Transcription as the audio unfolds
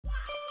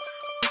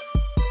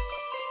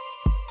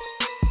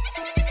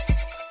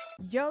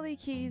Yoli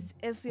Keys,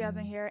 it's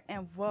Leasmine here,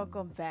 and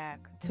welcome back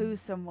to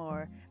some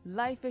more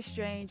Life is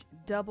Strange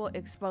Double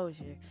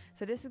Exposure.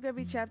 So this is going to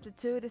be chapter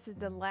 2. This is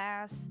the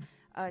last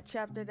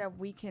chapter that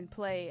we can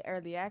play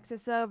early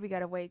access of. We got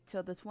to wait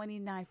till the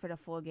 29th for the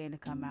full game to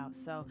come out.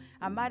 So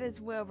I might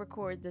as well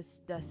record this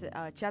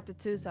chapter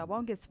 2 so I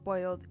won't get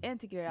spoiled and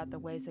to get it out the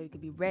way so you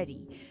can be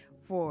ready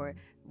for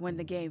when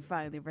the game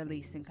finally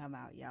released and come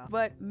out, y'all.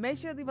 But make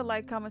sure to leave a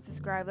like, comment,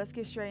 subscribe. Let's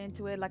get straight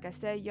into it. Like I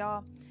said,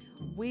 y'all,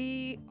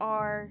 we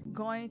are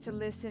going to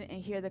listen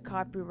and hear the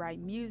copyright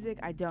music.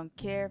 I don't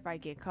care if I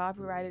get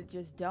copyrighted,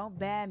 just don't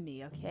ban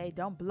me, okay?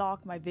 Don't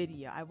block my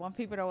video. I want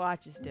people to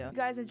watch it still. You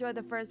guys enjoyed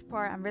the first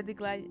part. I'm really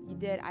glad you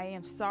did. I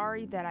am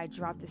sorry that I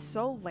dropped it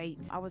so late.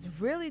 I was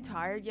really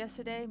tired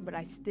yesterday, but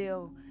I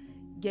still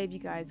gave you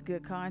guys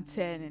good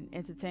content and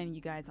entertaining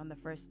you guys on the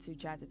first 2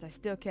 chapters. I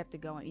still kept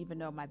it going even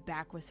though my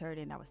back was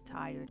hurting and I was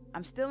tired.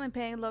 I'm still in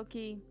pain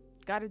low-key.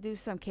 Gotta do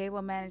some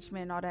cable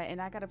management and all that,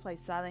 and I gotta play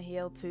Silent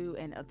Hill 2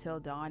 and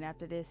Until Dawn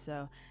after this,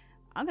 so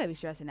I'm gonna be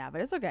stressing out,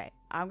 but it's okay.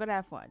 I'm gonna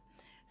have fun.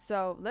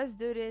 So let's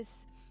do this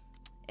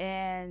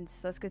and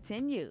let's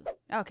continue.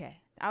 Okay,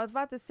 I was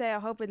about to say I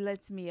hope it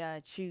lets me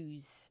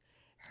choose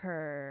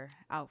her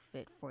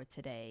outfit for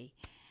today.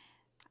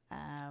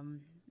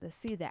 Let's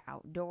see the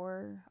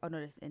outdoor. Oh no,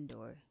 this is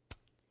indoor.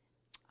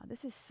 Oh,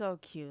 this is so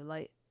cute.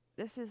 Like,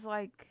 this is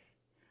like,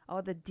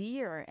 oh, the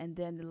deer and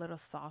then the little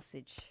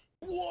sausage.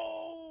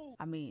 Whoa!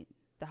 I mean,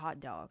 the hot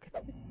dog.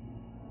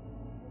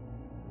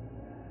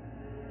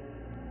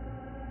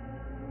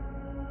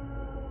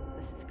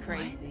 This is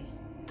crazy.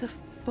 What the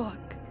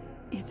fuck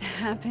is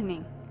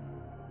happening?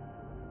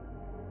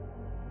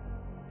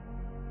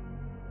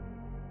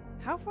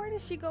 How far did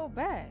she go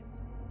back?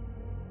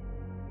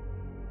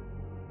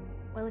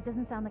 Well, it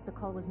doesn't sound like the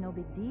call was no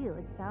big deal.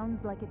 It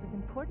sounds like it was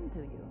important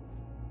to you.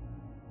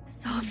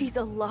 Sophie's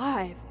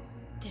alive.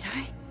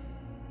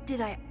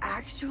 Did I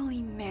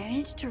actually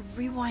manage to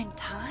rewind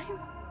time?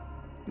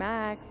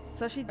 Max,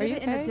 So she did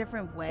it in a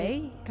different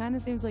way? it kind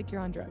of seems like you're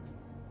on drugs.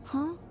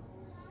 Huh?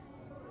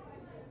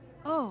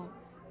 Oh,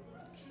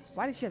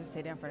 Why did she have to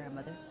say that in front of her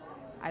mother?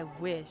 I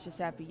wish. Just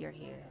happy you're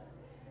here.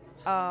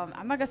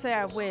 I'm not gonna say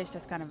I wish.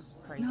 That's kind of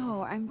crazy.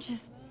 no, I'm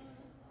just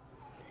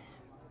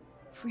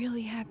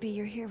really happy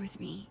you're here with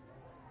me.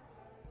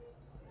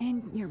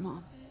 And your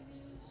mom.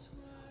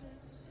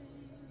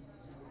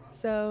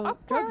 So,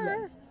 drugs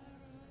then.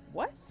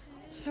 What?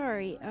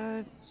 Sorry,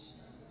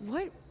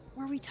 what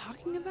were we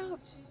talking about?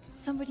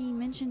 Somebody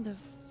mentioned a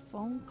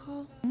phone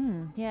call?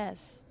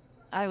 Yes,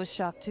 I was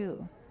shocked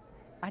too.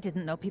 I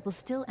didn't know people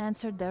still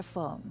answered their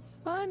phones.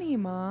 Funny,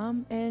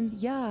 Mom. And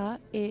yeah,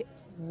 it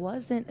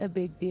wasn't a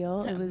big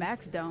deal. It was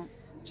Max don't.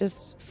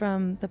 just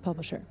from the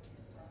publisher.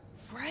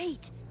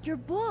 Right! Your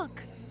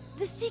book!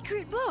 The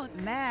secret book!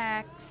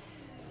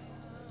 Max.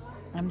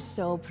 I'm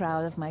so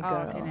proud of my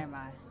girl. Oh, okay, never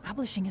mind.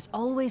 Publishing is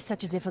always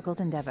such a difficult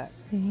endeavor.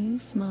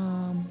 Thanks,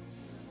 Mom.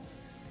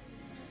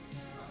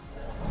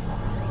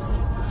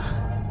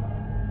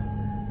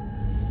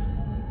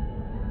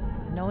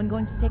 Is no one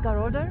going to take our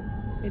order?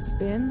 It's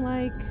been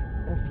like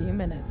a few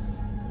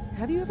minutes.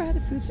 Have you ever had a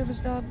food service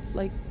job?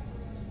 Like,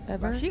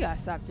 ever? Bro, she gotta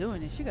stop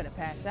doing it. She gotta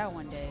pass out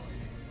one day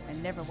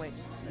and never wait.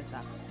 Let's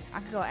stop. I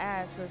can go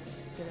ask.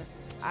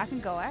 I can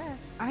go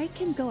ask. I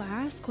can go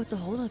ask what the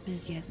holdup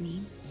is,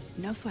 Yasmin.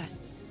 No sweat.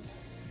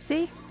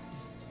 See?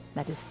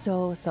 That is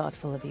so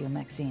thoughtful of you,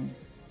 Maxine.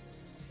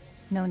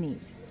 No need.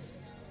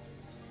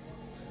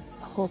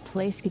 The whole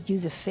place could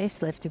use a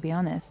facelift, to be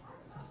honest.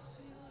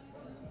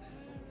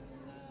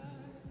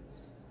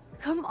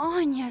 Come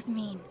on,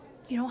 Yasmin.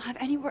 You don't have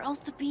anywhere else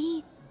to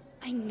be?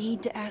 I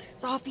need to ask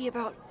Sophie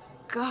about...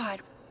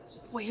 God,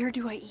 where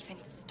do I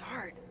even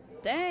start?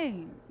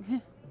 Dang.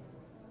 Maybe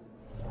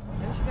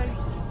she gotta...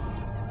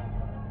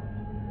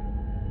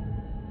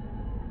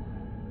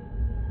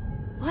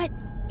 What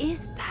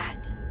is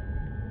that?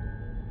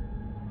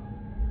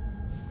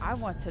 I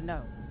want to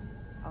know.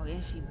 Oh,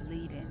 is she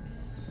bleeding?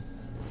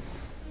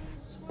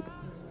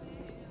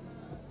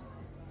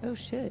 Oh,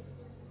 shit.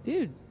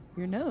 Dude,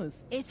 your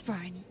nose. It's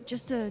fine.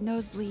 Just a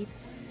nosebleed.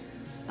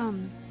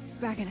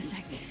 Back in a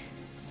sec.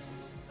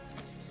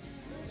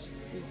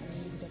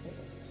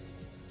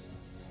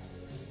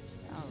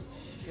 Oh,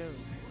 shoot.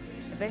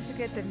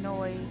 Investigate the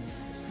noise.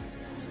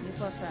 New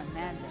post for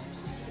Amanda.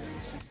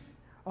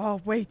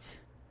 Oh, wait.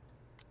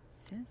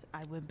 Since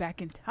I went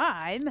back in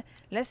time,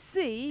 let's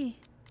see.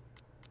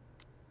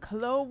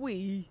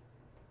 Chloe.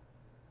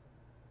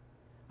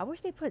 I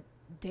wish they put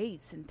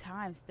dates and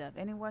time stuff.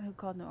 Anyone who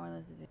called New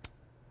Orleans.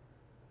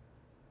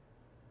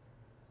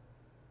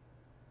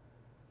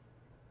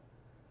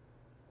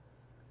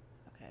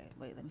 Okay,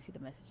 wait, let me see the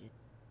messages.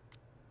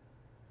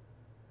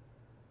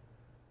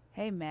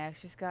 Hey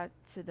Max, just got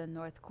to the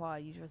North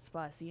Quad, usual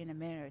spot. See you in a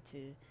minute or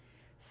two.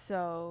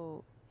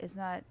 So it's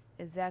not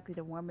exactly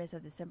the warmest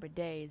of December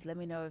days. Let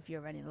me know if you're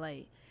running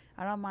late.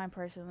 I don't mind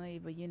personally,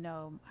 but you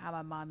know how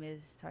my mom is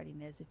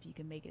tardiness. If you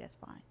can make it, that's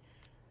fine.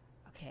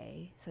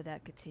 Okay, so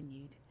that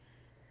continued.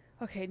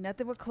 Okay,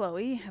 nothing with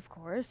Chloe, of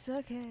course.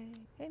 Okay.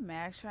 Hey,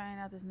 Max, trying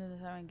out this new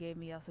design gave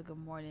me also good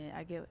morning.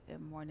 I get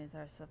mornings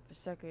are for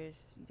suckers.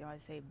 You don't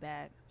always say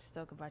back.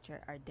 Stoked about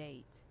our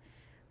dates.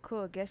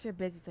 Cool. Guess you're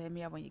busy, so hit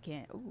me up when you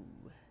can. Ooh.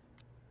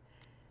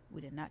 We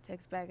did not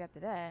text back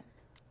after that.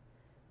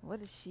 What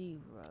did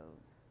she wrote?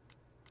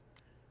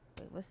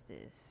 Wait, what's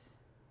this?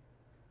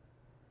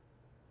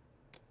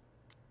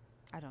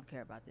 I don't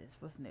care about this.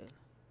 What's new?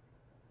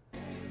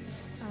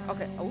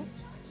 Okay. Oops.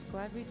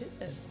 Glad we did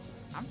this.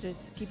 I'm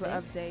just keeping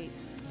Thanks. updates.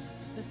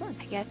 This one.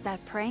 I guess that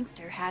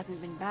prankster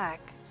hasn't been back.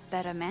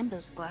 Bet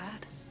Amanda's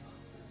glad.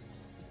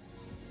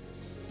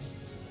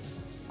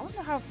 I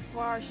wonder how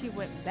far she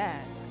went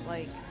back.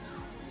 Like,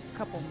 a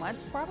couple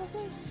months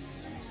probably?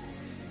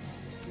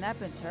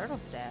 Snapping turtle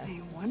staff.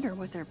 I wonder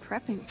what they're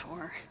prepping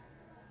for.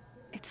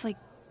 It's like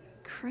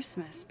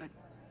Christmas, but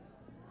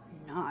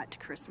not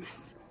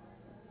Christmas.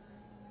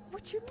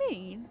 What you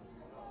mean?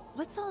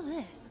 What's all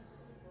this?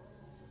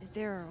 Is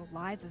there a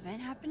live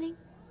event happening?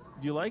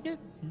 You like it?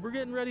 We're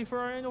getting ready for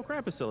our annual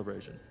Krampus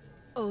celebration.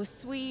 Oh,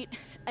 sweet.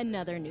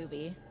 Another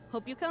newbie.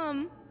 Hope you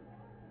come.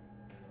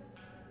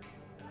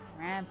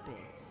 Krampus.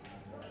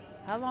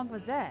 How long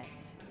was that?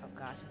 Oh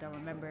gosh, I don't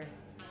remember.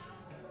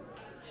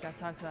 Should I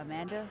talk to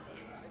Amanda?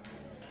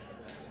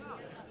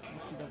 Let me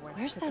see the worst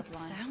Where's that pickup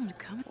line. sound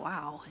coming?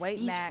 Wow. Wait,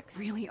 these Max.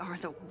 really are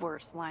the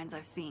worst lines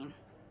I've seen.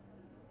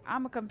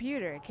 I'm a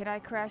computer. Can I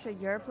crash at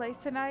your place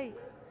tonight?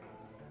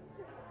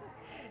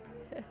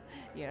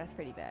 Yeah, that's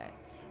pretty bad.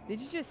 Did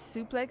you just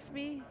suplex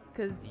me?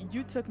 Cause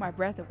you took my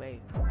breath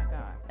away. Oh my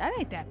god. That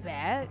ain't that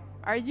bad.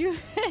 Are you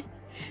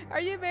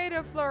are you made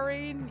of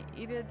fluorine,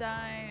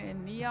 iodine,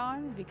 and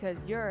neon? Because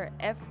you're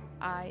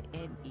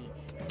F-I-N-E.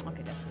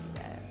 Okay, that's pretty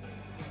bad.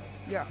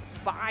 You're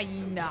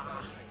fine.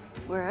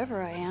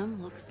 Wherever I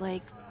am, looks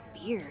like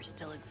beer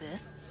still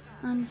exists.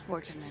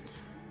 Unfortunate.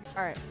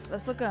 Alright,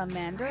 let's look at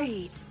Amanda.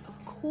 Right,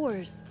 of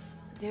course.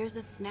 There's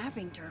a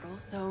snapping turtle,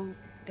 so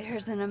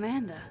there's an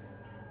Amanda.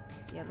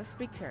 Yeah, let's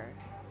speak to her.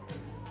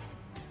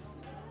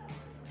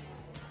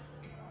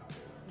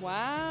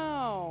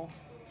 Wow.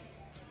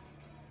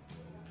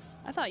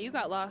 I thought you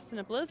got lost in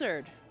a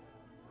blizzard.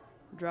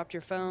 Dropped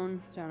your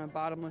phone down a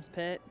bottomless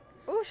pit.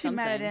 Oh, she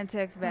mad I Something. didn't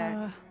text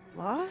back.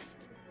 Lost?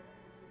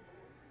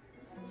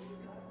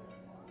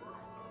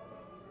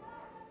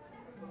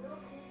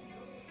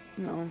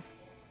 No.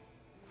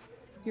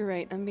 You're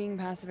right, I'm being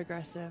passive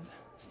aggressive.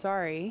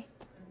 Sorry.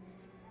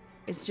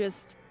 It's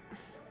just.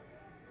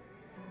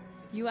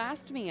 You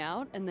asked me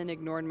out and then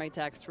ignored my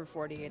text for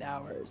 48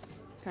 hours.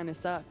 Kinda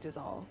sucked, is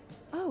all.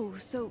 Oh,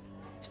 so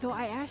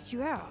I asked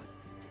you out.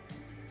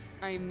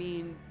 I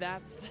mean,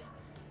 that's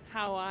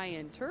how I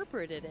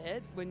interpreted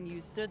it when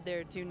you stood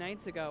there 2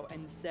 nights ago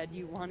and said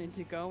you wanted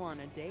to go on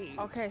a date.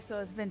 Okay, so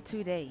it's been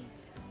 2 days.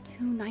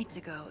 2 nights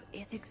ago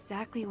is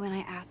exactly when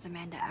I asked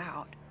Amanda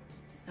out.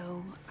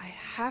 So I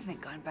haven't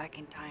gone back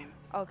in time.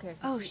 Okay, so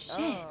Oh she, shit.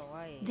 Oh,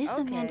 wait. This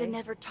Amanda okay.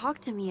 never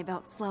talked to me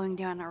about slowing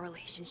down our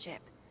relationship.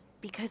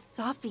 Because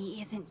Sophie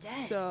isn't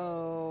dead.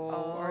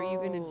 So, are you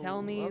gonna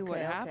tell me what okay,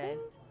 okay. happened?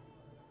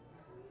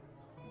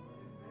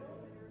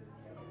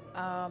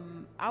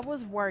 I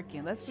was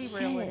working. Let's be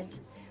real with it. Shit.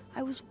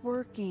 I was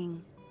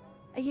working.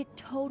 I get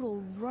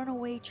total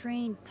runaway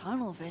train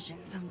tunnel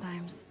vision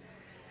sometimes.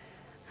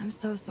 I'm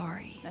so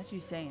sorry. That's you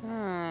saying.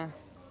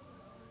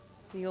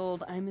 The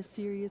old "I'm a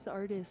serious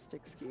artist"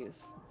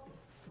 excuse.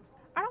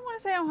 I don't want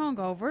to say I'm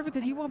hungover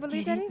because you won't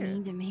believe that Didn't either.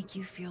 mean to make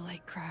you feel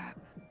like crap.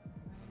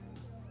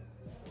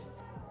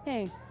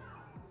 Hey,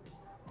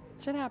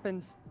 shit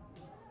happens.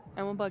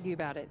 I won't bug you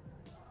about it.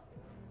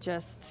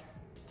 Just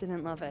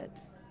didn't love it.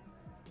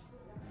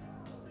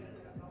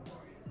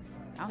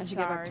 I'm I should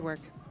sorry. get back to work.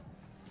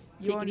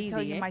 You Take want it me to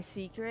tell easy, you eh? my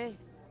secret?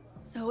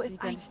 So So if you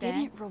can I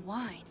understand? didn't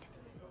rewind,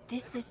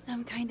 this is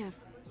some kind of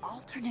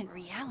alternate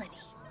reality.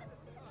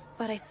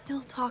 But I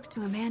still talked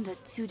to Amanda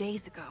 2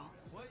 days ago.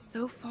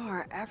 So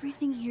far,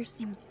 everything here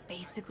seems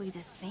basically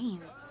the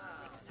same,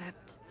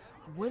 except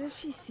What if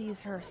she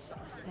sees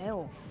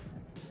herself?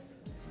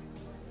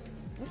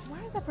 Why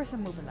is that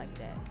person moving like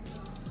that?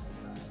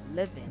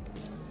 Living.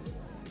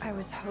 I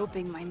was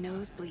hoping my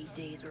nosebleed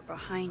days were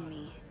behind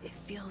me. It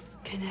feels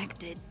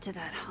connected to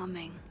that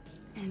humming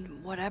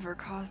and whatever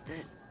caused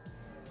it.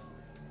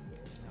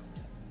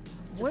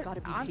 What?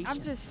 gotta be I'm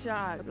patient. just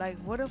shocked. Like,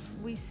 what if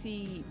we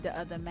see the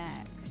other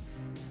Max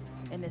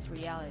in this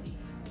reality?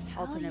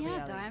 Hell Alternate yeah,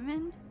 reality.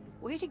 Diamond.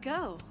 Way to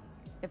go.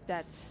 If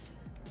that's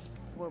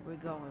what we're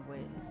going with.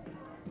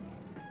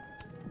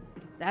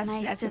 That's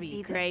Nice to gonna be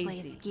see crazy.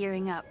 this place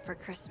gearing up for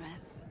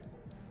Christmas.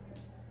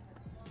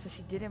 So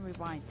she didn't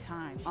rewind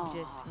time. She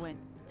just Aw. went.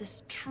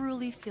 This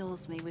truly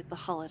fills me with the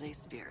holiday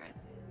spirit.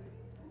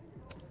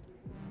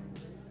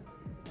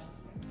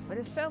 But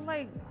it felt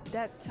like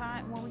that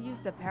time when we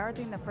used the power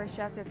thing, the first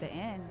chapter at the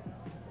end.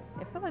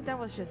 It felt like that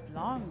was just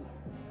long,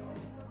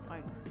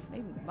 like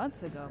maybe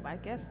months ago. But I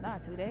guess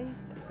not. 2 days.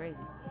 That's crazy.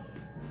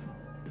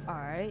 All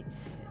right.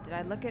 Did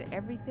I look at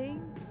everything?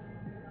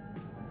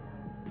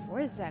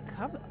 Where is that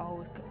coming?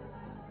 Oh,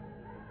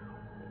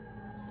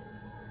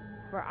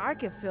 where I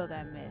can feel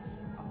that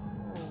mist.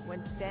 Oh.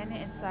 When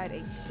standing inside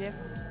a shift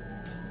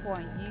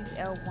point, use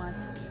L1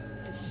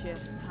 to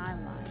shift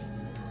timelines.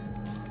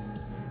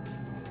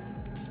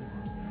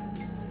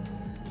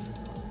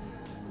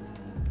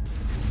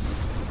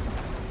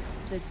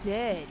 The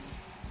dead.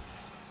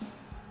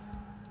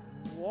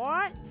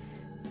 What?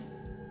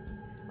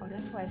 Oh,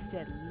 that's why it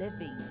said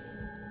living.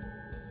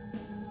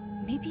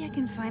 Maybe I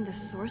can find the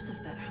source of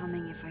that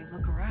humming if I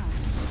look around.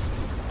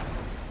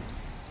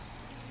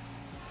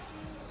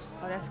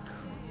 Oh, that's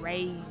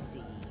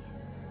crazy.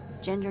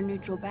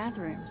 Gender-neutral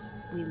bathrooms.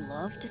 We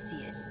love to see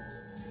it.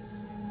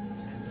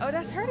 Oh,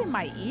 that's hurting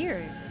my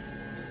ears.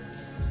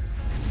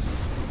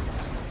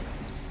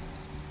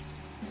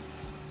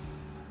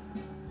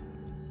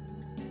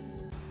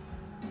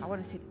 I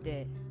want to see the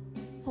dead.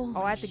 Holy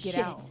Oh, I have to get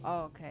shit. out.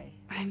 Oh, okay.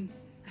 I'm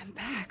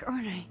back,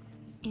 aren't I?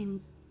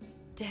 In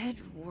Dead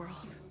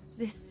World.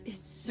 This is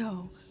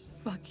so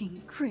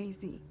fucking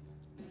crazy.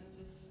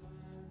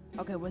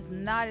 Okay, was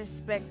not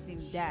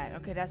expecting that.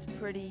 Okay, that's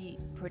pretty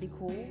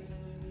cool.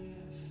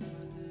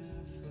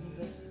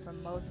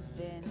 From Moses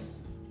Vin.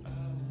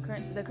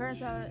 The current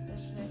silence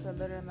is for a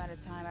limited amount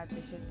of time after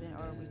shifting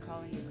or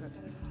recalling your current.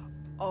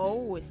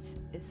 Oh, it's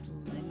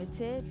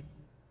limited.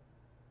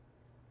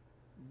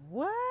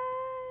 What?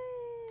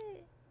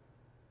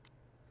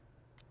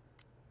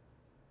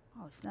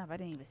 Oh snap! I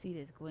didn't even see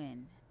this,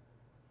 Gwen.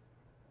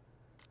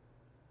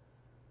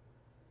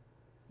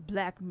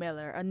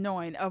 Blackmailer,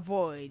 annoying,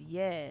 avoid.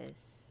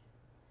 Yes.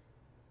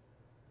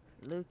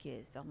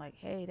 Lucas, I'm like,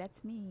 hey,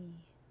 that's me.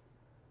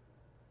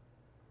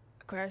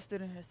 Grad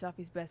student herself,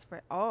 his best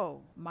friend.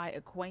 Oh, my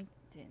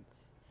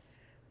acquaintance.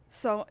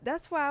 So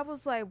that's why I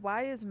was like,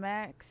 why is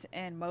Max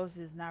and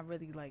Moses not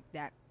really like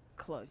that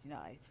close? You know,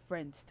 like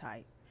friends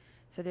type.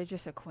 So they're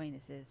just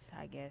acquaintances,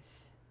 I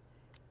guess.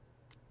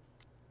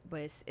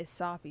 But it's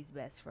Sophie's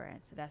best friend,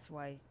 so that's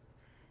why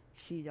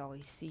she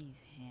always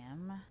sees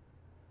him.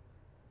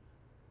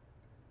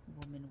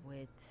 Woman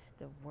with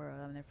the world.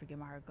 I'll never forget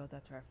my heart goes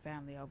out to her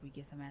family. I hope we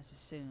get some answers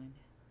soon.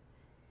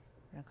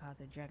 Gonna cause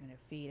her dragging her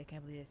feet. I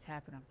can't believe this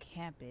happened on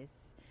campus.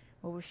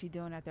 What was she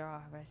doing after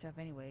all her stuff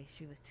anyway?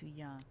 She was too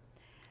young.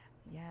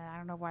 Yeah, I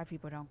don't know why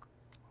people don't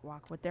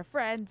walk with their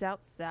friends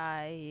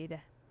outside.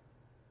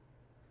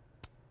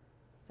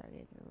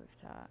 Started at the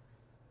rooftop.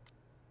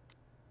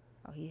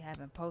 Oh, he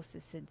haven't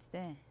posted since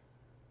then.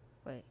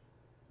 Wait.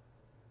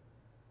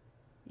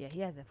 Yeah,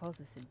 he hasn't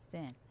posted since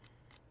then.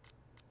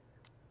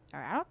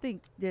 Alright, I don't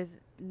think there's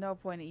no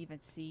point to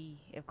even see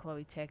if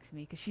Chloe texts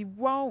me, because she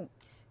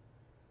won't.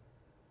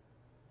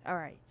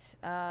 Alright.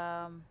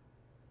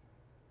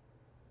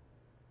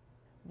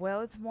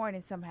 Well, it's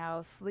morning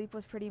somehow. Sleep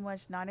was pretty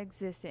much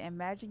non-existent.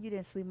 Imagine you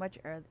didn't sleep much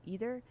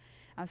either.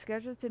 I'm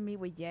scheduled to meet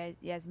with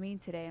Yasmin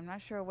today. I'm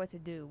not sure what to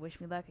do. Wish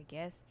me luck, I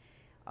guess.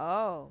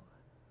 Oh.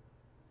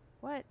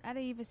 What? I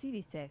didn't even see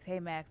these texts. Hey,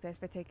 Max, thanks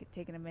for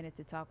taking a minute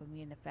to talk with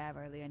me in the fab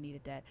earlier. I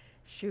needed that.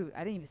 Shoot,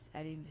 I didn't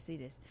even see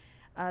this.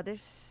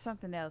 There's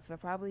something else, but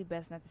probably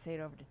best not to say it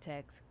over the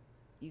text.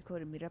 You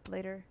could meet up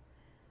later?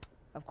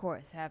 Of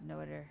course, have no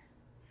other.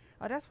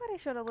 Oh, that's why they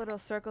showed a little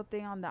circle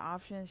thing on the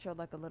options. Showed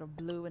like a little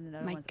blue and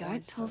another My one's gut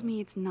orange. tells me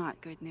it's not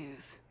good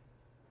news.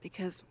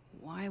 Because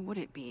why would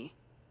it be?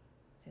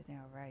 Everything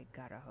alright?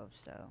 Gotta hope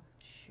so.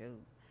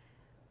 Shoot.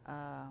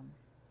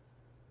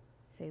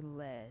 Say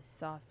Les.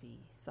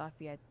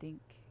 Sophie, I think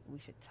we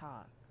should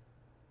talk.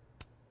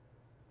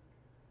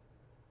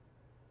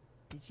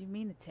 Did you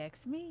mean to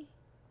text me?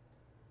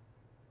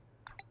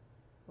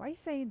 Why are you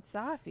saying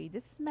Sophie?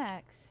 This is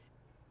Max.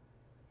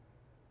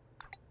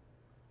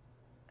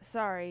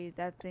 Sorry,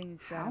 that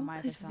thing's got a How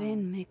mind could of its own.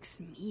 Vin mix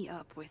me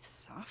up with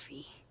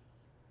Sophie?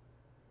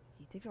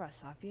 You think about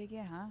Sophie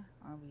again, huh?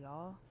 Aren't we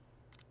all?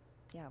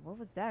 Yeah, what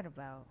was that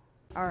about?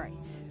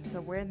 Alright,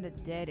 so we're in the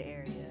dead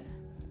area.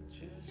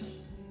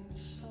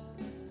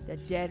 The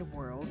dead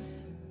world,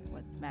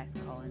 what Max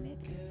calling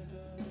it.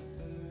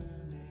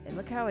 And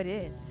look how it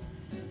is.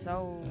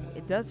 So,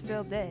 it does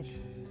feel dead.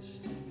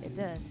 It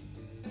does.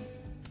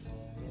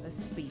 Okay,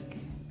 let's speak.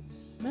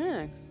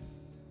 Max,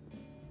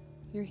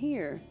 you're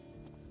here.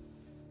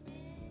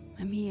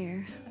 I'm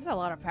here. That's a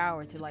lot of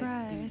power to like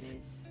do Surprise.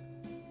 this.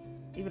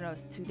 Even though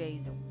it's 2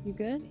 days away. You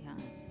good?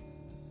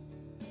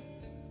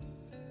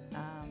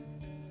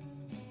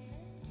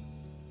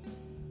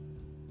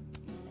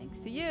 Thanks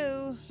to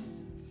you.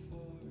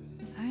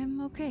 I'm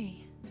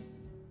okay.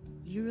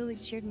 You really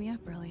cheered me up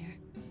earlier.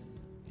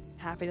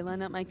 Happy to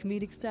lend out my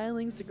comedic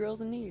stylings to girls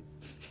in need.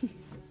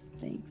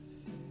 Thanks.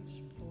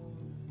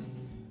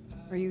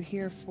 Are you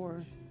here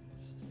for...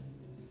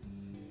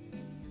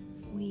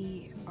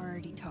 We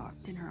already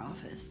talked in her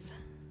office.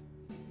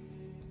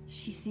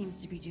 She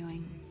seems to be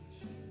doing,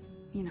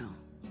 you know,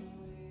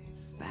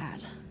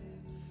 bad.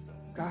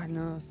 God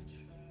knows.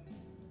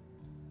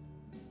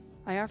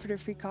 I offered her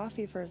free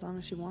coffee for as long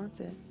as she wants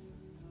it.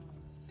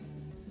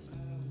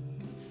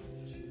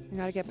 I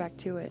gotta get back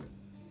to it.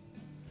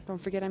 Don't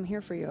forget I'm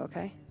here for you,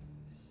 okay?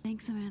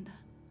 Thanks, Amanda.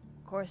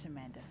 Of course,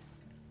 Amanda.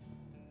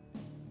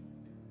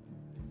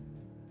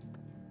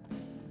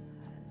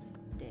 That's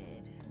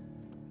dead.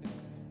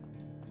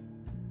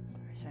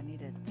 So I need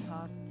to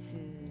talk to...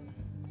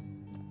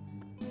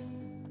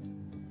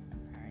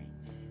 Alright.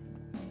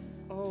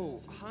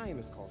 Oh, hi,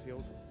 Miss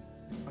Caulfield.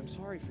 I'm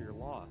sorry for your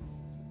loss.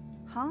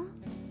 Huh?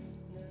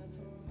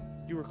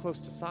 You were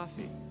close to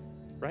Safi,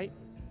 right?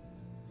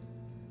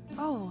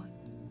 Oh.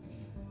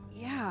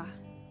 Yeah.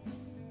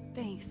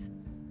 Thanks.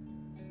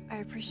 I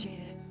appreciate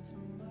it.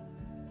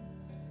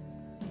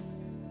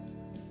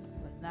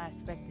 Was not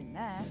expecting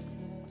that.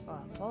 Oh,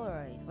 a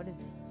Polaroid. What is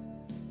it?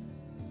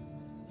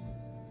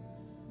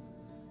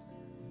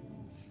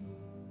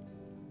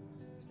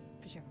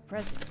 Picture of a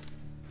president.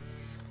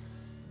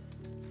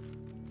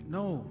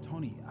 No,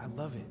 Tony, I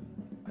love it.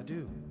 I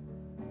do.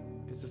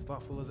 It's as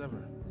thoughtful as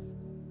ever.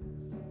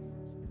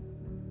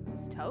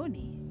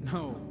 Tony?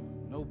 No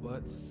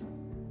buts.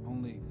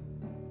 Only,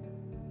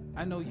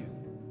 I know you.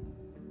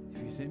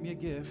 If you send me a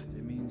gift,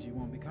 it means you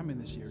won't be coming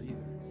this year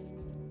either.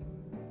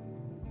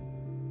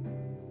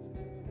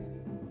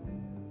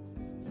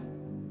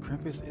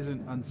 Krampus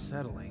isn't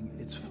unsettling,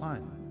 it's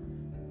fun.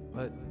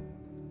 But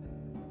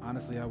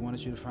honestly, I wanted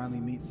you to finally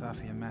meet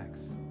Safi and Max.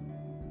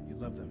 You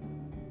love them.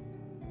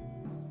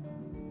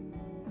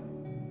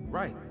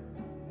 Right.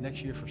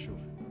 Next year for sure.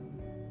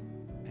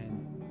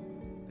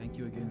 And thank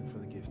you again for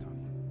the gift,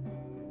 Tony.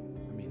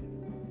 I mean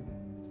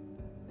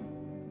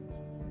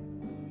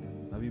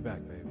it. Love you back,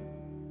 babe.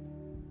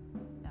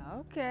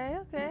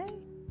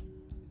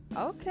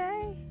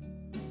 Okay.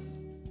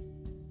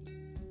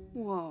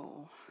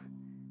 Whoa.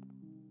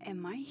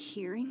 Am I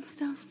hearing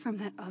stuff from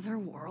that other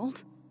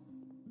world?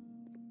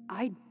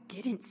 I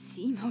didn't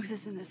see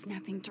Moses and the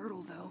snapping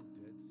turtle, though.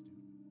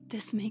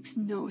 This makes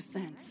no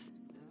sense.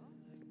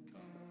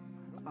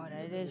 Oh,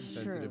 that is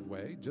true. Sensitive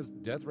way.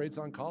 Just death rates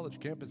on college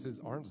campuses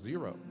aren't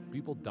zero.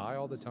 People die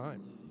all the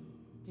time.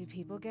 Do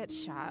people get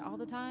shot all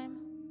the time?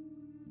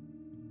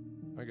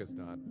 I guess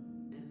not.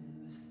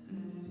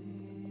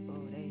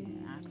 Oh,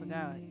 I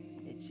forgot.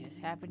 It just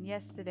happened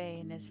yesterday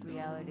in this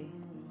reality.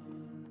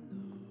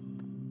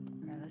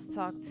 Alright, let's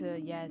talk to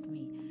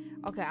Yasmin.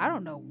 Okay, I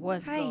don't know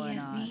what's Hi, going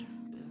Yasmin.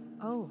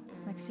 Oh,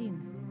 Maxine.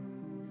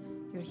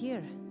 You're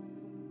here.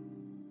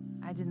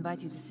 I'd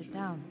invite you to sit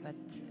down, but...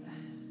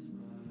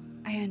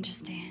 I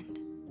understand.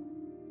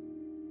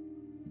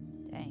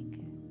 Dang.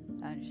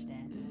 I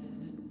understand.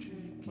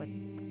 What?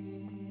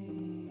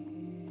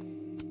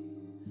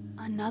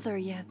 Another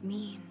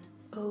Yasmin.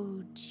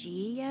 OG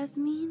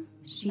Yasmin?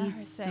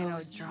 She's saying so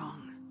OG.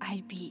 strong.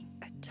 I'd be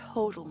a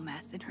total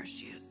mess in her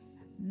shoes.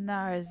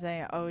 Nara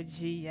saying OG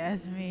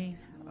Yasmin.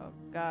 Oh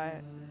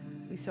god.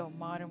 We so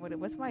modern with it.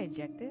 What's my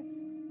objective?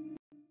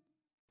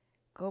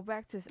 Go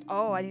back to...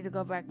 Oh, I need to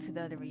go back to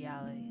the other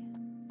reality.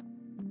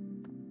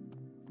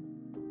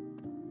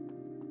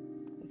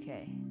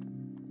 Okay,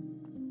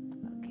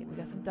 we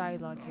got some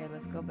dialogue here.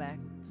 Let's go back.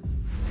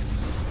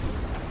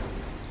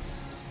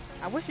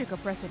 I wish you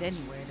could press it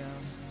anywhere,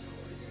 though.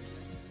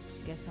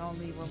 Guess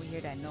only when we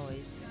hear that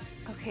noise.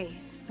 Okay,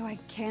 so I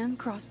can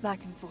cross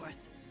back and forth.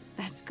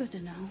 That's good to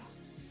know.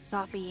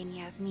 Safi and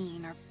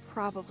Yasmin are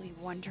probably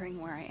wondering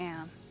where I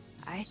am.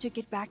 I should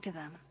get back to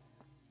them.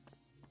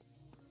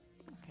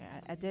 Okay,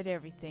 I did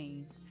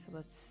everything. So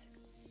let's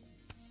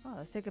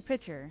take a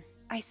picture.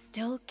 I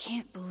still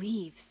can't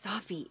believe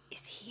Safi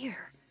is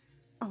here.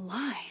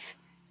 Alive.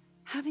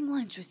 Having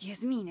lunch with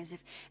Yasmin as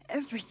if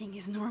everything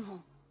is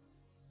normal.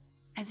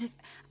 As if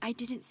I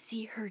didn't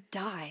see her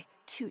die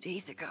 2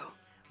 days ago.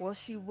 Well,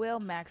 she will,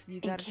 Max.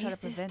 You In gotta try to case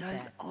this prevent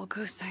does that. all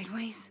go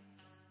sideways.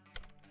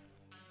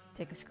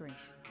 Take a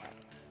screenshot.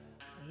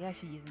 Oh, yeah,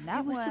 she's using that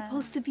It was one.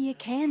 supposed to be a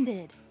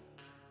candid.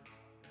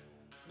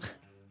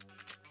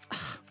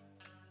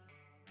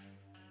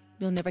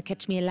 You'll never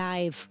catch me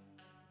alive.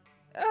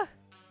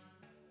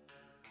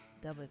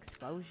 Double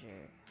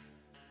exposure.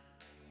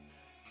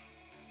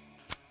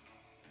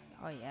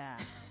 Oh yeah.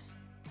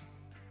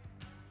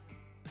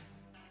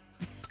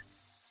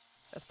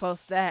 Let's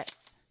post that.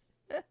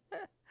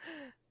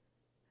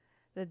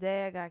 The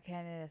day I got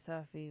candid at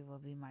Sophie will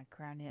be my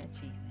crowning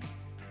achievement.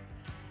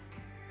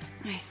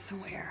 I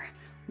swear,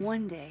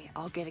 one day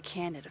I'll get a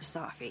candid of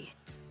Safi.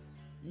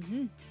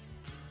 Alright,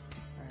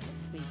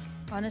 let's speak.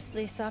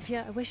 Honestly,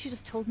 Safia, I wish you'd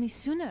have told me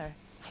sooner.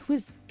 I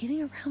was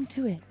getting around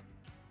to it.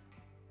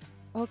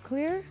 All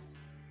clear?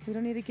 We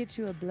don't need to get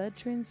you a blood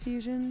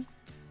transfusion?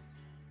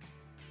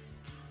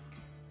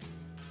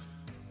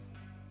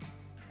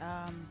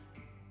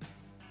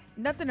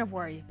 Nothing to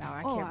worry about.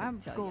 I Oh, can't I'm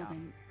tell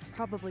golden.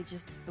 Probably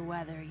just the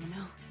weather, you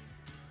know?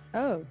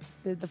 Oh,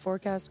 did the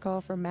forecast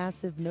call for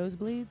massive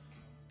nosebleeds?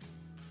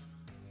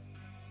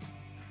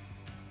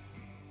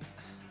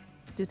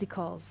 Duty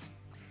calls.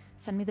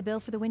 Send me the bill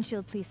for the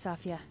windshield, please,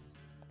 Safia. y'all.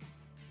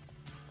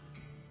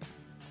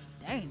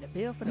 Dang, the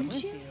bill for the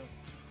Windshield? windshield.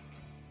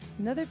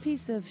 Another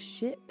piece of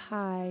shit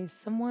pie.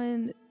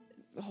 Someone...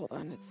 Hold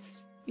on,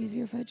 it's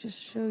easier if I just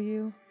show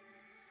you.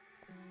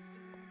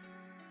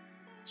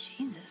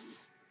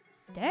 Jesus.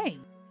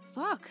 Dang.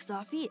 Fuck,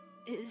 Safi.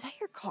 Is that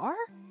your car?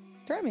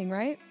 Charming,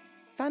 right?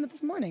 Found it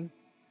this morning.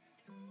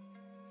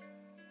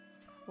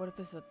 What if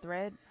it's a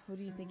thread? Who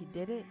do you think he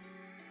did it?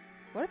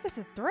 What if it's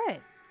a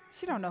threat?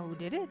 She don't know who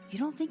did it. You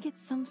don't think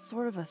it's some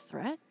sort of a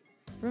threat?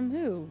 From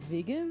who?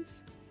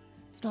 Vegans?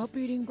 Stop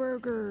eating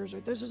burgers, or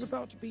this is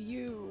about to be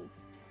you.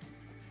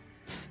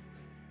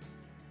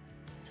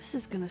 This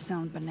is gonna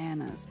sound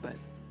bananas, but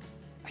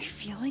I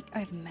feel like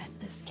I've met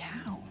this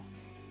cow.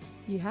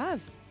 You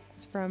have.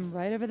 It's from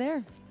right over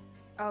there.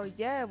 Oh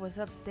yeah, it was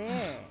up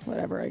there.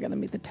 Whatever, I gotta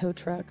meet the tow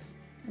truck.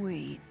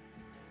 Wait,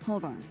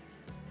 hold on.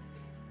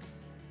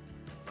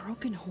 The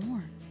broken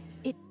horn.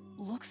 It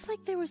looks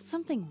like there was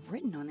something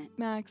written on it.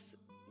 Max,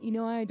 you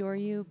know I adore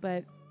you,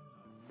 but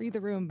read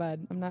the room,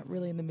 bud. I'm not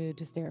really in the mood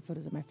to stare at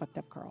photos of my fucked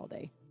up car all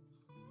day.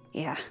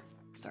 Yeah,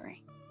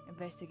 sorry.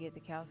 Investigate the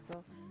cow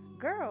skull.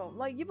 Girl,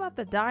 like you about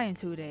to die in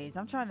 2 days.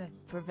 I'm trying to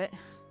prevent.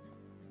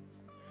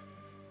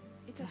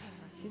 It's okay.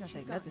 She don't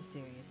take nothing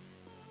serious.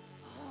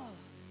 Oh,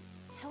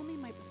 tell me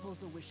my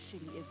proposal was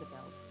shitty,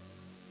 Isabel.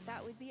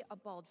 That would be a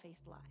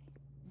bald-faced lie,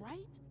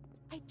 right?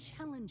 I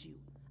challenge you.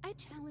 I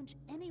challenge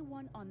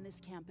anyone on this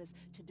campus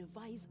to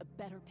devise a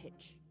better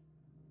pitch.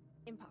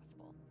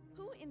 Impossible.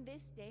 Who in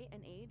this day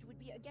and age would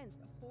be against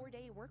a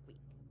 4-day work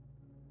week?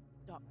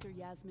 Dr.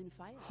 Yasmin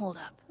Fayed. Hold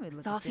up. Let me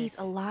look at Safi's this.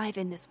 alive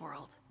in this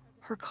world.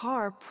 Her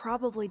car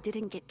probably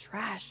didn't get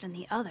trashed in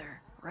the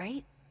other,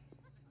 right?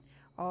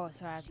 Oh,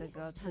 so I have to She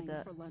go has to time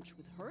the for lunch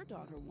with her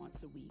daughter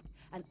once a week,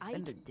 and I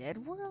in the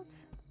dead world.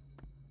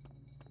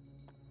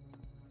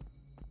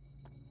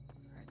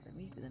 Alright,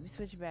 let me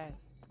switch back.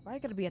 Why you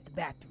gotta be at the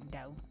bathroom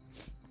though?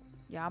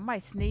 Yeah, I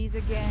might sneeze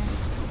again.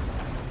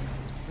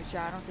 But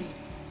yeah, I don't think.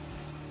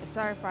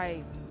 Sorry if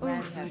I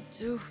ran Oofa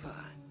past- doofa.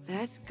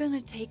 That's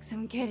gonna take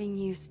some getting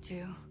used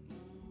to.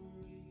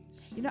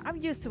 You know, I'm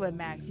used to it,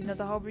 Max. You know,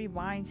 the whole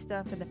rewind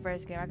stuff in the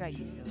first game, I got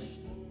used to it.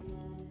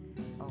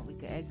 Oh, we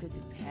could exit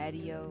to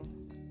patio.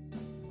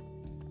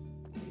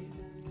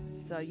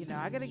 So, you know,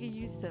 I gotta get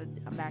used to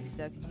a Max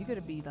stuff. You're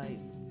gonna be like,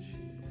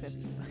 it's gonna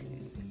be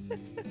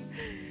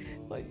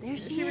like There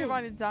she is,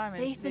 rewinded time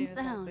and safe and seeing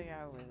sound. something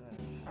I was,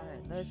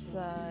 Alright,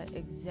 let's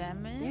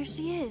examine. There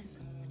she is,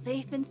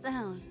 safe and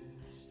sound.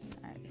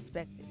 I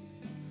expect it.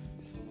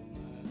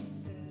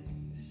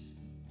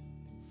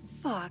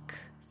 Fuck.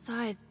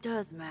 Size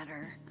does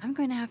matter. I'm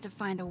going to have to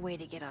find a way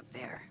to get up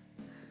there.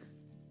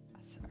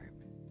 Sorry.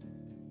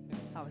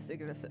 I was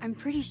thinking of something. I'm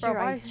pretty sure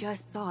Bro, I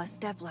just saw a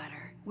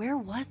stepladder. Where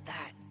was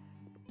that?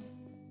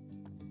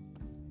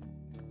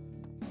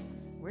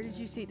 Where did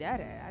you see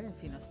that at? I didn't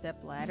see no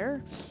step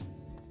ladder.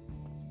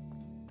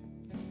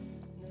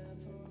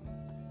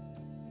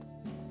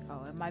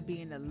 Oh, it might be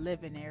in the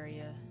living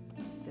area.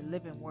 The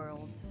living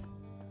world.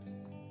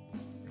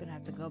 Gonna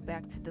have to go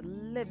back to the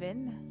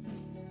living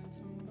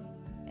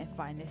and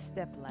find this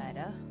step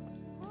ladder.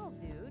 Oh,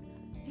 dude.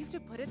 Do you have to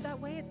put it that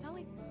way? It's not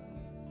like...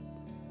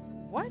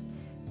 What?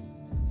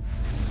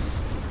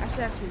 I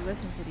should actually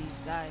listen to these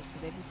guys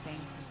because they be saying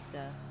some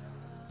stuff.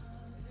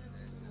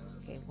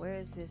 Okay, where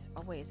is this?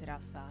 Oh wait, is it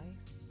outside?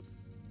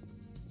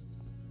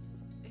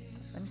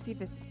 Let me see if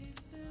it's.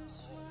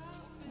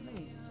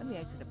 Let me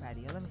exit the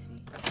patio. Let me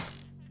see.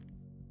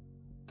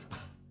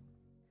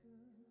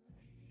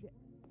 Shit.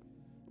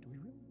 Do we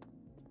really?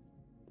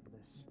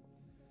 This.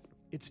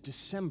 It's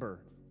December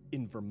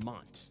in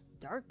Vermont.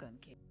 Dark gun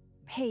kid.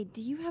 Hey,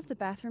 do you have the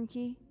bathroom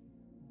key?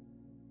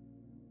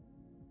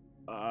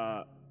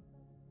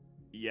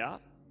 Yeah?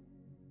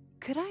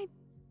 Could I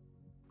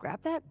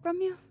grab that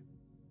from you?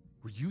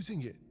 We're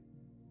using it.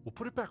 We'll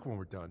put it back when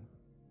we're done.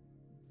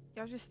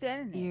 Y'all just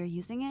standing there You're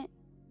using it?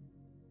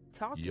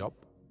 talking. Yup.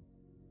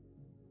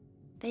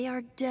 They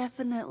are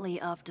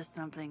definitely up to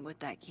something with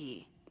that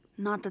key.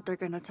 Not that they're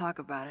gonna talk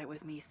about it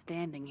with me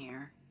standing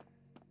here.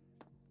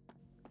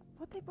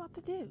 What they about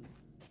to do?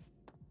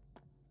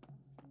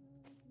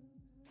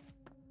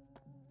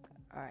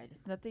 Alright,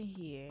 there's nothing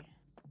here.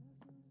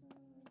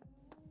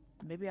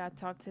 Maybe I'll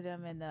talk to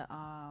them in the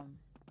Huh?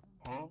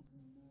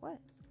 what?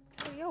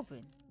 It's already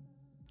open.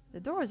 The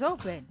door is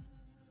open.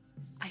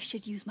 I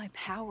should use my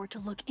power to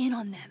look in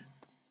on them.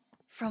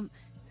 From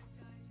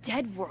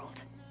Dead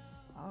World.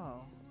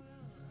 Oh.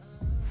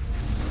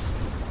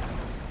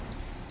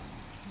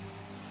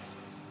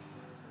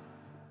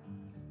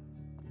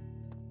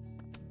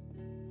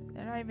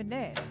 They're not even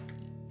there.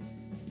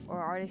 Or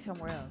are they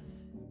somewhere else?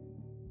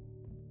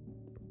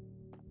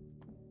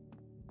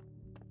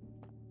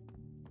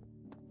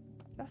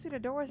 Y'all see the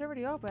door is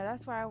already open.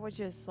 That's why I would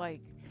just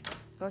like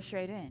go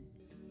straight in.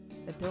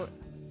 The door.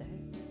 The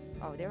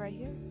heck? Oh, they're right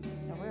here?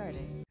 No, where are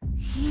they?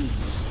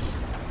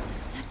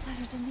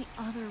 Stepladder's in the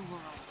other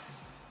world.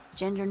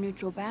 Gender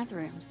neutral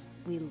bathrooms.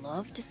 We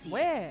love to see it.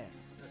 Where?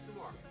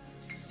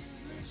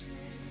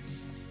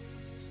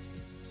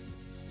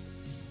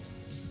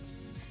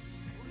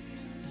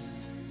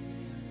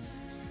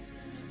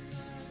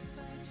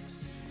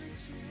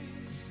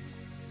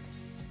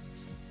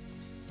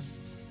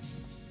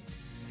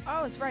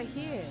 Oh, it's right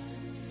here.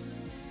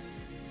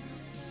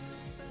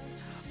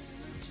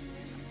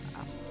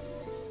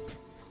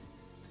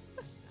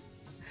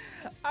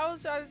 I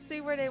was trying to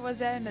see where they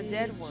was at in the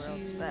dead world,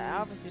 but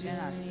obviously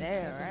they're not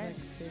there, right?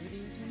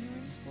 Activities when you were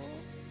in school?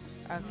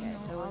 Okay,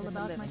 so it was all in the about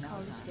my living room.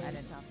 college I days,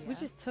 didn't- Sophia. We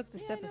just took the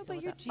Yeah, I stepping know stone.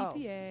 about your without-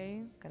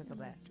 GPA. Gotta go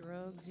back.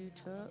 Drugs you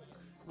took.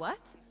 What?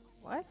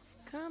 What?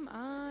 Come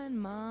on,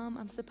 Mom.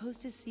 I'm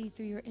supposed to see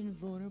through your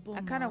invulnerable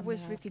I kind of mom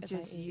wish we mask could as I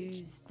just age.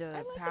 use the I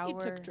like power that you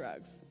took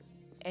drugs.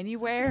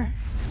 anywhere.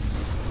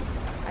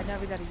 I know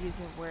we gotta use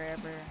it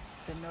wherever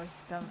the noise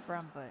come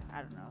from, but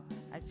I don't know.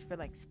 I just feel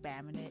like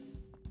spamming it.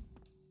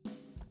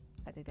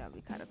 I think that would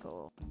be kind of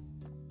cool.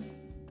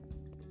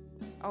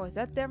 Oh, is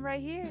that them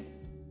right here?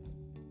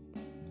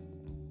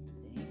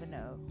 Didn't even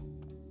know.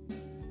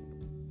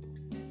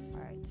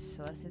 Alright,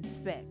 so let's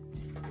inspect.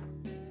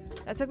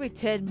 That took me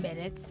 10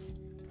 minutes.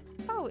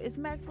 Oh, it's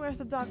Max wears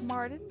the Doc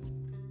Martens.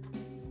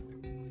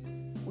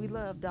 We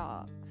love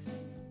dogs.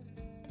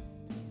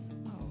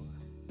 Oh.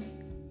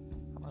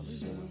 How about we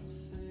do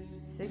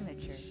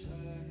signature?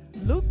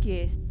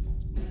 Lucas.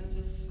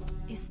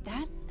 Is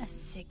that a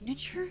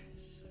signature?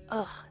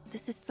 Ugh,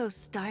 this is so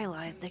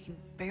stylized I can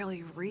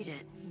barely read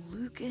it.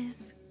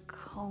 Lucas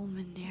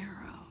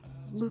Colmenero.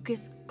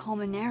 Lucas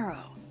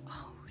Colmenero.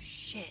 Oh,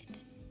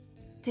 shit.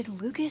 Did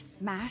Lucas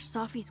smash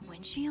Sophie's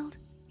windshield?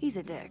 He's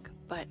a dick,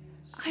 but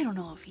I don't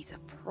know if he's a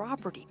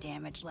property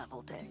damage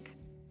level dick.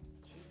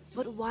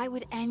 But why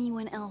would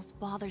anyone else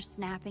bother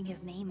snapping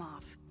his name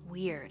off?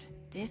 Weird.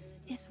 This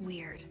is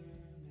weird.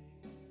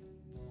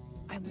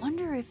 I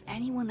wonder if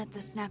anyone at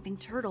the Snapping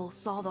Turtle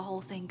saw the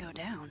whole thing go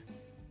down.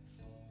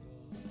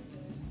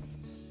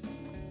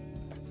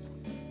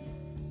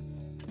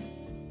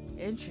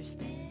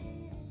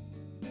 Interesting.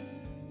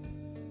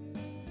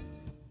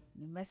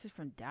 New message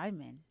from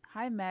Diamond.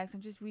 Hi Max,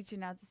 I'm just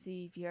reaching out to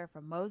see if you heard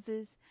from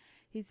Moses.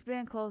 He's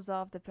been closed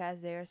off the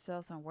past day or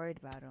so I'm worried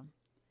about him.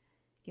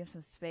 Give him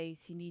some space.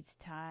 He needs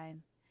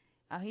time.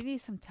 He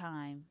needs some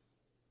time.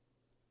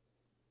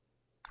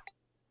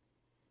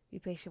 Be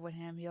patient with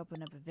him. He'll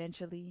open up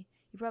eventually.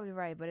 You're probably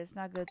right, but it's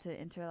not good to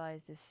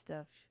internalize this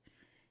stuff.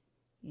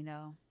 You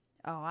know?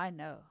 Oh, I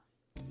know.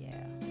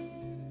 Yeah.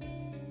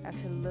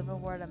 Actually, live a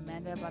word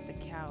Amanda about the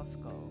cow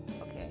skull.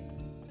 Okay.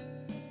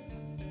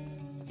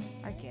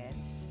 I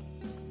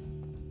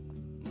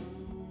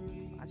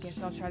guess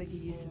I'll try to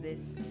get used to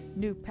this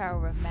new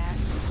power of Max.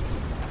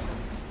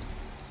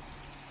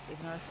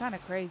 Even though it's kind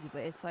of crazy,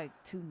 but it's like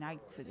 2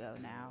 nights ago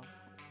now.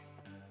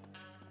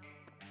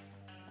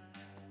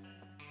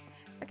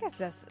 I guess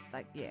that's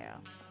like, yeah.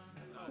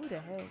 Who the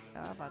heck? Oh,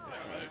 I'm about to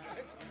say.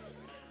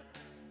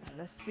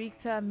 Let's speak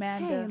to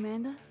Amanda. Hey,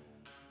 Amanda.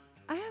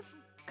 I have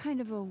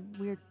kind of a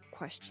weird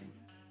question.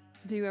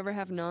 Do you ever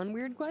have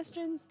non-weird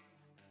questions?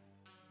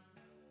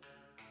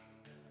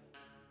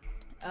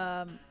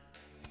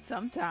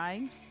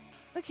 Sometimes.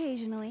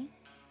 Occasionally.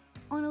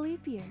 On a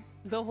leap year.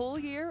 The whole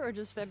year or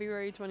just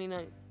February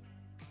 29th?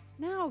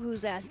 Now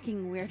who's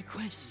asking weird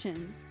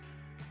questions?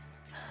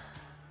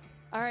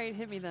 All right,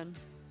 hit me then.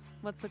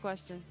 What's the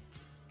question?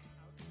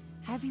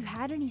 Have you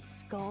had any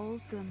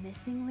skulls go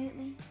missing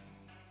lately?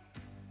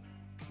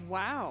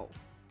 Wow.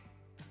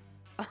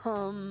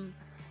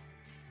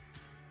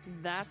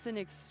 That's an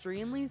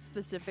extremely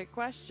specific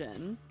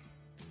question.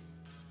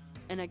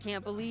 And I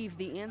can't believe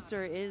the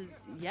answer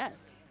is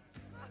yes.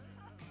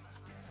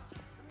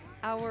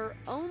 Our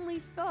only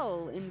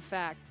skull, in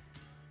fact.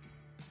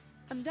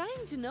 I'm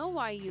dying to know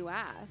why you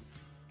ask.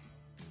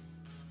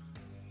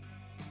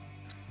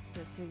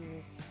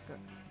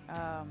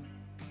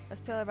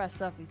 Let's tell her about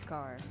Sophie's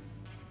car.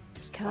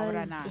 Because would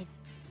I not? it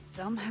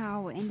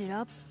somehow ended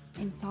up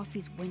in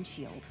Sophie's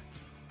windshield.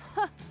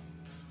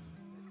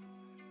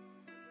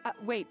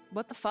 Wait,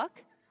 what the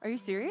fuck? Are you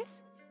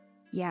serious?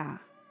 Yeah,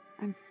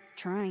 I'm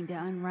trying to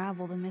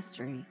unravel the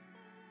mystery.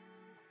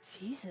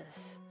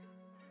 Jesus.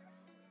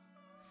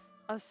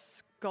 A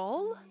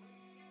skull?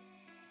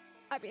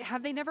 I mean,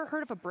 have they never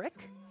heard of a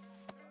brick?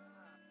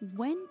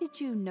 When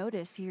did you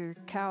notice your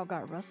cow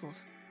got rustled?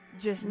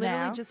 Just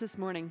Literally now? just this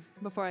morning,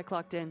 before I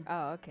clocked in.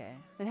 Oh, okay.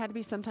 It had to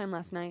be sometime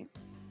last night.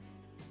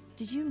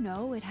 Did you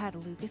know it had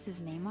Lucas's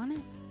name on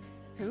it?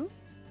 Who?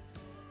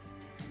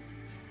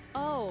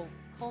 Oh,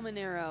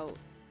 Colmenero.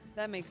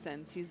 That makes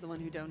sense. He's the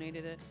one who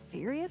donated it.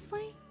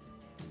 Seriously?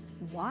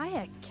 Why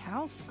a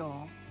cow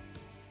skull?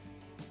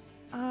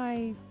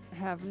 I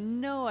have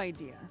no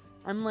idea.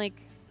 I'm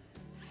like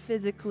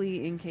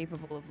physically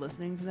incapable of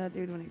listening to that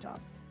dude when he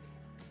talks.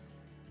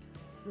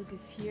 Is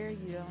Lucas here?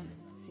 You don't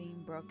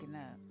seem broken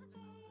up.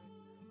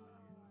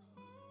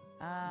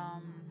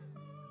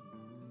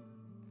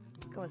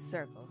 Let's go with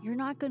circle. You're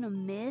not gonna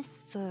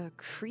miss the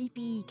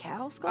creepy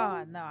cow skull?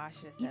 Oh no, I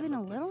should have said Even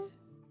a Lucas. little?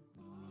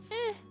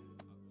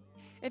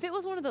 If it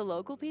was one of the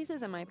local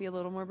pieces, I might be a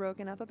little more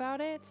broken up about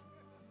it.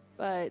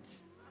 But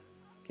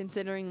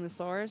considering the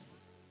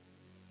source,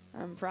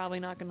 I'm probably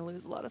not going to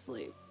lose a lot of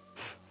sleep.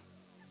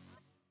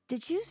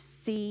 Did you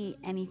see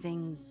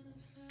anything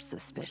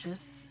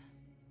suspicious?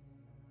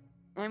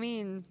 I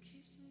mean,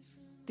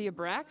 the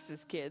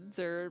Abraxas kids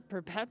are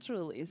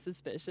perpetually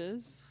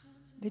suspicious.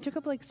 They took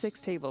up like 6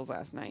 tables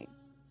last night.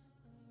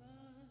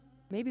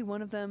 Maybe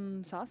one of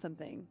them saw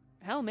something.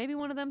 Hell, maybe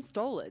one of them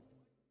stole it.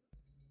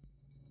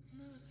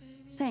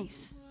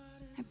 Thanks.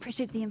 I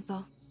appreciate the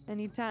info.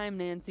 Anytime,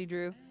 Nancy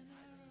Drew.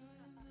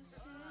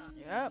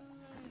 Yep.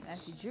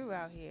 That's Drew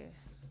out here.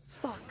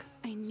 Fuck,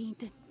 I need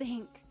to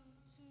think.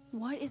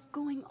 What is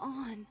going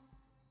on?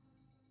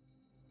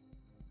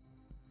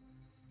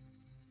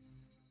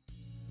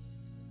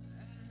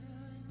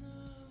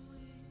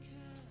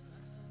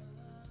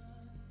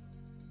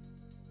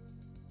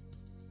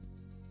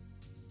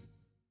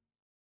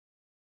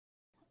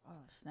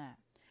 Oh, snap.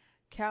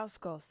 Cow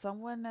skull.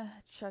 Someone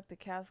chucked the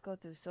cow skull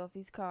through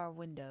Sophie's car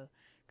window.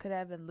 Could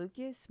have been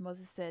Lucas.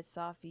 Moses said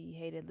Sophie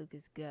hated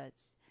Lucas'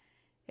 guts.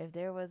 If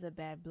there was a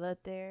bad blood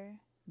there,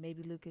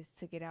 maybe Lucas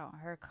took it out on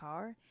her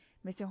car.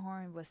 Mr.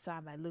 Horn was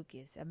signed by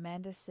Lucas.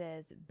 Amanda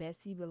says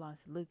Bessie belongs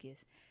to Lucas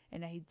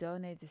and that he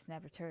donated the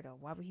snapper turtle.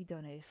 Why would he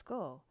donate a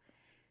skull?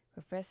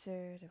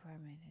 Professor,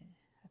 department.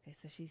 Okay,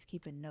 so she's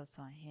keeping notes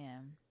on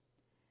him.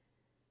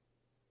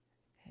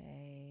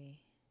 Okay.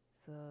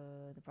 So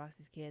the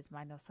Bronx's kids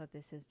might know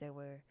something since they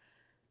were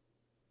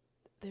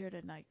there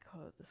the night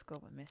the skull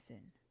went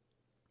missing.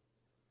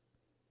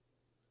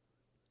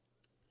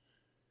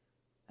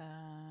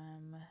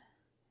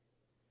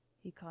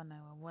 He called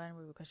 911.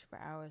 We were questioning for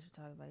hours.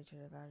 We're talking about each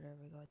other about it.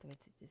 We're going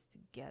to take this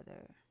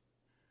together.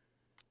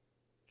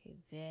 Okay,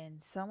 then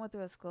someone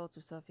threw a skull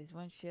through Sophie's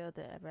windshield.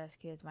 The Abraxas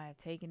kids might have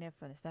taken it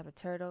from the snapper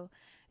turtle,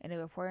 and they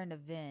were reporting to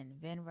Vin.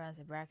 Vin runs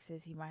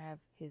Abraxas. He might have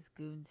his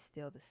goons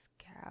steal the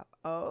scout.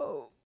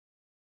 Oh,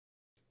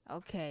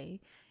 okay.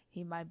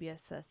 He might be a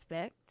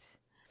suspect.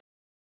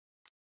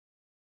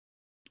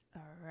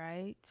 All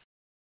right.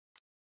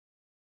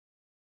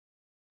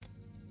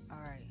 All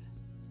right.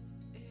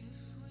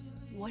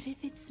 What if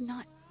it's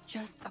not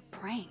just a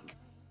prank?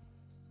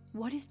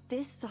 What if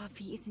this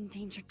Sophie is in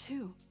danger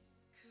too?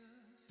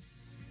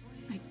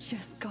 I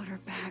just got her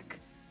back.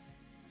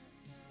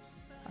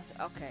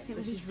 Okay, At so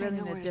least she's I really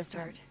know in a where to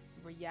different start.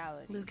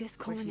 reality. Lucas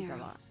where she's Culinaro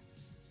alive.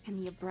 and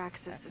the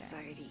Abraxas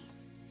Society.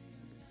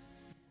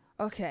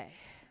 Okay,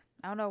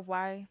 I don't know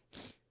why.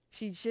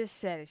 She just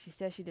said it. She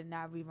said she did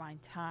not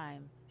rewind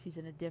time. She's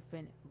in a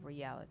different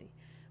reality.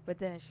 But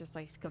then it's just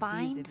like it's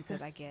confusing Find because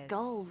the I guess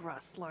skull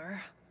rustler.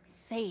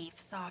 Save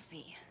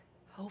Sophie.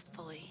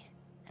 Hopefully.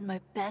 And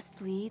my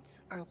best leads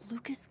are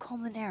Lucas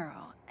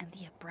Colmenero and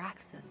the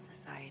Abraxas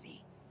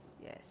Society.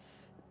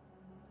 yes.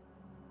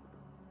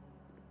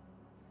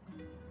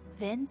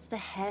 Vin's the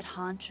head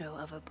honcho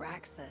of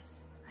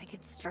Abraxas. I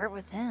could start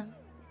with him.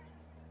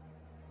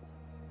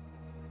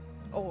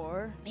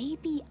 Or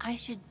maybe I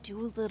should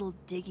do a little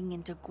digging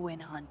into Gwen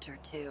Hunter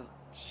too.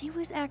 She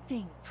was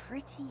acting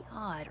pretty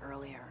odd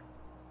earlier.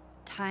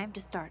 Time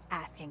to start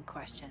asking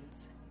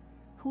questions.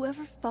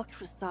 Whoever fucked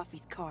with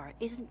Sophie's car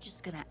isn't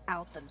just gonna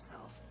out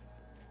themselves.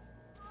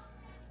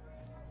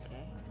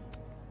 Okay.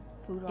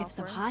 Food If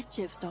some offerings. hot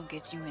chips don't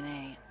get you an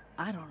A,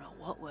 I don't know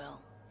what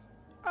will.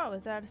 Oh,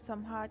 is that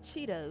some hot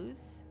Cheetos?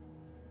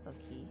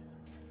 Okay.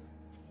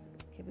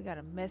 Okay, we got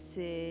a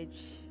message.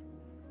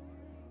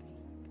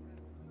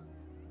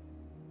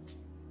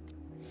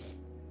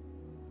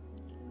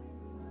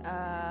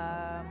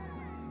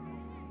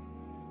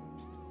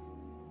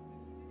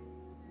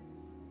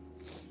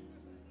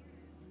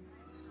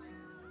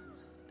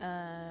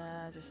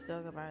 Just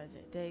talk about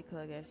it. Day cook.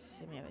 I guess.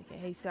 I mean, okay.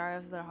 Hey, sorry, I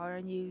was a little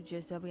hard on you.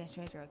 Just don't be a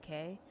stranger,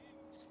 okay?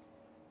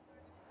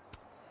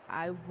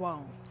 I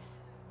won't.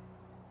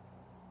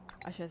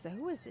 I should say,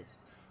 who is this?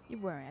 You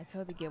weren't. I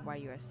totally get why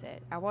you're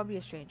upset. I won't be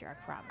a stranger, I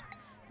promise.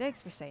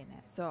 Thanks for saying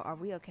that. So, are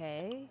we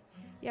okay?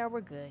 Yeah,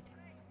 we're good.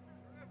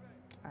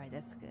 Alright,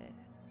 that's good.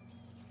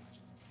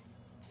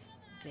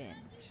 Then,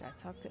 should I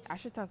talk to... I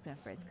should talk to him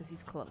first, because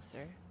he's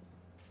closer.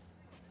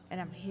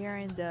 And I'm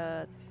hearing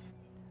the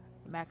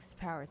max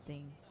power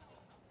thing.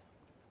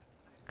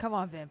 Come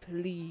on, Vin,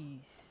 please.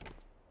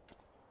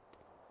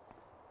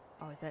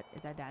 Oh, is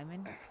that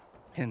Diamond?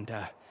 And,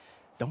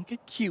 don't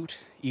get cute,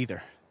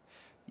 either.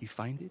 You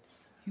find it,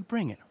 you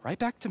bring it right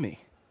back to me.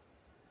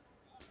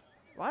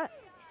 What?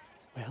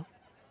 Well,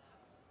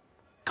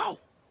 go!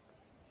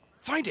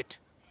 Find it!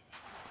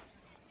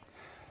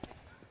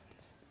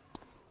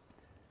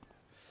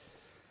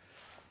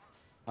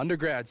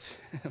 Undergrads,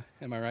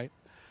 am I right?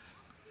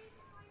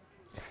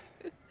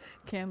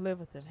 Can't live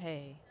with him.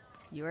 Hey,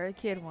 you were a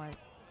kid once.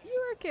 You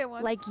were a kid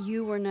once. Like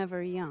you were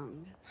never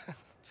young.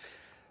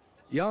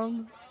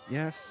 Young,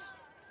 yes.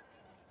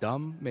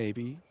 Dumb,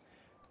 maybe.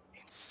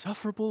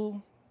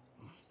 Insufferable,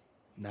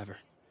 never.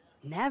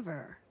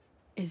 Never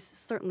is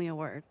certainly a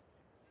word.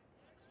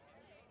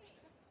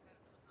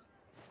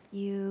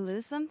 You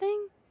lose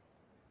something?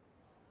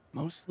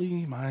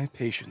 Mostly my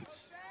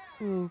patience.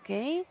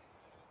 Okay.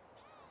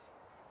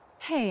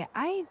 Hey,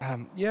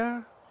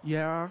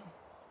 Yeah.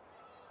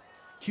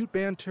 Cute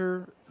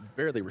banter,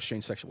 barely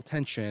restrained sexual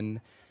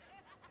tension,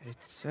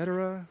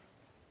 etc.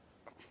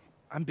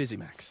 I'm busy,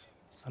 Max.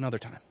 Another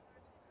time.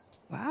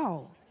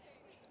 Wow.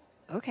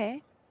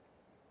 Okay.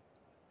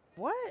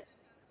 What?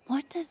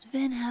 What does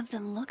Vin have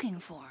them looking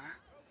for?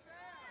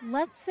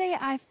 Let's say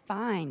I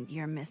find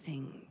your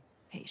missing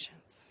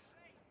patients.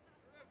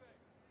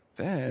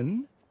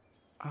 Then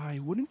I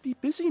wouldn't be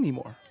busy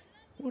anymore,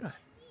 would I?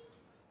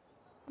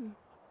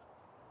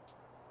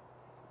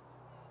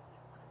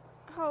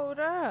 Hold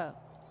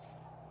up.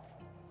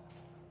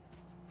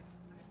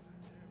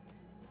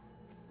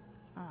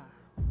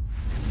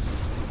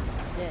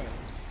 dead.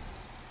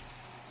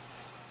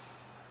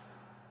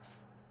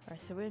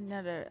 Alright, so we're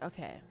another.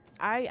 Okay.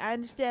 I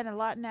understand a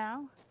lot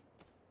now.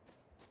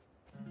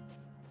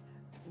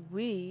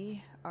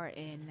 We are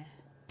in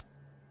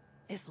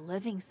If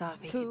living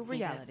Safi two could see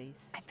realities. this,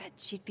 I bet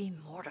she'd be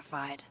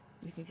mortified.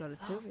 We could go It's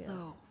to two also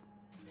realities.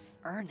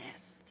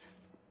 earnest.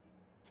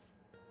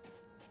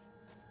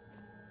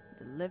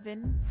 The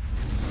living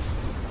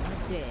and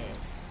the dead.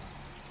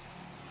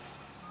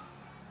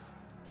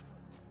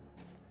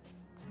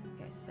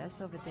 Okay, so that's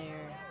over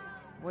there.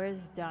 Where's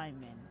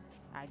Diamond?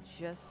 I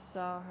just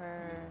saw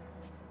her.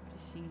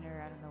 Just seen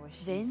her. I don't know where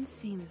she. Vin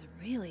seems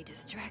really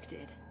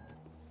distracted.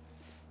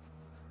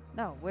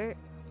 No, where?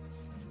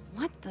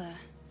 What the?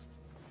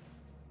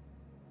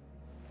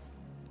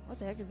 What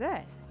the heck is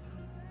that?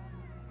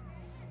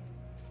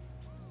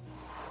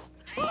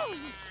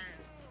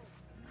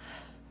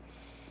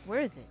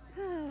 Where is it?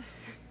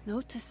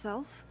 Note to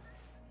self: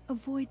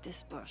 avoid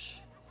this bush.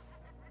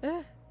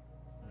 Not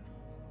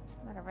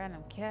a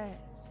random cat.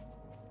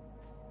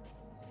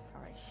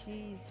 Alright,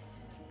 she's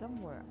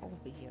somewhere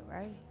over here,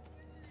 right?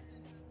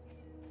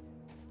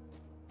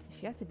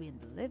 She has to be in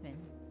the living.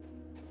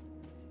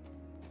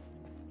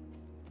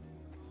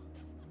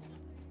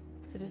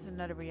 So this is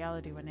another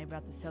reality when they're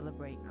about to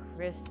celebrate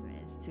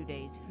Christmas 2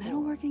 days before.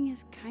 Metalworking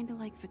is kind of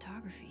like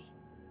photography.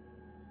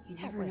 You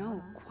never wait, know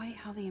huh? quite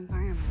how the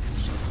environment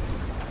will shape.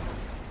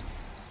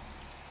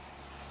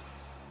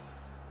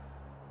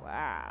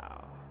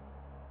 Wow.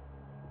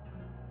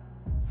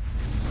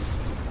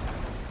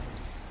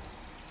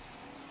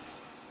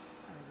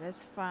 Alright,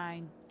 let's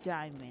find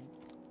Diamond.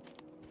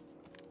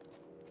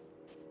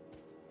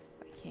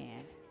 If I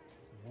can.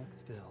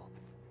 Knoxville.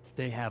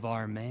 They have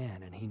our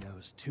man, and he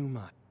knows too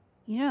much.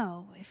 You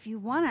know, if you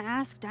want to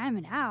ask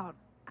Diamond out,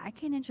 I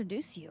can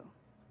introduce you.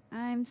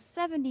 I'm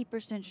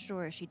 70%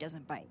 sure she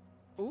doesn't bite.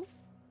 Ooh.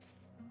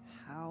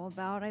 How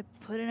about I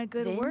put in a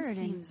good Vin word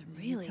seems and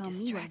really you tell me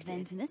what distracted.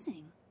 Vin's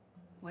missing?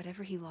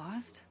 Whatever he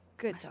lost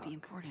Good must talk. be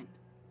important.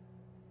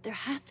 There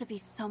has to be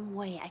some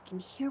way I can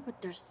hear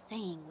what they're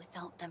saying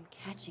without them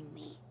catching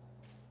me.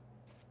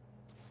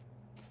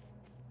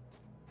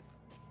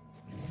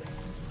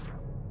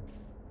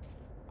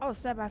 Oh,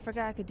 snap, I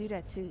forgot I could do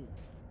that too.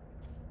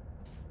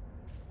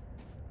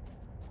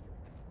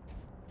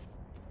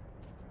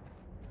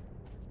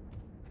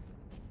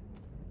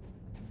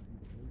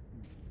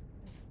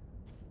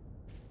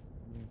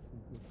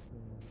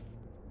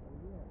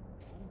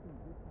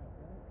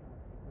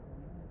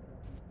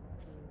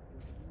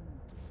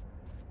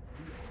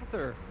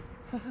 Arthur.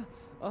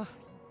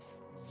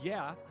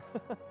 Yeah.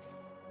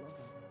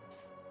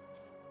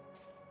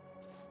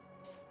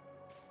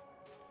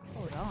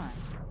 Hold on.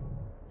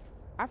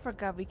 I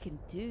forgot we can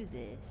do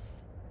this.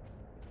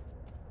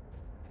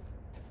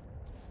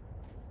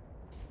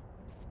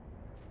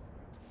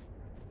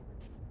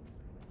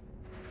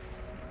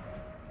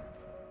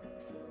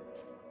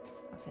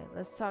 Okay,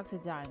 let's talk to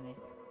Diamond.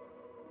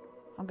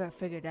 I'm gonna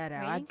figure that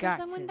out. I Waiting got for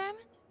someone, to.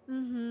 Diamond?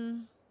 Mm-hmm.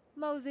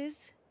 Moses.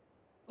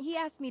 He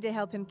asked me to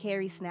help him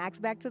carry snacks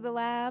back to the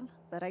lab,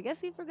 but I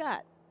guess he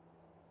forgot.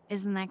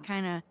 Isn't that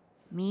kind of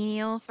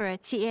menial for a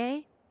TA?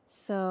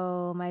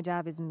 So my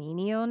job is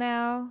menial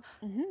now?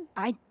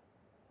 I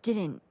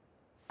didn't.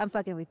 I'm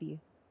fucking with you.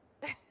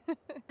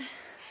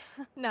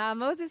 Nah,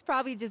 Moses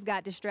probably just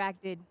got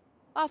distracted.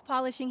 Off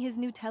polishing his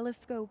new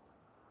telescope.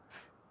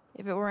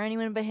 If it were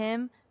anyone but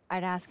him,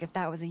 I'd ask if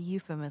that was a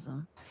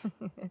euphemism.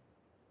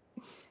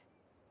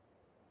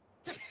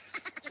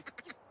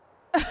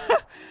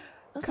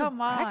 Those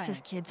Come on.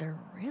 Abraxas kids are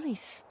really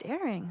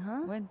staring,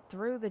 huh? Went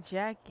through the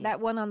jacket. That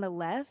one on the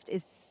left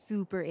is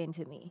super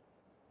into me.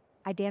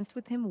 I danced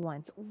with him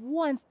once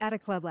at a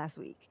club last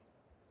week.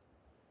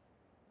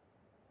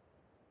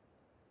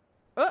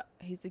 Oh,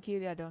 he's the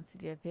cutie. I don't see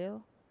the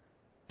appeal.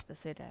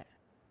 Let's say that.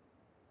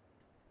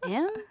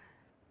 Him?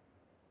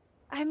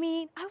 I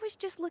mean, I was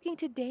just looking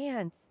to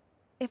dance.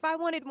 If I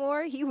wanted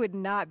more, he would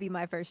not be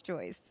my first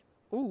choice.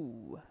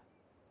 Ooh.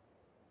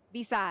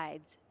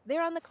 Besides,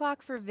 they're on the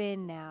clock for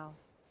Vin now.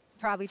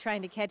 Probably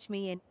trying to catch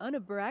me in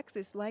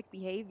unabraxas-like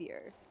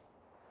behavior.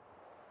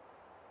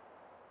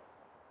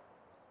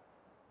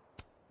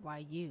 Why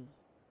you?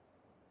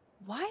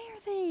 Why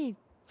are they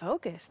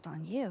focused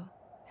on you?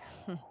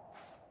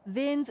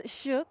 Vin's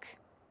shook.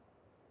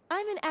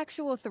 I'm an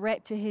actual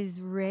threat to his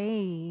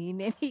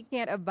reign, and he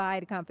can't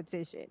abide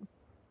competition.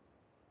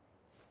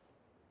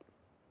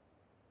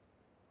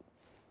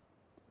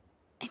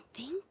 I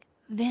think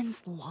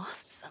Vin's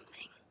lost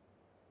something.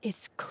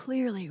 It's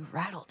clearly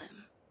rattled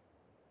him.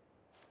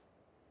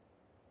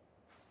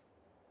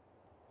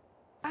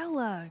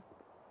 I'll,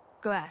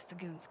 go ask the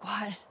Goon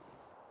Squad.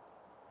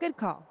 Good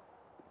call.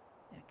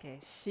 Okay,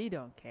 she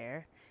don't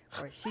care.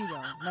 Or she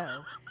don't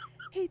know.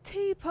 He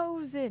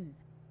T-posing.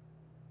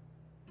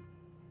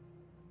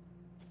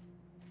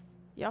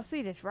 Y'all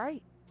see this,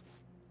 right?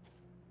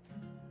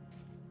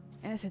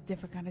 And it's a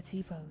different kind of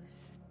T-pose.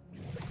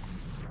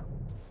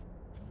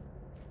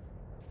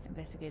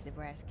 Investigate the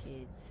brass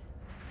kids.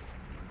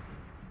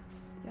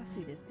 Y'all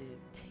see this dude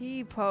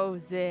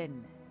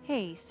T-posing.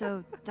 Hey,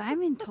 so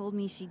Diamond told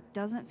me she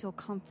doesn't feel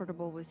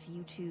comfortable with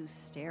you two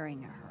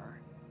staring at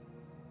her.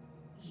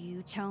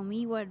 You tell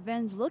me what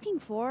Ven's looking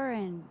for,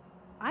 and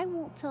I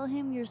won't tell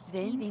him you're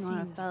scheming on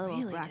a seems fellow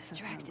really Abraxas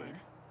distracted.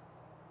 member.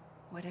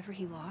 Whatever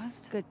he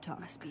lost, good talk.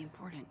 Must be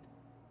important.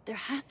 There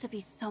has to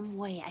be some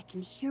way I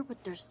can hear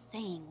what they're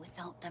saying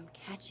without them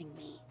catching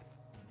me.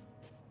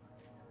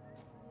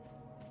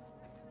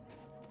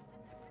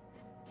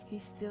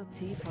 He's still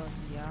T-posing,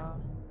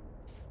 y'all.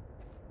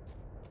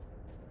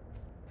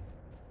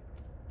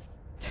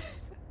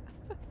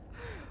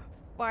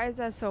 Why is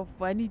that so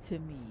funny to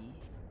me?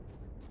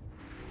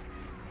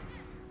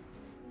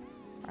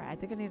 Alright, I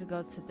think I need to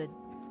go to the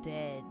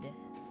dead.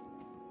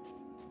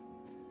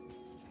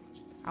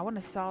 I want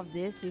to solve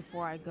this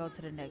before I go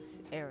to the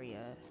next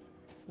area.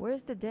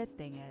 Where's the dead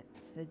thing at?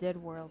 The dead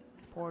world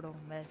portal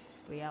mess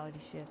reality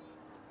shift.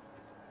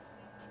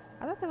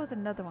 I thought there was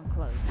another one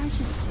close. I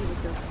should see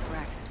what those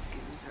Abraxas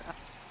goons are up.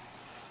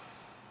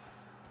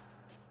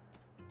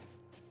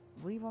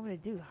 What do you want me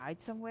to do? Hide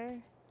somewhere?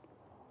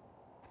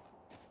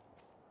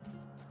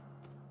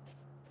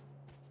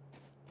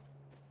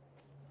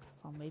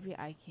 Oh, maybe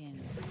I can.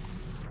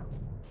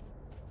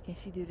 Can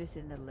she do this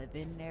in the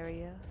living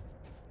area?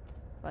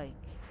 Like,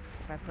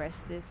 if I press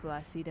this, will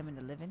I see them in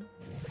the living?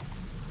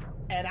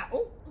 And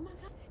oh my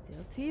god.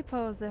 Still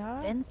T-posing, huh?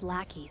 Ven's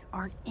lackeys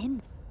aren't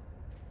in.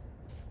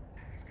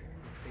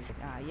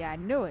 Ah, yeah, I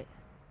knew it.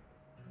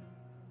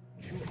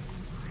 Sure. With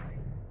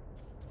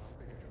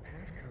the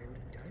passcode,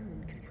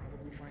 Diamond can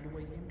probably find a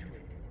way into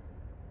it.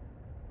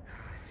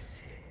 Ah,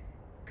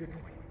 shit. Good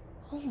point.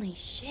 Holy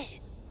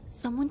shit.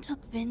 Someone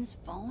took Vin's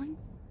phone?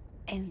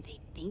 And they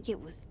think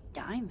it was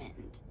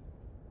Diamond.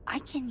 I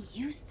can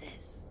use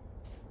this.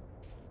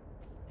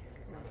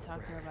 I'll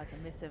talk to her about the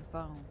missing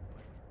phone.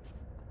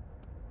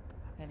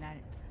 Okay, now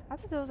I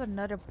thought there was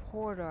another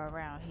portal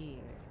around here.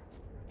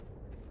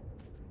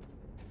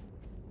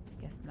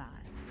 Guess not.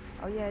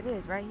 Oh yeah, it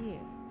is right here.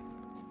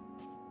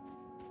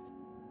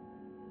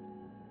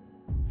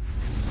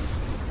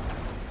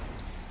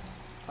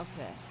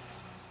 Okay.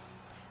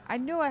 I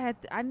knew I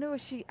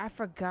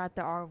forgot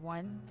the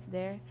R1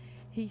 there.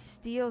 He's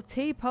still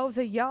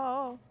T-posing,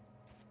 y'all.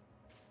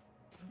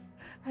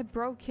 I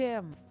broke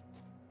him.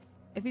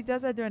 If he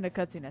does that during the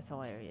cutscene, that's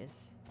hilarious.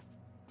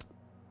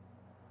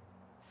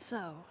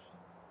 So,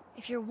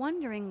 if you're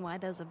wondering why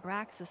those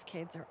Abraxas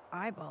kids are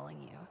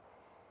eyeballing you,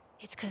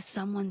 it's because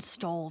someone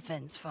stole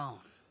Ven's phone.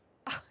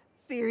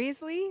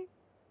 Seriously?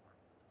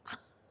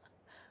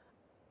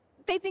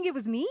 They think it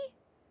was me?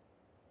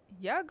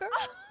 Yeah, girl.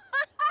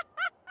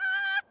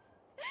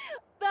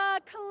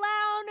 The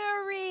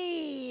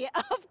clownery!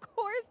 Of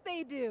course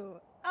they do.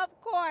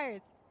 Of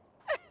course.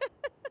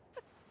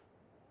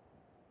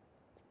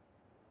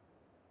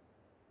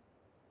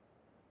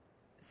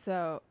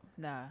 So,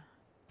 nah.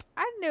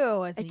 I knew it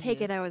wasn't I take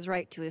you. it I was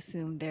right to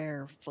assume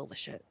they're full of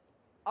shit.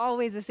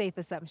 Always a safe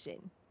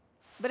assumption.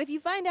 But if you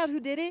find out who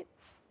did it,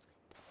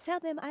 tell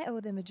them I owe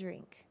them a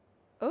drink.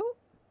 Oh.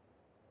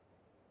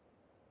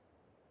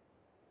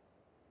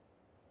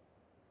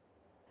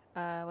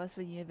 What's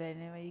with you and Ben?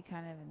 Anyway, you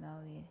kind of know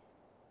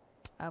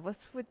the.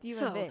 What's with you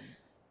and Ben?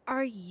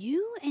 Are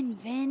you and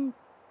Ven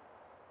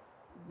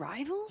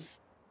rivals?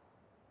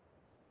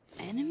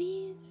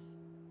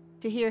 Enemies?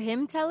 To hear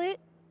him tell it?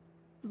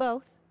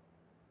 Both.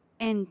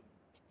 And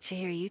to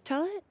hear you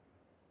tell it?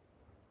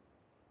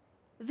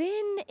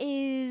 Vin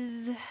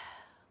is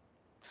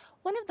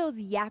one of those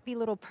yappy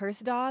little purse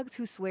dogs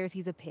who swears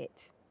he's a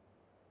pit.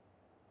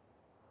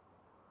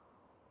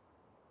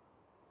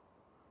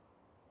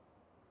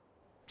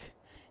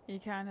 You're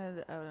kind of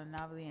an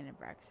anomaly in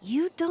Abraxas.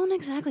 You don't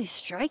exactly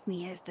strike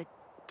me as the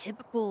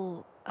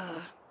typical,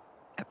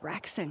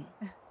 Abraxan.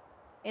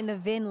 In the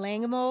Vin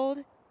Lang mold?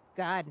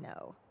 God,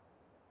 no.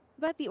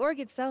 But the org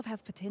itself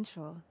has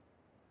potential.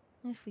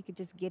 If we could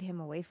just get him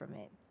away from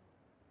it.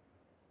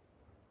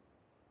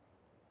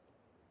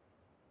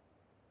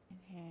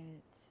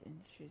 Enhanced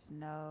interest.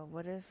 No.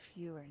 What if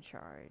you were in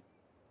charge?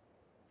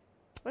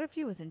 What if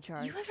you was in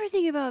charge? You ever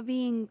think about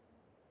being,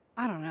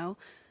 I don't know,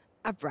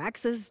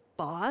 Abraxas'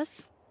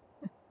 boss?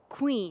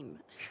 Queen.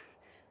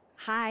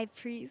 High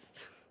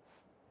priest.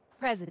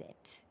 President.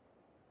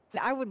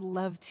 I would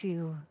love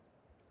to.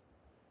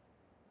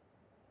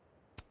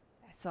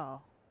 That's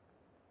all.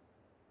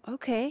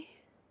 Okay.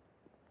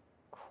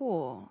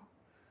 Cool.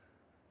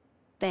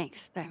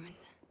 Thanks, Diamond.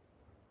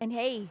 And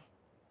hey,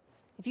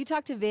 if you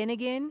talk to Vin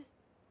again,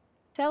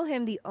 tell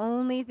him the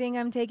only thing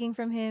I'm taking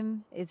from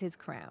him is his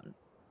crown.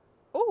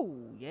 Oh,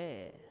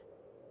 yeah.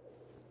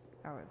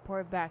 All right, pour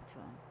it back to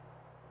him.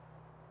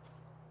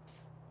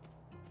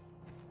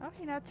 Oh,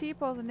 you're not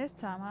T-posing this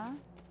time, huh?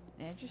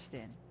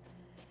 Interesting.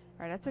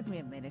 All right, that took me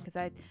a minute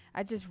because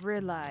I just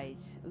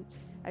realized,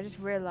 I just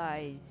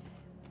realized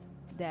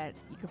that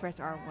you can press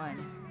R1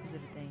 to do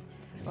the thing.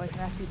 Oh, can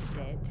I see the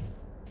dead?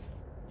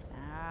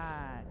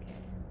 Ah, okay.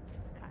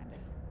 Kind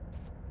of.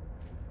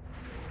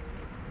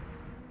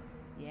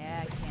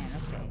 Yeah, I can.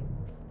 Okay.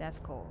 That's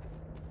cool.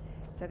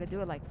 So I could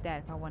do it like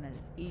that if I want to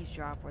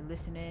eavesdrop or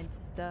listen in to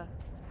stuff.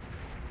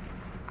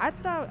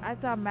 I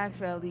thought Max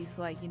would at least,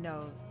 like, you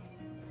know,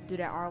 do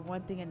that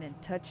R1 thing and then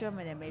touch him,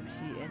 and then maybe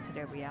she into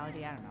their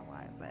reality. I don't know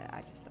why, but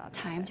I just thought.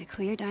 Time to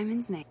clear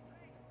Diamond's name.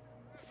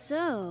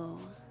 So,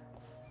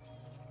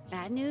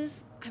 bad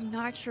news, I'm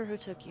not sure who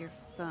took your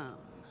phone.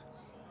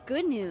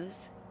 Good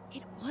news,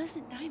 it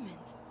wasn't Diamond.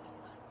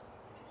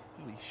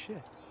 Holy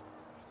shit.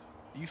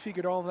 You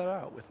figured all that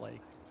out with,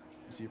 like,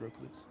 0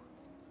 clues?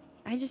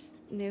 I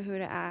just knew who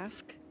to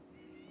ask.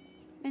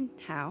 And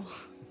how.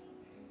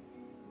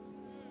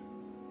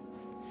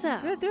 So,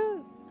 good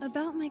dude.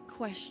 About my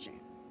question.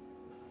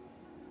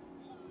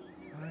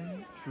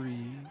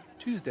 5-3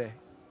 Tuesday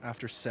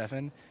after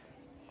 7,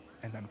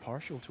 and I'm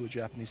partial to a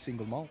Japanese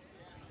single malt.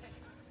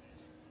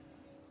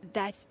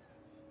 That's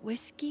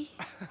whiskey?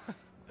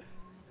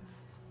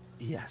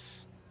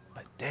 Yes,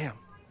 but damn,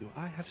 do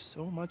I have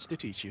so much to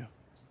teach you.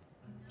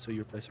 So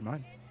your place or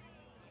mine?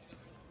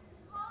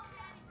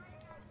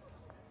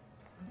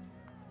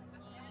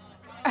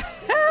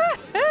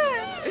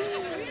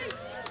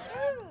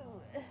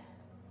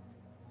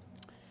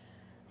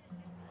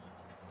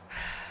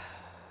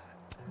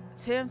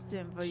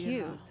 Tempting, but cute,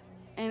 you know.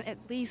 and at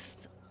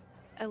least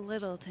a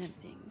little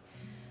tempting.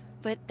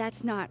 But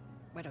that's not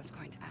what I was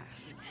going to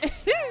ask.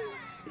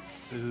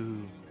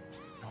 Ooh,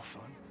 no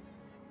fun.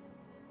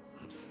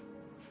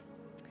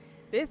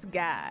 This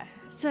guy.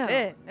 So,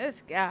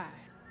 this guy.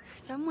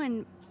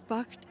 Someone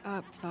fucked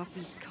up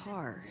Sophie's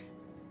car.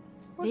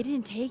 They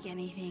didn't take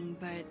anything,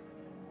 but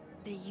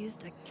they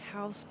used a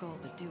cow skull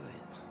to do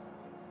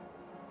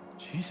it.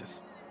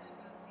 Jesus.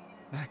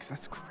 Max,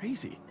 that's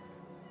crazy.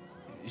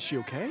 Is she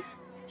okay?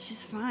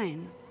 She's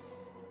fine.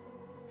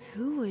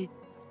 Who would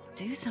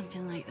do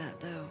something like that,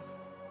 though?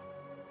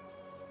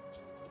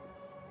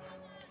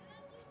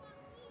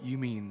 You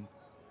mean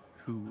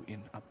who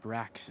in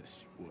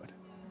Abraxas would?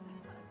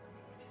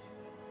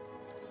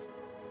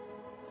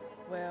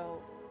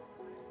 Well,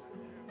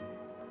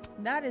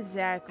 not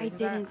exactly. I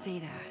didn't say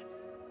that.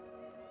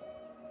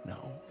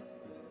 No,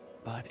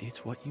 but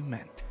it's what you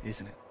meant,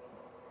 isn't it?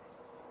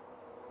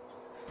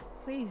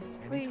 Please,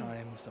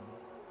 Anytime some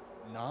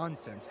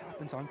nonsense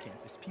happens on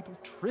campus, people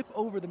trip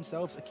over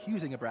themselves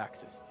accusing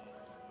Abraxas.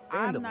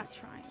 I'm not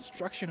trying.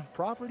 Destruction of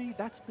property,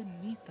 that's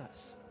beneath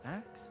us,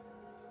 Max.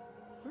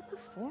 We're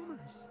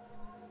performers.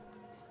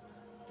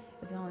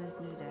 If the owners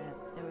knew that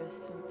there was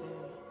something.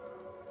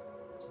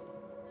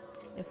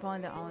 If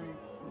only the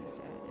owners knew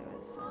that there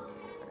was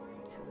something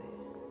to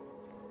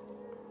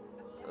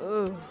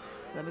it. Ooh,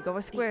 let me go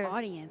with square. The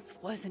audience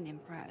wasn't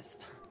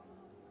impressed.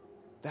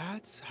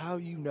 That's how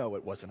you know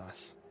it wasn't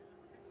us.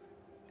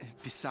 And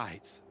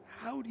besides,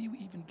 how do you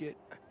even get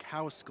a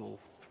cow skull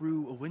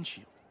through a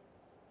windshield?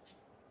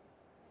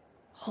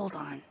 Hold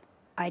on.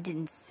 I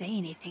didn't say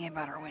anything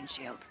about our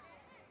windshield.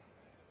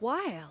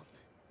 Wild,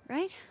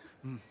 right?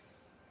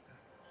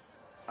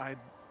 I'd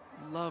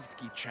love to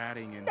keep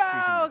chatting and No,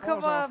 freezing the come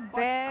balls off, on, but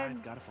Ben.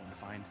 I've got a phone to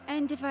find.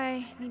 And if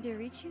I need to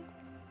reach you?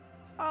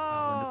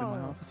 I'll end up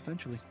in my office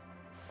eventually.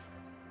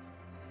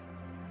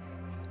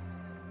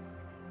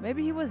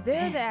 Maybe he was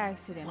there in Ben, the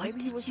accident. what Maybe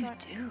he did was you trying-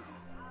 do?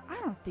 I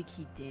don't think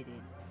he did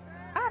it.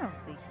 I don't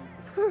think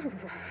he did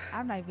it.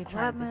 I'm not even trying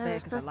Glad to my other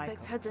defend 'cause I like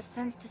suspects him. had the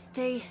sense to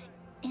stay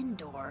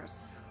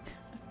indoors.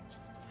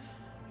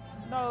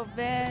 No,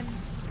 Ben,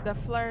 the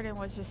flirting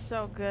was just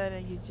so good,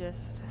 and you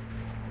just.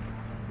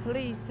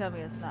 Please tell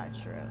me it's not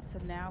true. So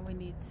now we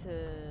need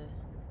to.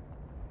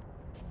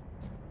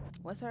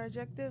 What's our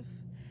objective?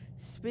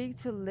 Speak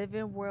to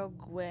Living World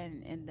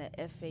Gwen in the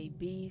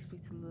FAB.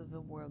 Speak to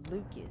Living World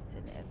Lucas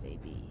in the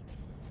FAB.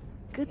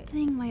 Good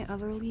thing my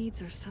other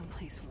leads are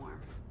someplace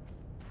warm.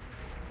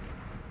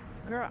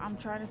 Girl, I'm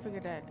trying to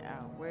figure that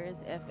out. Where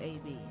is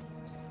FAB?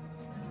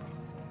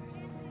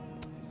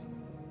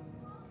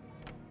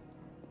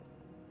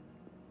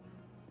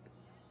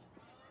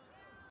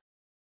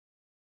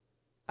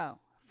 Oh,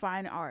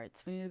 fine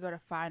arts. We need to go to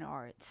fine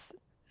arts.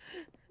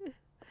 I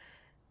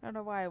don't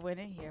know why I went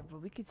in here,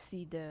 but we could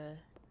see the.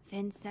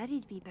 Vin said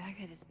he'd be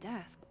back at his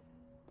desk.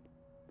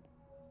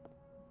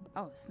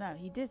 Oh, snap.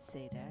 He did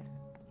say that.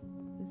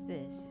 Who's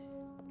this?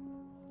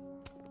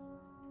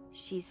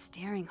 She's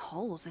staring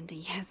holes into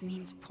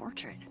Yasmin's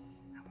portrait.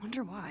 I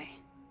wonder why.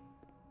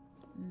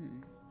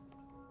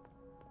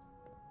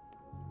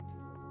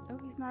 Oh,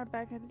 he's not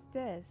back at his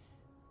desk.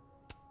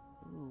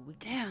 Ooh, we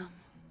Damn.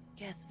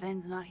 Guess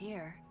Vin's not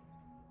here.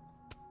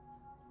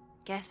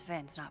 Guess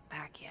Vin's not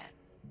back yet.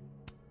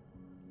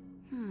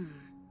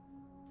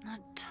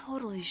 Not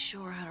totally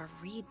sure how to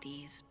read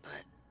these,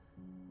 but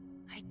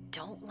I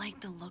don't like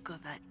the look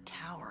of that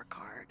tower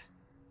card.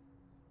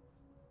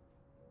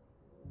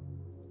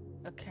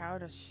 A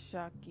cloud of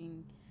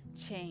shocking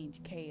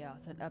change, chaos,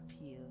 and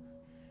upheaval.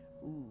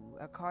 Ooh,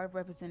 a card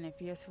representing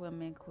fierce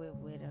women equipped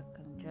with a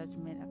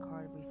judgment, a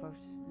card of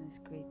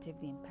refocus,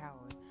 creativity, and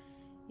power.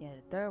 Yeah,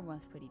 the third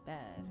one's pretty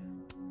bad.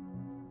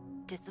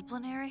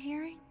 Disciplinary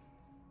hearing?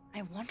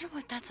 I wonder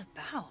what that's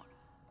about.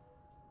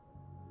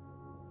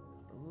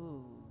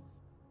 Ooh.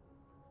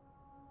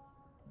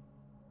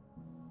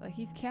 Like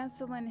he's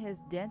canceling his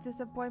dentist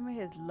appointment,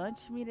 his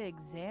lunch meeting,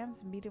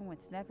 exams meeting with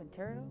Snap and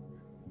Turtle.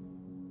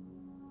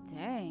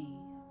 Dang.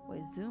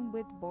 Wait, Zoom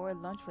with board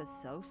lunch with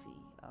Sophie.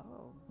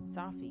 Oh,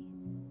 Sophie.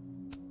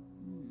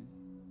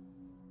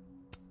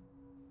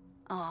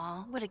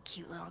 Aw, what a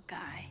cute little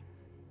guy.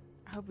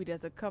 I hope he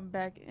doesn't come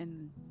back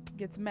and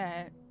gets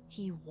mad.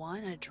 He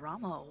won a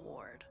drama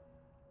award.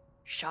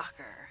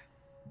 Shocker.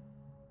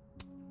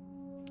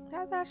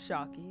 How's that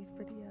shocky? He's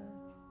pretty,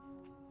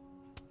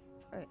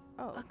 Wait,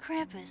 oh. A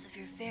Krampus of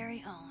your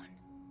very own.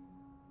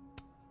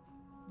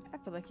 I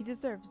feel like he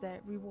deserves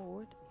that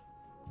reward.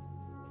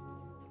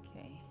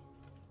 Okay.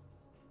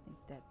 I think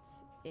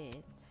that's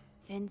it.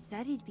 Finn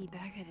said he'd be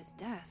back at his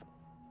desk.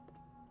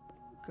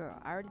 Girl,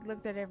 I already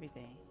looked at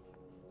everything.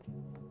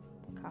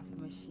 Coffee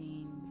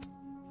machine.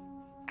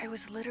 I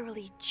was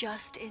literally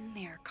just in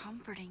there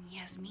comforting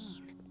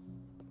Yasmin.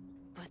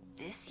 But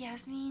this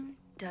Yasmin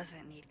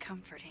doesn't need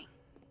comforting.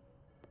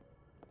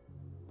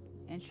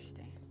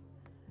 Interesting.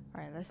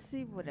 Alright, let's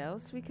see what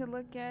else we can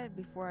look at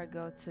before I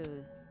go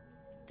to...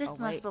 This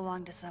must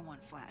belong to someone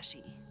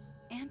flashy,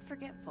 and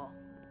forgetful,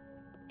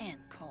 and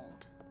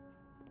cold.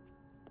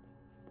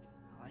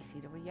 Oh, I see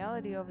the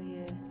reality over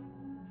here.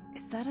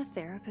 Is that a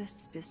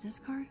therapist's business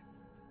card?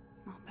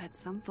 I'll bet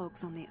some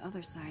folks on the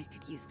other side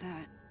could use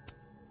that.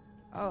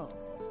 Oh.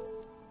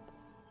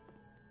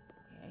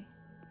 Okay.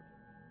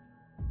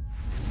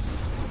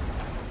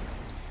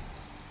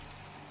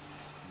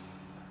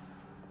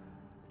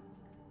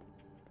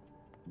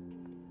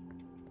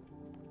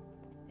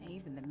 And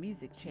even the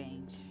music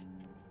changed.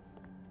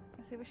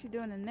 Let's see what she's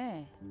doing in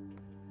there.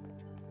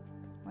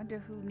 Wonder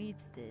who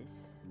needs this.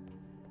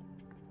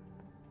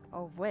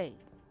 Oh wait.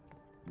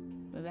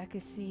 Maybe I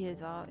could see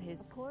his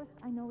Of course,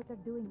 I know what they're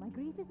doing. My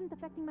grief isn't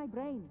affecting my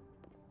brain.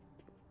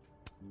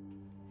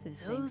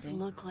 Those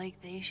look like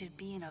they should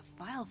be in a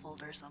file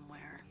folder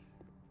somewhere.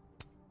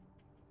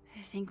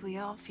 I think we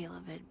all feel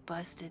a bit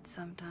busted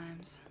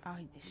sometimes. Oh,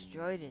 he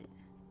destroyed it.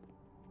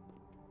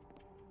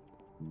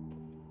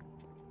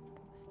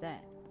 What's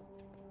that?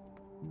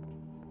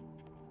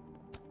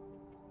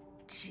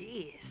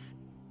 Jeez.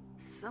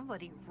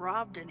 Somebody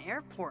robbed an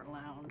airport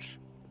lounge.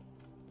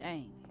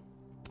 Dang.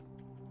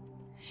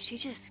 She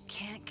just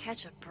can't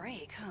catch a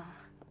break, huh?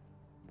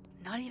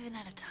 Not even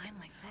at a time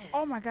like this.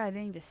 Oh my god, I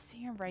didn't even see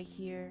him right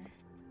here.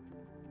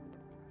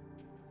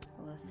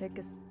 Well, let's take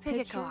a Pick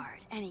picture. a card,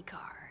 any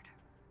card.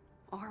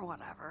 Or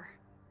whatever.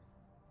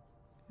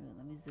 Ooh,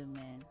 let me zoom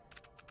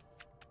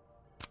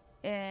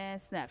in.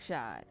 And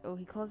snapshot. Oh,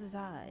 he closed his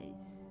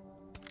eyes.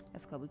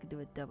 That's cool. We could do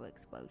a double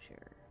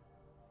exposure.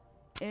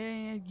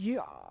 And yeah.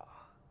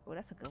 Oh,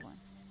 that's a good one.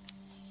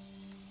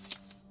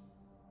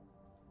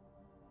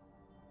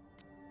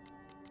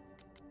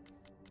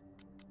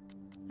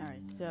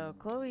 Alright, so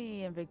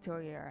Chloe and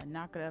Victoria are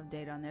not gonna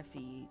update on their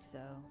feed, so...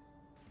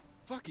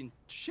 Fucking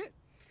shit.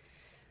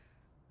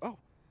 Oh.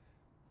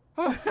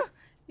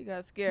 You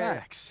got scared.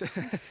 Max.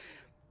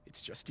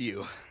 It's just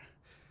you.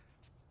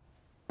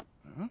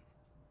 Huh?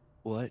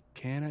 What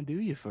can I do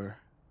you for?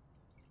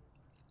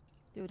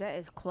 Dude, that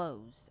is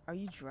closed. Are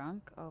you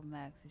drunk? Oh,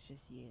 Max, it's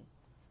just you.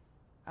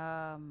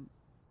 I'll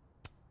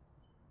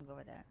go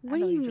with that.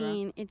 What do you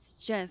mean it's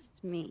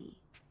just me?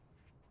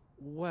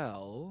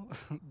 Well,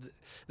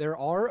 there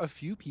are a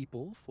few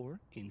people,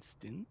 for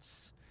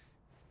instance,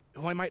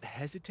 who I might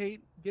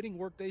hesitate getting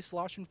workday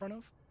slosh in front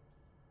of.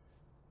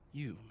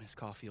 You, Miss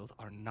Caulfield,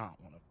 are not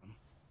one of them.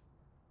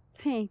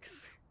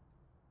 Thanks.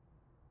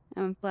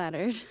 I'm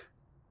flattered.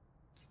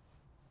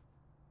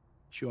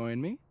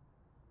 Join me?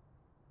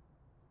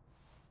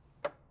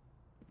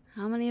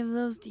 How many of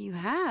those do you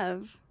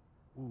have?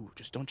 Ooh,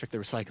 just don't check the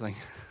recycling.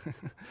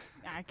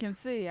 I can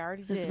see. I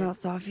already Is this did. about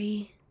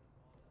Sophie?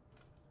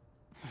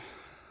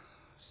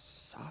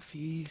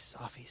 Sophie.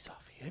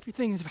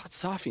 Everything is about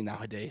Sophie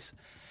nowadays.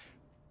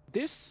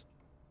 This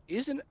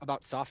isn't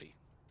about Sophie,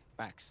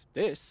 Max.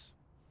 This is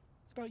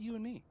about you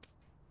and me.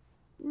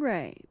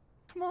 Right.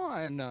 Come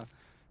on.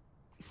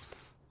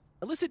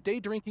 Illicit day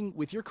drinking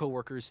with your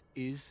coworkers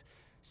is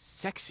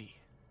sexy.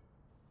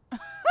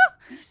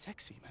 Be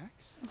sexy,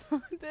 Max.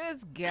 This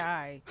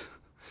guy.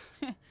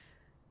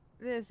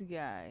 This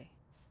guy.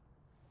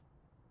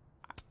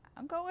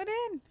 I'm going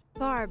in.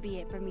 Far be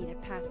it for me to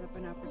pass up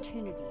an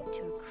opportunity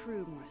to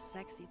accrue more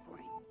sexy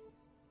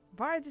points.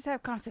 Why does this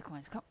have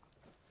consequence? Come.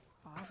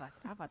 Oh,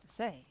 I'm about to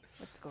say.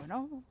 What's going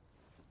on?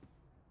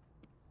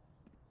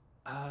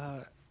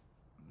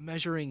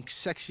 Measuring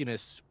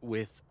sexiness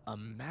with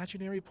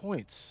imaginary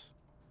points.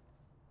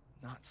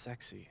 Not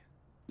sexy.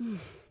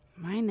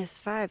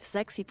 -5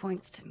 sexy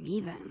points to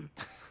me, then.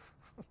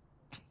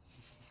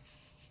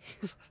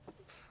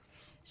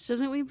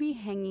 Shouldn't we be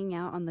hanging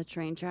out on the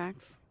train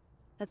tracks?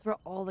 That's where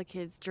all the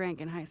kids drank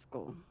in high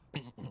school.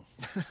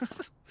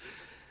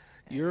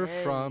 You're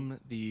from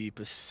the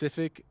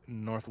Pacific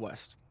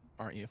Northwest,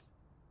 aren't you?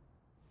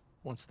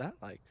 What's that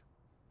like?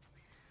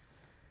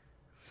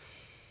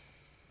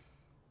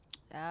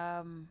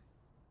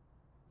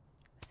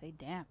 Say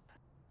damp.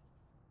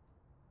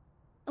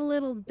 A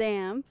little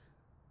damp.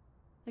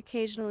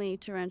 Occasionally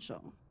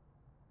torrential.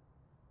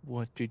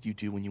 What did you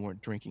do when you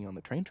weren't drinking on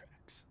the train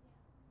tracks?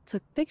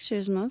 Took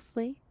pictures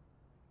mostly.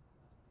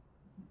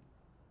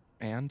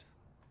 And?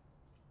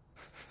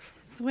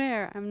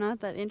 Swear, I'm not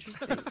that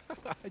interesting.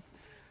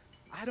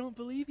 I don't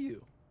believe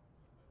you.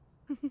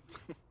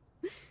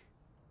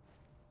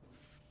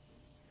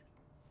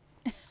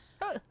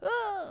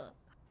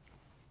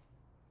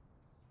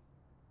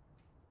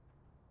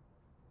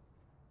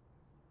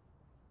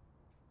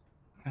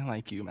 I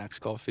like you, Max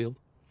Caulfield.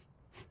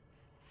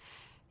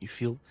 You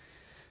feel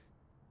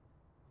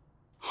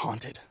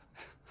haunted.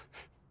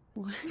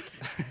 What?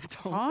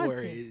 Don't Haunted?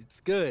 worry, it's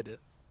good.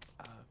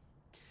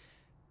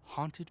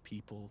 Haunted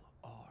people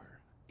are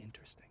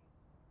interesting.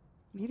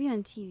 Maybe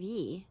on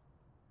TV.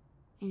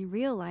 In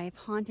real life,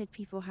 haunted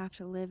people have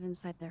to live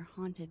inside their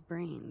haunted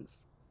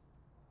brains.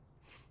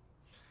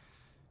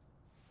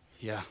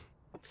 Yeah,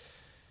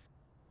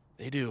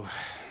 they do.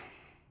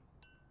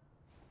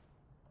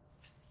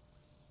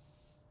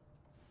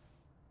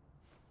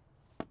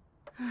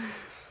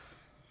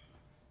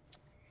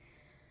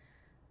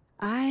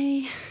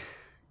 I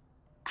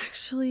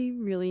actually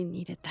really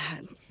needed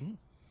that.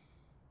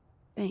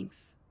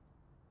 Thanks.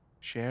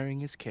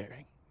 Sharing is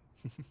caring.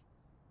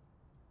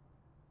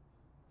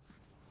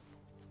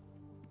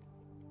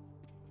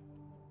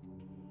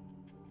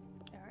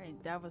 All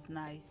right, that was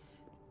nice.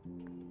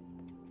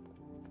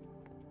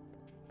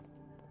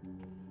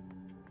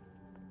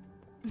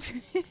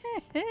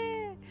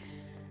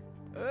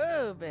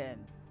 Oh, Ben.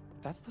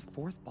 That's the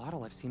 4th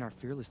bottle I've seen our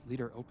fearless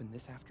leader open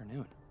this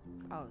afternoon.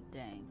 Oh,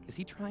 dang. Is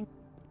he trying?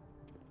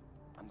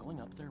 I'm going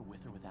up there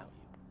with or without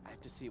you. I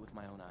have to see it with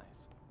my own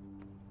eyes.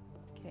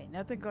 Okay,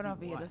 nothing going on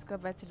over here. Let's go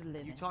back to the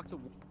living. You talk to...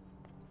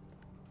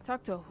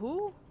 Talk to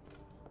who?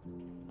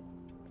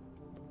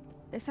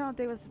 They sounded like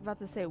they was about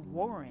to say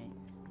Warren.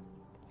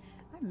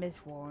 I miss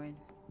Warren.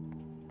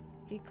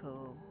 He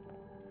cool.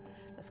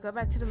 Let's go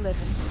back to the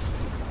living.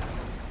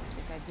 I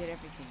think I did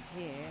everything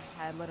here.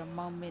 Had a little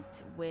moment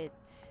with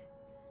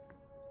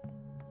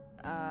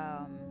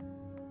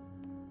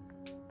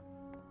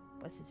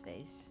what's his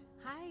face?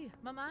 Hi,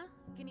 Mama.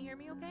 Can you hear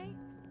me okay?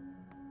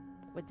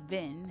 With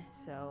Vin.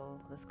 So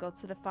let's go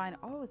to the final.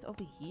 Oh, it's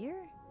over here?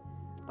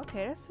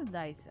 Okay, that's a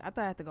nice. I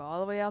thought I had to go all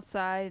the way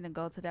outside and then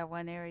go to that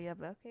one area,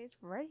 but okay, it's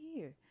right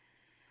here.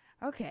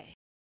 Okay.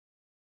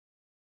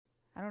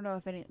 I don't know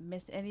if I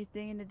missed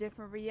anything in a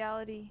different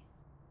reality.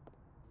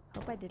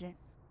 Hope I didn't.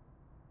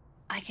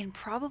 I can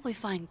probably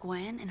find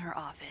Gwen in her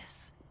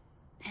office.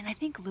 And I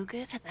think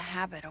Lucas has a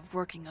habit of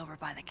working over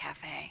by the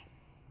cafe.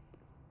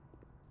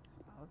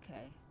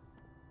 Okay.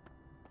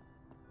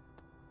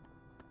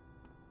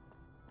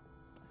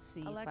 Let's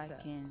see Alexa, if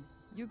I can.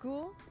 You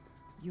cool?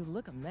 You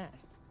look a mess.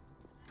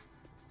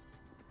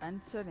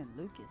 Uncertain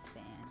Lucas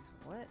fan.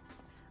 What?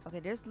 Okay,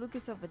 there's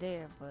Lucas over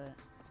there, but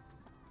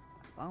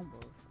phone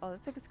booth. Oh,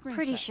 let's take a screenshot.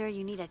 Pretty sure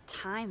you need a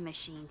time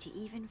machine to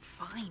even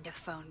find a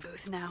phone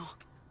booth now.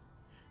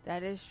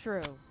 That is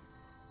true.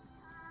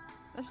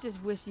 Let's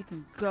just wish you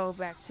can go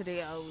back to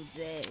the old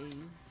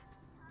days.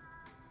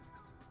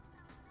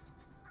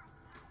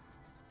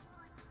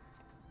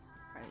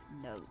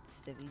 Right,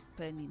 notes. Did we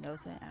put any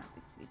notes in? I don't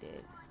think we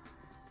did.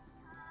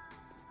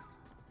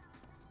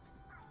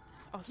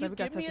 Oh, so You we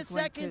gotta give me take a this one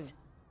second? too.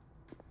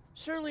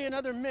 Surely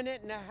another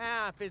minute and a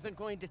half isn't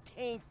going to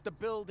taint the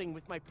building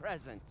with my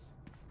presence.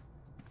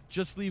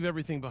 Just leave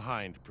everything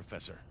behind,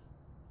 Professor.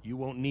 You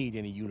won't need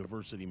any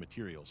university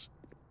materials.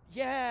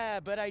 Yeah,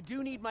 but I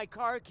do need my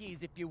car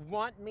keys if you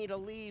want me to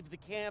leave the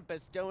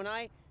campus, don't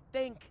I?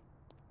 Think.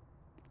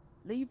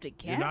 Leave the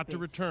campus? You're not to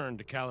return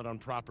to Caledon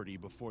property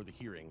before the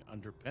hearing,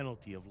 under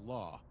penalty of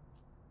law.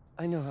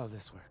 I know how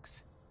this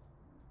works.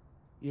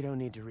 You don't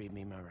need to read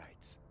me my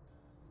rights.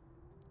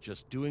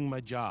 Just doing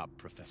my job,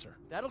 Professor.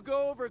 That'll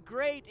go over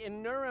great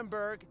in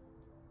Nuremberg.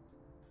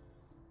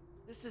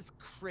 This is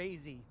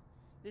crazy.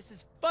 This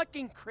is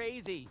fucking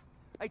crazy.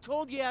 I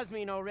told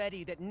Yasmin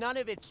already that none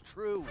of it's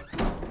true.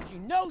 She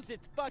knows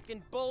it's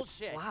fucking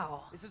bullshit.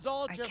 Wow. This is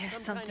all I just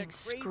guess some kind something of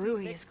crazy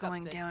screwy is mix-up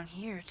going that- down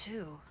here,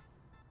 too.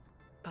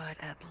 But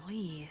at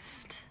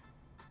least...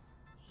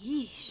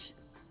 Yeesh.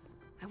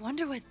 I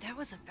wonder what that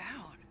was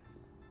about.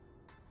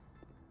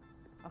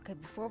 Okay,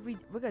 before we're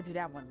gonna do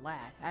that one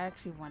last. I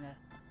actually wanna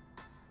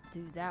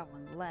do that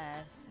one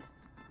last.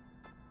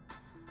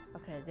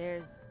 Okay,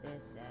 there's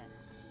that.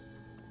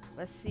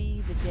 Let's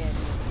see the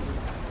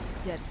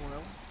dead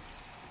world.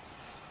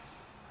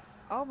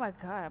 Oh my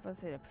god, I'm about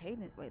to say the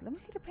painting. Wait, let me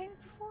see the paintings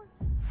before.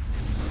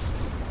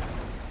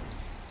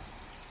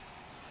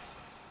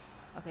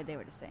 Okay, they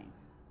were the same.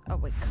 Oh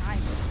wait,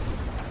 kind of.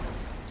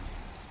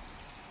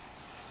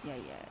 Yeah,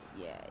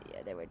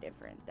 they were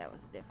different. That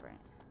was different.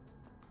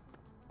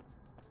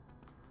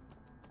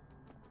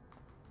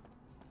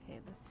 Okay,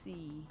 let's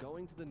see.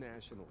 Going to the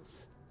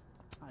Nationals.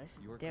 Oh, this is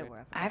Your dead great-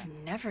 world. I've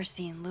never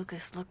seen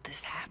Lucas look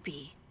this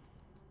happy.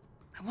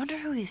 I wonder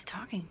who he's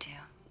talking to.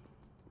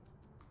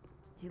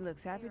 He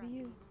looks happy to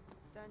you?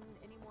 Done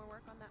any more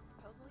work on that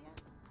proposal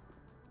yet?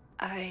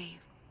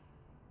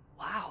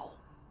 Wow.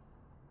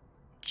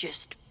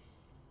 Just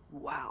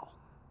wow.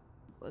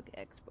 Book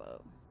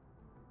Expo.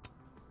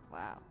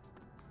 Wow.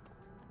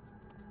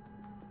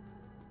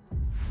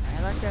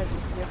 I like that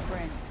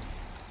different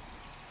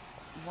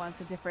ones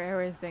in different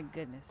areas, thank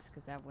goodness,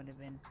 because that would have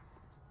been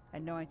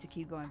annoying to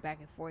keep going back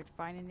and forth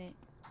finding it.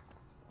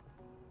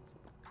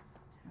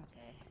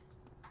 Okay.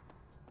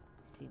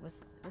 Let's see,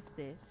 what's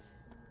this?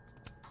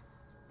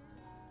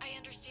 I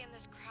understand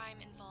this crime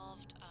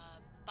involved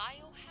a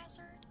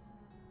biohazard?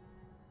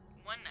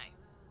 One night,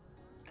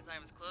 as I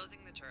was closing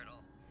the turtle,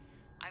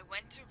 I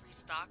went to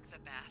restock the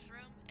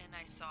bathroom and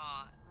I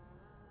saw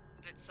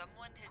that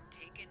someone had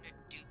taken a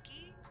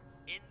dookie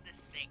in the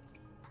sink.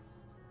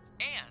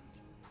 And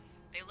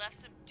they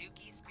left some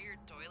dookie-smeared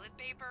toilet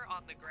paper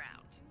on the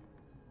ground.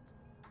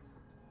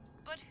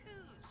 But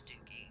whose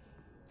dookie?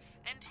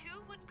 And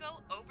who would go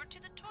over to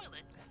the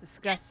toilet, It's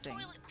disgusting.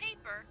 get toilet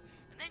paper,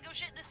 and then go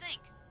shit in the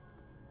sink?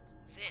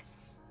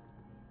 This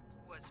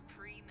was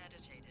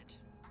premeditated.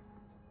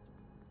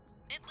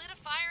 It lit a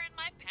fire in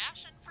my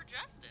passion for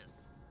justice,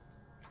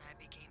 and I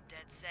became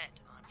dead set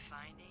on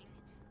finding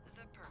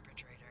the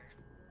perpetrator.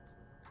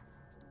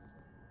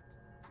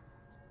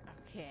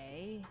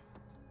 Okay.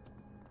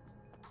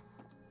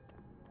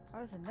 Oh,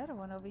 there's another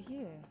one over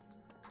here.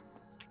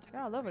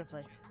 They're all over the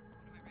place.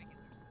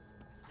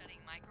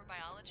 Studying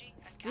microbiology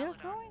at Still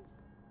Caledon. going?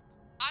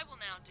 I will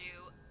now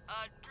do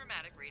a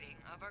dramatic reading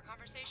of our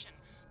conversation.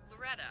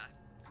 Loretta,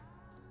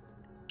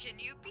 can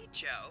you be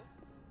Joe?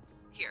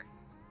 Here.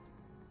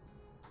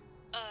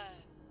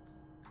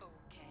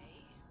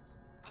 Okay.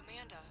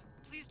 Amanda,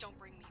 please don't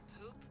bring me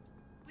poop.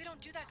 We don't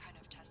do that kind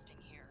of testing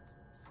here.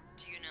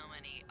 Do you know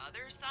any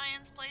other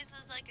science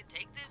places I could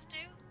take this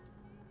to?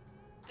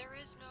 There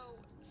is no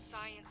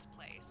science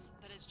place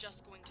that is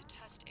just going to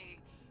test a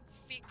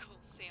fecal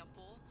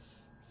sample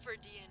for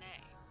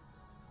DNA.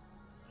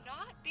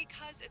 Not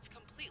because it's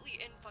completely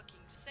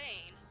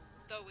in-fucking-sane,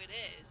 though it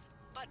is,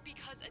 but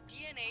because a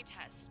DNA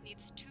test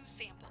needs two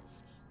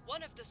samples,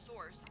 one of the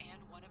source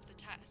and one of the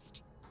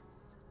test.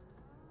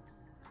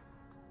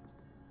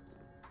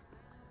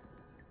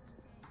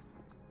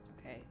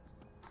 Okay.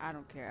 I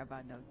don't care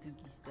about no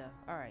dookie stuff.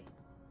 Alright.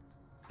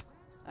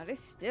 Oh, they're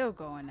still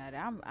going at it.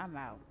 I'm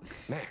out.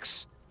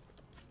 Max.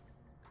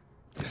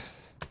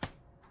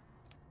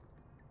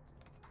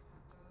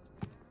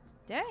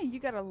 Dang, you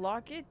gotta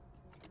lock it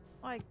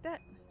like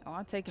that. Oh,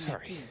 I'm taking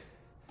that key.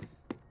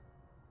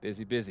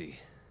 Busy.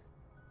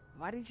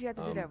 Why did you have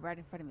to do that right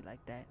in front of me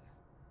like that?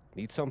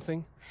 Need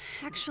something?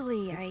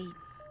 Actually,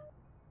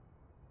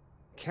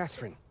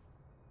 Catherine.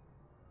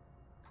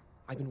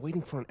 I've been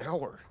waiting for an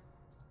hour.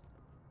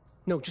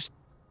 No, just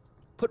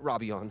put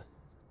Robbie on.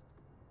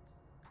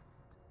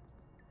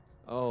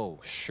 Oh,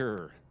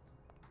 sure.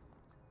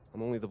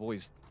 I'm only the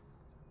boy's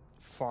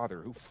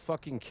father. Who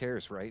fucking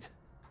cares, right?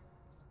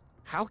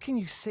 How can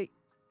you say...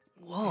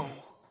 Whoa.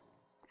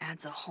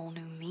 Adds a whole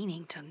new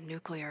meaning to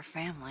nuclear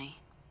family.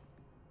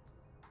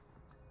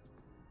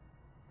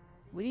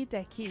 We need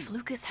that key. If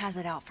Lucas has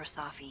it out for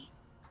Safi,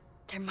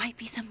 there might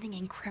be something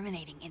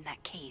incriminating in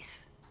that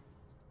case.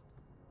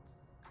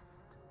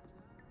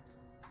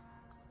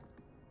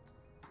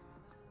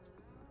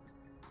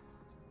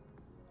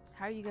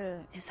 How are you gonna...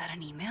 Is that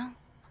an email?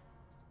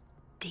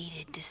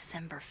 Dated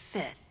December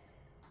 5th.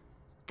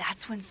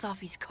 That's when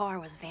Safi's car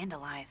was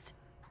vandalized.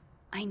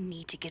 I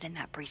need to get in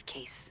that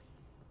briefcase.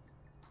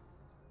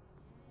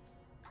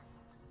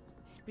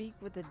 Speak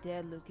with the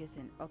dead Lucas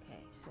and...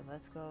 Okay, so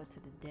let's go to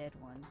the dead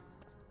one.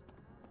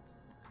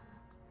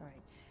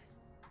 Alright.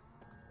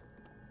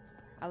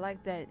 I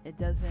like that it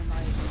doesn't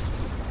like...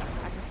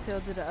 I can still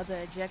do the other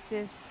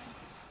objectives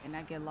and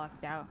not get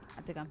locked out.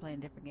 I think I'm playing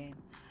a different game.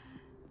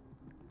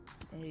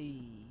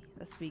 Hey,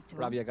 let's speak to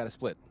Robbie, him. I got a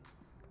split.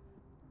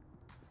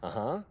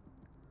 Uh-huh.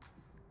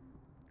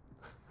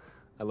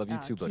 I love you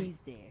too, buddy.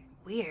 He's there.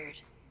 Weird.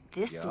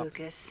 This Yup.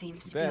 Lucas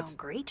seems You to be bet. on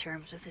great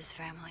terms with his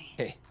family.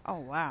 Hey. Oh,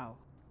 wow.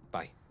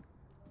 Bye.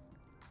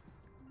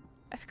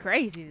 That's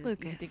crazy if you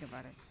Lucas. think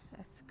about it.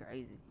 That's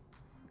crazy.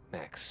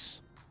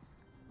 Max.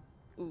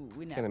 Ooh,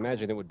 we not Can't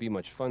imagine it would be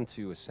much fun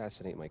to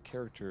assassinate my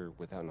character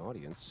without an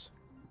audience.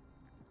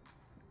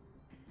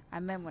 I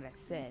meant what I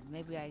said.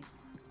 Maybe I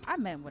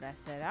meant what I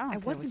said. I don't care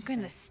what wasn't you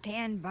gonna say.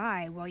 stand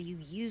by while you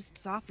used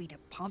Safi to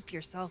pump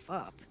yourself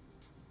up.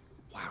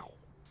 Wow.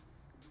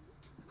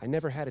 I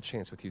never had a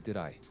chance with you, did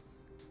I?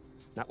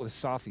 Not with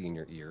Safi in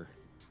your ear.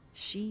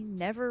 She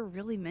never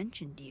really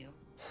mentioned you.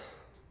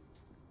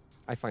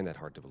 I find that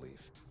hard to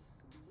believe.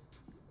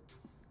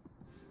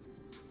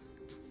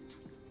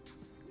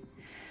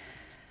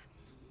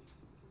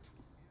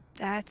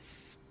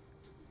 That's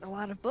a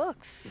lot of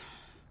books.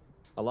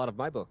 A lot of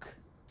my book.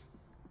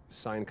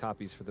 Signed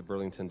copies for the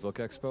Burlington Book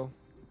Expo.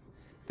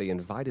 They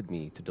invited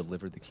me to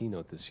deliver the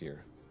keynote this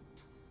year.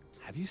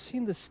 Have you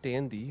seen the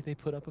standee they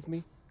put up of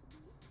me?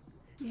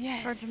 Yes.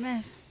 It's hard to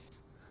miss.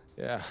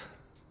 Yeah.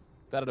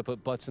 That ought to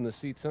put butts in the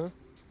seats, huh?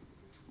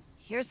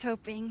 Here's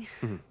hoping.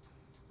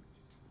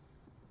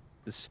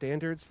 The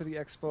standards for the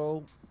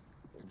expo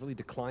really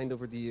declined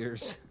over the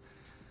years.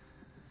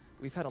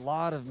 We've had a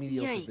lot of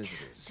mediocre Yikes.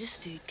 visitors. This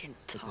dude can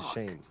talk. It's a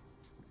shame.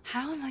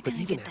 How am I But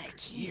gonna even get that after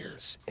key?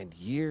 years and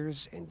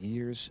years and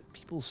years,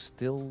 people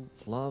still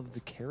love the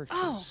characters.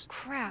 Oh,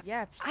 crap.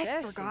 Yeah, I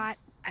obsession. forgot.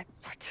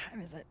 What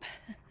time is it?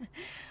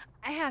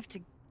 I have to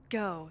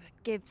go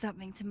give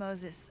something to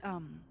Moses,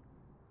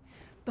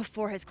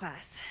 before his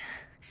class.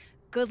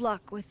 Good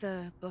luck with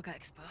the book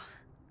expo.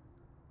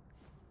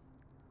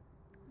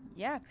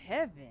 Yeah,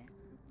 heaven.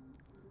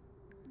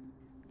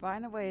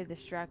 Find a way to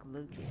distract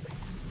Lucas.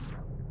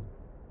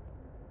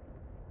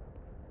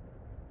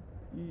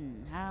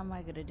 How am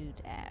I gonna do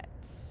that?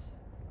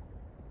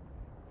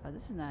 Oh,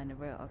 this is not in the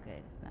world. Okay,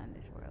 it's not in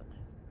this world.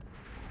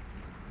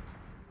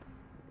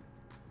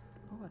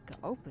 Oh, I can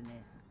open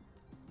it.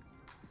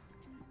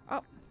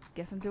 Oh,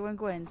 guess I'm doing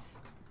Gwen's.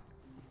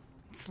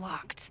 It's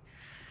locked.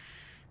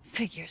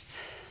 Figures.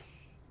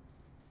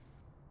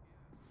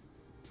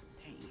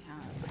 Dang, how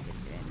am I gonna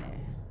get in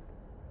there?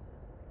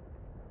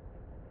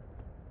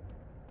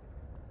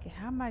 Okay,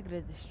 how am I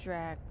gonna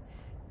distract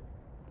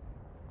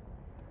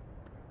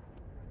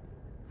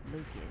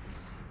Lucas?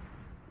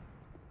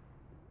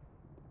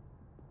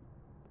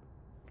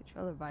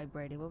 Controller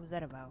vibrated. What was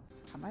that about?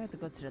 I might have to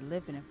go to the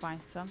living and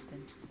find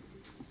something.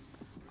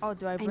 Oh,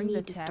 do I bring the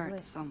need to tablet? start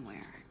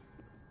somewhere.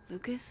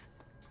 Lucas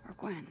or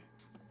Gwen?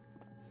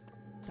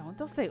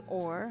 Don't say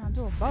or. I'm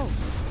doing both.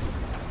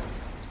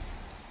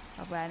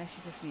 Oh, but I know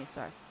she said she needs to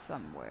start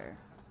somewhere.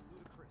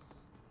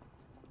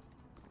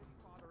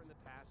 Father in the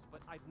past,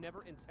 but I've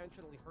never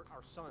intentionally hurt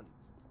our son.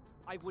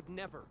 I would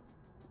never.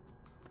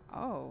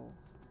 Oh.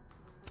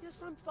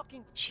 Yes, I'm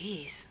fucking.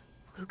 Jeez,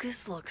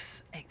 Lucas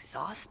looks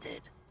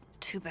exhausted.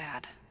 Too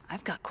bad.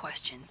 I've got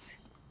questions.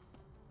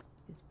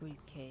 His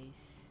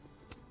briefcase.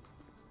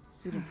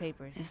 Student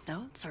papers. His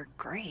notes are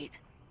great.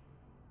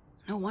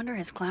 No wonder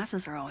his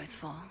classes are always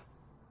full.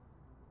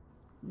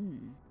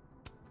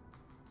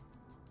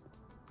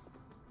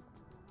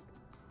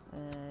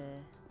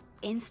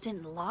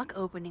 Instant lock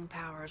opening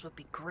powers would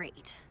be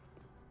great.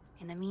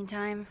 In the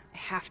meantime, I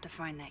have to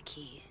find that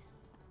key.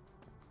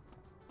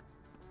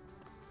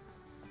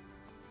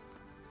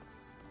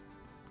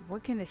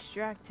 What can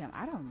distract him?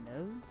 I don't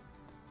know.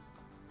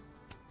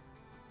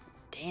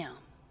 Damn.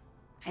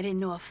 I didn't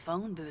know a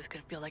phone booth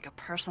could feel like a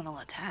personal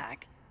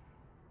attack.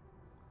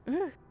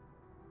 Ugh.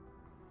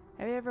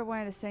 Have you ever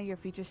wanted to send your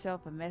future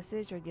self a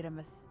message or get a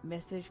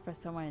message from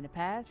someone in the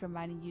past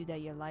reminding you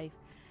that your life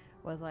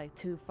was like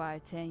 2,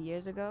 5, 10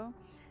 years ago?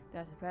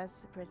 That's the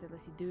past. The person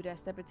lets you do that.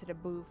 Step into the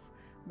booth,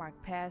 mark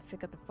past,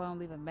 pick up the phone,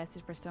 leave a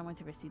message for someone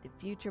to receive the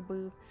future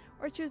booth,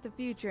 or choose the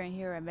future and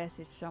hear a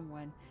message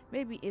someone,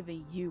 maybe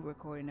even you,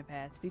 recording the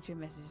past. Future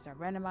messages are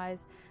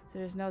randomized, so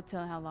there's no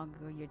telling how long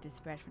ago you're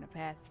dispatched from the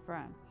past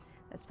from.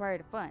 That's part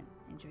of the fun.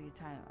 Enjoy your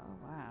time.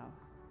 Oh, wow.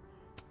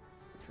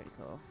 That's pretty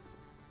cool.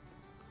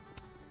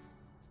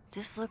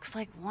 This looks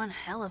like one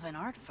hell of an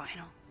art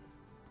final.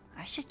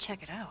 I should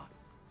check it out.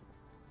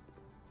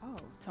 Oh,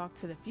 talk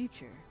to the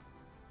future.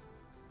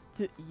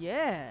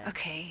 Yeah.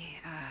 Okay,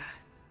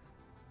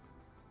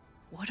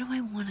 what do I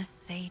want to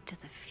say to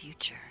the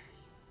future?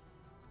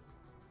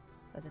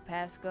 Let the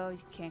past go. You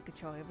can't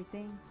control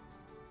everything.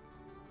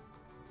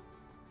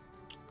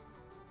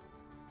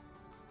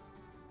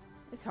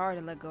 It's hard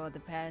to let go of the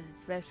past,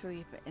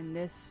 especially if in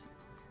this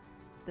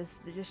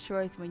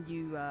choice when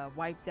you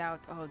wiped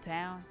out the whole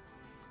town.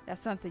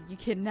 That's something you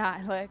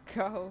cannot let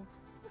go.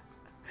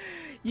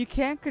 You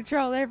can't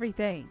control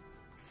everything.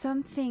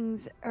 Some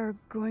things are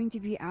going to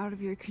be out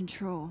of your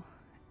control,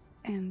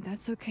 and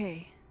that's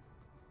okay.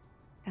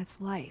 That's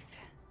life.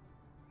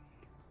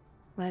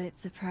 Let it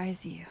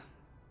surprise you.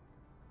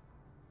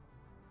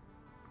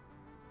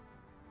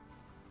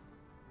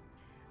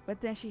 But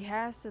then she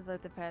has to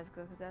let the past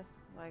go, because that's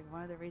like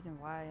one of the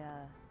reasons why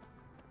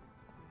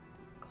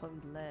Chloe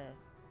left.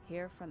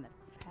 Hear from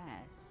the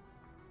past.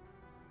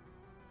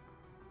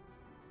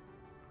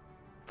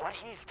 What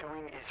he's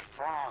doing is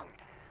wrong.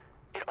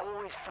 It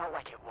always felt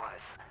like it was,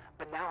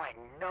 but now I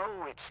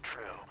know it's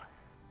true.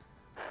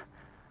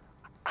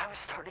 I was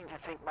starting to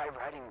think my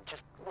writing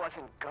just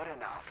wasn't good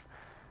enough.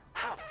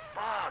 How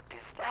fucked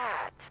is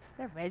that? Is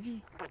that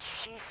Reggie? But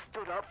she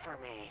stood up for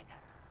me.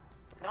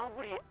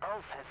 Nobody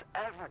else has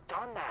ever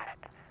done that.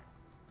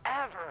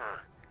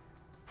 Ever.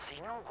 So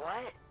you know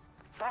what?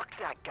 Fuck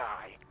that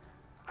guy.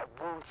 I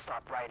won't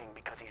stop writing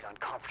because he's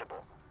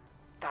uncomfortable.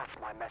 That's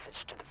my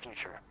message to the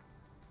future.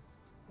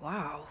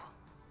 Wow.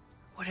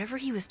 Whatever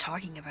he was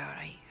talking about,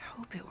 I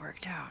hope it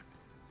worked out.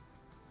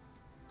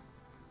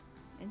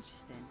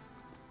 Interesting.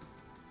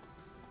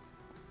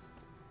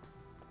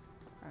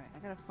 Alright, I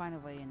gotta find a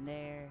way in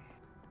there.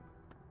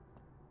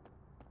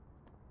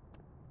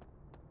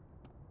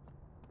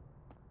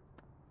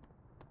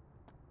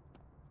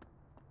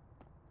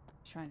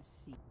 Trying to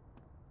see.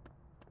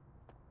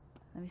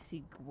 Let me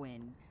see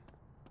Gwen.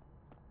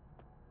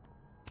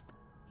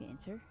 Okay,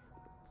 enter.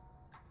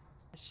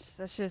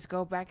 Let's just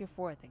go back and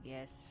forth, I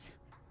guess.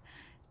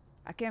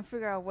 I can't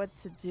figure out what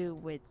to do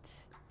with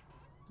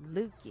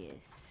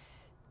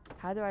Lucas.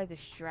 How do I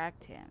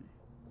distract him?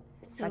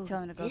 So By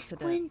telling him to go this to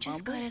the Gwen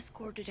just Bumble? got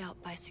escorted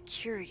out by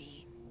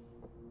security,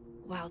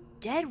 while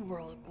Dead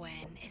World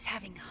Gwen is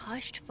having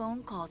hushed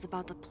phone calls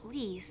about the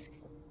police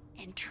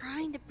and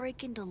trying to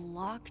break into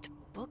locked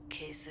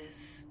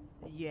bookcases.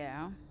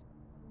 Yeah.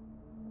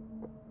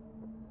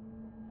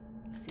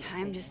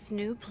 Time to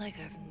snoop like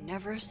I've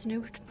never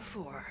snooped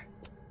before.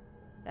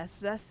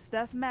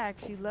 That's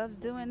Max. She loves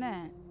doing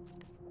that.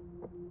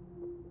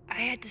 I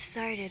had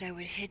decided I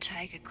would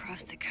hitchhike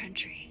across the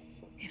country.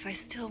 If I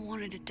still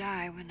wanted to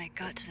die when I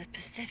got to the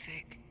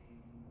Pacific,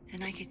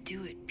 then I could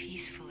do it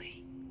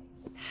peacefully.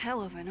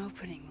 Hell of an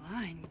opening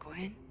line,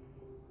 Gwen.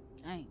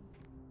 Dang.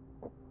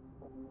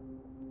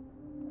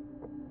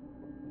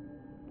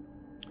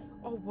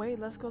 Oh wait,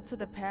 let's go to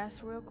the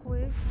past real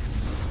quick.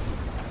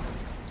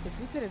 Cause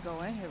we could have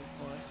go in here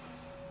before.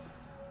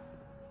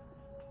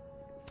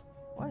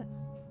 What?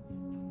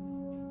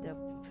 The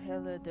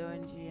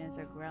Peladonians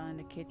are growling in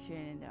the kitchen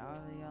and the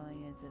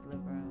aliens in the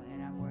living room,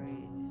 and I'm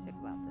worried sick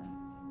about them.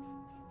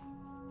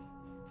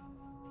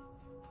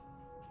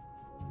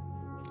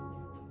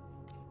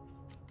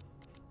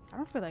 I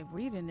don't feel like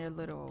reading their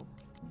little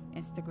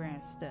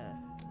Instagram stuff.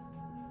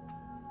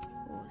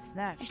 Ooh,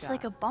 snapshot. It's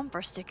like a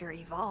bumper sticker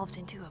evolved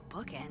into a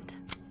bookend.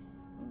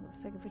 Ooh,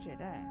 let's take a picture of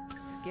that.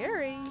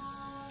 Scary.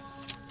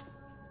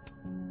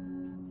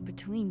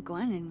 Between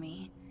Gwen and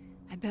me,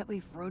 I bet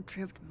we've road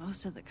tripped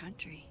most of the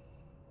country.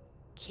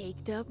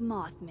 Caked up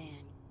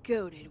Mothman,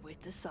 goated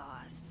with the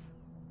sauce.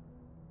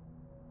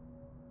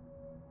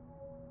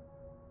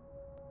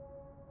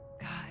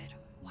 God,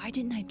 why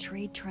didn't I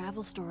trade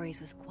travel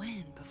stories with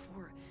Gwen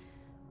before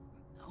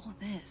all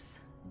this?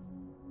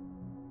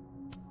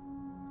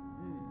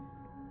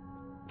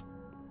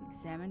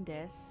 Examine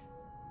this.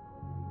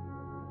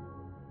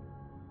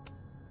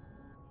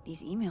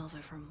 These emails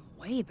are from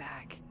way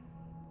back.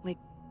 Like,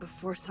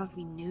 before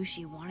Sophie knew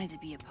she wanted to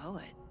be a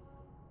poet.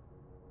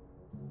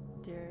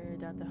 Dear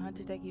Dr.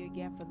 Hunter, thank you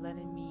again for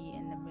letting me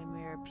in the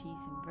mirror piece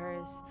and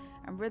verse.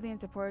 I'm really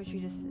into poetry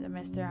this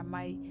semester. I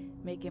might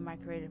make it my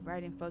creative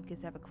writing focus.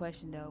 I have a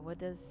question though. What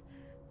does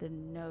the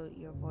note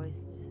your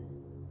voice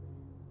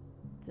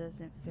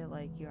doesn't feel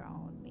like your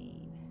own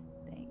mean?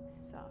 Thanks,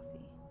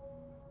 Sophie.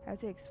 How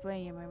to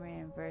explain your memory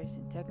in verse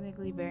and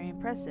technically very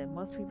impressive.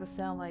 Most people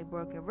sound like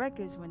broken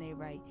records when they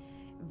write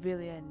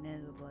Villia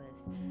Nicholas,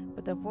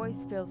 but the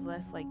voice feels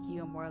less like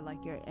you and more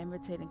like you're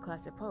imitating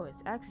classic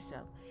poets. Ask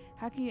yourself,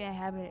 how can you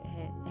inhabit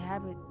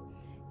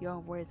your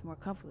own words more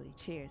comfortably?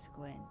 Cheers,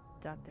 Gwen.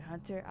 Dr.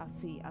 Hunter,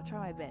 I'll try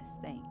my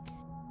best. Thanks.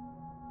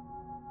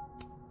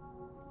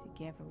 Thanks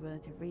again for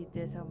willing to read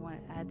this.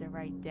 I had to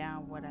write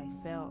down what I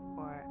felt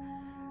or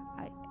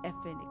I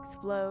effing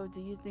explode.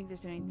 Do you think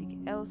there's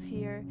anything else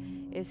here?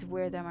 It's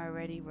weird that I'm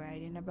already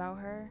writing about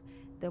her.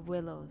 The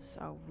willows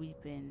are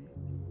weeping.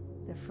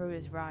 The fruit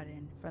is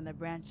rotten. From the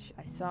branch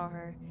I saw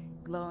her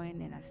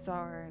glowing and I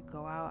saw her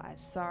go out. I'm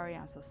sorry,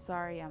 I'm so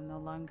sorry, I'm no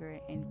longer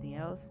anything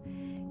else.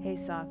 Hey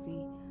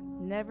Sophie,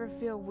 never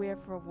feel weird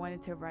for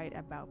wanting to write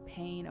about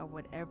pain or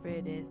whatever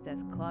it is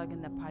that's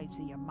clogging the pipes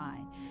in your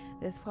mind.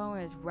 This poem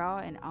is raw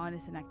and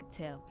honest and I can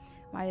tell.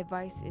 My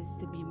advice is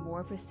to be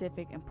more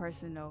specific and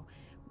personal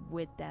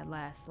with that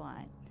last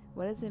line.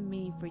 What does it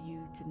mean for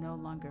you to no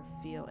longer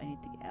feel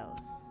anything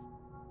else?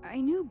 I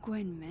knew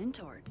Gwen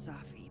mentored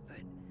Sophie, but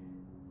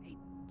I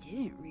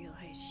didn't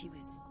realize she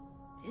was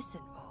this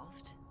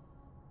involved.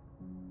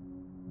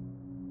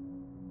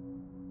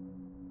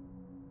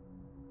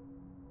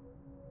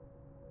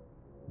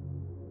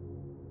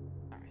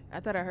 Alright, I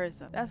thought I heard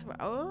something. That's what.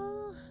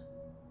 Oh.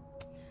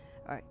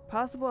 Alright,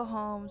 possible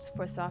homes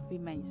for Sophie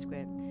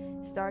manuscript.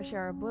 Star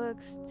Shower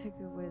Books,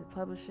 ticker with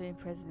publishing,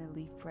 President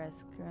Leaf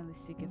Press, currently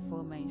seeking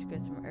full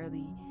manuscripts from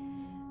early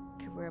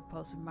career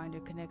post. Reminder,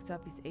 connect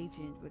Sophie's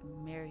agent with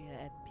Maria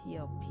at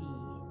PLP.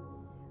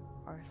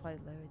 Arclight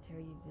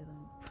Libertarian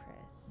Villain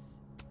Press.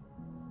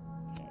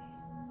 Okay.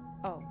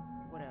 Oh,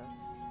 what else?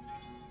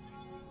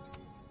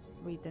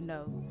 Read the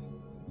note.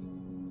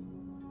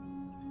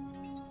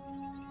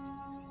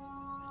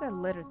 What's that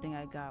letter thing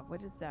I got?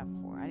 What is that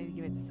for? I need to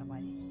give it to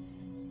somebody.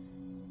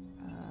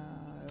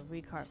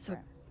 Read card So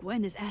frame.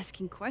 Gwen is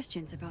asking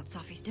questions about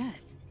Sophie's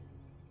death.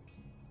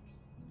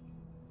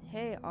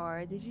 Hey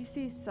R, did you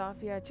see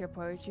Sophie at your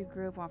poetry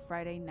group on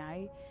Friday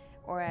night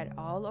or at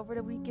all over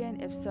the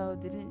weekend? If so,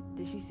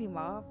 did she seem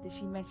off? Did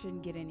she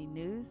mention get any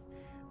news?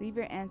 Leave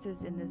your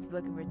answers in this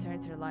book and return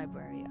to the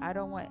library. I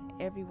don't want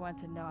everyone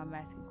to know I'm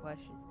asking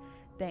questions.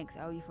 Thanks,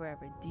 I owe you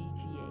forever.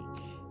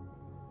 DGH.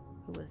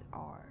 Who was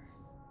R?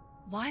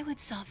 Why would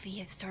Sophie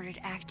have started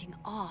acting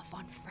off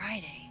on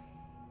Friday?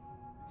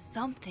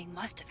 Something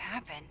must have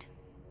happened.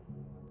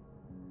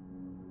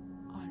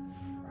 On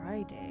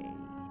Friday?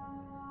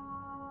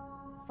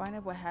 Find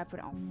out what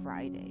happened on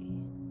Friday.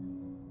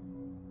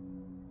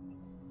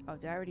 Oh,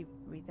 did I already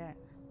read that?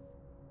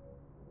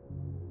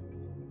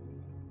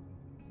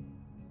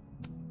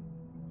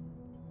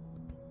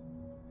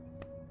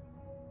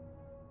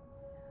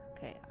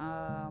 Okay,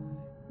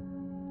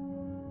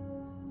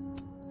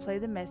 play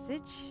the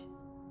message.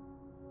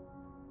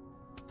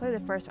 Play the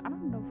first one. I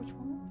don't know which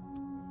one.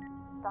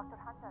 Dr.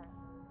 Hunter,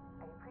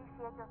 I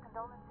appreciate your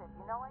condolences.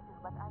 You know I do,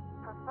 but I'd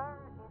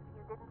prefer if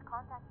you didn't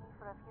contact me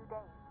for a few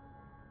days.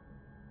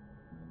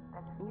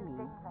 There's a few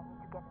things I need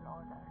to get in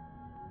order.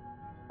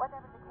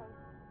 Whatever the case,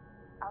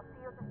 I'll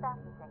see you at the staff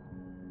meeting.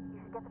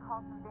 You should get the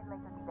call from Vin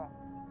later today.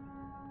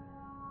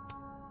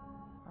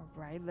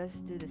 Right,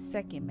 let's do the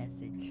second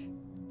message.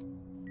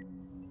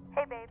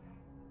 Hey babes,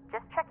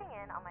 just checking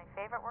in on my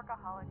favorite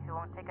workaholic who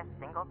won't take a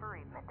single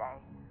bereavement day.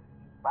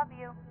 Love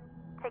you.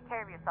 Take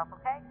care of yourself,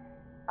 okay?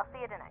 I'll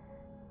see you tonight.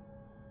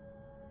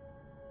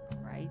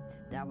 Right,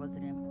 that was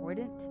an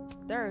important.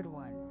 Third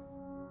one.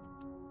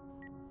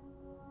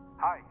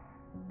 Hi,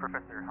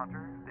 Professor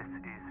Hunter. This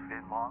is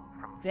Vin Long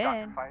from Vin?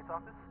 Dr. Fye's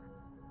office.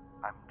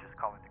 I'm just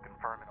calling to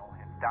confirm an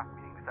all-hands staff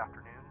meeting this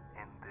afternoon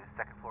in the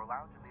second floor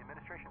lounge in the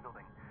administration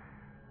building.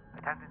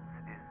 Attendance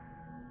is,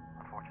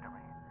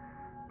 unfortunately,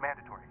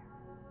 mandatory.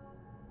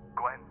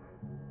 Gwen,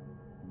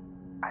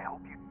 I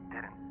hope you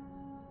didn't.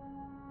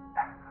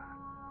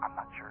 I'm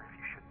not sure if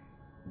you should.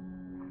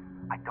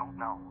 I don't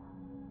know.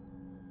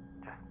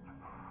 Just,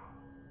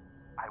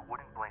 I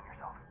wouldn't blame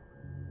yourself.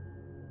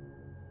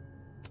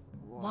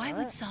 Why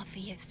would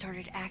Sophie have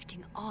started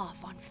acting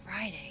off on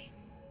Friday?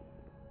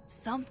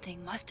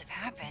 Something must have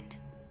happened.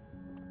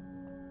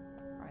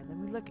 Alright, let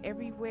me look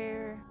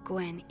everywhere.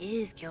 Gwen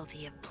is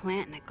guilty of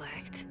plant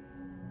neglect.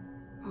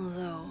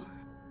 Although,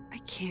 I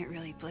can't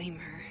really blame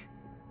her,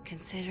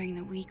 considering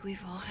the week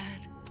we've all had.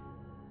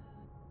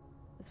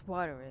 Let's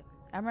water it.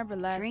 I remember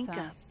last Drink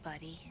time. up,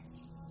 buddy.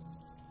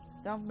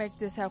 Don't make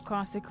this have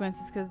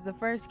consequences, because the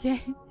first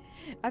game,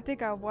 I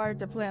think I watered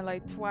the plant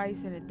like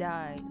twice and it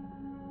died.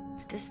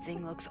 This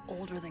thing looks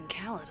older than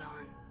Caledon.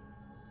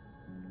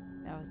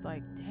 I was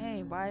like,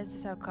 dang, why does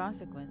this have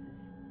consequences?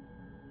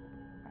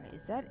 Alright,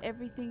 is that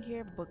everything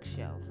here?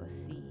 Bookshelf, let's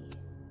see.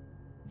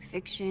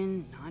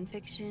 Fiction,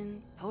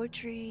 non-fiction,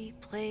 poetry,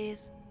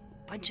 plays,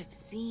 bunch of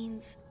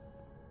zines.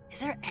 Is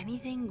there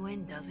anything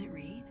Gwen doesn't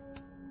read?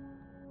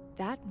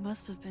 That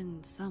must have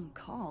been some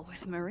call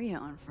with Maria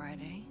on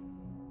Friday.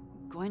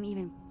 Gwen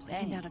even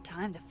planned out a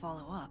time to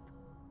follow up.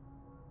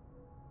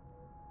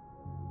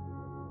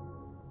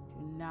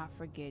 Do not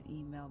forget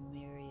email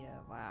Maria.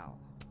 Wow.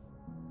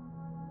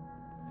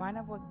 Find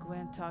out what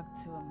Gwen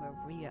talked to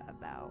Maria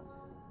about.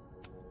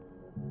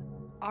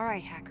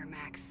 Alright, Hacker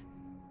Max.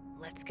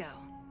 Let's go.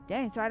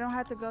 Dang, so I don't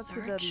have to go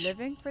to the Search.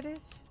 living for this?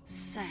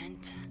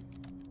 Sent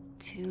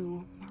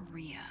to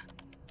Maria.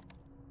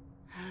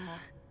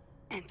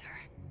 Enter.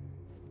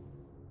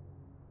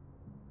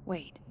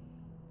 Wait,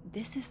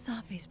 this is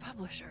Safi's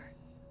publisher.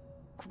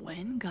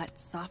 Gwen got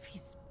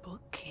Safi's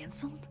book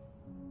canceled?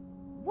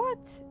 What?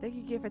 Thank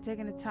you again for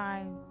taking the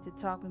time to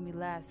talk with me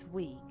last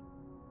week.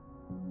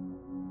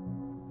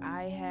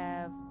 I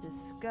have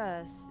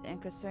discussed and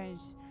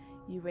concerns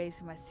you raised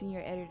with my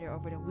senior editor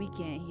over the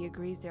weekend. He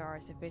agrees there are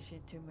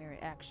sufficient to merit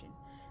action.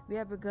 We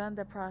have begun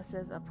the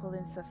process of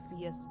pulling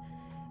Sophia's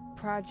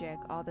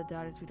project, All the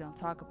Daughters We Don't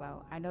Talk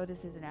About. I know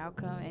this is an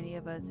outcome any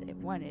of us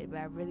wanted, but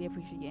I really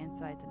appreciate your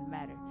insights in the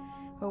matter.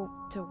 Hope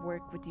to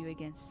work with you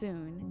again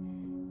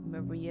soon.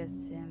 Maria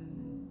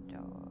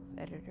Sandov,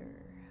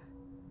 editor.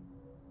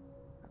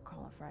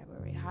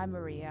 Friday. Hi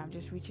Maria, I'm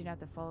just reaching out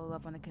to follow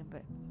up on the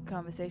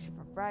conversation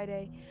from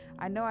Friday.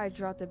 I know I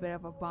dropped a bit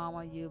of a bomb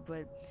on you,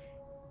 but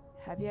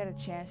have you had a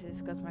chance to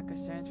discuss my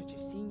concerns with your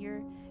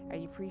senior? I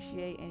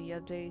appreciate any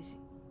updates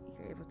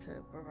you're able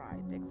to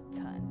provide. Thanks a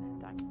ton.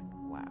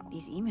 Wow.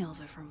 These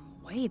emails are from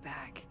way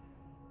back.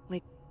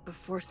 Like,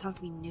 before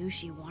Sophie knew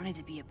she wanted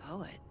to be a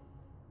poet.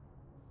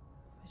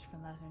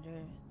 From last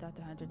Hunter,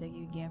 Dr. Hunter, thank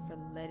you again for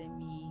letting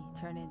me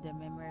turn in the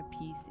memoir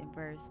piece in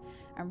verse.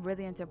 I'm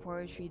really into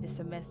poetry this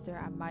semester.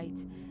 I might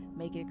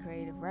make it a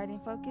creative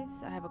writing focus.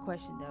 I have a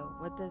question though.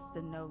 What does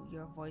the note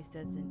your voice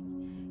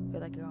doesn't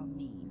feel like your own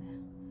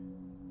mean?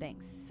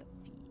 Thanks,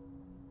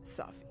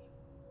 Sophie.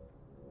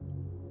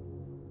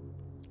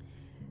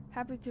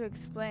 Happy to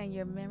explain.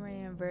 Your memory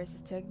in verse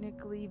is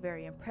technically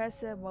very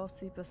impressive. Most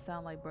people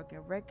sound like broken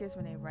records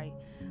when they write.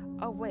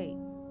 Oh wait,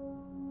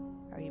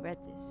 I already read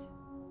this.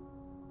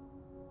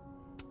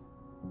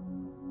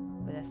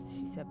 But that's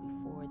she said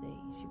before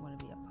she wanted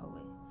to be a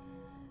poet.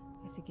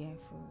 It's again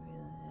for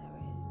real. I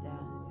write it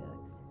down,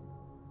 Felix.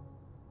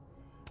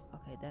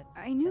 Okay, that's.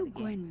 I knew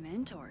Gwen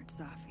mentored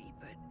Sophie,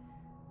 but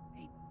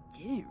I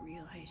didn't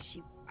realize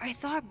I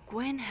thought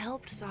Gwen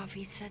helped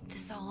Sophie set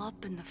this all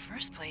up in the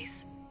first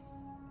place.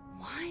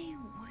 Why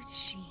would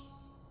she?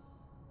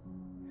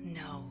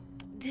 No,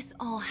 this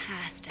all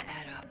has to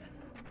add up.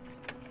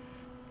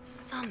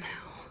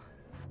 Somehow.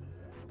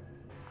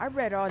 I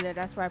read all that.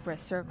 That's why I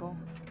pressed circle.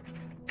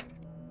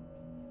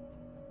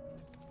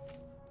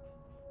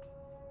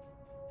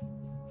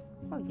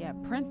 Oh yeah,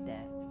 print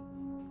that.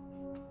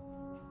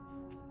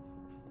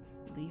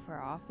 Leave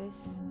her office.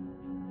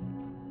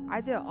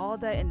 I did all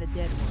that in the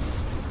dead world.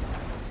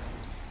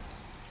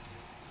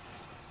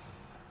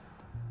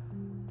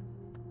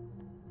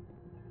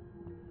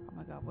 Oh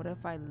my god, what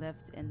if I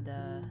left in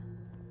the...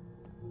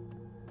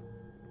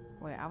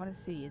 Wait, I want to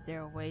see. Is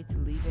there a way to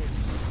leave it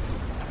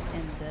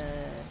in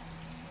the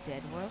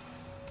dead world?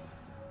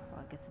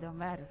 Well, I guess it don't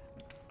matter.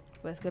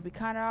 But it's gonna be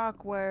kind of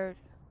awkward.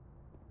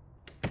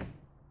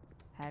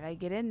 How'd I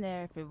get in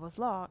there if it was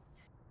locked?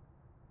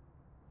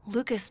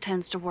 Lucas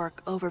tends to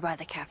work over by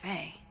the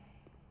cafe.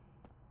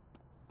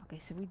 Okay,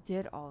 so we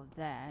did all of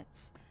that.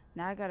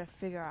 Now I gotta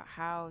figure out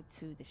how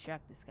to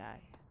distract this guy.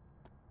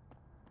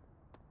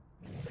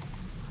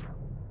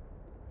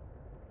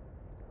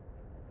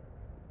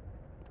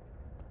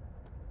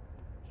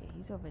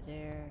 he's over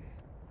there.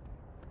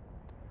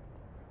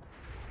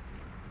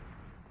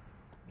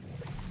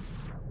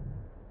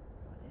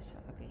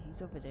 Okay,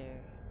 he's over there.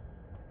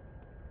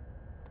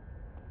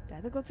 Do I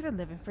have to go to the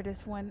living for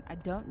this one? I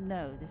don't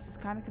know. This is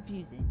kind of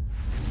confusing.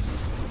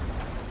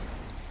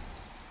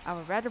 I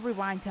would rather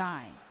rewind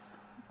time.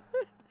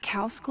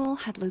 Cow Skull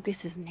had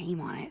Lucas's name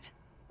on it.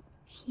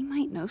 He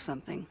might know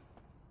something.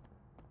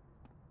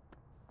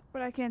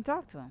 But I can't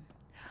talk to him.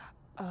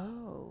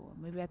 Oh,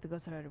 maybe I have to go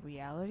to the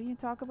reality and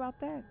talk about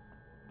that?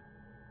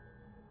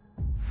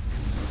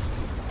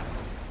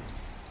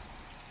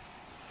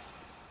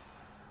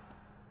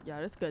 Yo,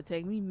 this is gonna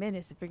take me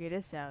minutes to figure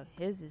this out.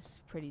 His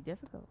is pretty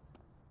difficult.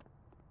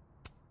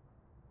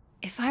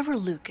 If I were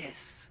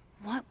Lucas,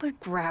 what would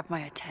grab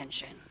my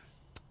attention?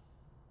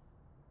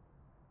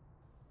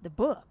 The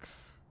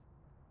books.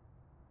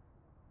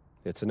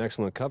 It's an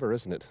excellent cover,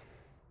 isn't it?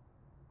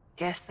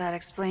 Guess that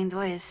explains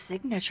why his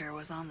signature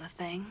was on the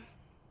thing.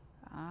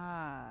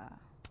 Ah.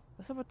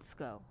 What's up with the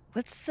skull?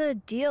 What's the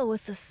deal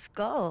with the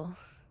skull?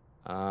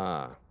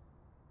 Ah.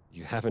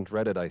 You haven't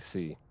read it, I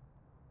see.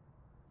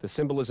 The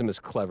symbolism is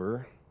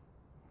clever,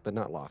 but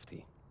not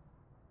lofty.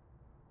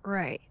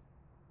 Right.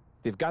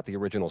 They've got the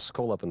original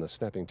skull up in the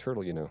Snapping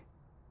Turtle, you know.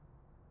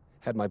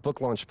 Had my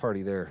book launch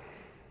party there.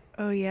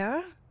 Oh,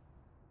 yeah?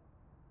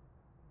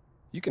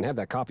 You can have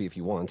that copy if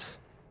you want.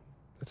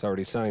 It's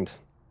already signed.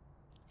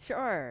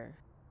 Sure.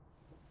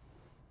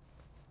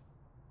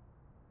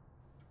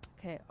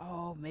 Okay,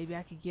 oh, maybe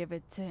I could give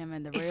it to him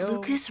in the real... If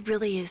Lucas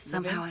really is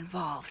somehow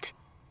involved,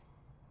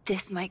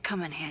 this might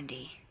come in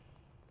handy.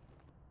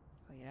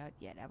 Oh,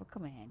 yeah, that would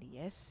come in handy,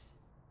 yes.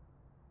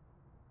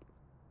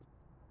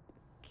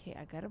 Okay,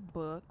 I got a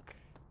book.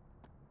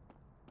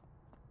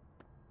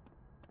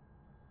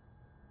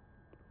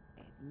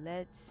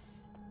 Okay,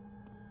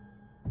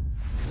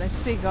 let's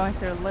see, go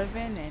into the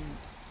living and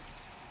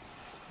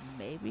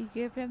maybe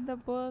give him the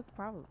book.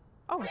 Probably.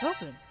 Oh, it's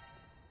open.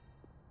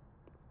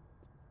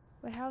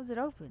 Wait, how is it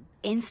open?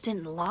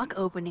 Instant lock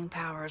opening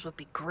powers would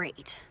be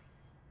great.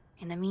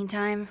 In the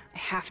meantime, I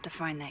have to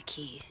find that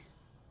key.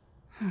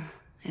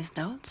 His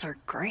notes are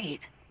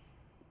great.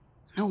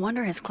 No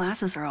wonder his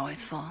classes are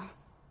always full.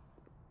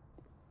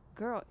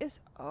 Girl, it's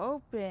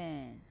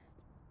open.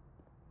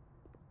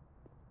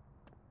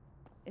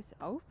 It's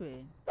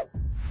open.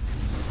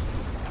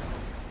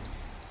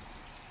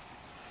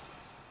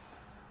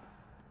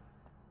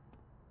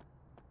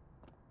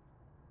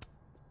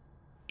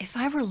 If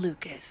I were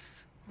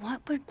Lucas,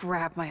 what would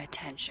grab my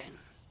attention?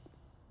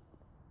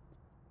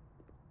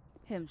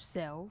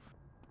 Himself.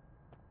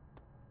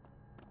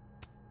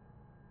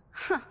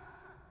 Huh.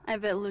 I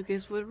bet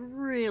Lucas would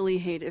really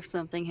hate if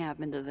something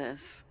happened to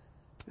this.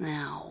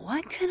 Now,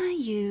 what can I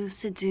use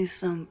to do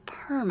some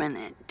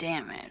permanent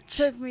damage?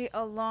 Took me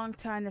a long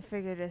time to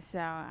figure this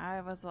out.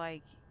 I was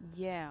like,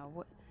 yeah,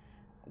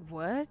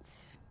 what?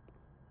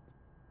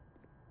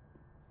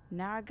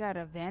 Now I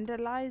gotta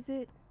vandalize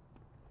it?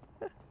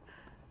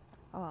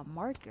 Oh, a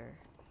marker.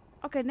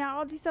 Okay, now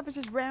all these stuff is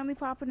just randomly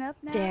popping up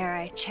now? Dare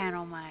I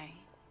channel my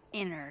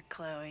inner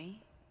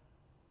Chloe?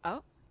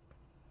 Oh.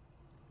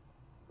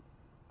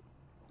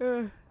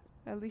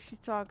 At least she's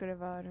talking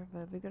about her,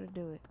 but we're gonna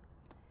do it.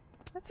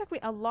 That took me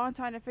a long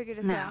time to figure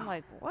this out. I'm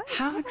like, what?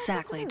 How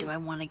exactly do I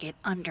want to get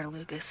under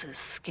Lucas's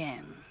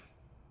skin?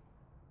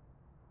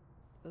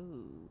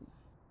 Ooh.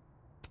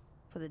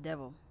 For the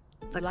devil.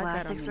 The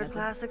classics are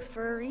classics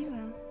for a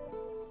reason.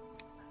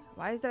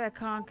 Why is that a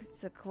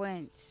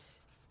consequence?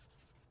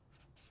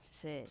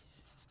 Sis.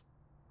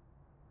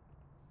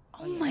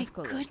 Oh my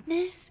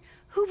goodness!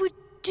 Who would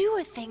do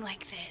a thing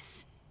like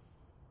this?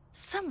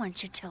 Someone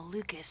should tell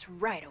Lucas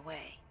right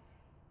away.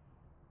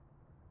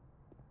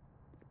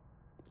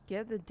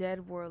 Give the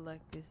dead warlock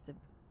the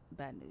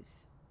bad news.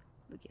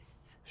 Lucas.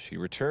 She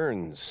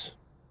returns.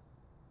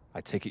 I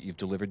take it you've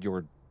delivered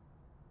your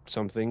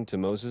something to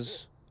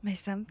Moses? My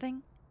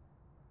something?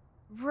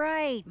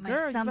 Right, my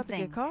Girl, something.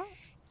 You about to get caught?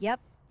 Yep,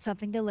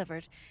 something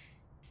delivered.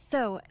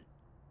 So,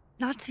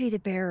 not to be the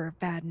bearer of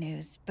bad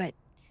news, but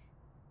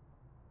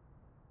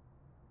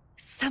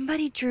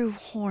somebody drew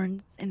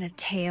horns and a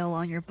tail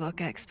on your book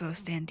expo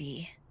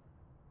standee.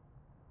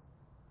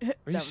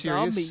 Are you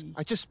serious?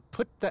 I just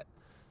put that...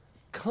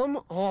 Come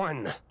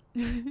on!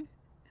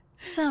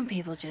 Some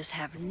people just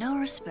have no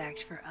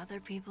respect for other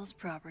people's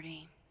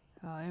property.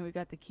 Oh, and we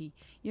got the key.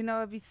 You know,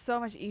 it'd be so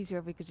much easier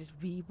if we could just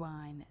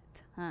rewind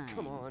time.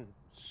 Come on,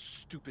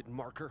 stupid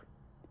marker.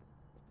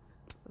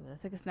 Ooh,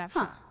 let's take a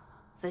snapshot. Huh.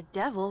 The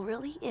devil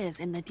really is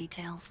in the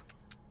details.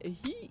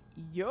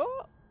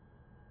 Yo.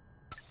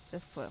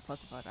 Let's put a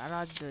post about it. I don't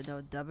have to do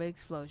no double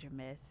explosion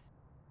mess.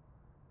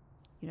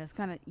 You know, it's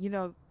kind of, you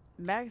know,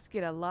 Max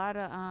get a lot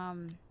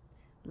of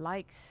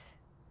likes.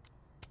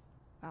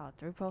 Oh,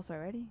 3 posts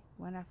already?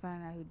 When I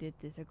find out who did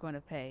this, they're going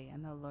to pay.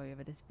 I'm no lawyer,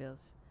 but this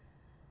feels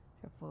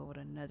careful with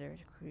another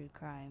crude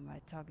crime. I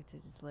talk to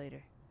this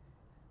later.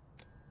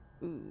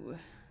 Ooh.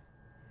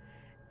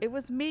 It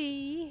was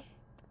me.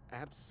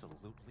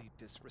 Absolutely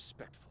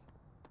disrespectful.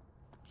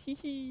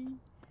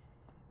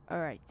 All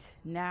right,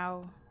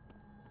 now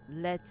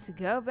let's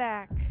go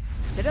back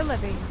to the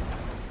living.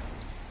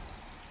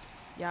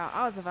 Y'all,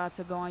 I was about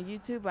to go on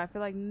YouTube, but I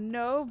feel like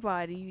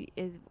nobody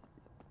is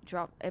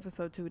dropped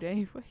episode 2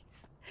 anyways.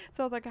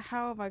 So I was like,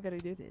 how am I gonna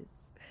do this?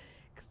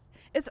 'Cause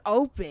it's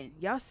open.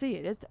 Y'all see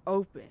it. It's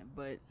open.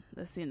 But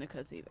let's see in the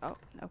cutscene. Oh,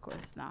 of course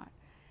it's not.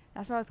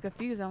 That's why I was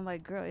confused. I'm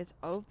like, girl, it's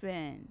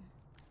open.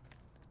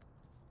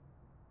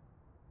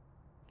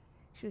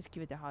 Just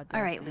give it the hot dog.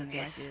 All right, thing like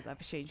Lucas. it, like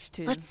Change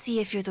 2. Let's see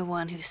if you're the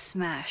one who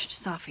smashed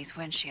Sophie's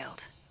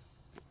windshield.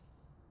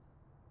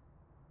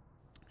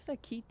 What's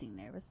that key thing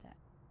there? What's that?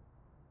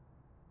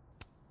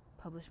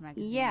 Published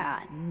magazine.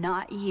 Yeah,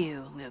 not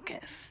you,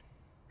 Lucas.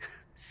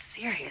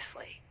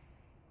 Seriously.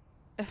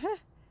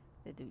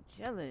 They do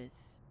jealous.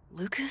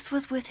 Lucas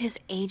was with his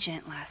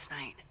agent last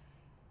night,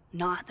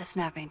 not the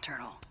snapping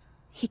turtle.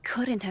 He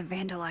couldn't have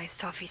vandalized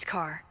Sophie's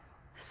car.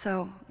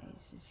 So,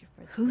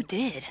 who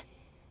did?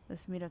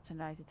 Let's meet up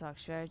tonight to talk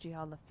strategy.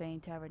 Hall of Fame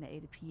Tavern at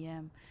 8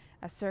 p.m.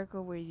 A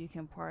circle where you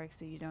can park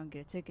so you don't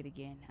get a ticket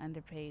again.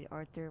 Underpaid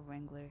Arthur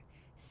Wengler,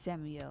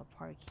 Samuel,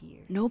 park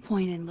here. No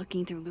point in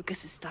looking through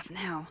Lucas's stuff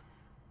now.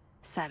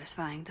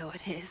 Satisfying though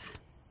it is.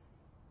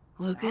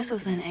 Lucas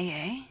was in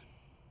AA?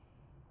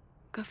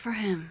 Good for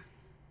him.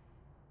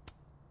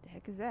 The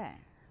heck is that?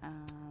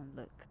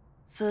 Look.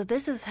 So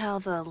this is how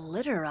the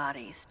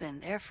literati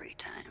spend their free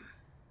time.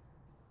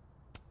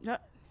 No,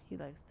 he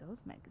likes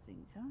those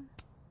magazines, huh?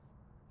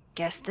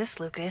 Guess this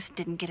Lucas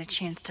didn't get a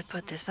chance to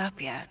put this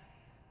up yet.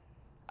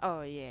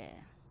 Oh, yeah.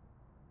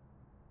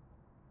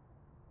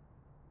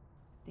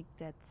 I think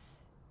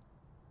that's...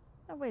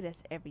 Oh, wait,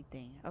 that's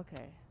everything.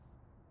 Okay.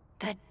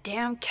 That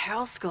damn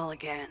cow skull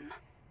again.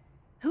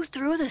 Who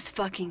threw this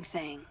fucking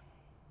thing?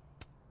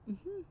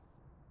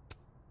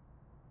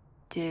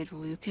 Did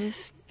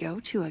Lucas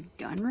go to a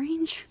gun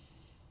range?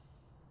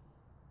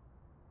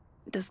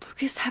 Does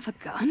Lucas have a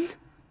gun?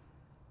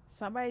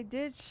 Somebody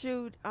did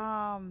shot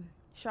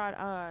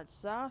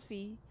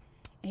Sophie,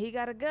 and he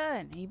got a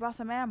gun. He bought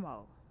some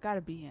ammo.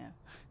 Gotta be him.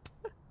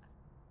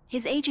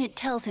 His agent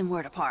tells him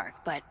where to park,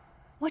 but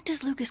what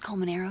does Lucas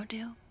Colmenero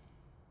do?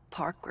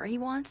 Park where he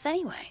wants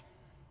anyway.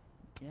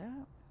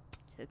 Yeah,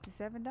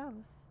 $67.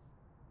 Is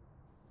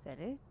that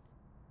it?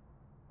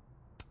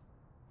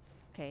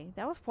 Okay,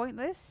 that was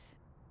pointless.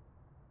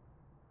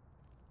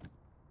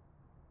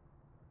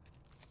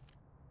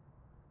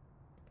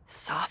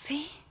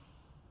 Sophie?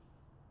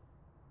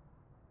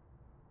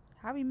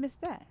 How we missed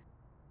that?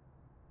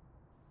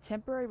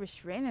 Temporary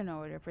restraining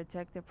order.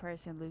 Protect the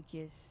person,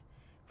 Lucas.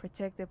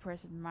 Protect the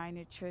person's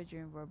minor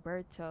children,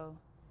 Roberto.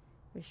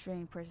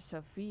 Restraining person,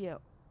 Sophia.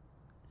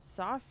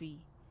 Sophie.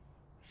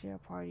 Share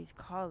party's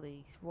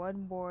colleagues.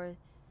 One more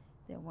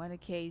than one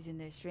occasion,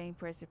 the restrained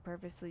person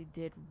purposely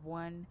did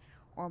one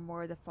or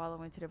more of the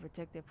following to the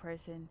protected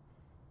person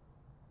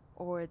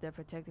or the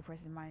protected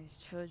person's minor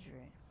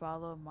children.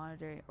 Follow,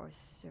 monitor, or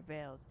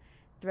surveilled.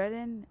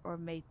 Threaten or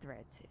made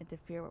threats.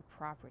 Interfere with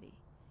property.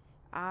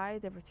 I,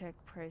 the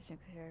protected person,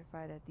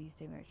 clarify that these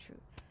statements are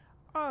true.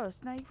 Oh, so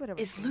now you put a...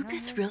 Is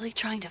Lucas really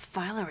trying to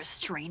file a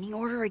restraining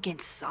order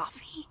against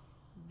Sophie?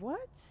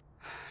 What?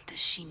 Does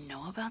she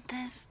know about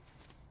this?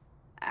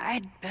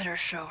 I'd better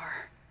show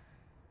her.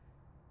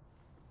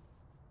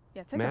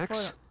 Yeah, take a Max,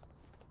 photo.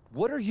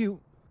 what are you...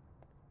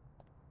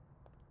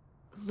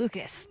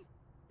 Lucas,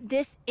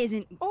 this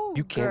isn't... Oh,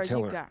 You can't girl, tell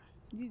you her.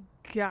 You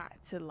got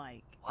to,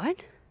 like...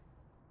 What?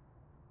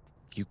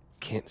 You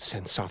can't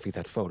send Sophie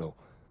that photo.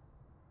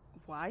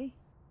 Why?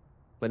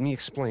 Let me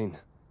explain.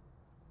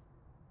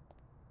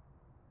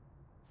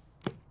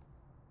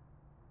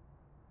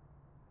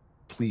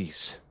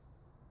 Please.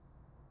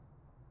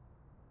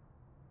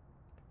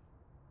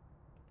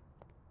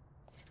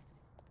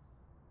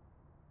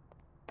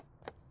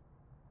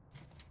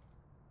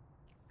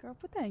 Girl,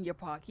 put that in your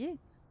pocket.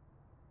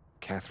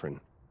 Catherine,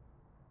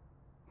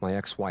 my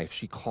ex-wife,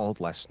 she called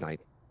last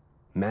night,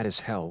 mad as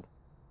hell,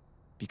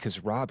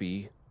 because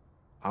Robbie,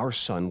 our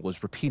son,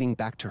 was repeating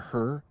back to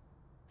her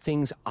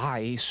things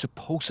I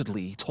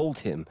supposedly told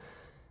him.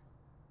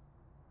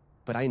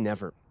 But I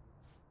never...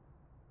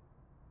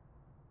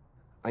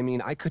 I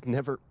mean, I could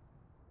never...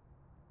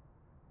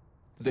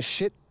 The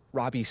shit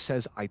Robbie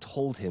says I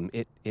told him,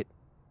 it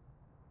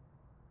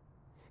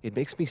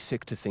makes me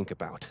sick to think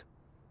about.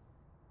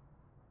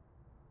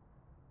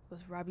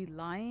 Was Robbie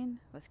lying?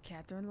 Was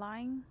Catherine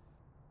lying?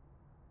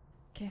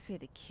 Can't say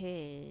the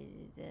kid.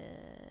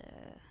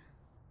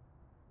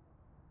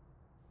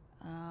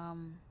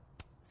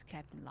 Was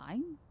Catherine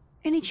lying?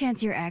 Any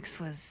chance your ex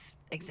was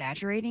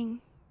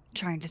exaggerating?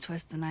 Trying to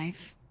twist the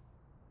knife?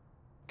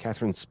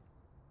 Catherine's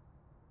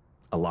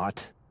a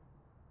lot.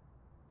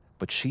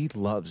 But she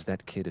loves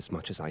that kid as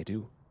much as I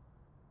do.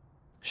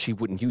 She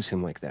wouldn't use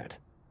him like that.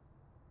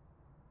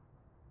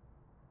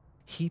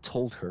 He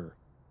told her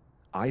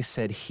I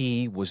said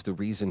he was the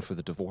reason for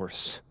the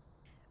divorce.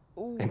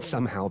 Ooh. And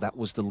somehow that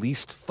was the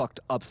least fucked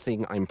up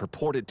thing I'm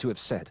purported to have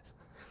said.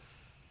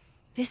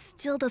 This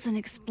still doesn't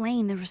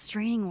explain the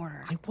restraining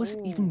order. I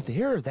wasn't even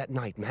there that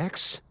night,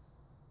 Max.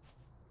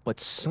 But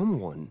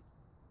someone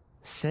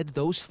said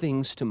those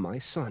things to my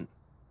son.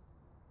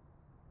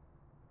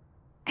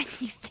 And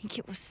You think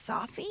it was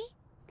Safi?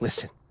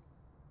 Listen.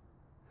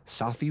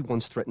 Safi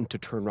once threatened to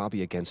turn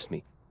Robbie against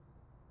me.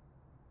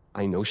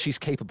 I know she's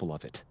capable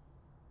of it.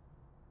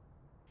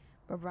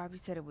 But Robbie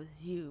said it was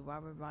you. Why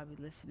would Robbie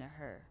listen to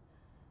her?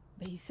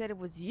 But he said it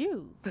was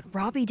you. But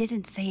Robbie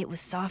didn't say it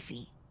was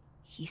Safi.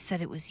 He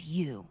said it was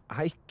you.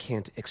 I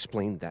can't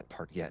explain that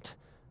part yet.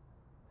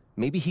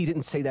 Maybe he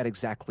didn't say that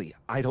exactly.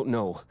 I don't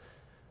know.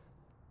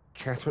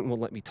 Catherine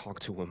won't let me talk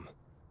to him.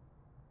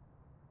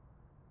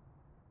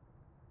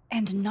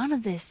 And none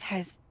of this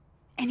has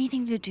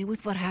anything to do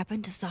with what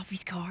happened to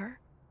Safi's car?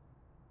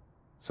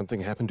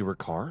 Something happened to her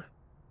car?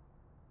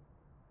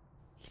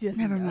 He doesn't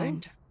Never know?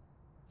 mind.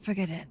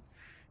 Forget it.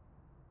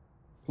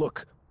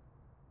 Look.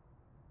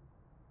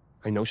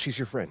 I know she's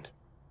your friend.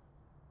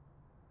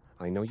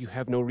 I know you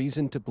have no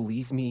reason to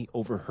believe me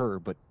over her,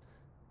 but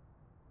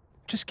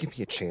just give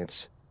me a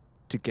chance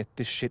to get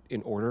this shit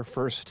in order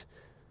first,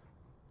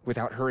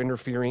 without her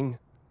interfering.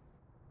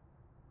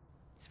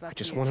 I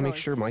just want to make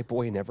sure my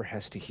boy never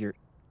has to hear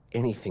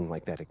anything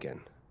like that again.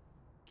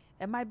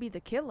 It might be the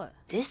killer.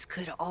 This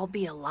could all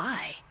be a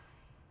lie.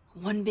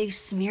 One big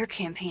smear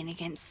campaign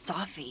against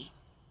Safi.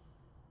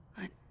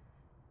 But,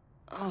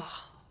 oh,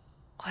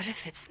 what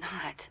if it's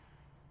not?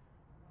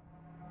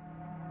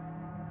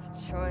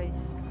 It's a choice.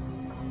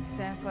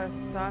 Send for us to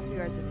Safi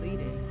or delete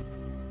it.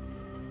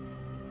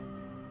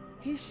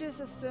 He's just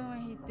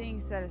assuming he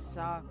thinks that it's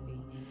Safi.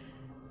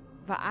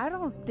 But I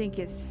don't think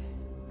it's...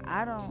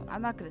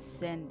 I'm not gonna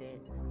send it.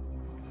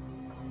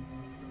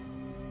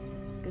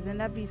 Because then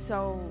that'd be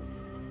so...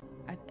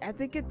 I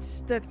think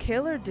it's the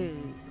killer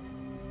dude.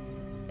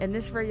 In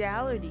this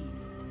reality.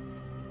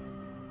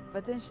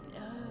 But then...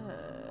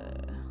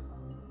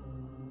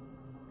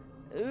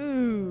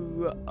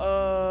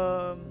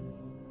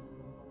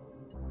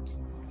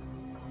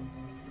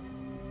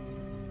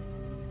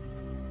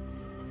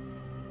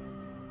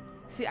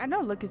 See, I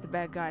know Luke is a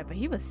bad guy, but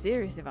he was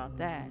serious about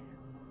that.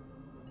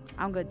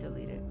 I'm gonna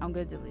delete it. I'm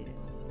gonna delete it.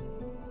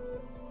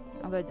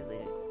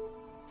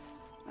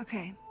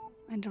 Okay,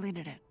 I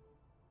deleted it.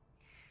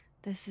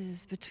 This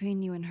is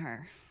between you and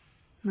her.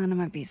 None of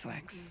my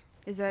beeswax.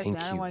 Is that... Thank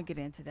I don't you. want to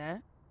get into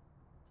that.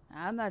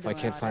 I'm not If I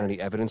doing can't all find that.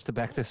 any evidence to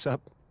back this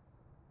up,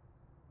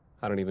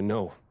 I don't even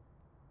know.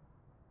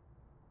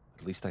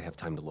 At least I have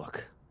time to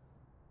look.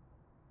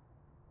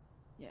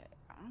 Yeah,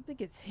 I don't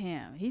think it's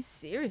him. He's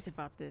serious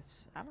about this.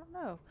 I don't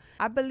know.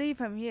 I believe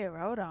him here.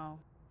 Hold on.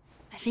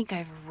 I think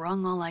I've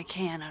wrung all I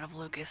can out of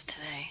Lucas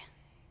today.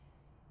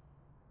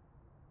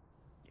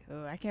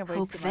 Oh, I can't wait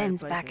Hope to see my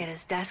Ven's back replacement. at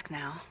his desk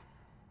now.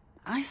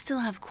 I still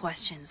have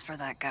questions for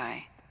that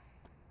guy.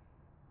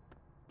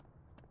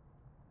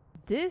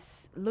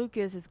 This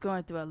Lucas is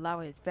going through a lot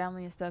with his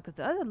family and stuff, because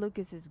the other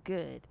Lucas is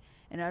good.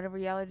 In other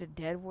reality, the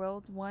Dead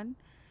World one.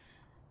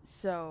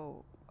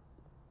 So,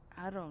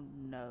 I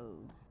don't know.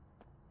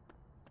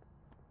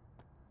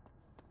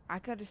 I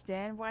can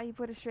understand why he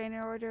put a restraining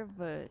order,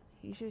 but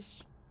he's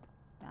just...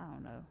 I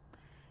don't know.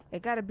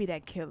 It gotta be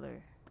that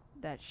killer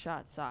that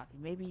shot Safi.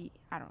 Maybe...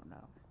 I don't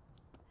know.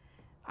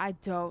 I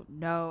don't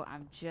know.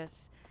 I'm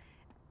just...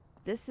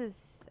 This is...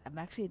 I'm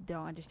actually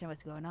don't understand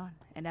what's going on.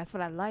 And that's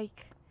what I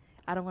like.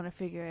 I don't want to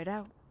figure it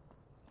out.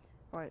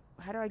 Or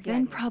how do I get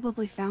Ven it?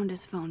 probably found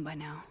his phone by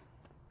now.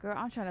 Girl,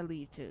 I'm trying to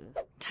leave too.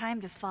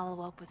 Time to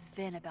follow up with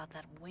Vin about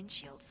that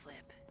windshield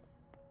slip.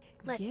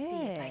 Let's see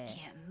if I Yeah.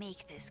 can't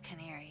make this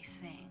canary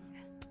sing.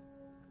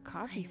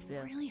 Coffee I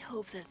spill. really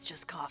hope that's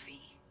just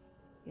coffee.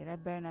 Yeah,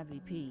 that better not be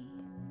pee.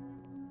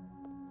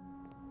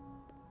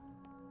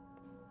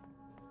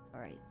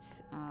 Alright,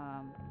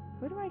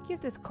 who do I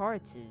give this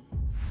card to?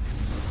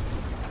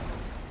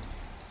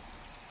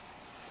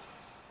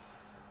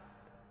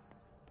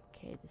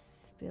 Okay, the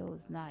spill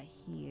is not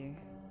here.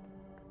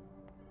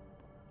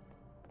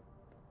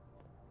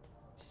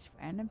 Just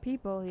random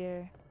people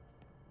here.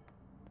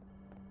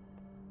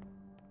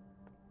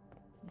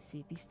 Let me see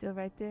if he's still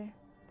right there.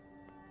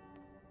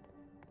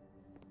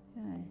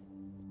 Yeah.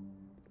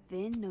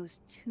 Vin knows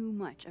too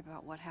much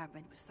about what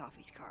happened with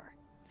Safi's car.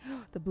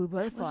 The blue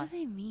butterfly. What do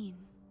they mean?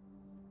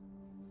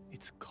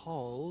 It's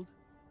called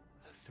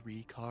a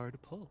 3-card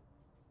pull.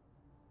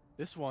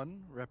 This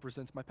one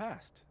represents my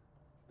past,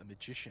 the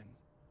magician.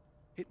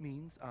 It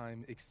means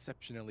I'm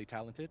exceptionally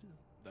talented,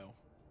 though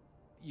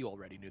you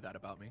already knew that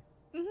about me.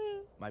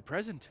 My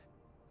present,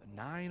 the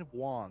 9 of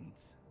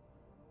Wands.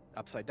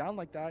 Upside down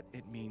like that,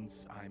 it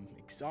means I'm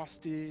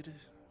exhausted,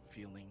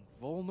 feeling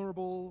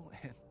vulnerable,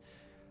 and,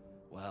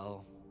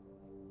 well,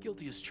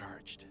 guilty as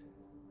charged.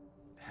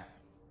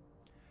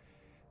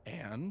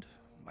 And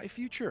my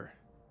future,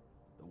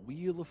 the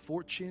Wheel of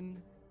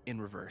Fortune in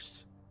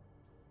reverse,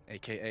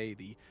 aka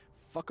the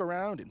fuck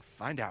around and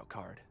find out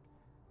card.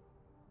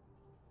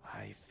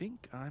 I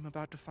think I'm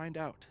about to find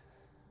out.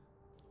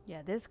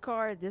 Yeah, this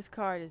card is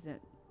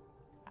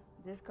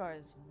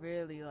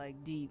really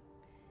like deep.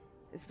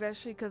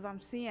 Especially because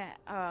I'm seeing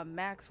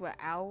Max with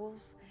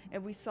owls,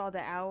 and we saw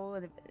the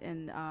owl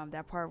in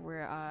that part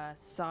where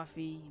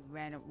Safi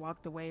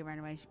walked away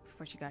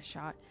before she got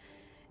shot,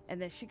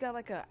 and then she got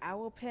like a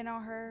owl pin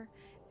on her,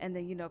 And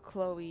then, you know,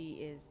 Chloe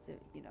is,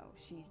 you know,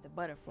 she's the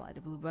butterfly,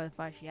 the blue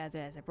butterfly. She has it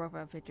as a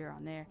profile picture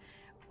on there.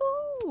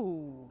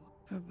 Ooh.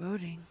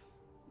 Foreboding.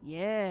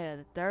 Yeah,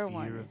 the third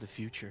one. Fear of the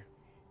future.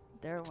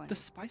 Third one. The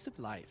spice of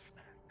life,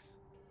 Max.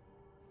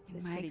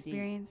 In my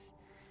experience,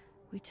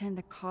 we tend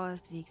to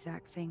cause the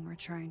exact thing we're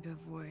trying to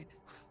avoid.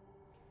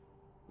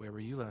 Where were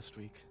you last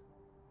week?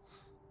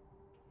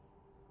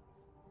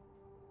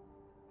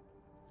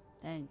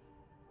 Dang.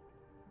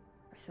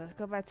 So let's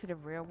go back to the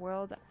real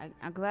world.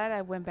 I'm glad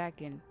I went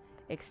back and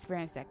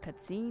experienced that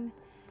cutscene,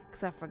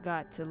 because I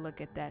forgot to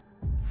look at that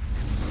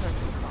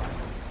purple card.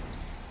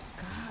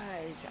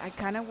 Gosh, I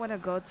kind of want to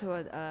go to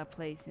a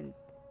place and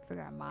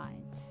figure out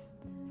mines.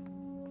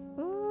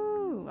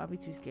 Ooh, I'll be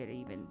too scared to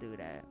even do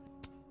that.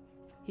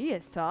 He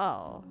is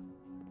tall.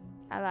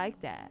 I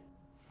like that.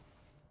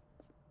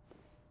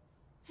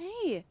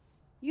 Hey,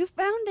 you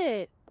found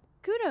it.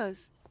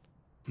 Kudos.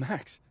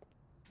 Max.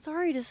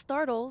 Sorry to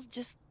startle,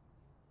 just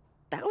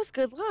that was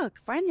good luck,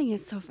 finding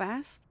it so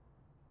fast.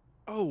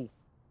 Oh,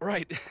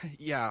 right.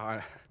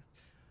 Yeah,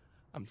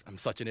 I'm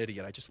such an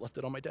idiot. I just left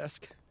it on my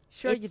desk.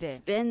 Sure you did. It's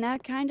been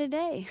that kind of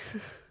day.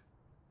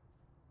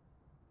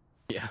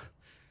 Yeah.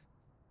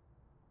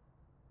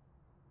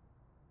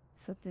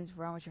 Something's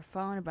wrong with your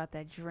phone about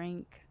that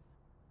drink.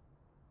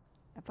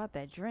 About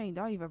that drink,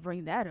 don't even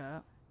bring that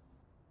up.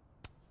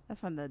 That's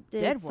from the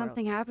dead Did world.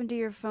 something happen to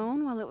your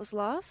phone while it was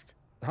lost?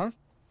 Huh?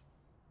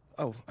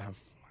 Oh,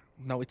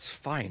 no, it's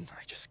fine.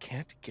 I just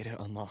can't get it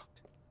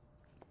unlocked.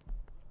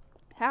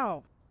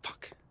 How?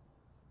 Fuck.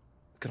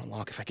 It's gonna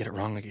lock if I get it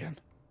wrong again.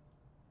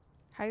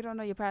 How you don't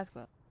know your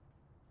passcode?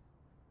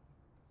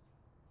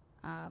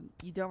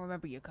 You don't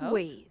remember your code?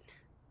 Wait.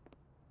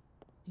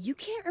 You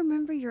can't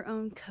remember your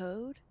own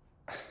code?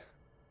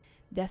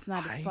 That's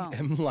not his phone. I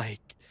am,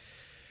 like,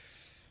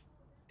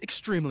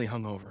 extremely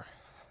hungover.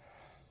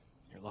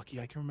 You're lucky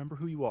I can remember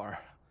who you are.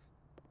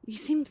 You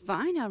seemed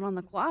fine out on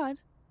the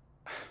quad.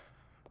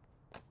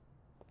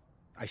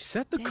 I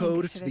set the Dang,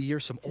 code I to the year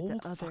some said the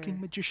old other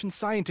fucking magician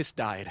scientist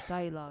died.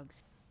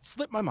 Dialogues.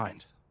 Slipped my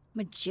mind.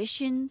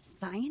 Magician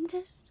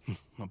scientist?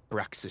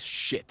 Abraxas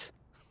shit.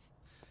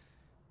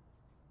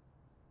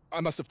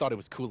 I must have thought it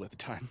was cool at the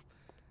time.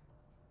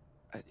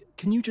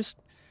 Can you just...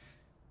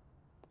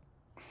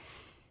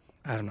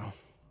 I don't know.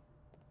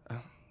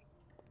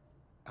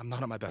 I'm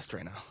not at my best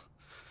right now.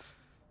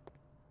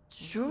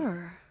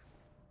 Sure.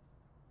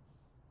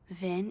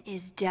 Vin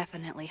is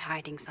definitely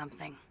hiding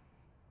something.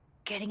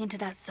 Getting into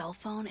that cell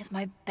phone is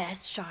my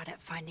best shot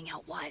at finding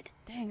out what.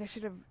 Dang, I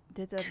should have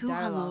did the Too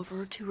dialogue.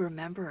 hungover to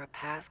remember a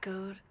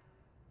passcode?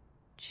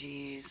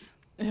 Jeez.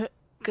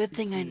 Good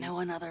thing I know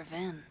another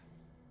Vin.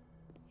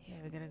 Yeah,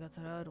 we gotta go to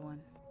the other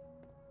one.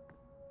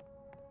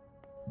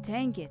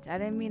 Dang it! I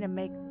didn't mean to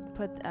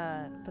put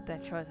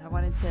that choice. I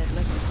wanted to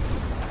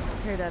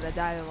hear the other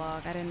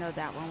dialogue. I didn't know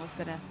that one was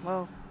gonna.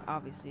 Well,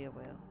 obviously it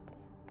will.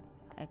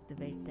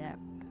 Activate that.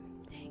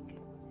 Dang.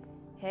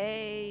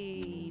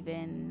 Hey,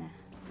 Vin.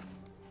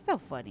 So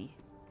funny.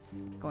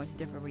 Going to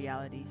different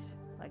realities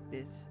like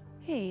this.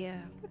 Hey,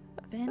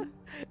 Ben?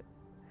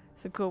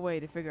 It's a cool way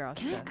to figure out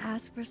Can stuff. I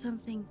ask for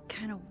something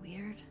kind of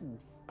weird?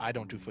 I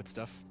don't do foot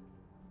stuff.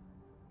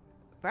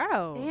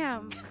 Bro.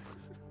 Damn.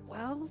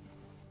 Well,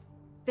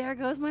 there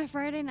goes my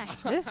Friday night.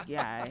 This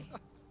guy.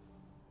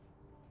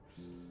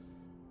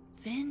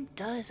 Vin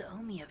does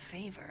owe me a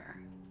favor.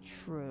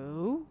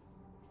 True.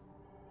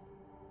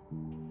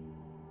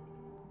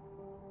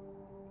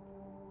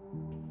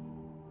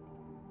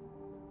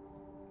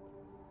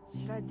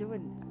 Should I do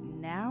it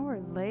now or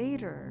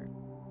later?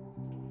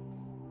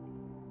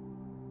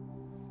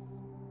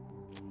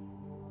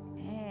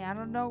 Hey, I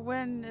don't know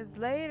when it's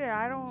later.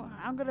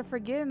 I'm gonna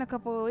forget in a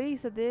couple of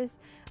weeks of this.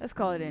 Let's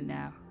call it in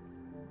now.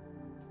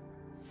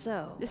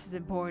 So, This is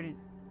important.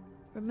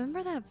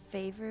 remember that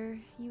favor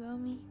you owe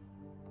me?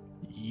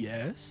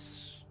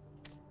 Yes?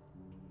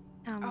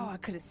 Oh, I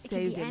could have It could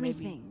saved be it,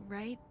 maybe. anything,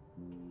 right?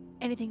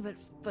 Anything but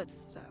foot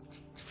stuff.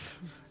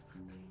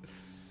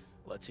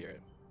 Let's hear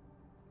it.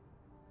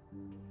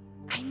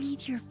 I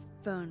need your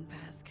phone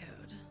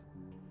passcode.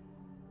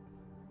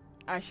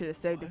 I should have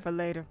saved it for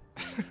later.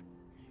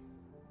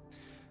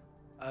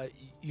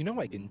 You know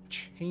I can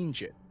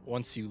change it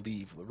once you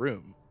leave the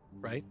room,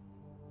 right?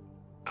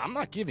 I'm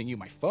not giving you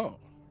my phone.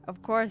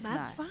 Of course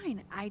That's not.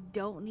 fine. I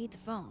don't need the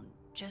phone.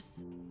 Just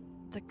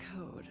the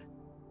code.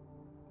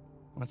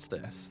 What's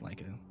this?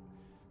 Like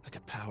a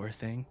power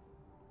thing?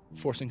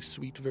 Forcing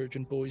sweet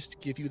virgin boys to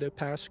give you their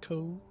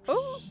passcode?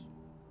 Oh.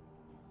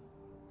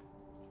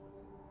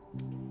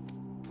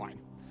 Fine.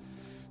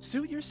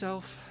 Suit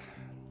yourself.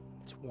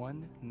 It's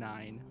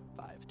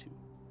 1952.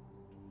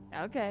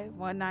 Okay,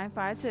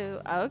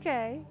 1952.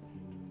 Okay.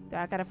 Do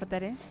I gotta put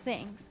that in?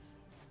 Thanks.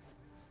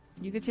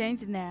 You can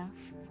change it now.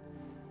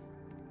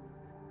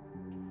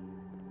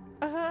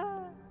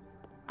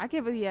 I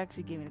can't believe he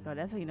actually gave me the code.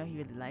 That's how you know he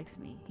really likes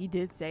me. He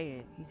did say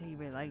it. He said he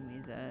really liked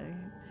me. So.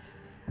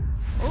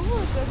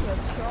 Oh, there's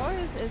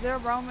a choice. Is there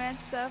romance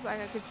stuff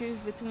like I could choose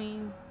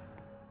between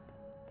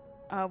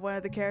one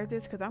of the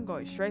characters? Because I'm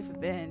going straight for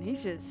Ben.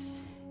 He's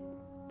just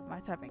my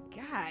type of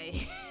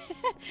guy.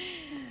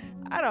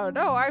 I don't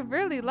know. I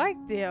really like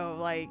them.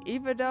 Like,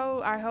 even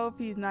though I hope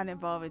he's not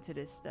involved into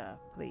this stuff.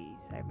 Please.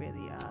 I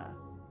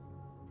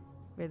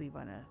really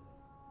wanna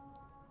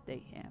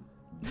date him.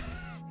 Do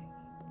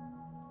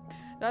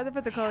I have to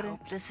put the code in?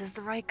 Hope this is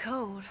the right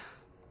code.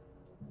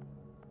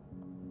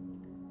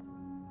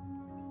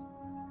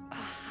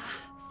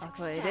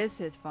 Also, it is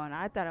his phone.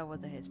 I thought it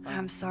wasn't his phone.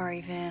 I'm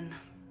sorry, Vin.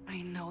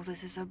 I know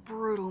this is a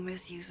brutal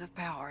misuse of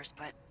powers,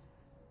 but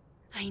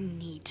I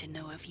need to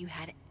know if you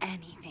had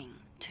anything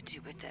to do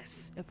with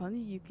this. If only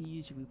you can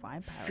use your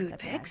rewind powers. Food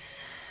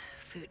pics?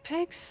 Food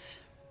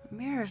pics?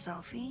 Mirror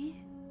selfie?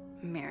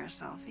 Mirror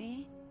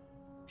selfie?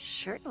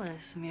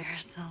 Shirtless mirror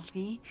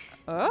selfie?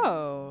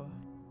 Oh.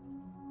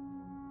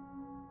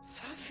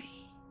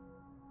 Sophie.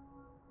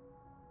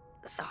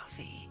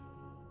 Sophie.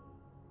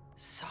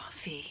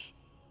 Sophie.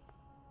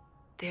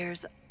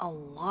 There's a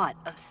lot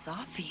of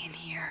Sophie in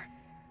here.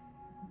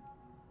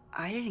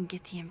 I didn't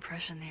get the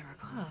impression they were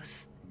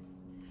close.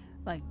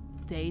 Like,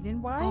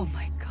 dating wise? Oh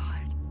my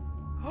god.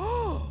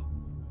 Oh!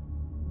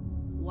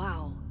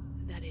 Wow,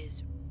 that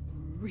is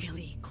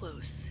really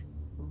close.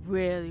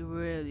 Really,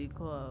 really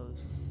close.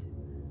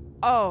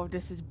 Oh,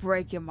 this is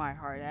breaking my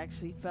heart. I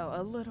actually felt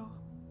a little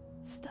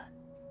stunned.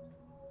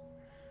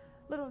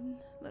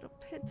 Little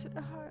pit to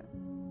the heart.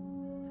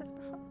 Touch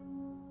the heart.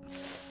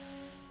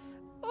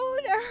 Oh,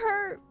 that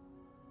hurt.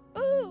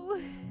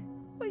 Ooh.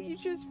 When you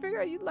just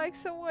figure out you like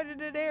someone and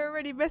then they're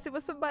already messing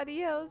with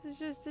somebody else, it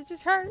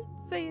just hurts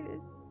saying it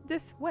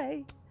this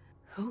way.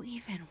 Who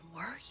even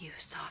were you,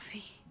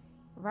 Sophie?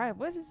 Right,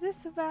 what is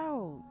this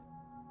about?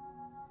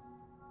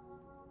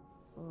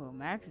 Oh,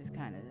 Max is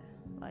kind of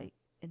like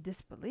in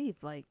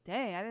disbelief. Like,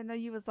 dang, I didn't know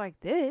you was like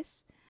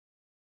this.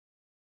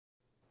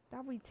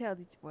 Thought we tell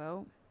each.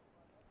 Well,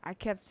 I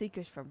kept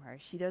secrets from her.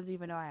 She doesn't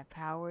even know I have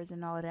powers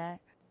and all that.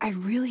 I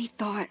really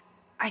thought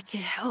I could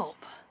help.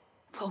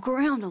 Poke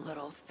around a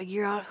little,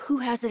 figure out who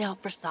has it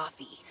out for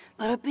Sophie.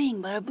 Bada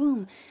bing, bada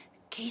boom.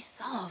 Case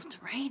solved,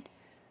 right?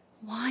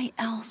 Why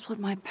else would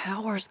my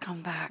powers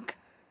come back?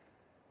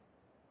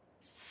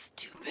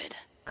 Stupid.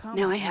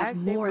 Now I have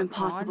more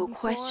impossible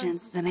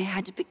questions than I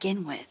had to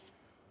begin with.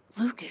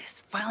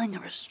 Lucas filing a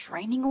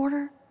restraining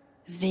order?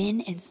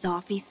 Vin and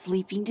Sophie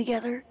sleeping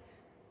together?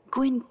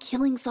 Gwen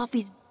killing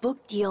Sophie's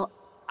book deal?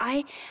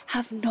 I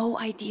have no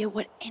idea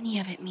what any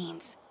of it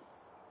means.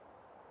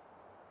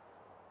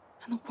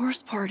 And the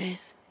worst part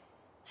is,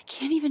 I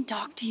can't even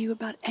talk to you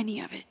about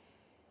any of it.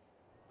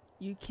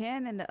 You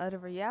can in the other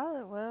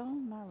reality? Well,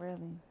 not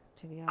really,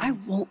 to be honest. I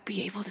won't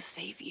be able to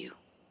save you.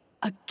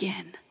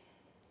 Again.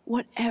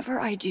 Whatever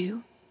I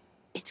do,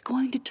 it's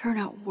going to turn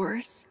out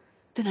worse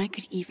than I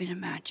could even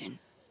imagine.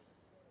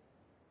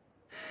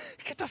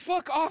 Get the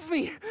fuck off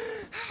me!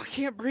 I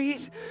can't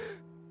breathe.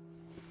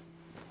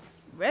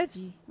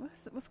 Reggie,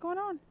 what's going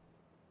on?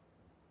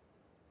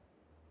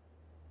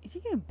 Is he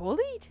getting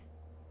bullied?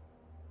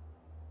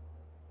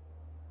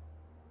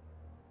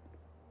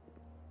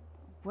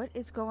 What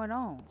is going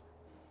on?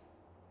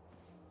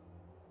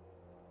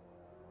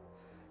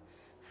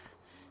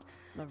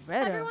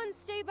 Loretta. Everyone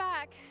stay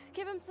back.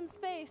 Give him some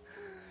space.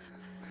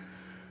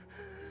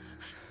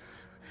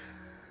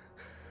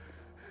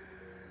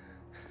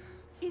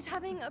 He's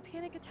having a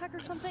panic attack or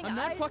something. I'm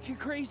not fucking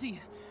crazy.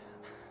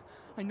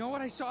 I know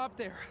what I saw up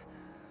there.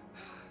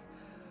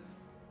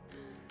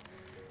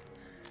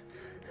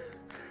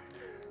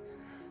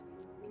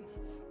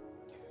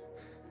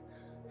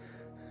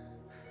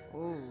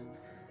 Oh.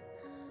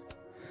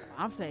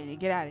 I'm saying to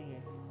get out of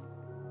here.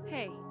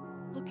 Hey,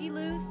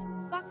 looky-loos,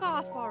 fuck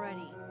off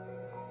already.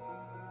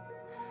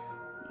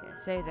 Yeah,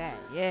 say that.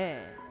 Yeah.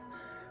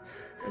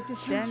 They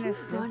just stand there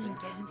Can't you run sleeping.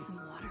 and get him some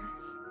water?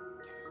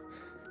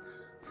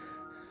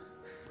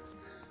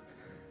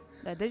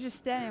 Like, they're just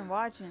standing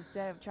watching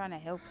instead of trying to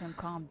help him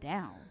calm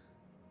down.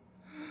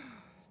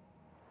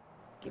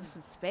 Give him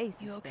some space.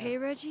 You instead. okay,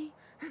 Reggie?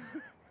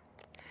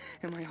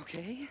 Am I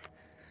okay?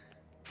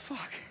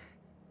 Fuck.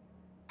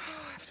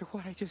 After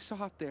what I just saw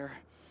up there.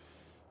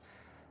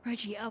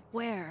 Reggie, up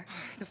where?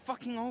 The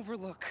fucking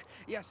overlook.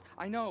 Yes,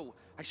 I know.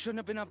 I shouldn't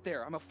have been up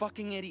there. I'm a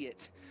fucking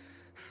idiot.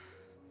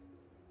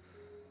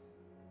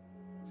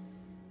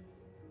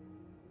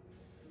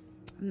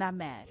 I'm not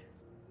mad.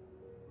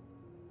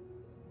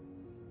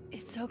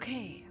 It's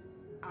okay.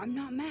 I'm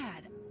not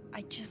mad.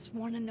 I just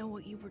want to know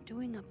what you were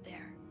doing up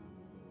there.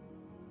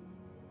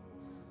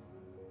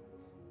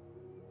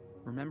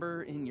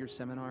 Remember in your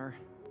seminar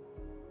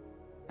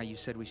how you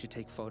said we should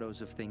take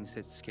photos of things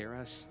that scare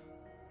us?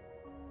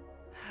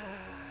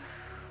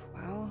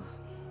 Well,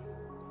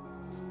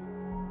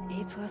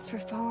 A+ for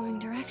following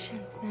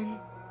directions, then.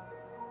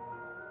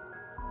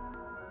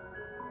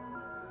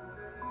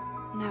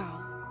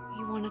 Now,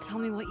 you want to tell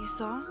me what you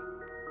saw?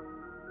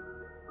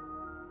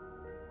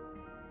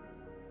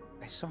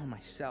 I saw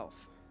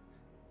myself.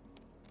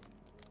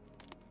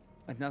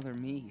 Another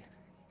me.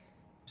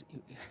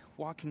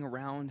 Walking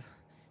around,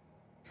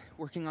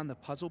 working on the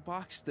puzzle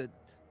box, the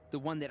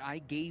one that I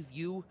gave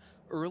you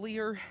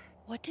earlier.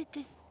 What did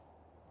this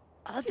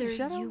other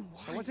shut you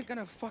up. I want? wasn't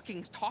gonna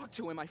fucking talk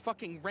to him. I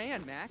fucking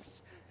ran,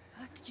 Max.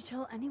 Did you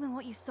tell anyone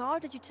what you saw?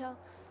 Did you tell...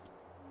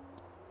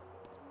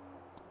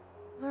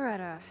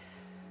 Loretta,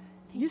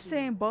 You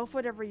saying both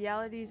of the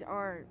realities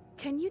are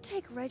can you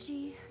take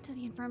Reggie to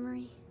the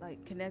infirmary?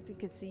 like connected,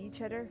 could see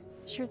each other?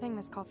 Sure thing,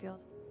 Miss Caulfield.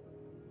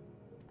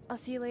 I'll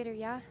see you later,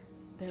 yeah?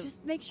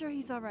 Just make sure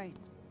he's alright.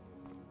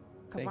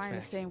 Combine the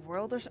Max. same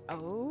world or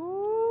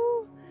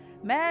oh,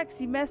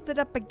 Max, you messed it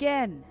up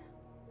again.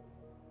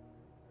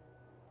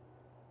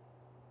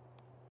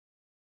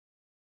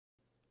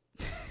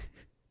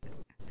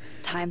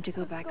 Time to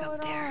go back going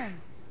up there. on?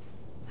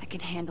 I can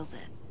handle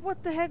this.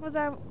 What the heck was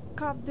that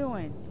cop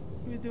doing?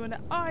 He was doing the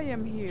I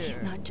am here.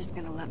 He's not just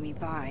gonna let me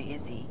by,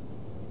 is he?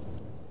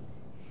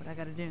 What I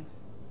gotta do?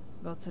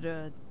 Go to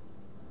the...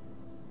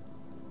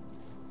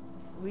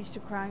 Reach the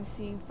crime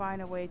scene,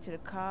 find a way to the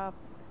cop.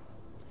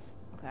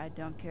 Okay, I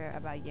don't care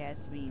about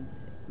Yasmin's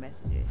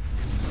messages.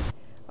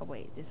 Oh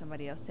wait, did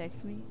somebody else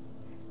text me?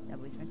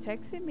 Nobody's been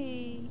texting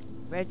me.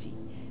 Reggie.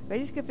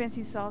 Reggie's convinced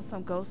he saw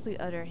some ghostly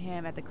other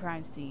him at the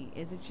crime scene.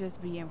 Is it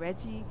just being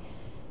Reggie?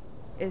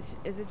 Is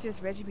it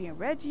just Reggie being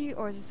Reggie,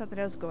 or is it something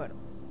else going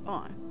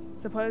on?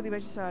 Supposedly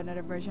Reggie saw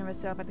another version of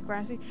himself at the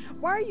crime scene.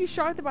 Why are you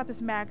shocked about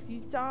this, Max?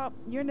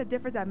 You're in a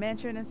different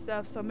dimension and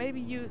stuff, so maybe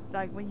you,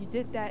 like, when you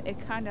did that, it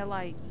kind of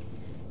like,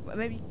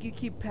 maybe you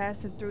keep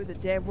passing through the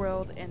dead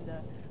world and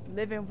the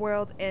living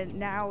world, and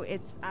now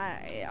it's,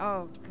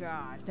 oh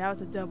gosh, that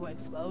was a double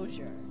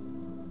exposure.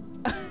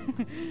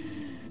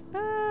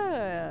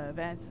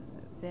 Vance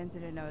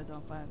didn't know his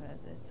own phone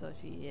password, so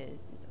she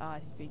is. It's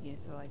odd he figured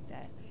so like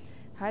that.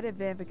 How did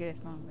Van forget his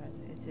phone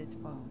password? It's his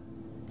phone.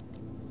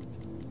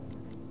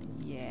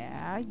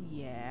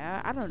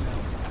 Yeah, I don't know.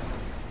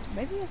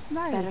 Maybe it's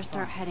not. Better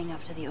start heading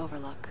up to the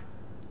overlook.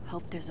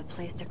 Hope there's a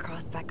place to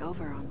cross back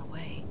over on the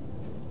way.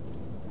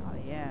 Oh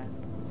yeah.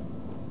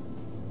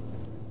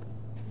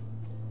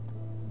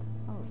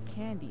 Oh,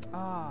 candy.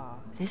 Ah.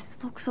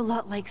 This looks a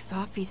lot like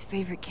Sophie's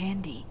favorite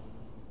candy.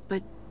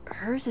 But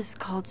hers is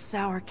called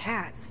Sour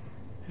Cats,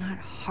 not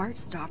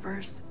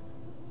Heartstoppers.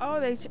 Oh,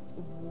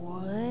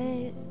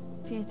 what?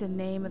 Change the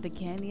name of the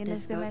candy in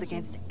this goes dimension?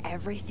 against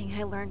everything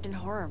I learned in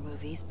horror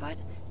movies, but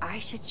I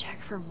should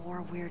check for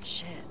more weird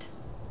shit.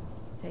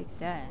 Take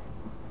that.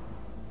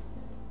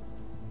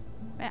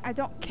 Man, I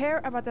don't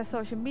care about that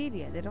social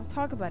media. They don't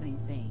talk about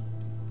anything.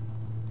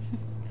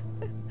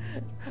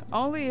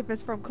 Only if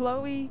it's from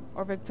Chloe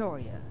or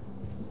Victoria.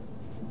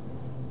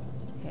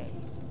 Okay.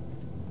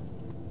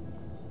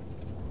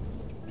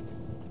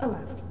 Oh,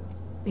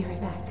 be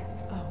right back.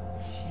 Oh,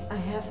 shit. I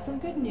have some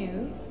good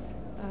news.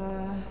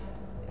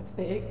 It's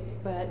big,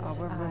 but I'll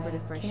remember the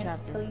first can't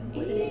chapter. tell you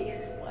what it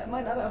is. Why am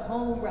I not at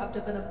home wrapped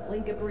up in a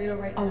blanket burrito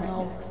right now?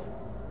 All right, Max.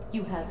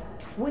 You have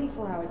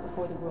 24 hours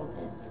before the world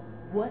ends.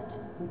 What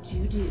would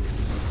you do?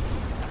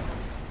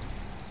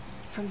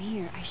 From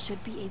here, I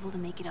should be able to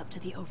make it up to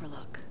the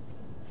overlook.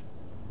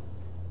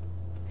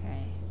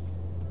 Okay.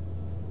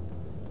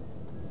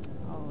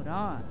 Hold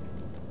on.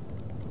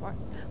 What?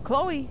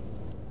 Chloe!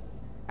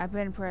 I've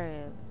been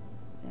praying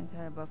and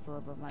kind of Buffalo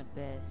above my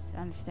best.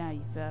 I understand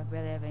you felt I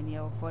barely have any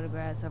old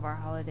photographs of our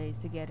holidays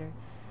together.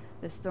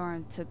 The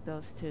storm took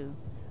those too.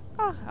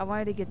 Oh, I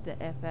wanted to get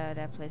the F out of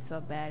that place so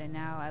bad, and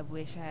now I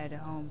wish I had a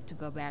home to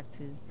go back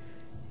to.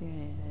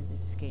 It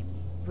just escaped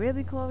me.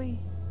 Really, Chloe?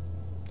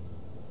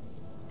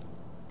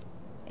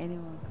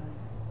 Anyone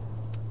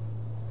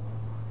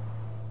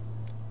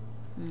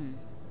can.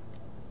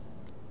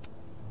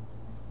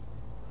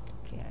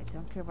 Okay, I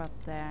don't care about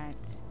that.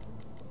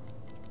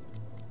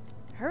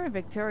 Her and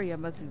Victoria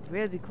must be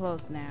really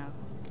close now.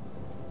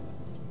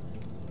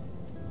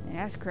 And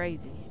that's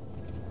crazy.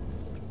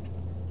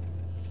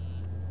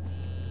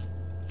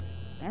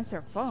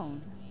 Answer her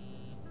phone.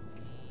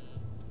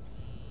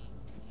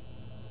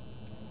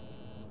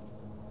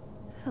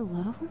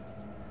 Hello?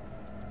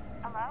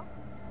 Hello?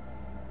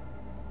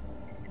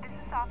 This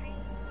is Sophie?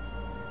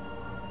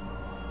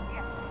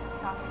 Yes, this is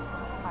Sophie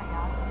from my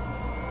yacht.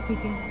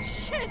 Speaking.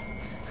 Shit!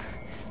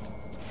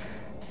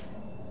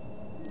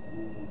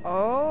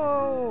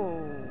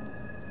 Oh.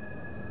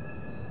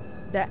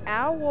 The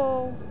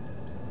owl.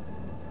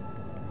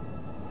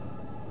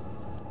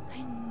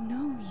 I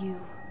know you.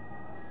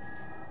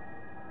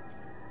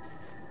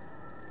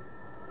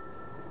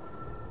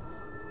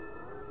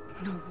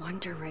 No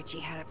wonder Reggie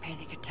had a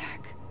panic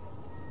attack.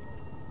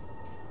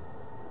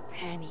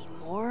 Any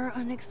more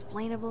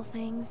unexplainable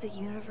things the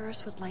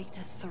universe would like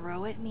to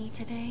throw at me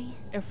today?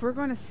 If we're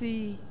gonna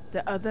see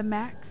the other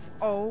Max,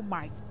 oh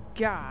my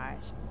gosh.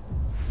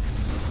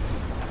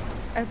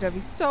 That's gonna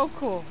be so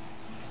cool.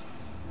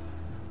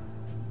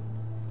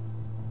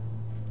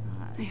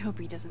 I hope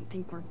he doesn't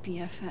think we're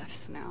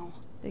BFFs now.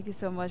 Thank you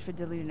so much for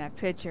deleting that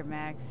picture,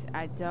 Max.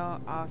 I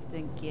don't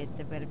often get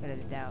the benefit of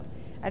the doubt.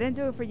 I didn't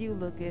do it for you,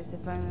 Lucas.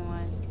 If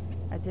anyone,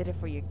 I did it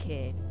for your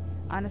kid.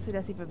 Honestly,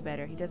 that's even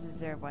better. He doesn't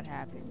deserve what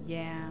happened.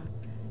 Yeah,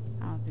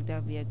 I don't think that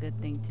would be a good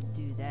thing to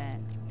do that.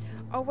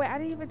 Oh, wait, I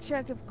didn't even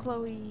check if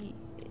Chloe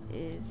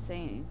is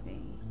saying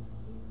anything.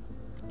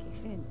 Okay,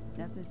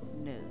 Nothing's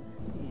new.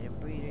 You need a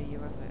breeder. You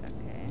work with.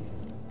 Okay.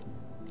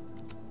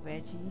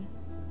 Reggie.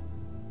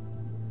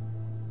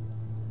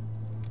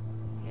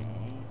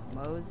 Okay.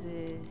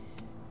 Moses.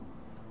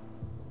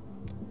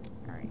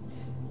 All right.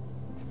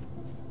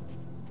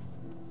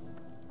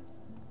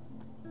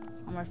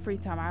 On my free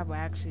time, I would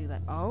actually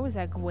like. Oh, is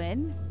that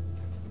Gwen?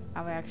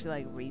 I would actually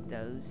like read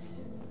those.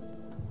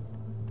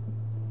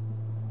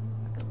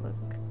 I could look.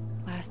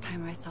 Last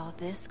time I saw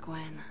this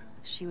Gwen,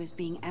 she was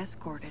being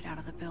escorted out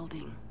of the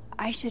building.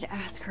 I should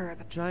ask her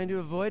about— Trying to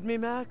avoid me,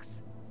 Max?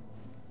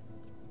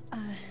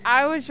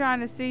 I was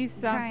trying to see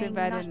something, trying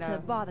but I not didn't to know.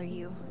 bother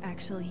you,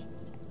 actually.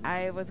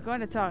 I was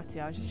going to talk to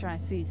you. I was just trying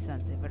to see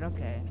something, but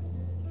okay.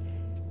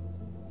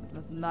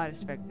 Was not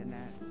expecting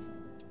that.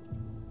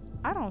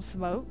 I don't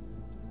smoke.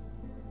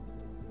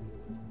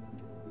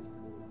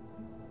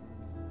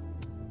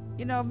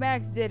 You know,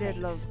 Max did it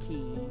low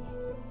key.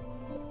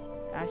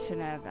 I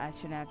shouldn't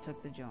have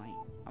took the joint.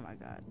 Oh my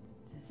god.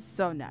 Just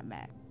so not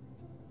Max.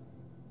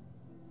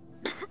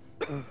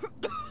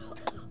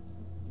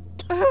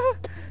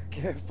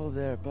 Careful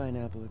there,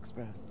 Pineapple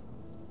Express.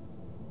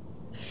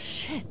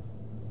 Shit.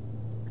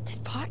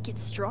 Did pot get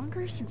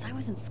stronger since I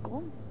was in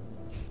school?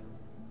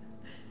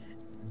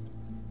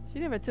 She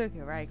never took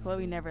it, right?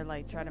 Chloe never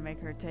like tried to make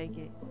her take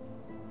it.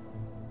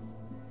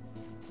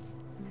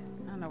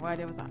 I don't know why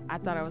there was. I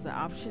thought it was an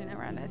option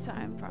around that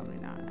time. Probably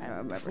not. I don't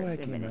remember. Before I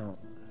It's been a came minute. out,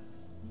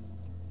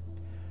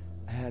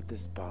 I had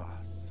this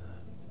boss,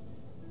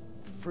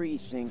 a free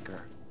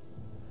thinker,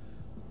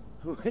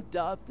 who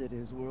adopted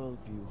his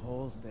worldview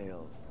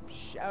wholesale from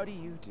shouty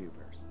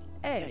YouTubers.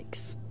 Hey.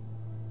 Yikes.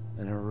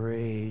 And a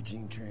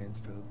raging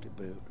transphobe to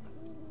boot.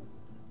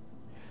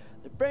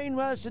 They're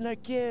brainwashing our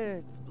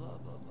kids, blah, blah,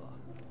 blah.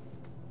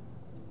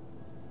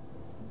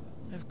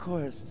 Of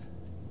course,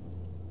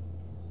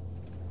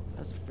 I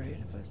was afraid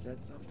if I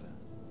said something,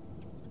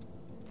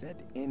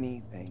 said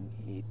anything,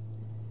 he'd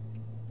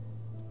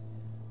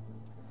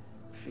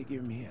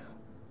figure me out.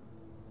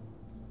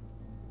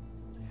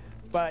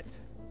 But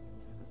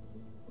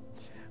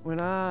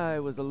when I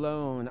was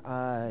alone,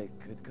 I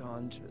could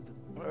conjure the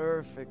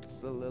perfect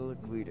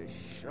soliloquy to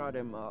shut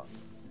him up,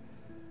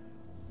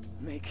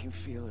 make him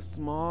feel as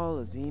small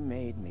as he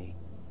made me.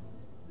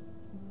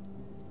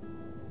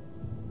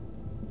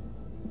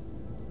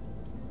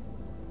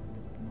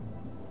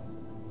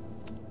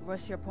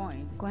 What's your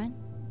point? Gwen?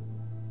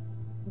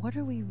 What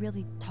are we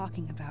really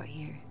talking about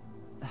here?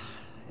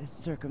 It's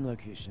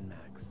circumlocution,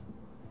 Max.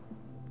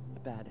 A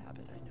bad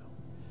habit, I know.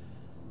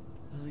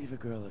 I'll leave a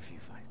girl a few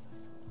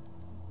vices.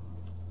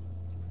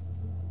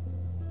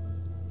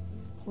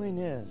 Point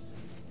is,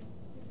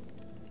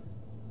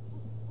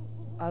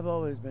 I've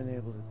always been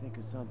able to think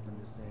of something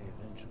to say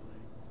eventually.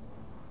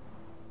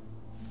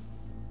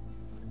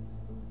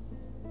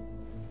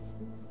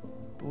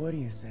 But what do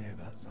you say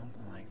about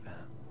something like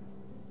that?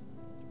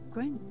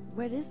 Gwen,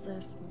 what is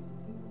this?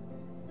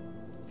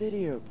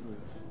 Video proof.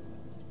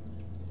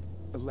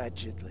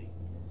 Allegedly.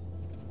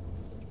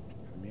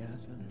 From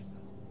Yasmin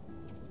herself.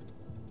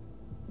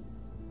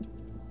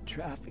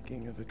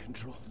 Trafficking of a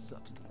controlled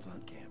substance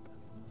on campus.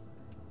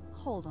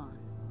 Hold on.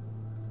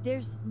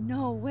 There's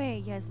no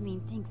way Yasmin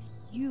thinks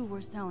you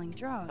were selling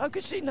drugs. How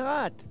could she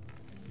not?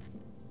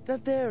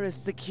 That there is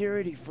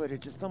security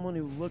footage of someone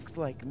who looks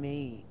like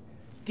me,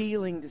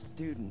 dealing to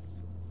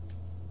students.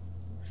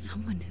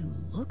 Someone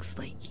who looks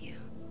like you.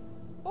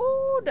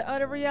 Oh, the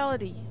other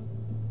reality.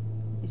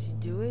 You should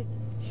do it.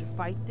 You should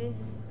fight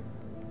this.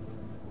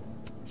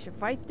 You should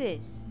fight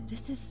this.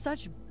 This is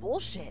such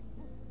bullshit.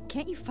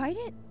 Can't you fight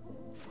it?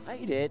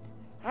 Fight it?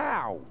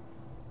 How?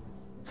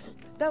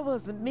 That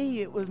wasn't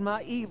me, it was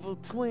my evil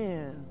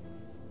twin.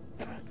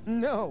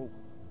 No.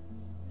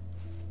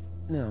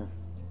 No.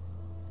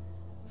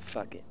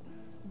 Fuck it.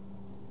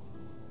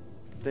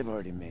 They've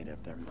already made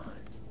up their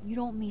minds. You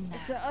don't mean that.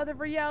 It's the other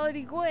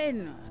reality,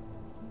 Gwen.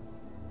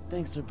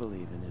 Thanks for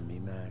believing in me,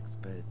 Max,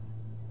 but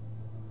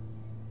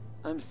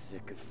I'm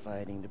sick of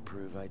fighting to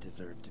prove I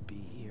deserve to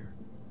be here.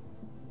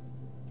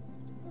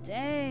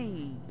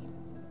 Dang.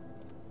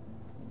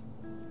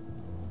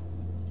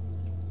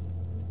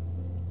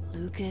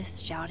 Lucas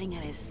shouting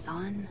at his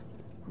son?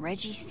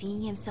 Reggie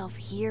seeing himself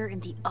here in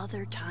the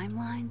other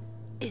timeline?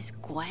 Is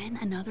Gwen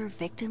another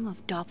victim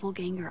of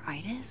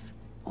doppelganger-itis?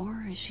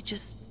 Or is she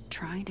just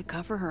trying to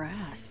cover her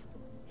ass?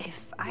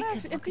 If I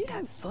could look at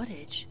that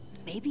footage,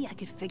 maybe I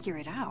could figure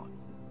it out.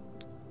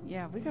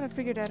 Yeah, we gotta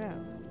figure that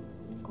out.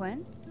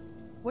 Gwen?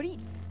 What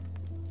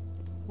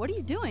are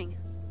you doing?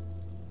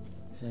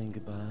 Saying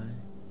goodbye.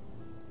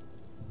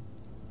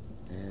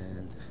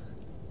 And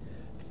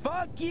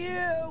fuck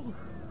you!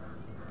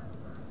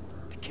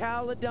 To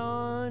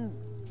Caledon.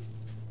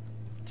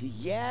 To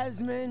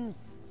Yasmin.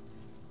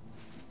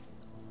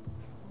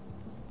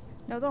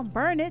 No, don't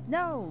burn it.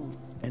 No.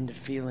 And to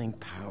feeling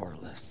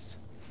powerless.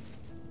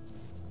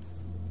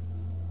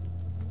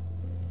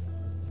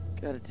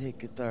 Gotta take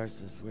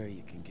catharsis where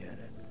you can get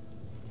it.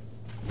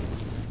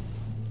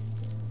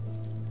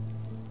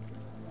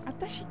 I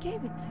thought she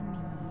gave it to me.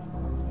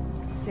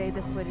 Say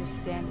the footage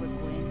stand with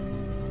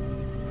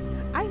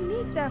Gwen. I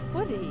need that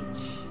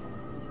footage.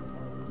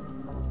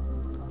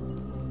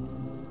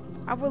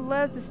 I would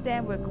love to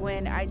stand with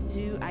Gwen. I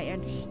do. I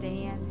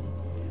understand.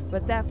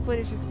 But that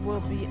footage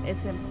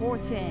it's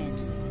important.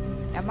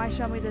 It might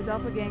show me the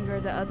doppelganger,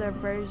 the other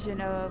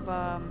version of,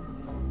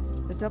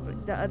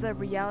 the other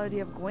reality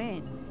of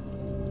Gwen.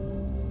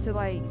 To,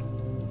 like,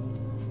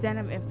 stand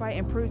up and fight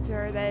and prove to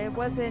her that it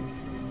wasn't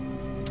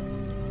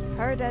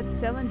her that's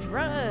selling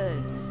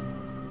drugs.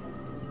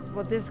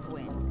 Well, this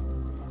Gwen.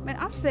 Man,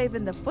 I'm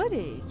saving the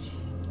footage.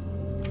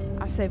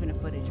 I'm saving the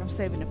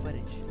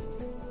footage.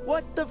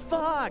 What the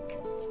fuck?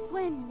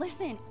 Gwen,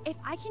 listen. If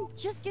I can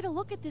just get a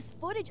look at this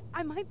footage,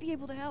 I might be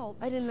able to help.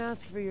 I didn't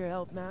ask for your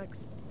help,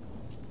 Max.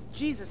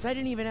 Jesus, I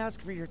didn't even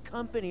ask for your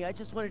company. I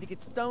just wanted to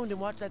get stoned and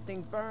watch that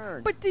thing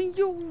burn. But then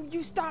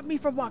you stopped me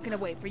from walking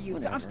away for you,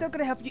 Whatever. so I'm still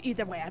gonna help you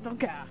either way. I don't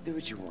care. Do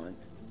what you want.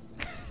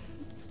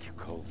 It's too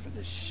cold for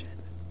this shit.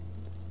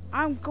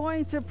 I'm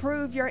going to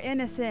prove your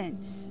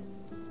innocence.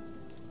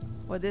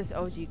 Well, this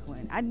OG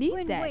Gwen. I need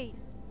Gwen, that. wait.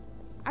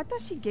 I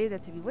thought she gave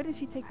that to me. What did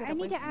she take that I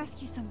away need to from?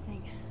 ask you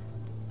something.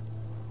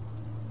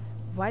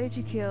 Why did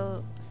you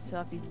kill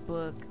Sophie's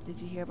book? Did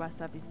you hear about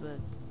Sophie's book?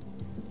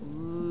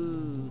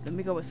 Ooh, let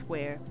me go with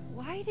square.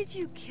 Why did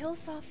you kill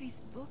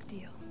Sophie's book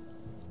deal?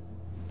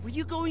 Were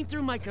you going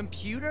through my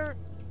computer?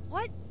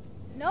 What?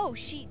 No,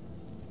 she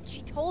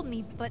told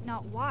me, but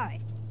not why.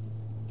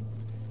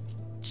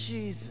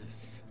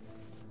 Jesus.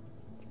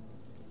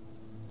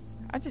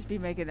 I just be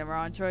making the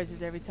wrong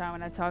choices every time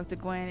when I talk to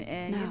Gwen,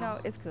 and you know,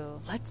 it's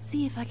cool. Let's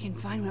see if I can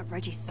find what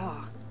Reggie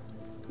saw.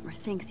 Or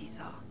thinks he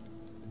saw.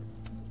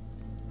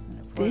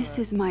 This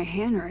is my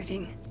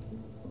handwriting.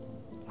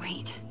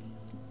 Wait.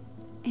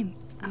 Am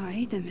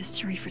I the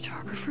mystery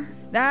photographer?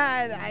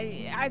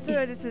 I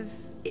swear this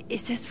is...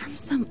 Is this from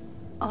some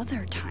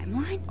other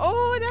timeline?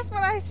 Oh, that's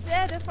what I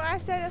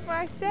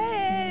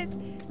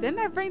said. Didn't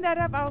I bring that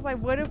up? I was like,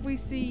 what if we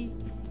see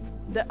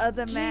the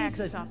other Max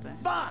or Jesus, something?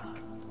 Fuck!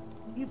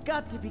 You've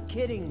got to be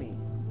kidding me.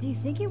 Do you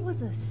think it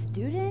was a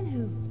student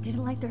who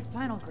didn't like their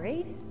final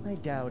grade? I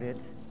doubt it.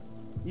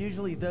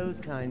 Usually those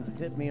kinds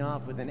tip me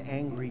off with an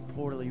angry,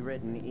 poorly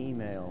written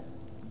email.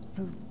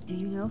 So, do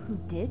you know who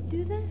did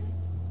do this?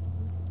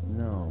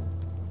 No.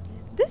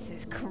 This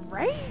is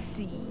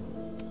crazy.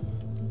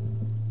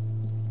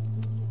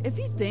 If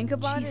you think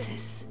about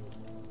Jesus.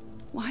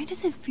 Why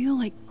does it feel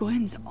like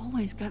Gwen's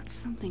always got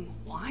something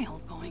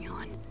wild going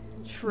on?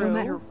 True. No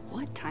matter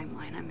what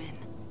timeline I'm in.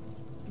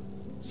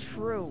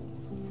 True.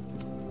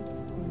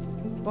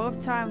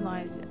 Both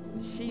timelines,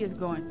 she is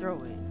going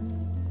through it.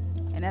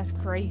 And that's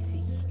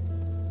crazy.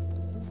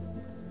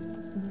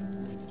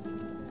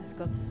 Let's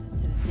go to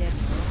the dead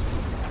girl.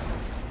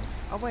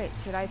 Oh wait,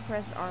 should I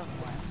press R1?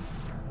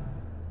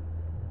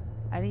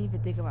 I didn't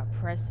even think about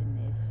pressing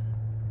this.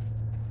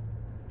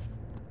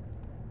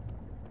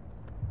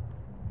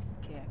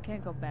 Okay, I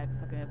can't go back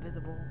so I can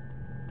invisible.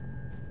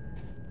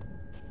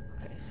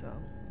 Okay, so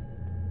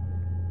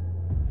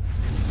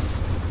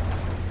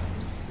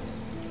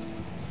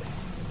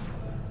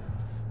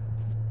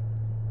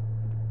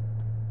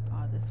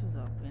oh, this was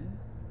open.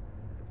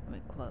 Let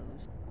me close.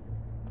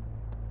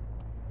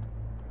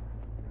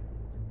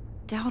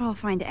 Doubt I'll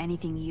find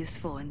anything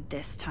useful in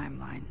this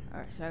timeline.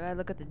 Alright, so I gotta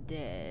look at the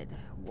dead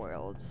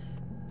worlds.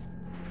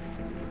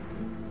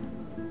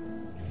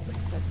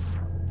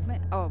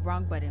 Oh,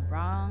 wrong button.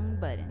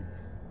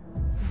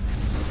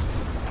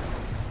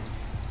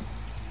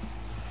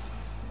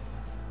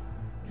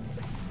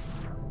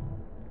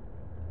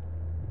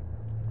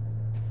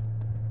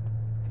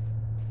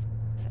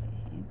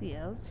 Anything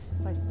else?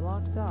 It's like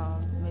blocked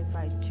off. Maybe if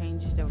I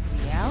change the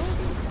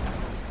reality?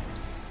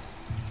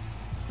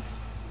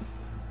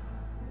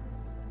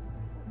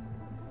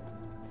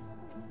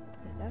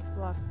 Okay, that's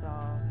blocked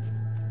off.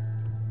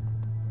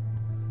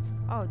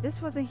 Oh,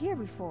 this wasn't here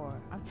before.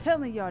 I'm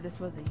telling y'all this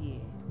wasn't here.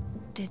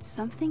 Did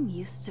something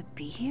used to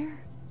be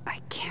here? I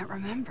can't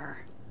remember.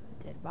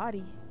 Dead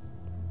body.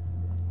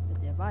 A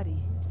dead body.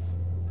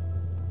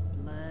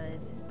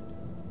 Blood.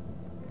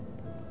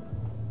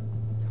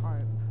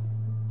 Tarp.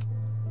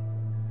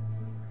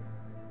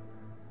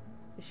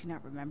 Does she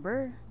not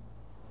remember?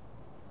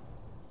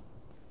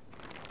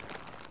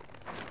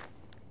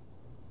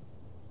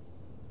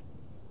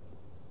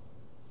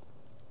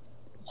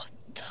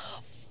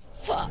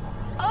 Fuck!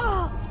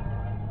 Oh!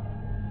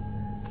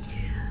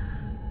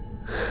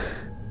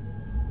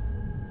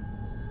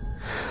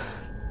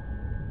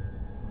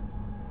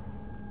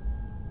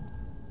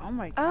 Oh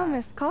my god. Oh,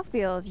 Miss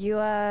Caulfield, you,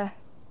 out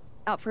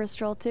for a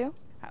stroll too?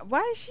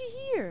 Why is she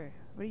here?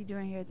 What are you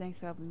doing here? Thanks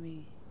for helping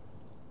me.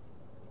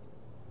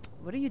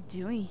 What are you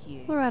doing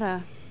here?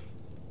 Loretta,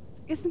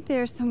 isn't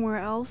there somewhere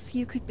else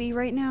you could be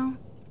right now?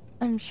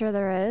 I'm sure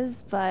there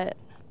is, but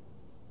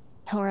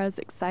nowhere as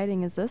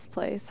exciting as this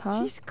place,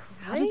 huh? She's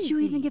crazy. How did you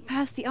even get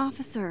past the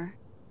officer?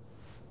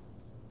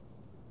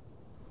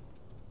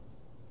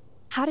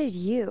 How did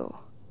you?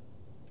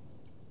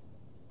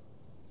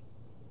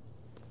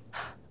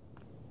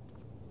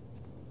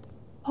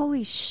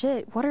 Holy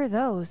shit, what are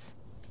those?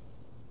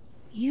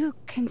 You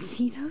can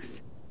see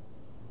those?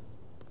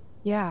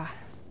 Yeah.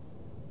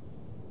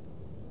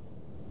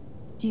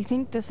 Do you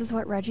think this is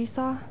what Reggie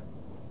saw?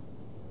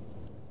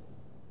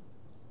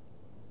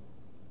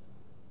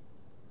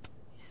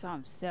 He saw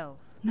himself.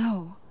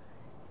 No.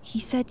 He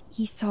said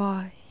he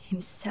saw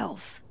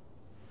himself.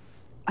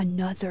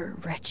 Another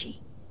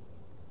Reggie.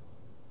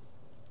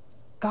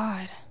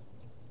 God.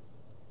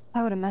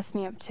 That would have messed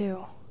me up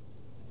too.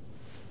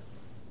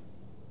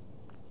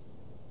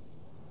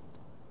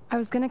 I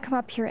was gonna come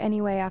up here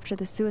anyway after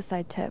the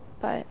suicide tip,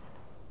 but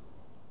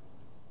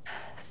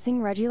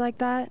seeing Reggie like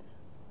that,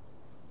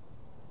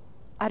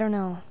 I don't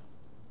know,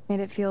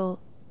 made it feel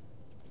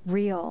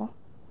real.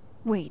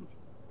 Wait,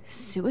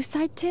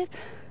 suicide tip?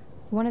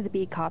 One of the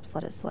beat cops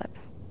let it slip.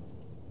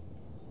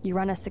 You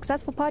run a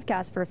successful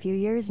podcast for a few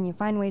years and you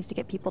find ways to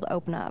get people to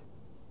open up.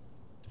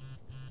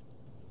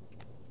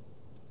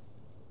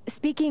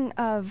 Speaking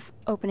of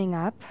opening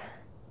up,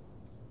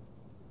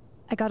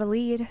 I got a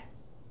lead.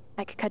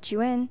 I could cut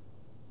you in.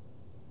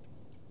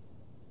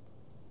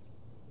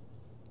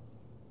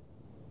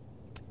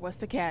 What's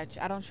the catch?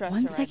 I don't trust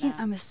One you right second now.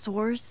 I'm a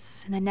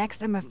source, and the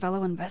next I'm a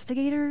fellow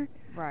investigator?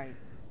 Right.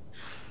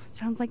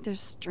 Sounds like there's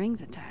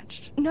strings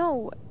attached.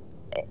 No,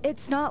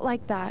 it's not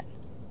like that.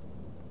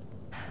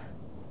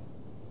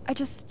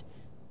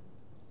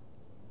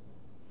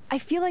 I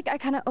feel like I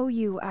kind of owe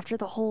you after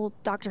the whole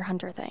Dr.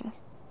 Hunter thing.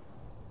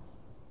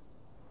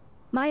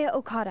 Maya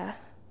Okada,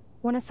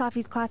 one of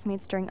Safi's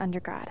classmates during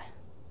undergrad.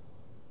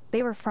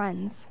 They were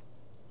friends.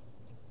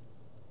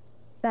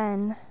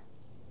 Then,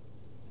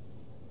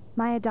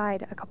 Maya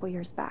died a couple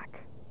years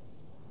back.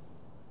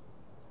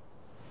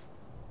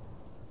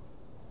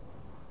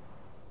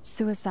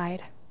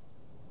 Suicide,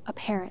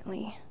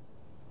 apparently.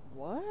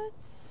 What?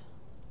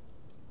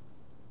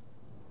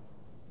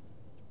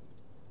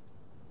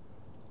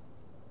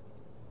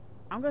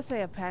 I'm gonna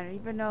say a pattern,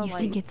 even though You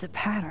think it's a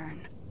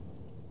pattern?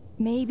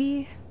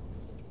 Maybe.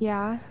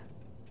 Yeah.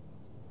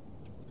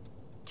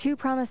 Two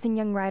promising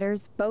young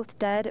writers, both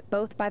dead,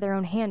 both by their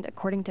own hand,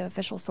 according to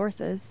official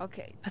sources.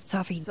 Okay. But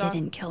Safi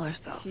didn't kill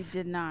herself. She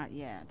did not,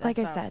 yeah. That's Like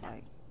I what was said,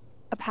 like.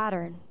 a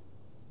pattern.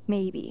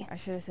 Maybe. I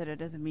should have said it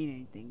doesn't mean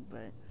anything,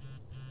 but...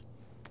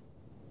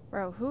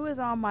 Bro, who is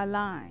on my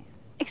line?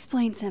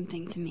 Explain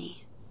something to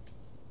me.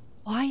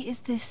 Why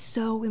is this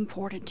so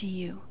important to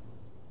you?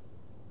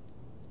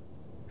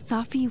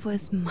 Safi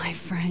was my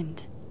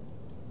friend.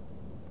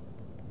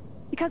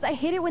 Because I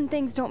hate it when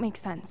things don't make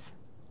sense.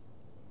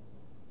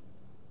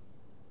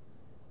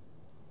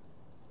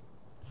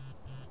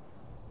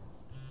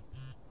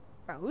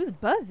 Bro, who's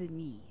buzzing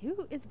me?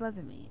 Who is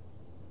buzzing me?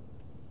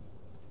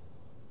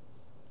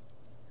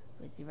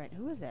 Is he right?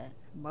 Who is that?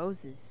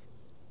 Moses.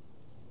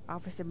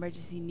 Office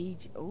emergency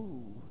needs you.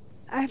 Ooh.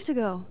 I have to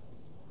go.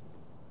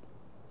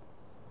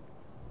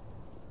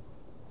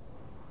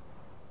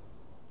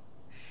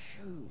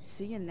 Shoot,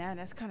 seeing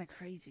that's kind of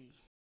crazy.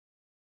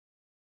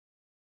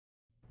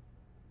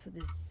 So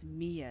this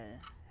Mia,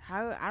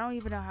 I don't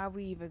even know how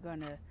we even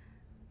gonna.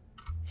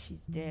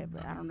 She's dead,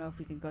 but I don't know if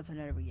we can go to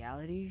another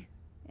reality,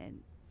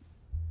 and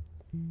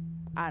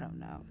I don't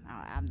know.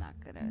 I'm not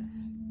gonna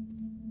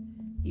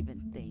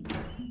even think.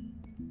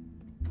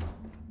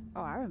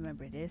 Oh, I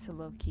remember this a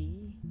low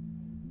key.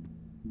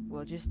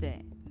 Well, just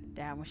that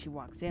when she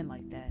walks in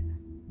like that.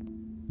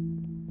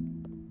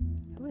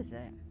 Who is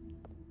that?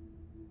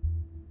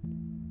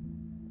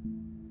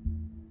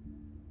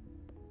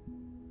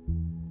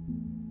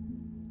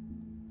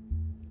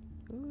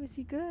 Ooh, is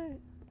he good?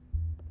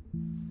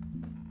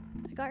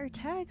 I got your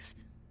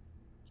text.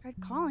 Tried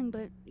calling,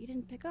 but you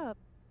didn't pick up.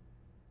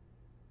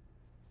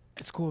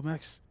 It's cool,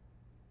 Max.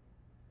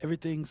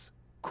 Everything's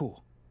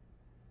cool.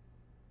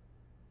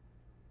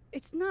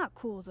 It's not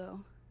cool,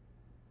 though.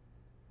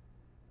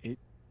 It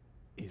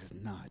is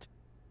not.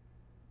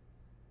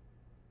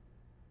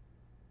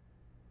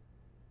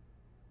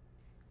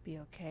 Be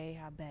okay.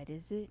 How bad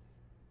is it?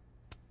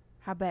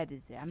 How bad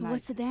is it? So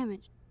what's the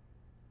damage?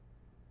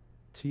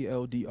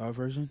 TLDR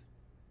version?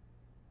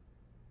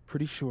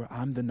 Pretty sure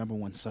I'm the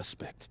 #1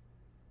 suspect.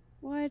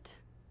 What?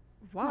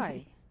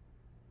 Why?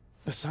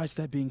 Besides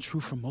that being true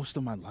for most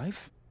of my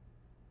life?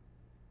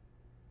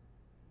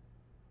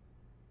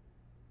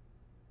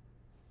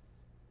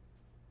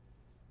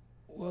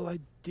 Well, I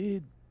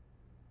did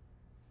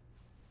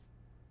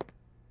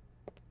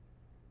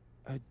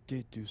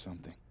do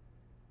something.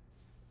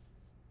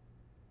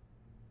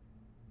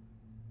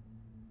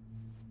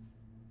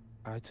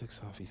 I took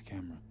Safi's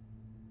camera.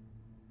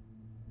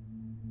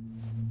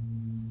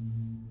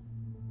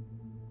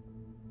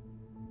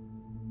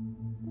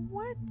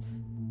 What?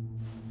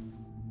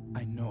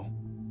 I know.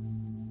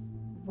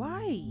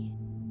 Why?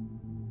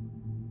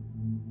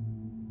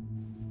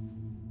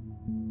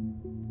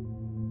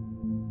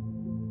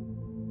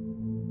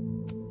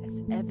 That's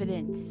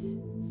evidence.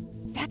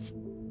 That's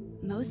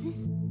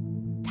Moses?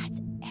 That's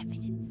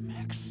evidence.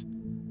 Max,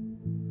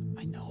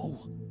 I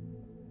know.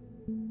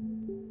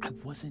 I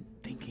wasn't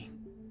thinking.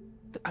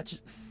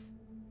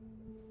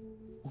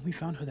 When we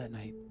found her that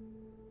night,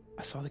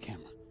 I saw the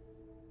camera.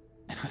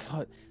 And I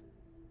thought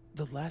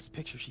the last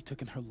picture she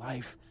took in her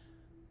life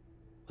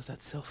was that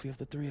selfie of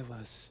the three of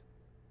us.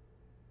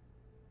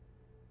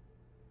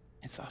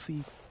 And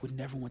Safi would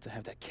never want to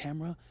have that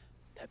camera,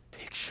 that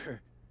picture,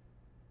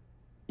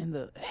 in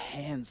the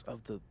hands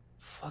of the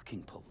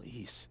fucking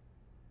police.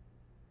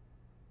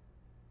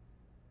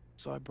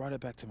 So I brought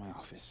it back to my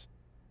office.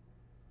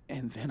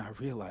 And then I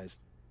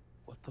realized,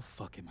 what the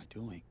fuck am I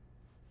doing?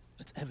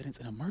 That's evidence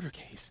in a murder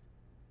case.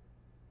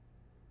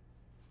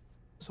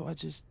 So I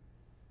just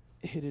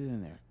hid it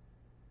in there.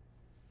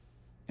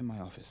 In my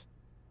office.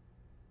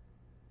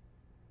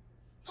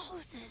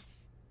 Moses!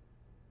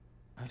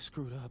 I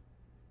screwed up,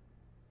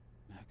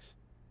 Max.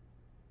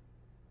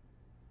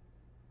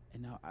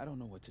 And now I don't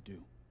know what to do.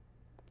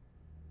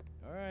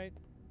 All right.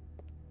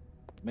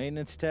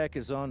 Maintenance tech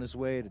is on his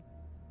way to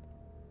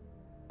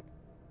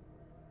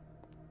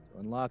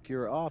unlock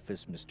your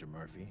office, Mr.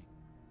 Murphy.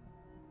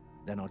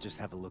 Then I'll just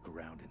have a look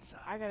around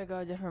inside. I gotta go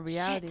to different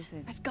realities.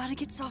 Shit! I've got to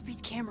get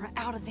Sophie's camera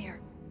out of there.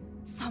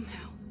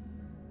 Somehow.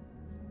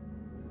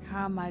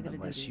 How am I gonna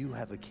do Unless this? you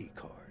have a key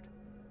card.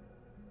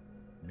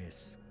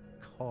 Miss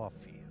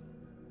Caulfield.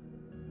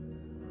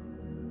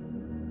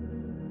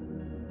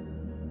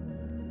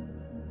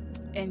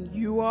 And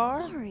you are?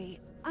 Sorry,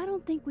 I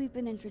don't think we've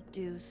been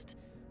introduced.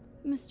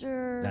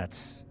 Mr.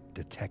 That's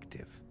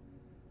Detective.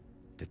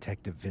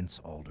 Detective Vince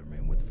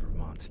Alderman with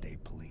Vermont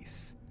State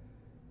Police.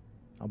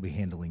 I'll be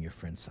handling your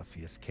friend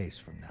Sophia's case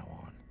from now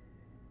on.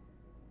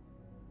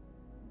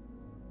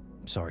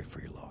 I'm sorry for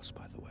your loss,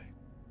 by the way.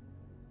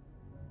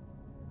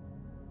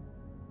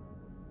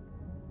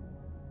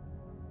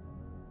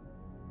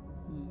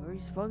 We already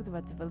spoke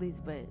about the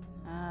police, but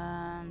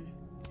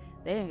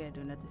they ain't gonna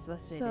do nothing. So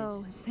let's say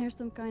So, is there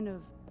some kind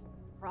of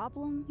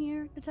problem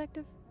here,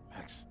 Detective?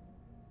 Max,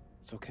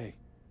 it's okay.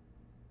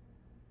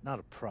 Not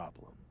a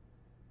problem.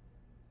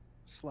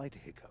 Slight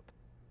hiccup.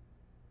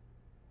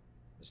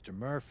 Mr.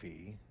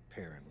 Murphy,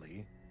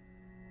 apparently,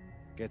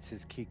 gets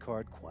his key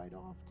card quite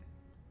often.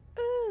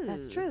 Ooh.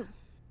 That's true.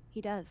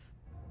 He does.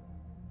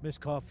 Miss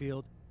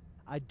Caulfield,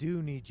 I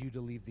do need you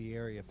to leave the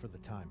area for the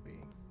time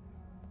being.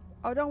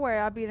 Oh, don't worry.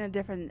 I'll be in a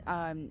different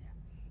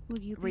Will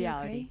you be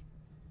reality.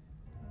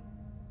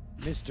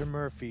 okay? Mr.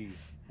 Murphy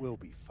will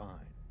be fine.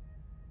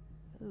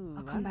 Ooh,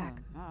 I'll come back.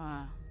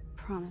 Uh-uh.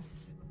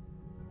 Promise.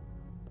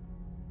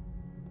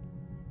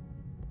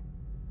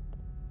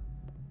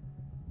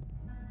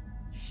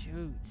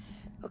 Shoot.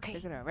 Okay.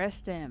 They're gonna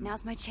arrest him.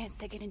 Now's my chance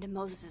to get into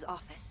Moses'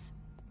 office.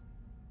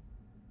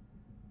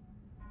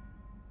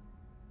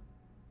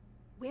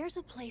 Where's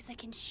a place I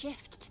can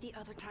shift to the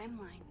other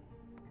timeline?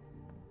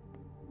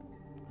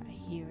 I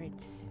hear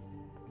it.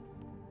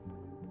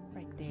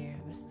 Right there.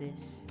 What's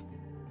this?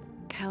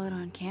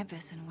 Caledon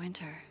campus in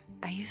winter.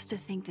 I used to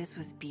think this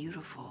was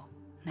beautiful.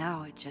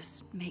 Now it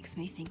just makes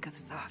me think of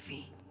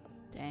Safi.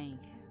 Dang.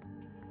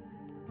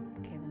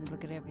 Okay, let me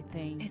look at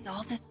everything. Is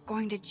all this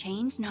going to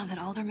change now that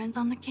Alderman's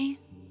on the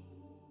case?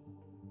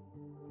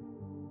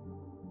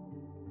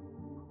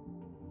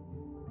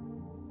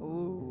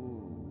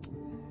 Ooh.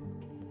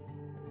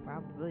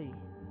 Probably.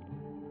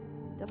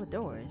 Double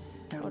doors.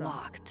 They're Hold on.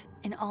 locked,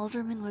 and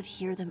Alderman would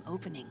hear them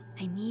opening.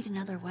 I need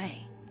another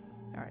way.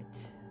 Alright.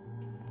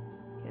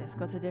 Okay, let's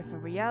go to a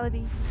different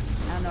reality.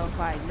 I don't know if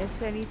I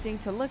missed anything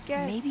to look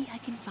at. Maybe I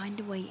can find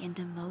a way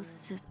into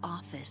Moses'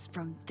 office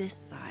from this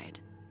side.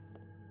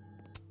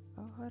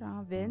 Oh, hold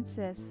on. Vin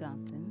says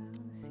something. I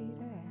want to see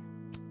that.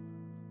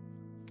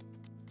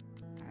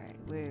 Alright,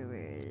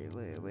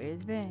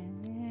 where's Vin?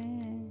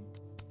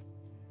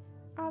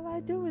 All I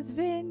do is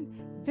Vin.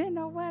 Vin,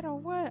 no matter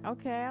what.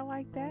 Okay, I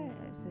like that.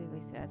 Actually,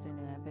 wait a second.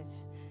 I bet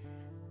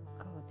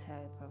go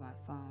tag for my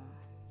phone.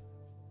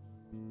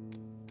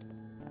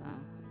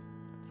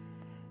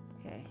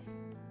 Okay.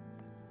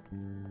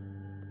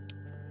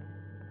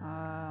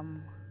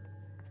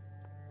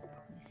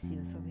 Let me see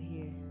what's over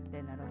here.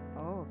 Then I don't.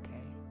 Oh,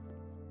 okay.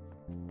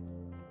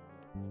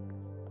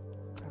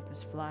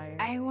 Purpose flyer.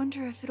 I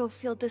wonder if it'll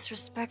feel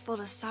disrespectful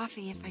to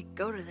Safi if I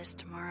go to this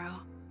tomorrow.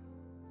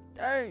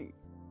 Dang.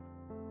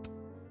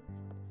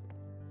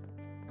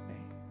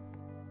 Okay.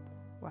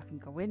 Well, I can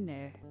go in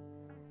there.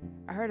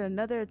 I heard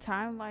another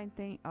timeline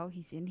thing. Oh,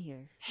 he's in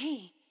here.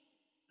 Hey,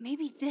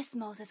 maybe this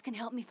Moses can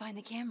help me find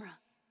the camera.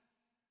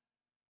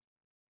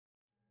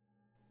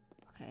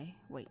 Okay,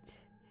 wait.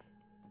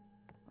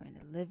 We're in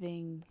the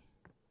living.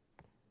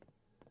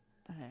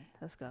 Okay,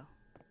 let's go.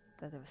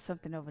 Thought there was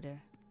something over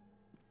there.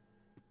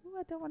 Ooh,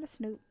 I don't want to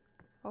snoop.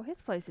 Oh,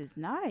 his place is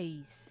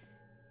nice.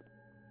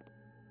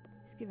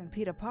 He's giving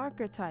Peter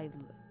Parker type.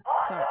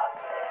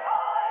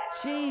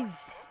 Jeez.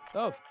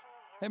 Oh,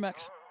 hey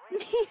Max.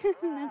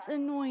 That's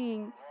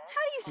annoying. How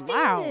do you stand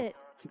Wow. it?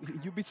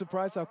 You'd be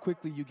surprised how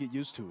quickly you get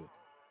used to it.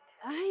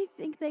 I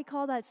think they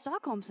call that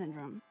Stockholm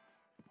Syndrome.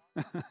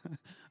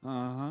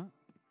 Uh-huh.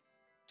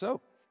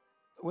 So,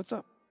 what's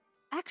up?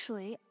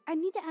 Actually, I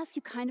need to ask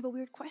you kind of a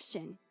weird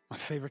question. My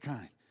favorite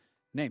kind.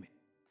 Name it.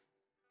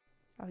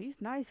 Oh,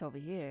 he's nice over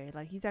here.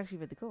 Like, he's actually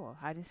really cool.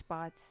 Hiding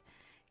spots.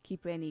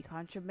 Keep any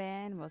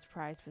contraband. Most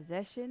prized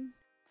possession.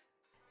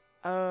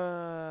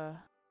 Hiding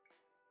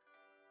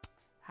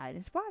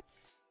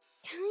spots.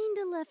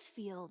 Kinda left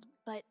field,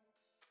 but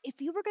If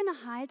you were gonna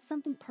hide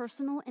something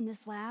personal in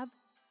this lab,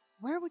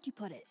 where would you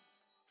put it?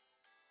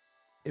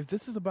 If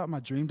this is about my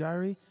dream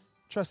diary,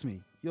 trust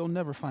me, you'll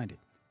never find it.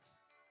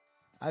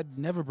 I'd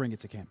never bring it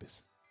to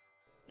campus.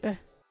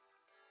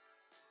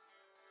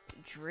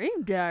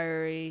 Dream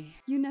diary?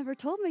 You never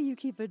told me you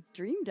keep a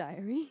dream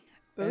diary.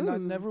 And I Ooh.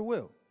 never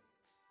will.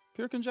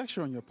 Pure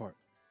conjecture on your part.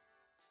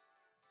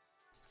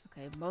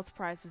 Okay, most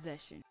prized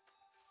possession.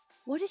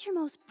 What is your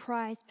most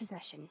prized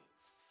possession?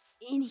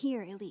 In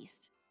here, at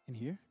least. In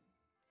here?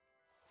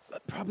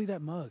 Probably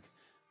that mug.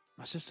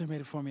 My sister made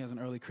it for me as an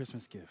early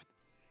Christmas gift.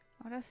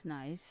 Oh, that's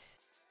nice.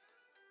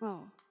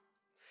 Oh,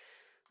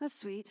 that's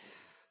sweet.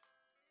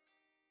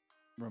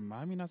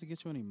 Remind me not to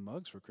get you any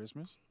mugs for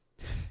Christmas.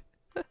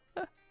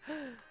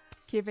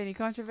 Keep any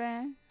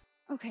contraband?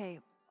 Okay.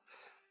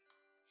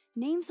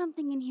 Name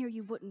something in here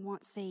you wouldn't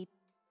want, say,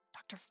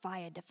 Dr.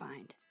 Fayed to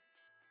find.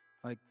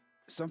 Like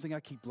something I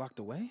keep locked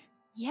away?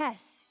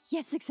 Yes,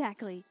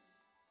 exactly.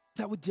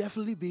 That would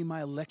definitely be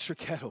my electric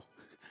kettle.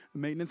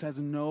 Maintenance has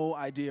no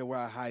idea where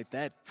I hide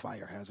that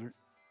fire hazard.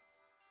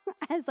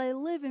 As I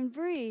live and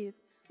breathe.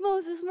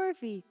 Moses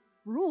Murphy,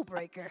 rule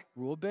breaker.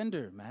 Rule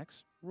bender,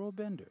 Max. Rule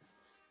bender.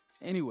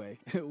 Anyway,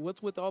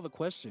 what's with all the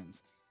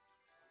questions?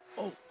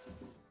 Oh,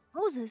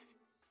 Moses,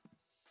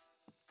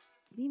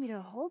 you need me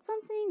to hold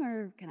something,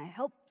 or can I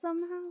help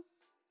somehow?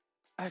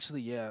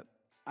 actually, yeah.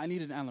 I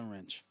need an Allen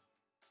wrench.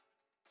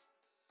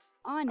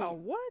 On it.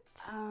 What?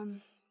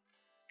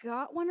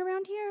 Got one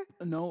around here?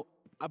 No,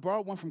 I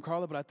borrowed one from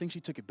Carla, but I think she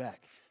took it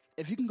back.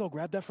 If you can go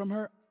grab that from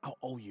her, I'll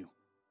owe you.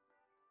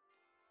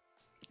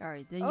 All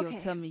right, then Okay. you'll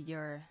tell me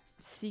your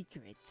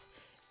secret.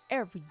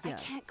 Every I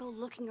can't go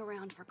looking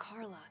around for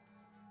Carla.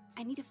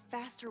 I need a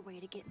faster way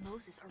to get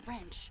Moses a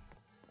wrench.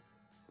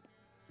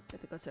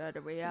 Got to go to other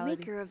The reality.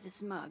 maker of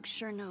this mug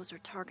sure knows her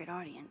target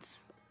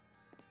audience.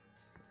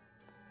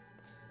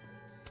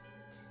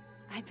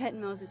 I bet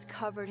Moses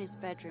covered his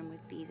bedroom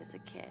with these as a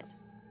kid.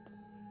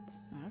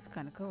 Oh, that's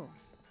kind of cool.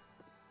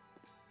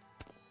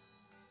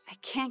 I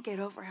can't get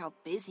over how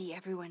busy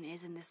everyone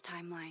is in this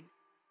timeline.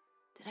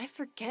 Did I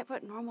forget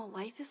what normal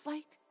life is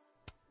like?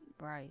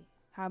 Right.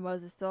 Hi,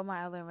 Moses. Stole my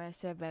Allen wrench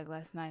set back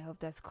last night. Hope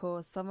that's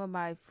cool. Some of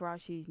my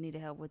froshies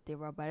needed help with their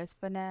robotics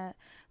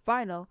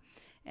final,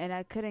 and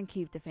I couldn't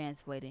keep the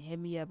fans waiting. Hit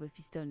me up if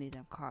you still need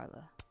them,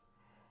 Carla.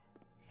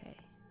 Okay,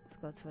 let's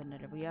go to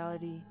another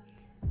reality.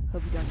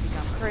 Hope you don't think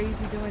I'm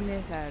crazy doing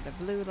this out of the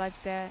blue like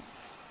that.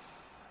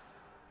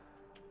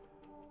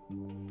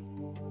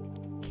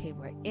 Okay,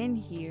 we're in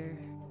here.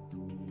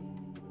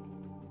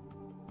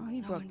 Oh,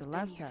 he broke the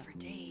one's been here laptop. for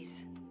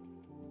days.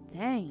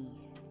 Dang.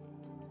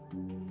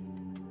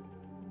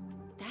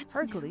 That's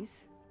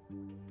Hercules.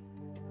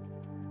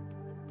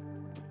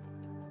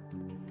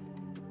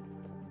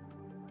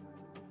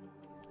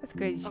 That's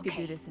crazy. She could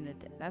do this in a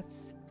day.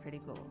 That's pretty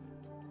cool.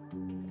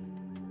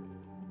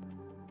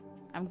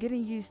 I'm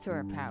getting used to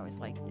her powers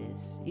like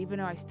this, even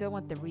though I still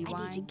want the rewind.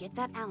 I need to get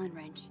that Allen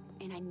wrench,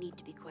 and I need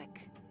to be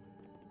quick.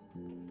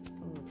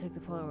 Ooh, take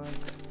the Polaroid.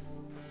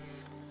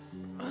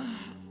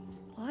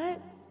 What?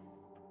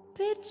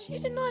 Bitch, you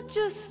did not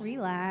just...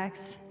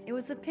 Relax. It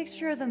was a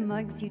picture of the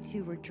mugs you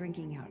two were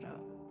drinking out of.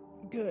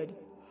 Good.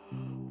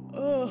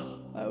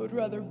 Ugh, I would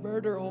rather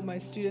murder all my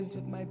students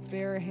with my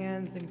bare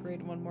hands than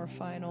grade one more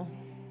final.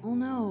 Oh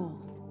no.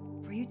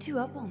 Were you two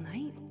up all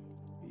night?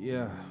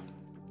 Yeah,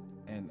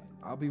 and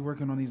I'll be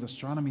working on these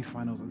astronomy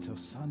finals until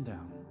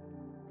sundown.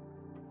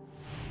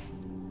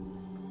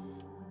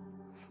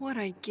 What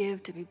I'd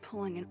give to be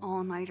pulling an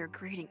all-nighter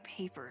grading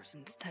papers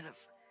instead of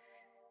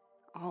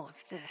all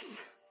of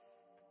this.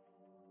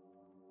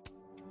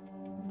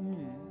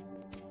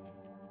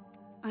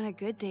 On a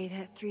good day,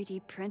 that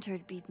 3D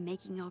printer'd be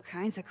making all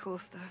kinds of cool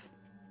stuff.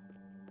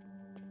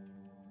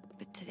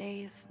 But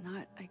today is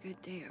not a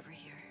good day over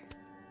here.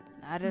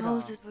 Not at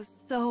Moses was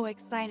so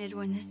excited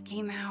when this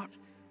came out.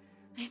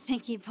 I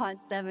think he bought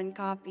 7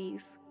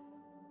 copies.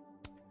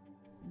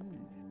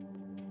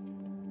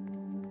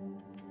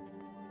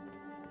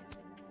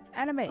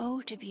 Anime.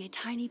 Oh, to be a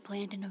tiny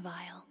plant in a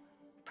vial,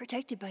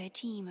 protected by a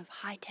team of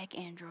high-tech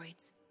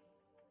androids.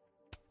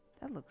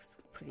 That looks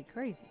pretty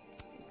crazy.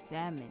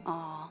 Examine.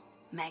 Aw,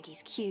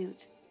 Maggie's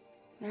cute.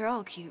 They're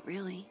all cute,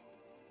 really.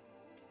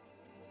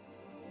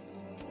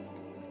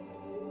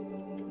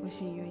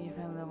 Wishing you and your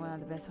family one of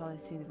the best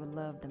holiday seasons with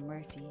love, the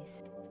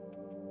Murphys.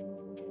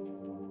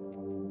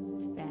 This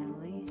is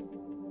family.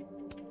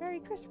 Merry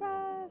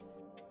Christmas!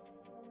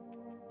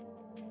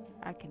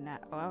 I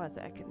cannot. Oh, I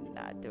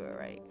cannot do it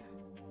right.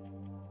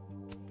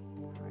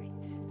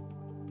 Alright.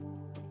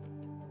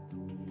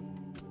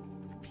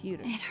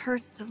 Computer. It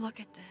hurts to look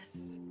at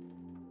this.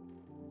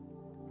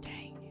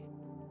 Dang.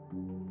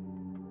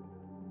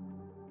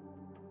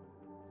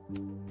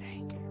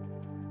 Dang.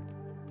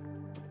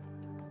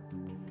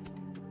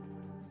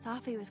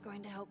 Safi was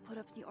going to help put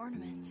up the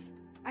ornaments.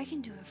 I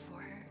can do it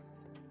for her.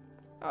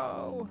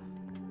 Oh.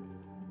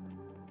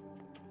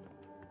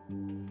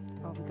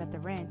 Oh, we got the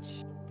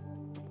wrench.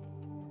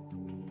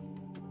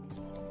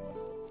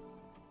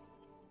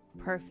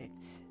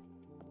 Perfect.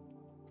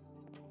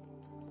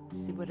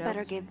 See what Better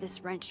else? give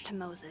this wrench to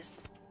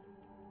Moses.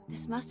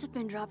 This must have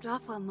been dropped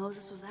off while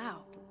Moses was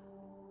out.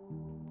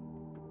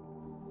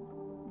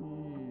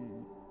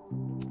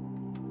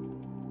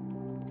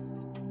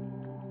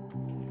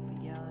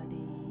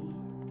 Reality.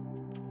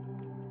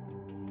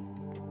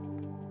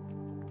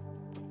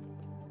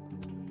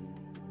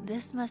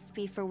 This must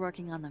be for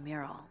working on the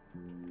mural.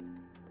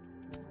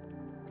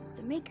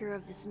 The maker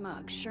of this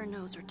mug sure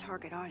knows her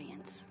target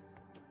audience.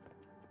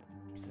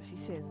 So she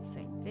says the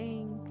same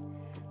thing.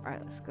 All right,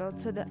 let's go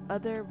to the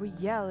other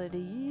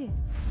reality.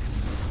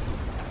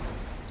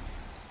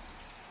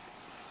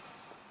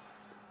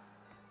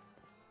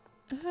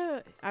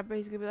 I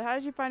basically be like, how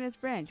did you find this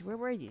French? Where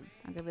were you?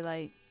 I'm gonna be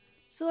like,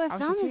 So I was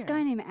found just this here.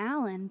 guy named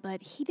Alan,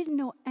 but he didn't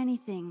know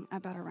anything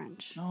about a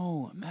wrench.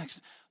 No, Max,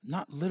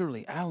 not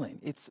literally Alan.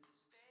 It's.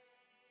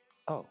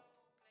 Oh.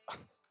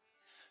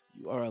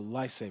 You are a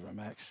lifesaver,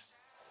 Max.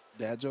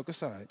 Dad joke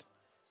aside.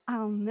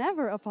 I'll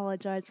never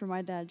apologize for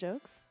my dad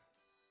jokes.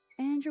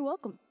 And you're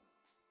welcome.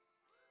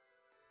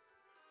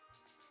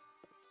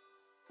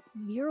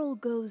 Mural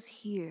goes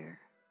here.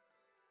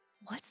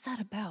 What's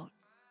that about?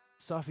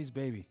 Safi's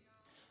baby.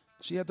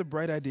 She had the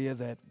bright idea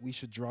that we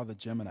should draw the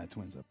Gemini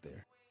twins up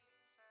there.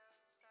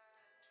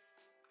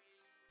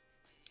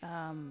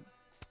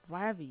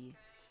 Why have you?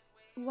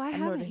 Why I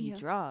know haven't that he you?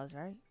 draws,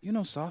 right? You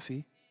know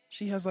Safi.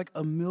 She has like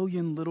a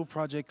million little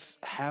projects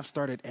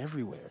half-started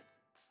everywhere.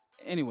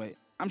 Anyway,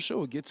 I'm sure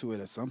we'll get to it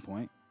at some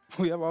point.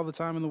 We have all the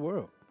time in the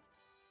world.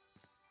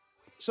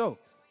 So,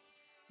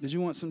 did you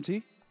want some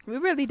tea? We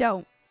really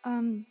don't.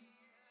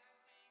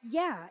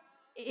 Yeah,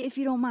 if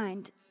you don't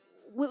mind.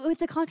 With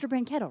the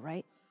contraband kettle,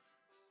 right?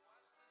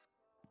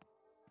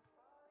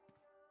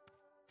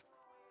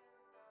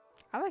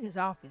 I like his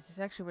office. It's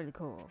actually really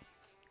cool.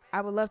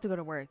 I would love to go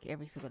to work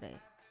every single day.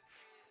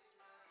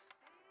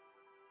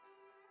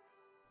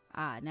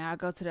 Now I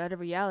go to the other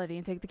reality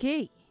and take the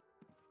key.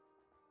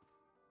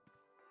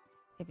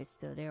 If it's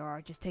still there,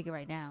 or just take it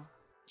right now.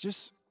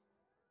 Just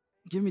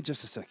give me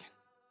just a second.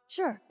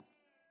 Sure.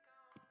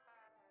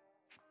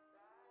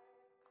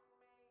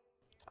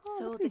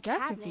 So look the at these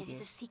action cabinet is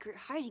figures. a secret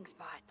hiding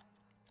spot.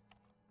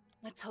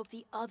 Let's hope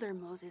the other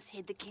Moses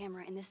hid the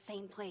camera in the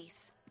same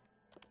place.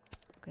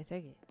 Okay,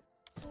 take it.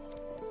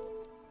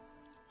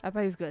 I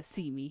thought he was gonna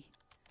see me.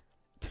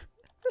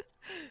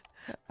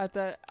 I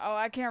thought, oh,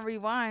 I can't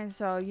rewind,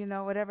 so you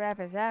know, whatever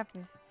happens,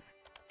 happens.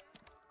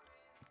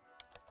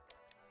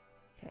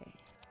 Okay.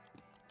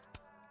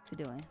 What's he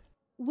doing?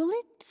 Will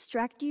it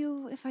distract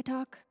you if I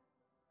talk?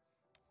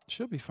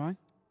 She'll be fine.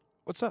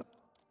 What's up?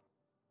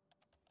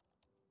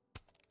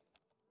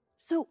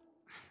 So,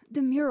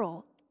 the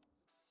mural.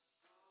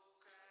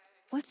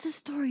 What's the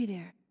story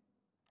there?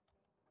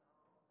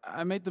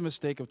 I made the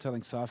mistake of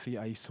telling Safi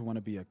I used to want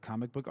to be a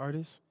comic book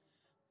artist,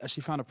 as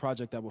she found a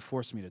project that would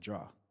force me to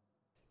draw.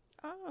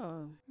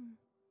 Oh.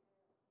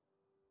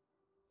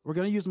 We're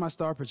going to use my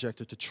star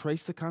projector to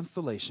trace the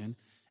constellation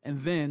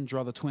and then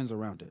draw the twins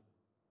around it.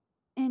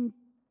 And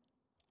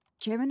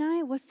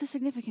Gemini, what's the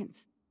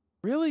significance?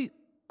 Really,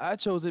 I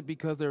chose it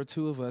because there are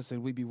two of us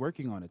and we'd be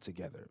working on it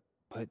together.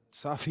 But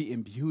Safi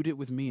imbued it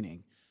with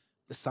meaning,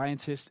 the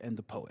scientist and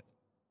the poet.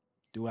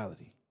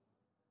 Duality.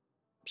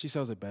 She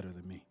sells it better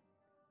than me.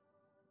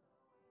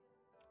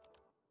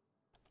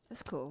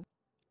 That's cool.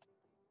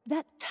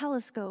 That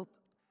telescope.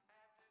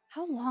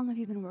 How long have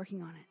you been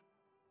working on it?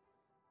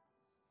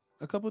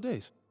 A couple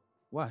days.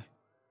 Why?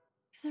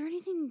 Is there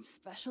anything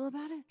special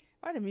about it?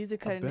 Why the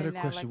music A cutting better in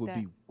now question like would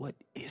that? be, what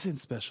isn't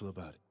special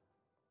about it?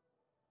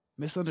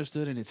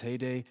 Misunderstood in its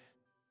heyday,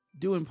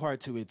 due in part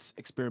to its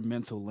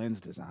experimental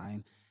lens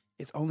design,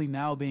 it's only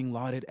now being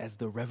lauded as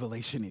the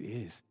revelation it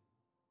is.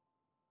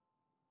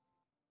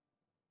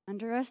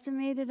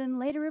 Underestimated and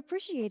later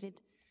appreciated.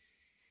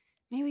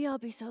 Maybe I'll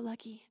be so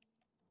lucky.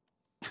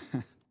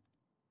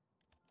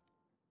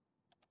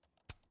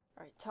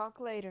 All right, talk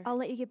later. I'll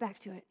let you get back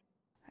to it.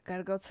 I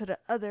gotta go to the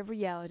other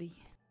reality.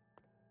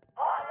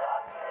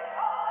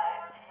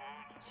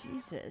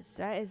 Jesus,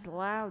 that is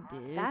loud,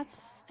 dude. That's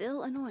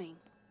still annoying.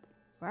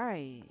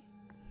 Right.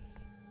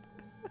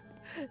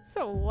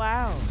 So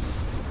loud.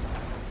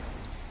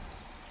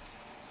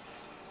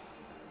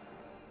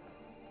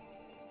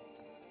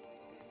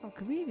 Oh,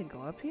 can we even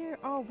go up here?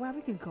 Oh, wow,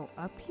 we can go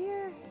up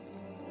here?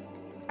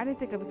 I didn't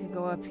think we could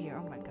go up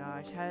here. Oh my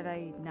gosh, how did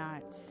I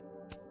not?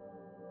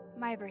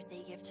 My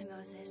birthday gift to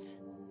Moses.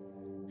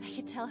 I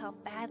could tell how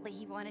badly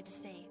he wanted to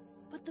say,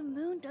 but the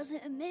moon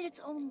doesn't emit its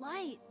own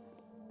light.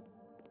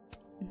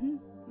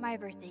 My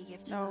birthday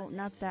gift to No, Moses.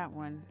 not that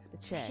one. The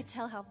I could chest.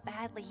 tell how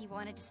badly he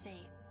wanted to say,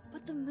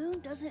 but the moon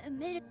doesn't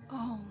emit it.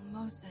 Oh,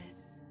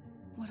 Moses.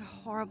 What a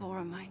horrible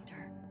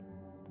reminder.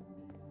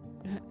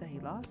 That he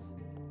lost?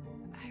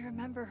 I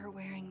remember her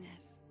wearing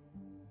this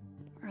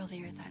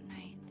earlier that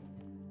night.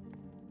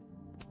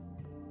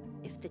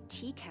 If the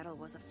tea kettle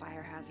was a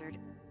fire hazard,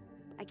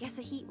 I guess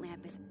a heat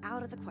lamp is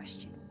out of the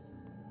question.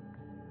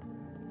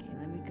 Okay,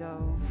 let me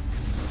go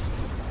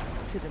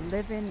to the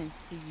living and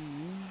see.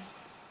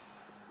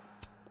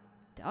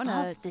 Love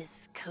Donuts.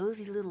 this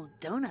cozy little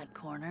donut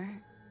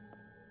corner.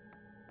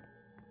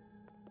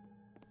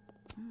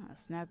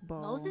 Snack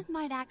bowl. Moses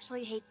might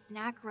actually hate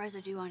snack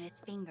residue on his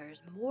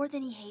fingers more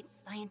than he hates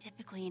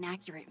scientifically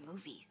inaccurate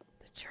movies.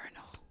 The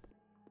journal.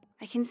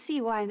 I can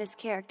see why this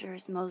character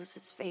is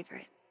Moses'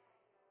 favorite.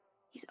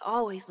 He's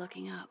always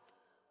looking up.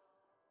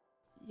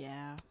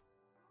 Yeah.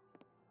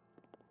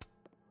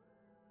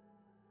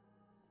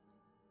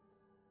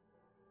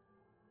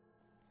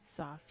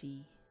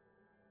 Safi.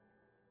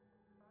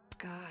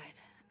 God,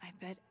 I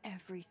bet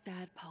every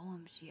sad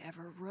poem she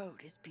ever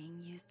wrote is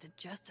being used to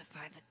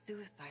justify the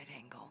suicide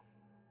angle.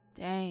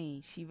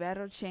 Dang, she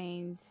rattled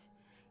chains,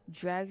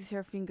 drags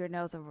her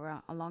fingernails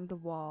around along the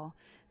wall.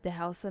 The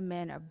house of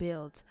men are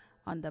built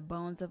on the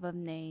bones of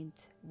unnamed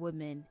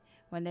women.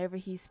 Whenever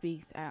he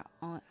speaks,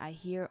 I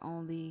hear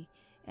only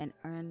an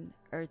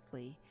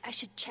unearthly. I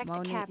should check the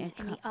moaning cabinet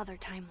in and the other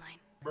timeline.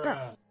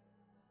 Girl.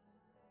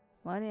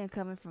 Moaning and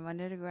coming from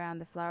under the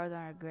ground, the flowers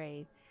on her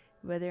grave,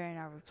 wither and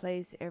are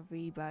replaced.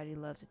 Everybody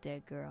loves a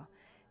dead girl.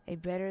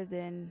 Better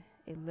than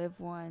a live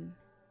one.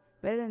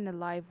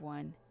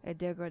 A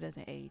dead girl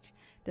doesn't age,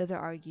 doesn't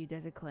argue,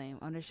 doesn't claim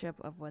ownership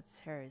of what's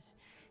hers.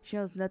 She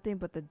owns nothing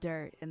but the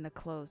dirt and the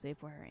clothes they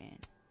put her in.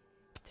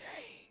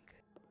 Dang.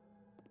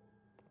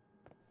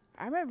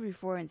 I remember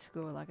before in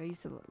school, like I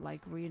used to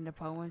like reading the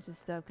poems and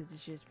stuff because it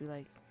just be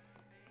like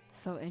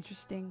so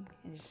interesting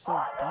and it's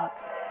so deep.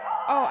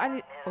 Oh, I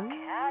did.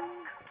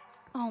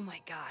 Oh my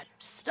God!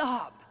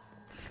 Stop.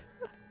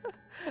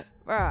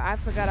 Bro, I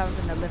forgot I was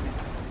in the living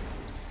room.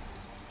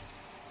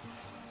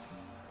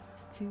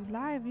 It's too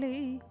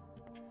lively.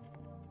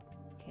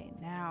 Okay,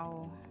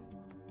 now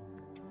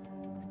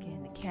let's get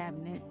in the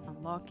cabinet,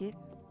 unlock it.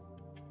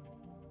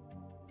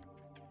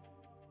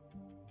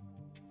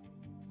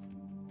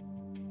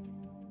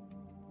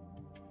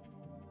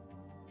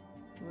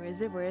 Where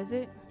is it? Where is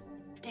it?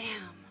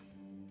 Damn.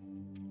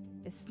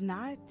 It's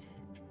not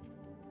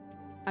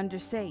under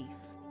safe.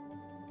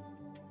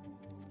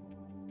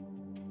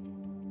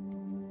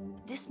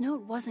 This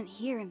note wasn't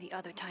here in the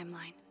other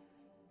timeline.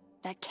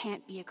 That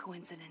can't be a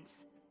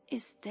coincidence.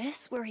 Is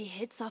this where he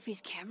hid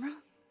Safi's camera?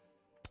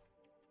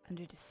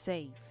 Under the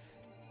safe.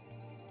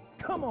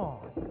 Come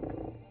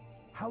on!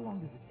 How long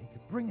does it take to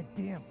bring a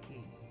damn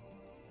key?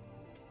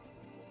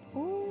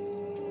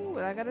 Ooh,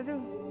 what I gotta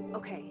do?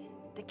 Okay,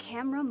 the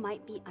camera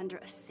might be under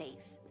a safe.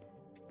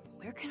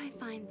 Where can I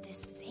find this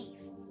safe?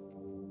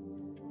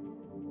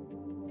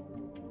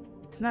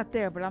 It's not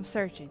there, but I'm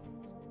searching.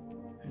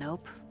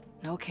 Nope,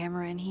 no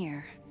camera in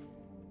here.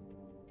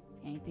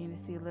 Anything to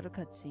see a little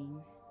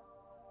cutscene.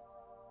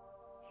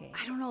 Okay.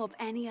 I don't know of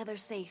any other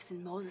safes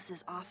in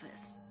Moses'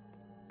 office.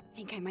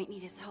 Think I might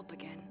need his help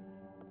again.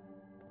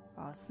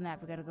 Oh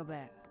snap, we gotta go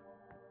back.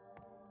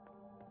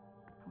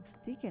 I was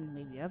thinking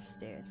maybe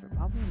upstairs, but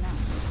probably not.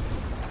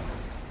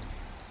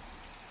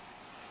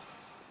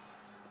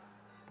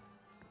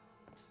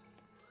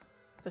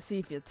 Let's see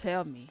if you'll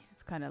tell me.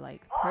 It's kind of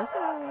like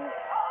personal.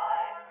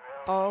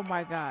 Oh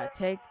my God,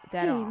 take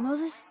that off.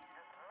 Moses.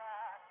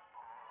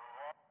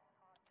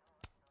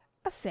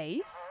 A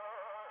safe?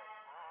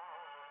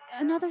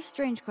 Another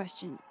strange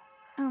question.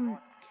 You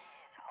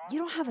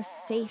don't have a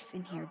safe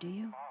in here, do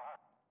you?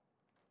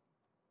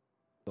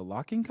 The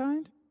locking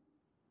kind?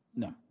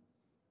 No.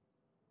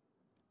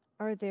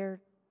 Are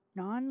there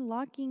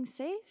non-locking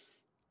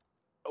safes?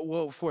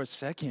 Well, for a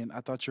second,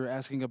 I thought you were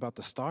asking about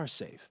the star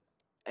safe.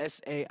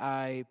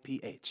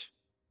 SAIPH.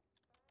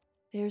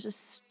 There's a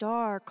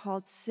star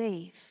called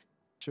Safe.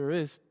 Sure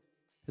is.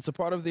 It's a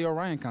part of the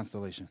Orion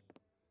constellation.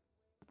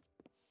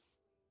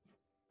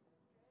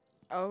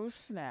 Oh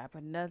snap,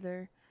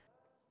 another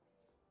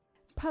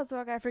puzzle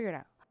I gotta figure it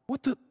out.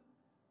 What the?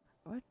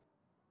 What?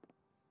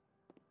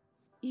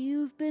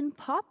 You've been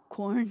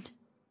popcorned.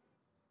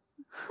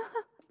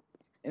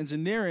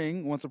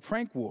 Engineering wants a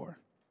prank war.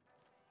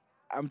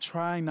 I'm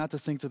trying not to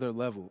sink to their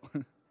level.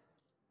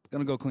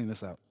 Gonna go clean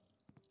this out.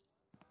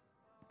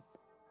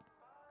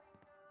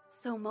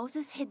 So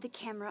Moses hid the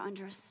camera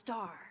under a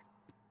star.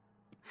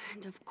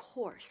 And of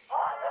course,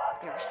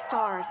 there are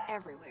stars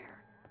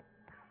everywhere.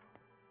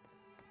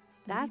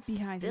 That's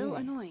still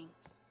annoying.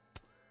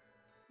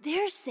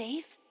 They're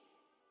safe.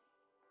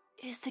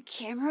 Is the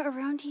camera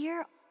around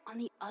here on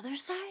the other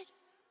side?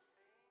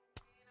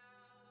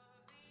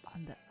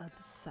 On the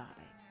other side.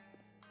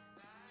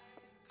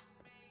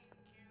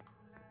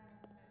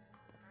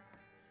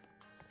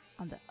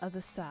 On the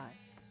other side.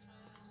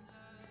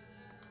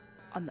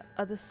 On the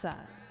other side.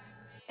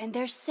 And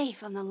they're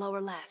safe on the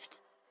lower left.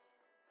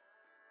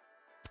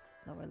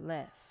 Lower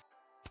left.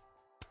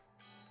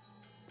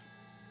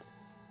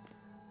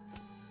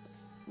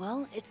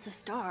 Well, it's a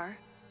star.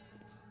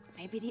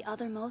 Maybe the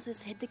other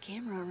Moses hid the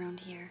camera around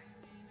here.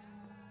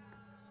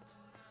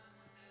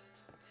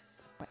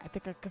 Wait, I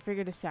think I can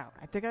figure this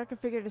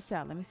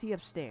out. Let me see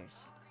upstairs.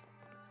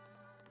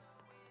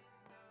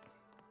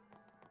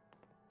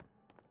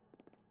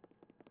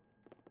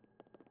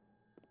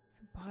 It's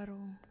a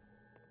bottle.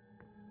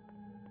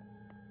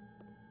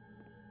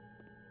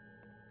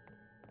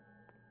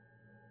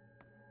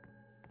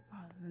 Oh,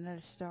 there's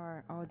another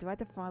star. Oh, do I have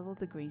to follow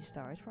the green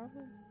stars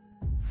probably?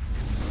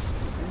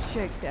 Let me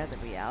check the other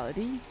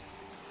reality.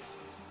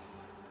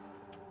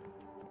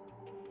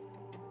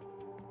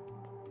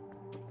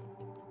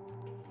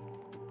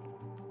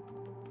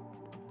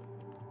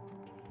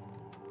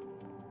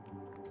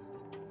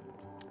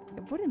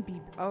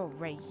 Oh,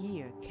 right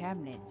here.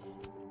 Cabinets.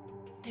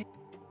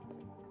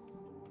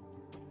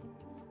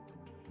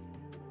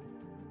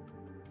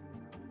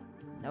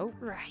 Nope.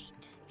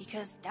 Right,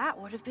 because that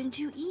would have been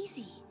too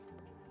easy.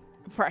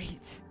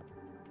 Right.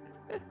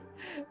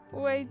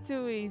 Way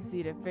too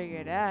easy to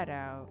figure that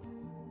out.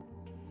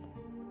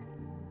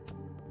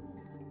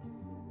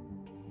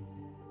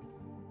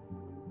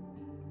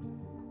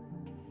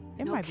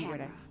 It No might be camera.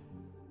 where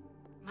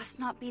Must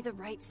not be the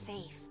right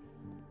safe.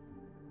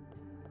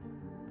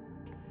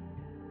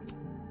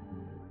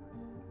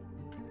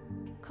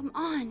 Come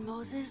on,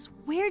 Moses.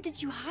 Where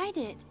did you hide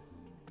it?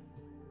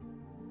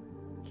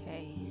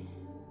 Okay.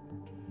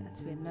 Has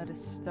to be another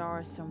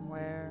star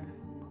somewhere.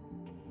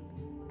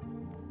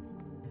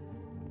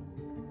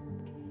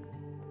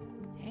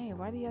 Dang,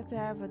 why do you have to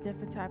have a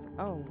different type of...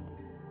 Oh.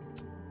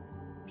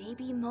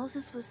 Maybe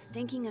Moses was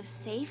thinking of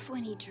safe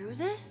when he drew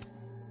this?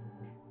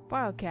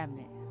 File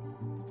cabinet.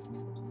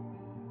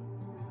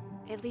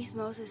 At least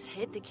Moses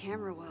hid the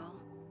camera well.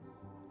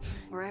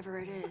 Wherever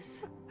it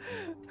is.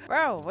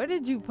 Bro, where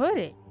did you put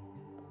it?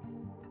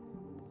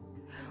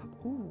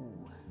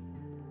 Ooh.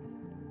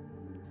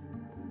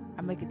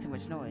 I'm making too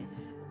much noise.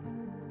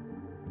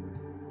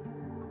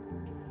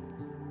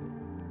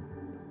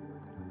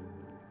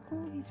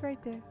 Oh, he's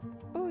right there.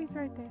 Oh, he's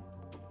right there.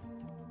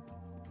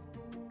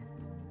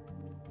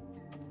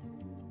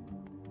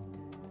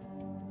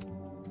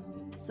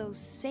 So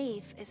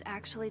safe is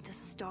actually the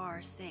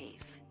star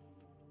safe.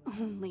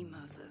 Only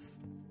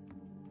Moses.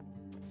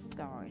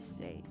 Star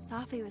safe.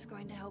 Safi was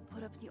going to help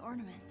put up the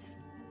ornaments.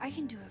 I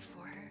can do it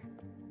for her.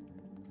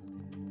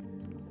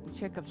 We'll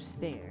check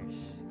upstairs,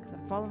 because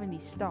I'm following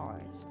these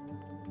stars.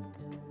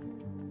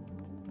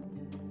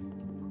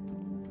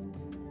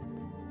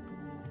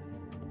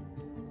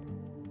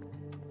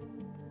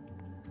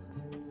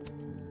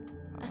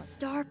 A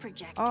star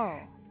projector. Oh.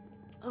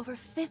 Over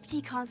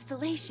 50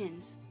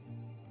 constellations.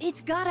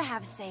 It's gotta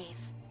have safe.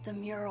 The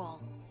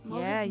mural.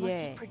 Moses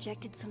must have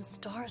projected some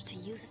stars to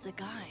use as a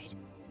guide.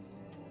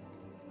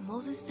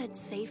 Moses said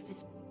safe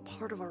is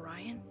part of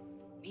Orion.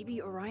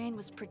 Maybe Orion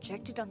was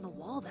projected on the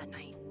wall that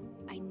night.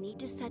 I need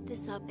to set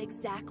this up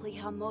exactly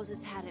how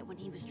Moses had it when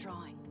he was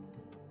drawing.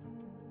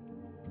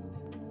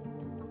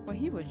 Well,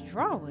 he was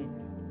drawing.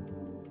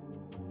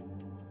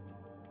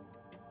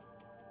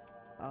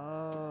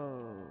 Oh.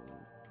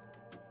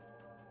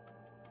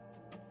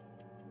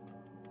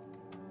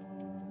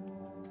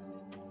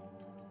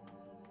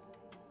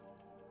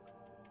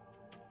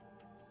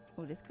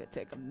 Oh, this could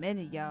take a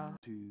minute, y'all.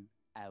 2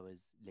 hours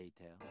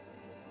later.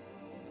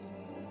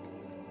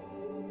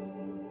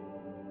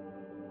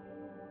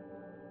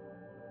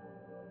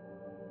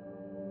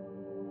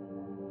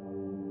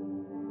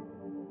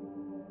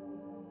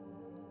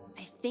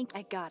 I think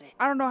I got it.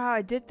 I don't know how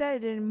I did that. It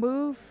didn't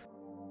move.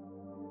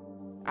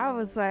 I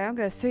was like, I'm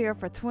gonna sit here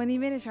for 20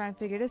 minutes trying to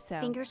figure this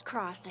out. Fingers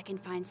crossed I can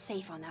find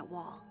safe on that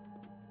wall.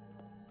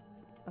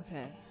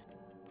 Okay.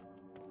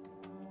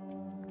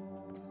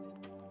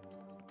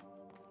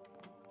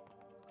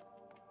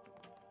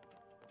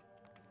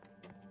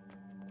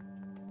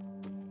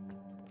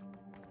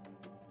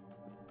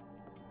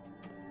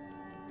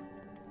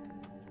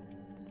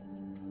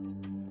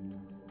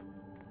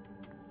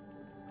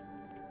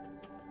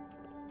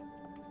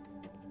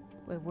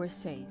 Wait, we're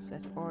safe.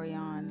 That's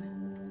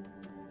Orion.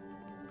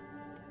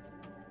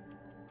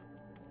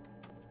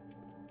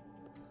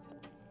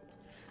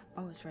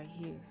 Oh, it's right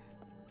here.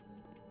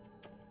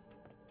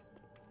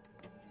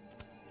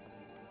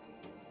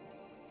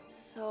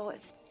 So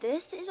if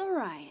this is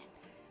Orion,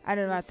 I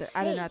didn't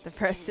have to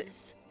press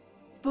it.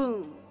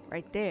 Boom.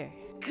 Right there.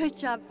 Good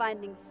job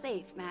finding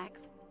safe,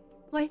 Max.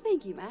 Why,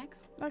 thank you,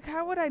 Max. Like,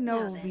 how would I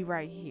know it would be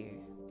right here?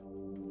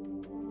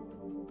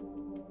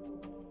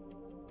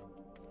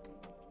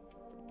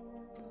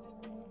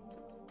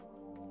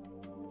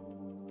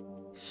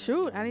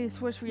 Shoot, I need to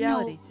switch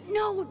realities.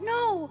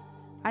 No.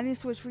 I need to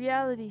switch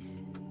realities.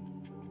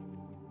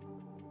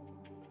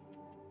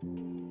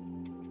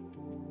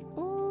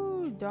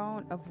 Ooh,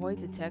 don't avoid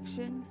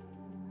detection.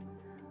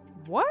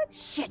 What?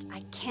 Shit, I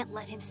can't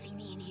let him see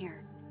me in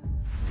here.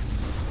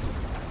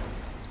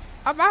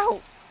 I'm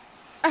out.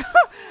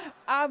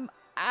 I'm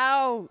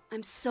out.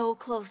 I'm so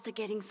close to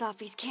getting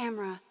Safi's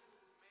camera.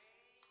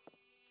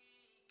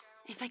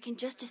 If I can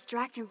just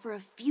distract him for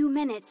a few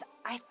minutes,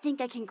 I think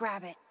I can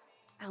grab it.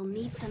 I'll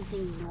need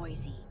something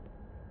noisy.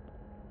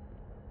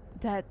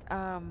 That,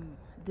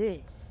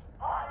 this.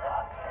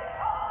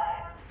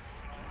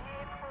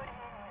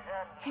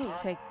 Hey.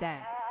 Take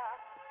that.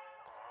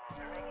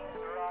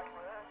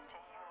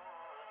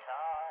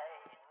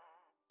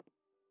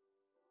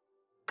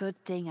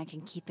 Good thing I can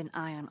keep an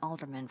eye on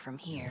Alderman from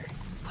here.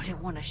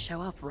 Wouldn't want to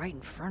show up right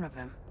in front of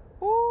him.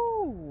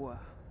 Ooh.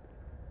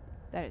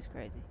 That is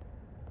crazy.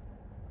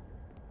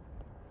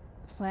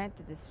 Plant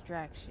the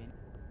distraction.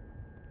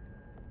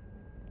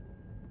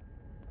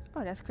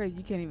 Oh, that's crazy.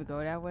 You can't even go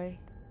that way.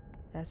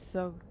 That's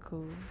so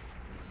cool.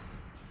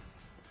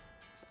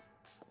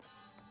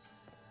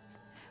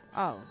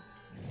 Oh.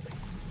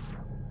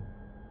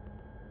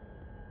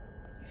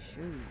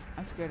 Shoot.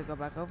 I'm scared to go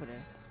back over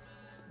there.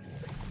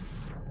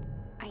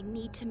 I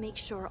need to make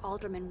sure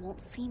Alderman won't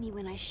see me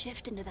when I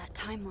shift into that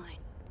timeline.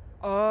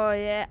 Oh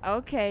yeah,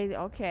 okay.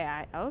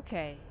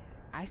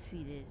 I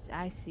see this.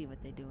 I see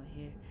what they're doing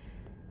here.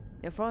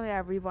 If only I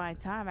rewind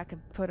time, I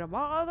can put them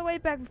all the way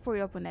back before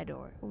you open that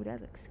door. Oh,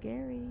 that looks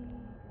scary.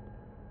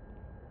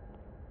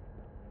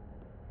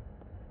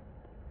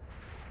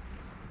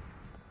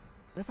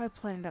 What if I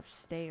plant it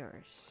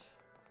upstairs?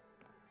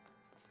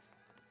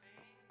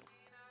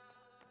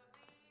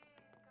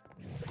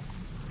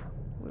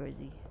 Where is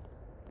he?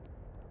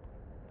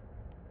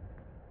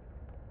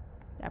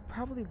 That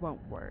probably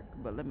won't work,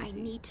 but let me see.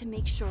 I need to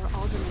make sure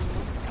Alderman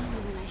won't see me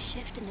when I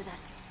shift into that.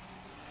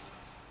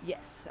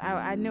 Yes,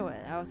 I knew it.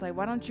 I was like,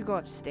 why don't you go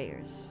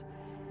upstairs?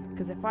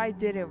 Because if I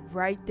did it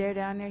right there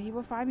down there, he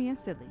would find me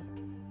instantly.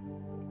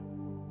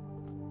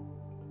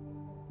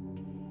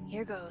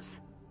 Here goes.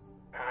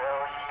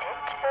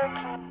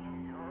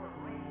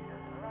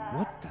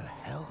 What the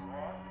hell?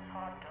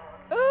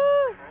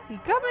 Ooh, he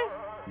coming.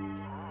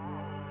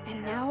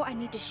 And now I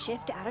need to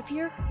shift out of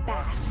here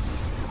fast.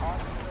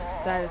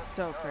 That is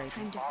so crazy.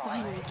 Time to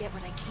finally get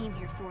what I came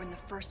here for in the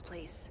first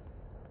place.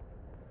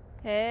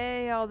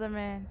 Hey,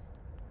 Alderman.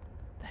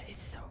 That is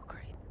so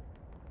great.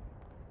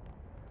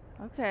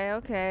 Okay.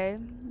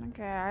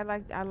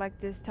 I like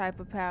this type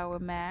of power,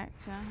 Max.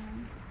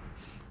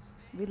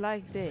 We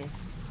like this.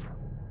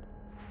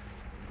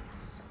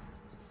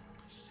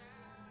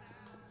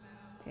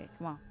 Okay,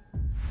 come on.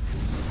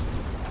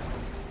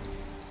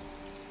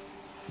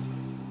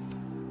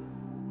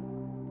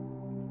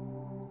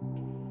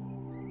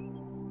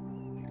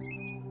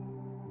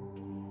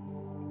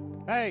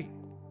 Hey,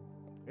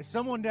 is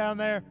someone down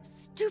there?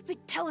 Stupid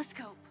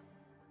telescope!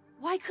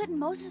 Why couldn't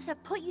Moses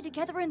have put you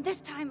together in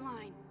this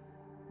timeline?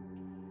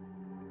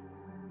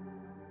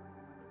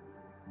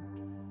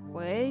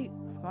 Wait,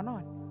 what's going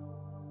on?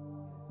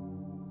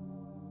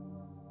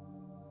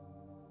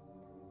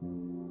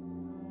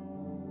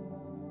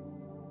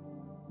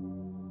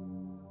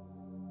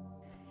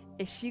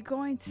 Is she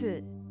going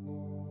to...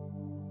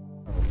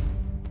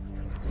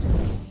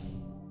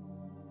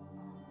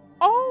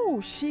 Oh,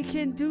 she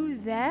can do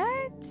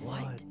that?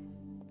 What?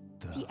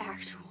 The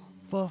actual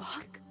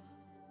fuck?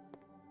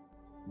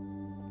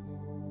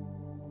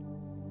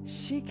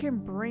 She can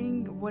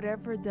bring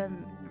whatever the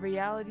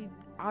reality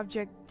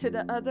object to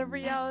the other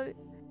reality.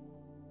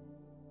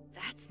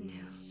 That's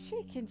new.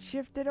 She can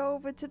shift it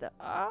over to the...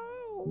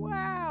 Oh,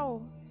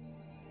 wow.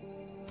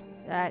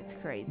 That's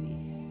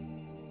crazy.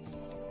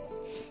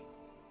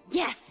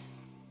 Yes!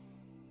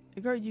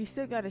 Girl, you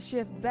still gotta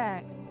shift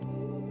back.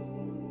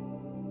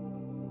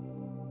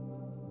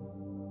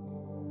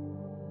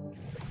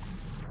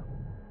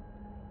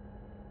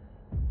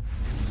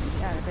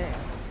 Out of there.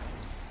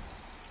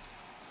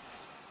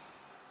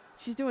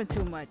 She's doing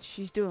too much.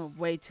 She's doing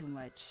way too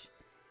much.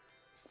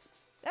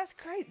 That's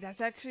great.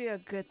 That's actually a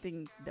good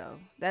thing, though.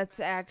 That's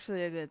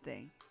actually a good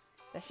thing.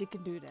 That she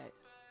can do that.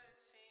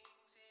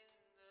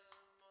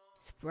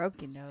 It's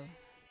broken, though.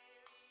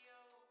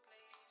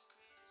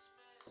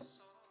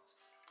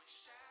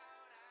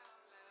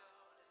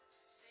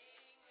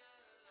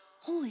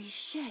 Holy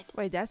shit.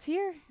 Wait, that's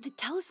here? The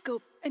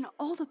telescope and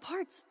all the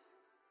parts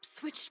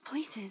switched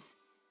places.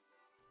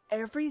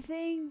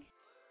 Everything?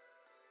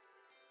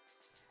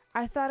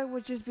 I thought it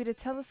would just be the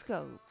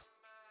telescope.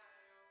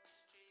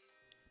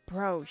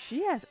 Bro,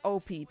 she has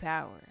OP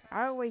power.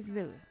 I always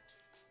knew.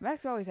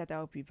 Max always had the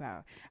OP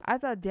power. I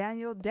thought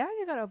Daniel got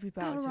OP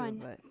power Gotta too, run.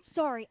 but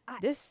Sorry,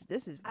 this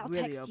is I'll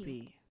really text OP.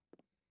 you.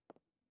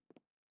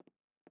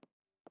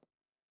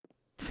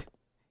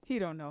 He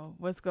don't know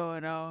what's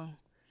going on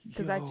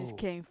because I just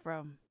came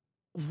from.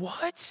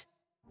 What?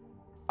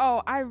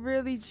 Oh, I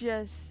really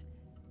just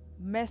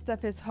messed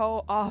up his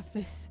whole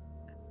office.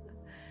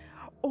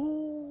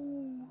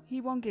 Oh, he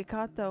won't get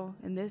caught though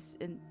in this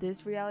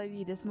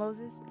reality. This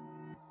Moses.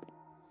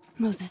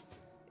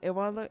 It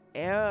won't look. Oh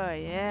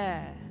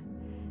yeah,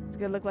 it's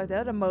gonna look like the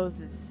other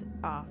Moses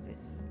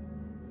office.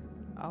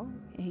 Oh,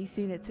 and he's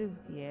seen it too.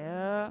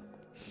 Yeah.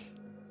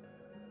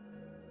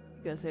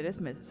 You gonna say this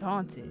mess is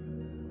haunted.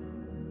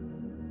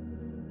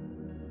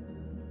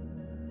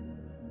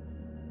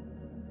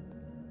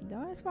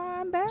 No, that's why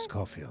I'm back. Miss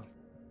Caulfield,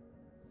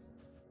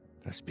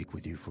 can I speak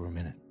with you for a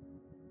minute?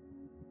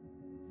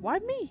 Why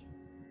me?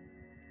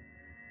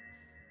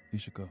 You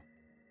should go.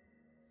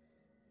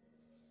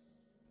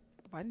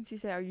 Why didn't you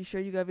say, are you sure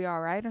you're gonna be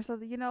alright or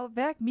something? You know,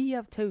 back me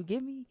up too.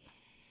 Give me.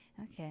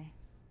 Okay.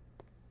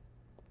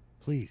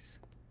 Please.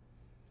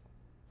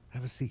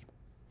 Have a seat.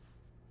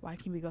 Why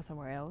can't we go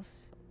somewhere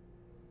else?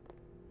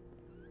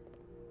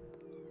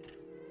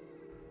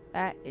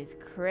 That is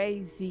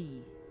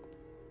crazy.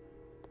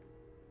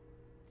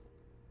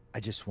 I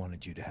just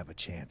wanted you to have a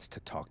chance to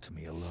talk to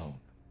me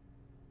alone.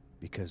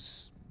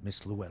 Because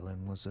Miss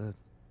Llewellyn was a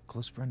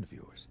close friend of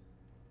yours.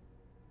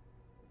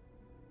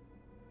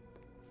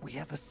 We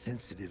have a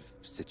sensitive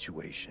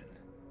situation.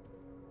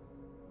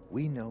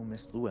 We know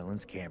Miss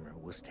Llewellyn's camera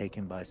was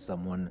taken by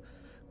someone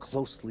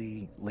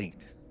closely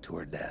linked to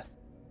her death.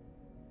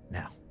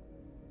 Now,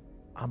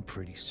 I'm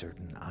pretty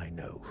certain I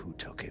know who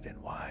took it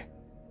and why.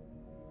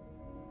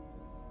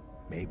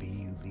 Maybe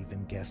you've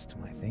even guessed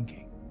my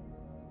thinking.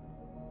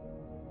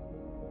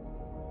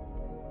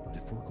 But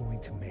if we're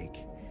going to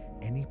make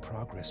any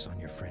progress on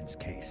your friend's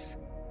case,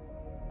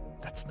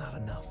 that's not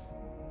enough.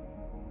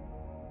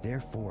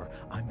 Therefore,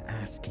 I'm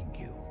asking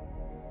you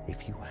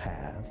if you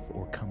have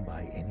or come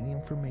by any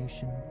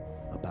information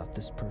about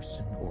this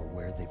person or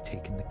where they've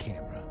taken the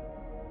camera.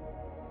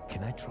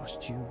 Can I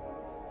trust you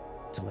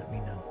to let me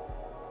know?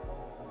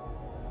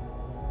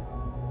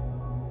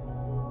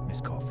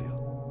 Miss Caulfield.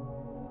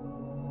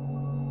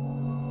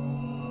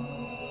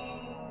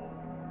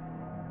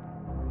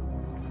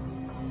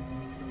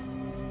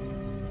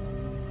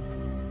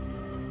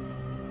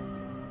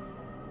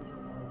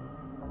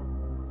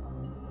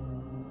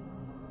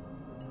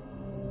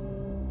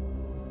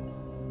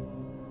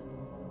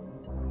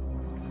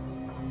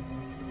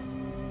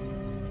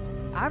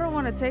 I don't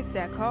want to take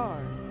that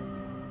card.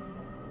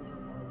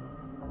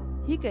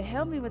 He could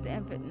help me with the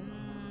infant.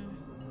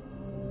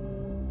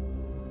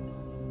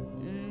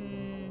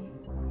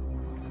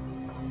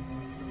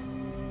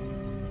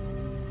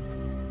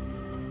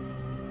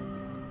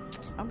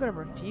 I'm gonna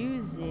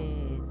refuse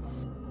it,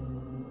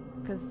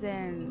 cause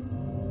then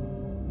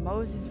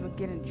Moses would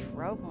get in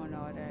trouble and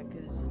all that.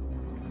 Cause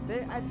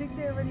I think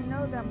they already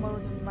know that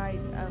Moses might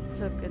have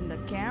taken the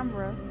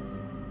camera,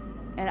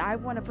 and I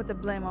want to put the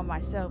blame on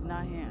myself,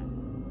 not him.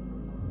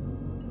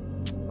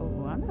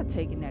 Oh, I'm not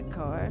taking that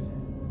card.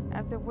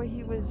 After what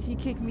he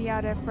kicked me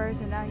out at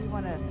first, and now he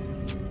wanna.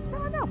 No,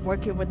 I'm not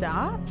working with the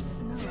ops.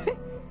 No.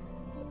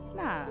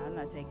 Nah, I'm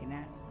not taking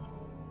that.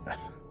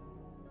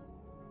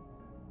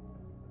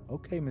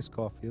 Okay, Miss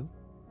Caulfield.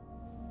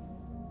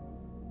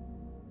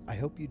 I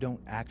hope you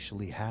don't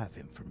actually have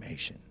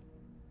information.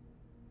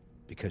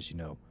 Because, you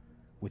know,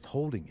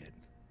 withholding it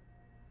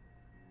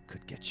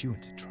could get you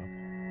into trouble.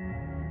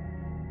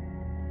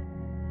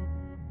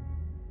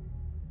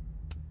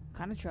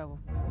 Kind of trouble.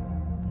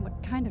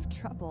 What kind of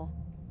trouble?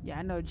 Yeah,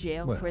 I know,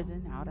 jail, Well,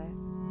 prison, all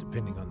that.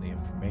 Depending on the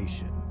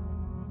information,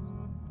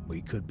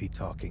 we could be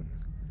talking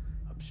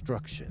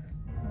obstruction.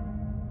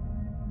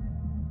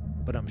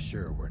 But I'm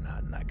sure we're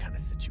not in that kind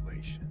of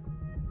situation.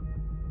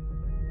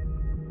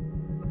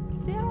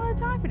 See, I don't have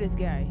time for this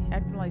guy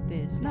acting like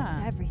this. Nah.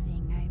 That's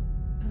everything.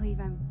 I believe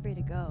I'm free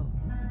to go,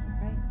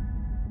 right?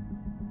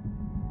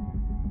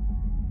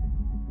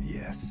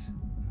 Yes.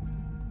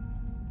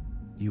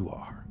 You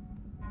are.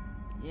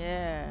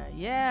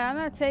 Yeah, I'm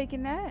not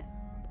taking that.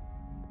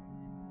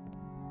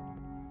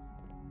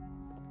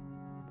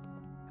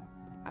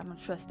 I don't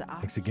trust the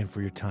ops. Thanks again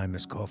for your time,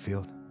 Miss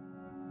Caulfield.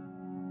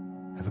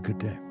 Have a good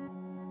day.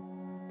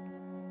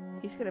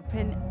 He's gonna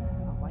pin.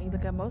 Oh, why you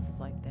look at Moses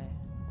like that?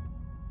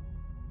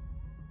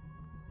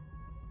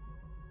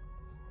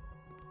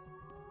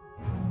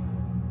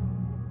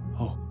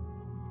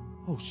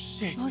 Oh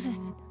shit. Moses,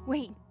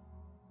 wait.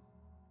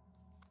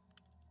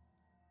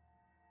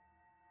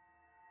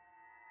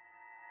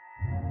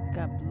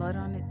 Got blood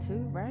on it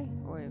too, right?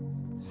 Or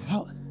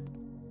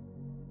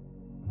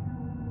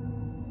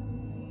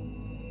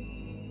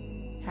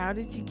how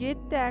did you get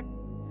that,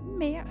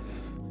 man?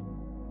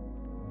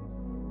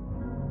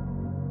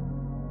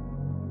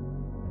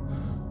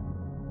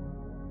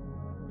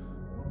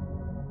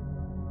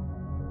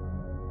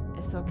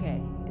 It's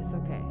okay. It's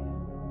okay.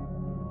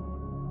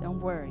 Don't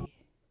worry.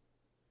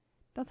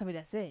 Don't tell me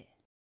that's it.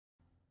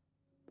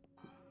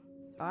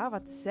 Oh, I was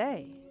about to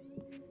say.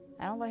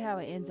 I don't like how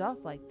it ends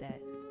off like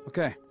that.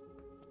 Okay.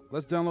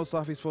 Let's download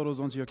Safi's photos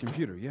onto your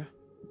computer, yeah?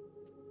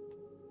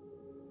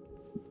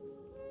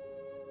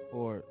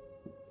 Or...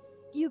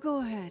 You go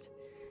ahead.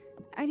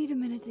 I need a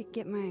minute to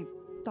get my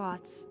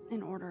thoughts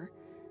in order.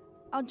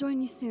 I'll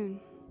join you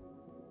soon.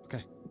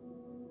 Okay.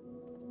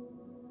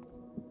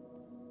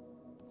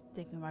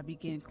 Think we might be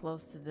getting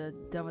close to the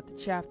done with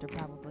the chapter,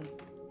 probably.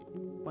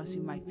 Once we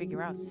might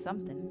figure out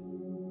something.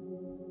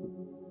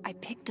 I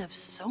picked up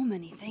so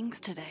many things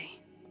today.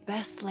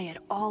 Best lay it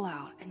all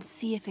out and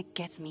see if it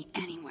gets me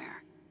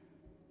anywhere.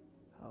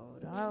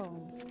 Hold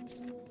on.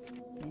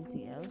 Is there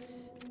anything else?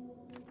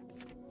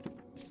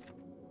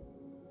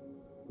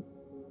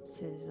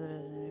 Says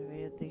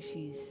I think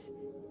she's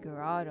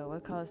Gerardo.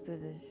 What calls to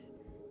this?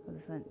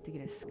 To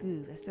get a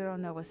scoop. I still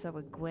don't know what's up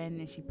with Gwen,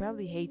 and she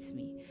probably hates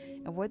me.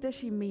 And what does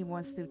she mean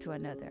one snoop to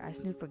another? I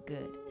snoop for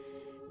good.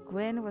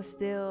 Gwen was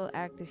still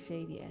acting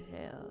shady as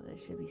hell. There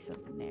should be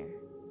something there.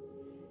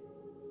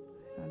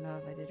 I don't know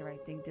if I did the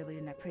right thing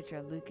deleting that picture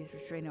of Lucas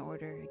restraining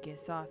order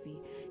against Safi.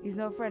 He's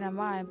no friend of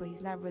mine, but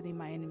he's not really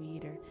my enemy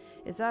either.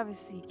 It's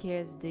obvious he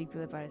cares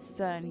deeply about his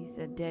son. He's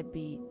a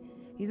deadbeat.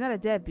 He's not a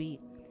deadbeat.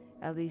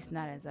 At least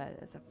not as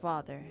a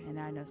father, and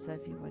I know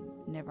Sophie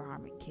would never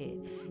harm a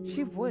kid.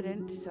 She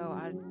wouldn't, so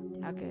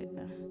I could.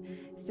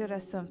 Still,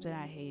 that's something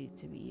I hate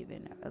to be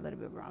even a little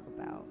bit wrong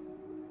about.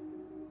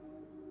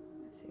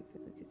 Let's see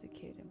if Lucas a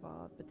kid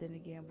involved, but then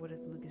again, what if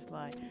Lucas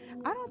lied?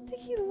 I don't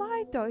think he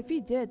lied though. If he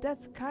did,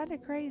 that's kind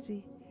of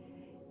crazy.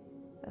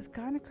 That's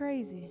kind of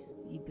crazy.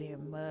 You bear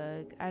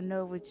mug. I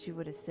know what you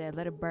would have said.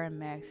 Let it burn,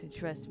 Max, and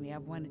trust me, I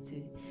wanted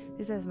to.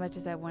 Just as much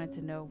as I wanted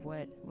to know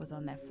what was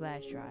on that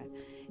flash drive.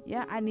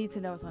 Yeah, I need to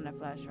know what's on that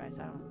flash drive,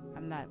 so I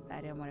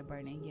didn't want to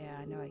burn it. Yeah,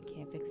 I know I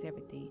can't fix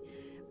everything.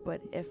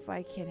 But if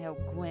I can help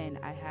Gwen,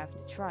 I have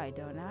to try,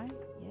 don't I?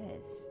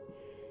 Yes.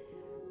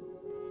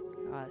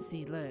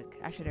 See, look,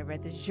 I should have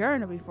read this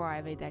journal before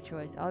I made that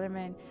choice.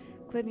 Alderman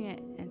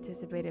Clinton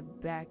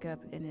anticipated backup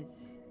in his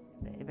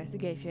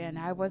investigation, and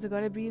I wasn't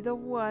going to be the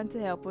one to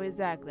help him.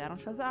 Exactly. I don't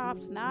trust the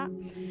ops, nah.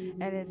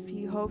 And if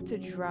he hoped to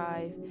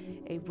drive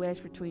a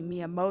wedge between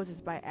me and Moses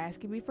by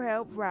asking me for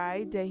help,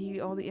 right, then he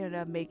only ended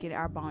up making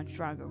our bond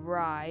stronger,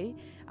 right?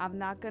 I'm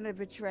not going to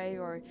betray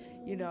or,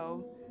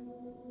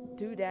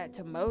 do that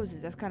to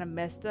Moses. That's kind of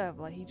messed up.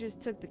 Like, he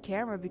just took the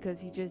camera because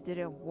he just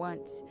didn't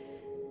want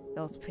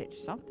those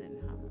pictures. Something.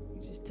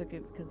 He just took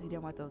it because he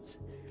didn't want those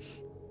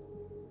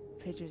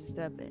pictures and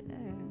stuff.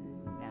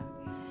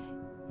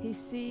 He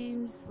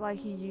seems like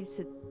he used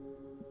to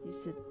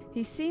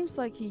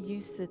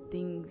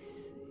things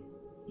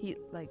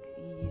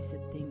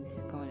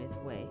going his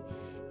way.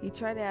 He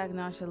tried to act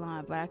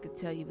nonchalant, but I could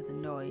tell he was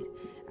annoyed.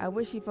 I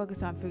wish he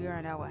focused on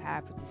figuring out what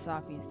happened to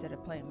Sophie instead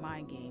of playing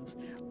mind games.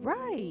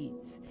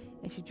 Right!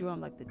 And she drew him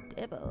like the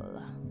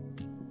devil.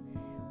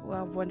 Well,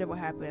 I wonder what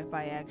happened if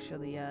I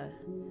actually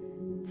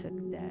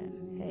took that.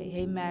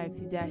 Hey Max,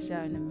 you dash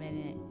out in a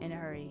minute, in a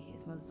hurry.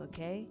 Is Moses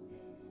okay?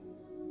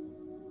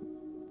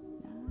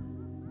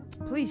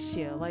 Please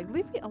chill. Like,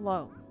 leave me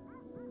alone.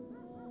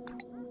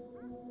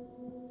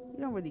 You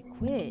don't really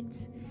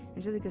quit.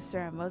 I'm really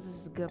concerned. Moses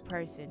is a good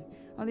person.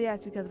 Only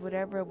asked because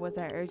whatever it was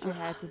I urged you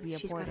had to be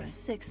she's important. She's got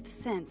a sixth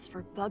sense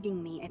for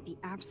bugging me at the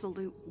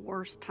absolute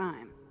worst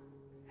time.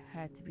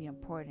 Had to be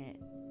important.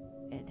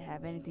 And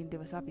have anything to do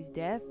with Sophie's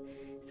death?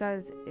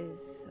 Silas is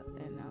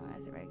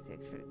as a rank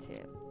 6 for the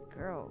tip.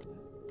 Girl,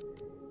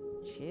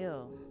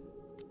 chill.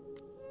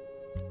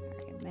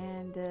 Alright,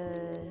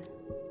 Amanda,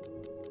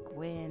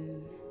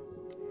 Gwen.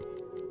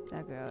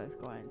 That girl is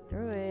going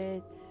through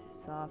it.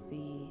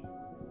 Sophie,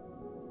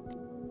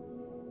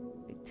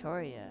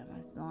 Victoria.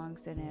 My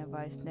long-standing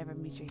advice: never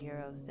meet your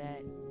heroes.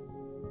 That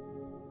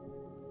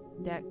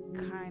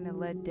kind of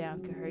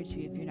letdown could hurt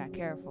you if you're not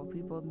careful.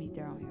 People meet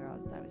their own hero all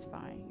the time. It's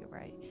fine. You're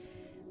right.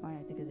 Why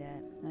didn't I think of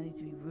that? I need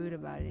to be rude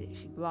about it.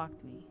 She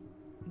blocked me.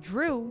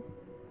 Drew?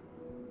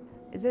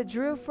 Is it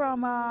Drew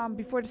from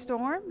Before the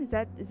Storm? Is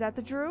that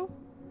the Drew?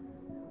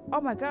 Oh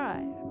my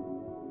god.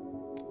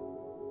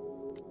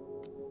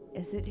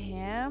 Is it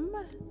him?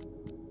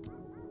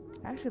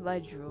 I actually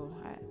like Drew.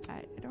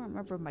 I don't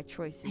remember my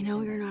choices. I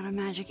know you're not a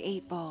magic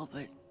 8-ball,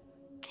 but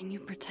can you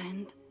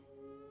pretend?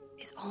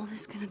 Is all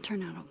this gonna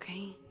turn out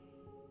okay?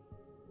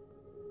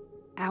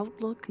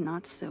 Outlook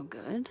not so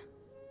good?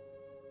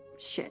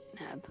 Shit,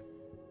 Neb.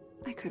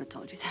 I could have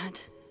told you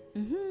that.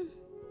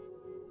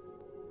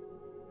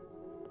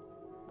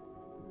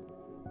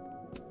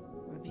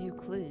 Review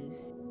clues.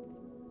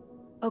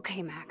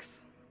 Okay,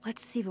 Max.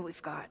 Let's see what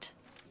we've got.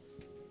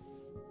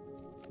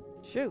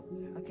 Shoot.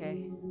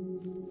 Okay.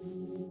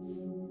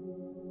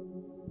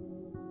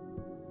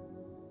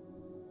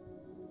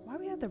 Why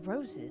we have the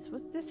roses?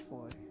 What's this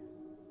for?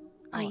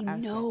 I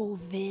know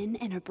Vin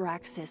and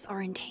Abraxas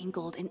are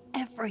entangled in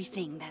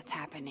everything that's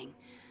happening.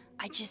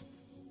 I just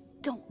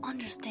don't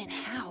understand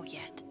how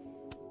yet.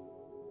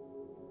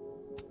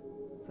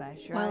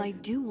 Flash drive. While I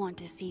do want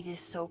to see this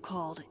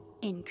so-called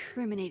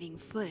incriminating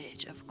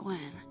footage of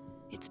Gwen,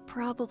 it's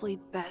probably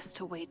best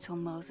to wait till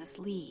Moses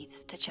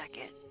leaves to check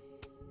it.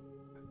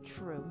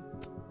 True.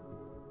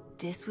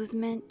 This was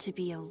meant to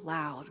be a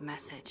loud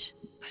message,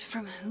 but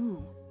from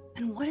who?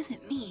 And what does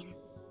it mean?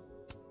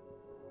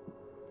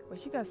 Well,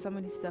 she got so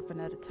many stuff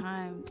another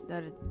time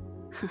that it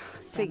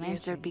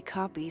figures there'd be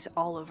copies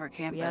all over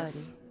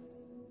campus.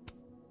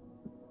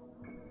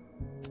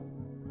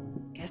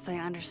 Guess I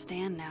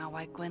understand now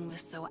why Gwen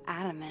was so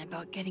adamant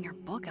about getting her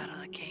book out of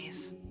the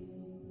case.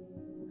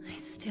 I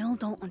still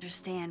don't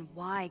understand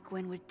why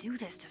Gwen would do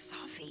this to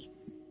Sophie.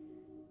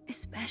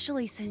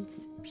 Especially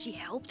since she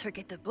helped her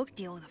get the book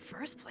deal in the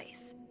first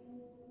place.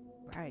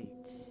 Right.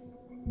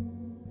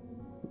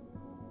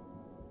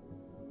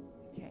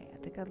 Okay, I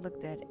think I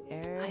looked at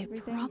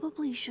everything. I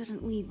probably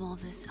shouldn't leave all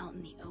this out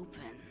in the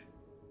open.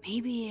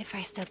 Maybe if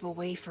I step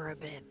away for a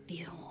bit,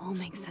 these will all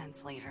make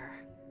sense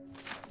later.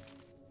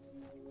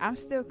 I'm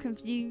still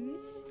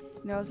confused.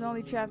 It's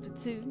only chapter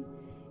 2.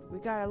 We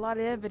got a lot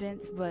of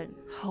evidence, but...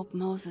 Hope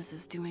Moses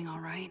is doing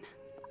alright.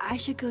 I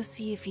should go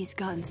see if he's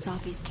gotten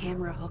Sophie's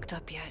camera hooked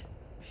up yet.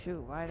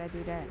 Shoot, why did I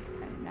do that?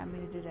 I did not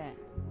mean to do that.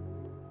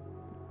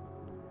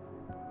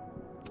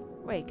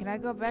 Wait, can I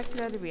go back to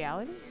the other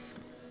reality?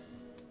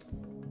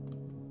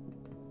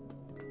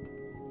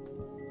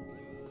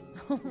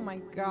 Oh my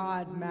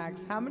god,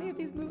 Max. How many of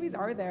these movies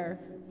are there?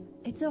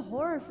 It's a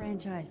horror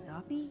franchise,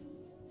 Sophie.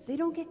 They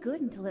don't get good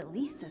until at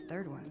least the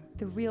third one.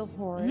 The real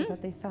horror is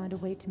that they found a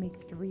way to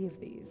make 3 of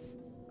these.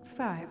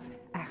 5,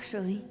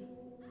 actually.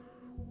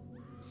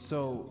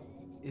 So,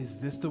 is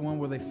this the one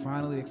where they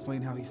finally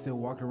explain how he's still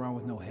walking around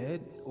with no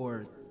head?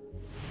 Or...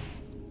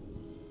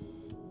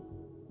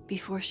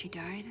 Before she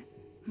died,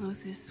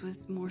 Moses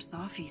was more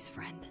Safi's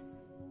friend.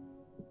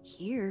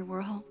 Here,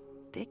 we're all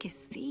thick as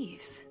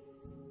thieves.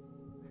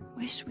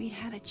 Wish we'd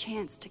had a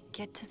chance to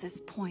get to this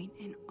point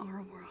in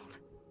our world.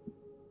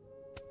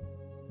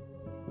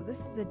 Well, this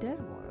is the dead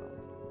world.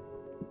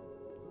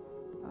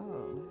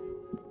 Oh.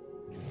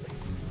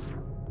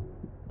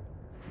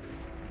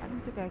 I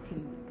don't think I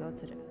can go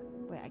to the...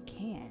 Wait, I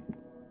can.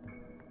 I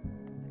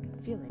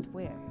can feel it.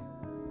 Where?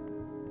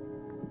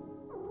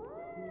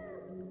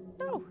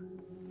 Oh!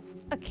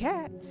 A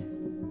cat!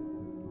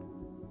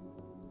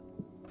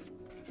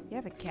 You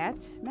have a cat,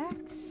 Max?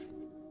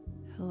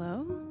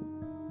 Hello?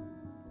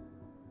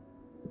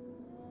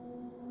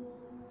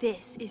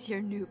 This is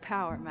your new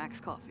power,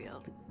 Max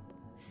Caulfield.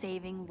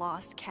 Saving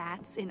lost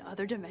cats in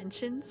other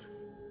dimensions?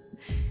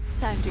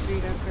 Time to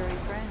greet our furry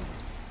friend.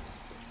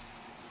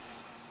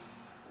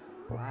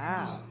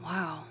 Wow. Oh,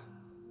 wow.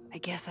 I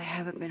guess I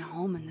haven't been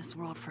home in this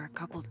world for a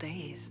couple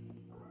days.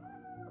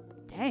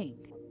 Dang.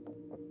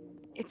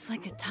 It's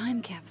like a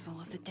time capsule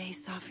of the day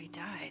Safi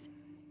died.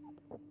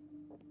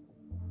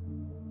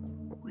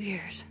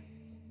 Weird.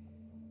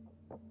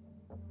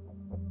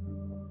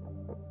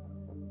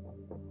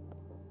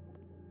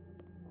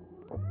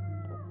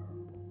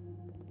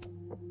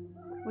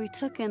 We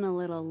took in a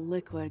little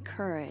liquid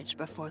courage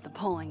before the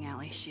bowling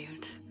alley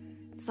shoot.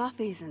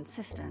 Safi's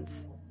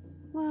insistence.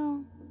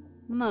 Well,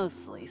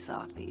 mostly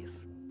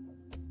Safi's.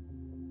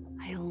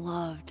 I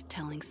loved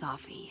telling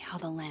Safi how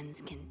the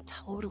lens can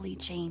totally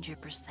change your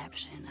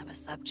perception of a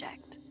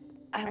subject.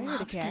 I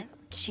loved that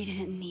she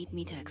didn't need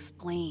me to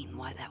explain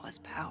why that was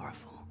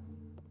powerful.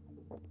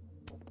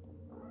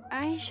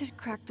 I should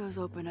crack those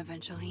open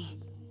eventually.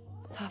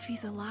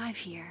 Safi's alive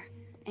here,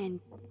 and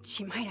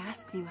she might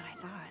ask me what I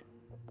thought.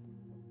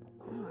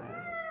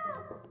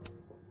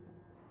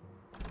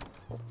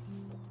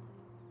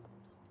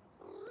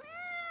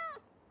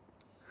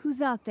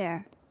 Who's out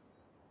there?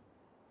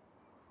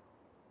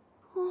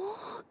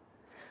 Oh,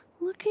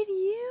 look at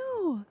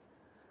you.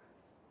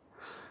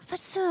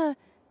 That's a...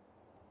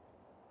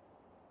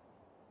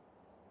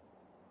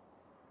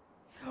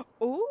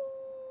 Ooh,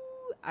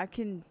 I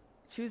can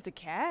choose the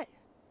cat.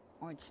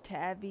 Orange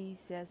tabby,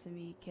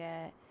 sesame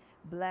cat,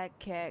 black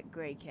cat,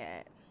 gray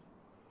cat.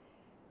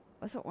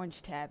 What's an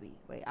orange tabby?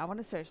 Wait, I want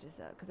to search this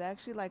up because I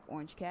actually like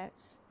orange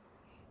cats.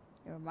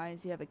 It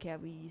reminds me of a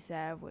cat we used to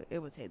have. It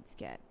was Haley's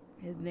cat.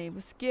 His name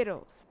was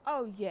Skittles.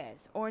 Oh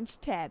yes, orange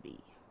tabby.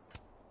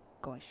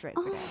 Going straight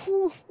for that.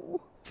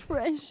 Oh,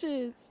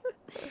 precious.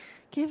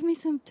 Give me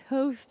some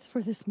toast for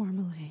this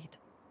marmalade.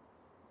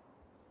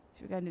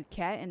 So we got a new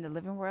cat in the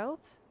living world.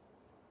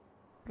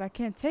 But I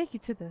can't take you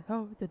to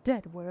the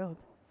dead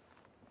world.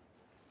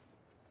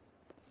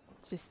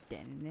 Just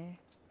standing there.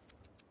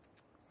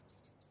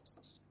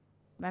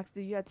 Max,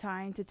 do you have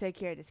time to take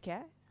care of this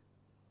cat?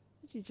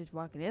 You just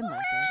walking in like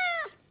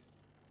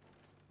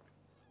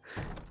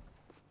that.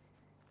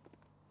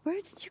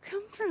 Where did you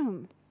come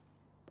from?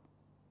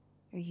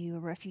 Are you a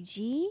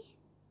refugee?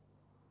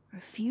 Or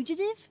a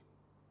fugitive?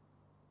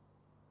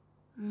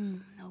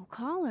 No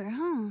collar,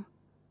 huh?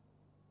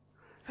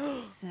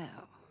 So,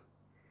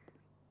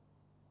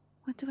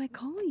 what do I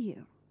call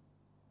you?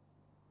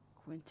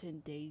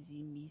 Quentin,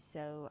 Daisy,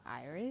 Miso,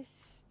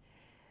 Iris.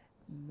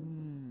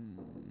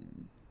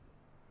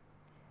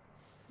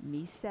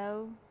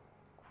 Miso,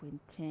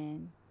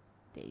 Quentin,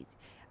 Daisy.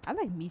 I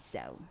like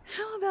miso.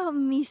 How about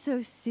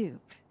miso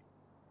soup?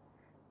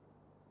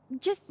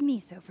 Just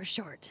miso for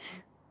short.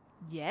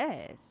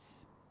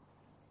 Yes.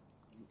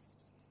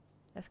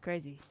 That's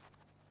crazy.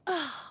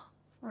 Oh,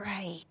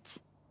 right.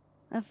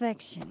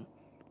 Affection.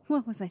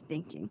 What was I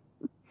thinking?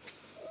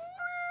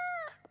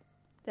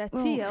 That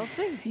Well,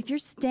 TLC. If you're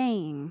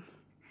staying,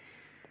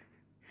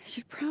 I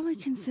should probably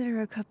consider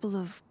a couple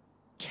of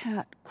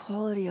cat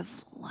quality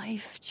of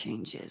life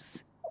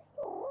changes.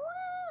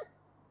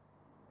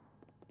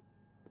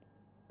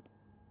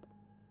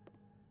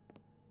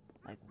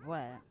 Like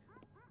what?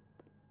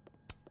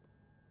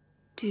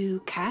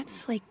 Do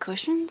cats like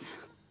cushions?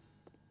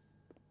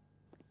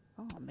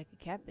 Oh, I'll make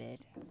a cat bed.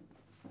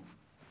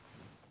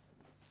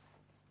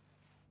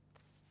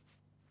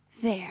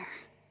 There.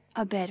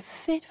 A bed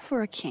fit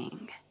for a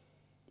king.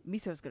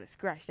 Miso's gonna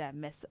scratch that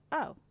mess.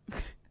 Oh.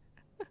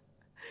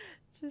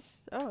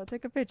 I'll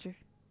take a picture.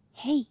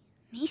 Hey,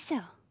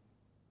 Miso.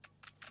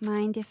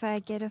 Mind if I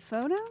get a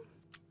photo?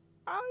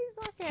 Oh,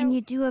 he's okay. Can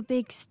you do a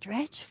big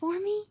stretch for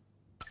me?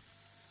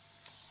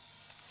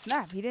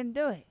 Snap, he didn't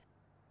do it.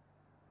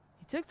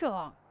 He took too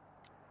long.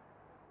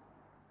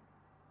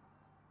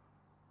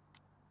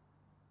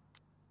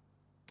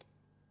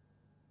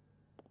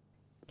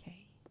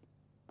 Okay.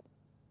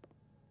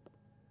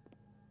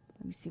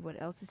 Let me see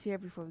what else is here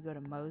before we go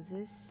to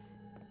Moses.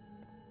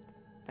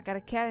 I got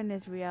a cat in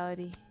this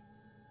reality.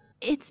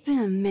 It's been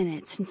a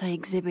minute since I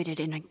exhibited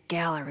in a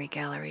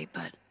gallery,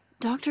 but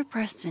Dr.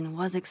 Preston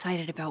was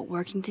excited about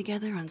working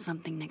together on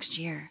something next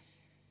year.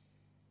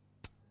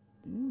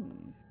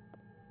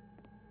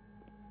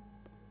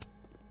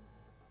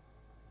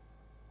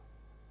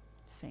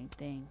 Same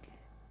thing.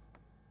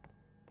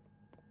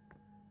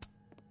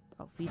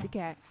 Oh, feed the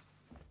cat.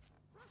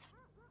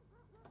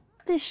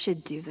 This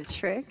should do the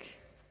trick.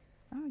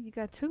 Oh, you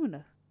got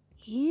tuna.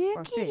 Here,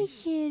 Or kitty,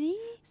 fish. kitty.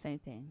 Same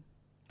thing.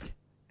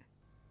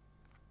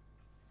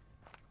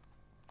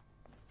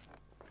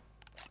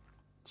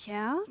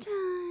 Chow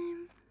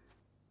time.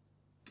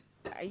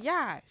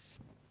 Yes.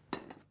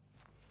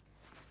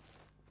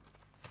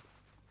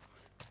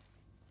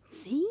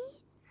 See?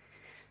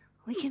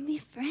 We can be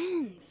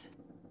friends.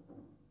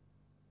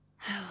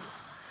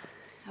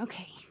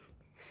 Okay.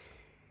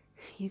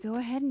 You go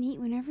ahead and eat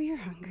whenever you're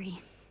hungry.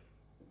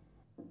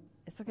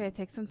 It's okay,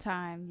 take some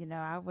time. You know,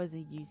 I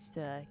wasn't used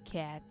to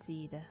cats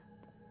either.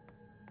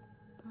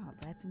 Oh,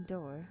 bathroom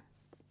door.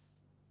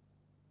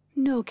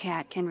 No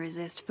cat can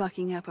resist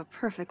fucking up a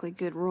perfectly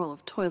good roll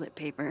of toilet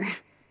paper.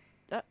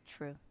 Oh,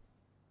 true.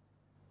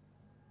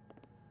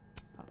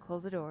 I'll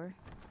close the door.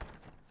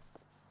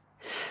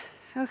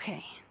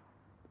 Okay.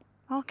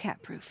 All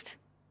cat-proofed.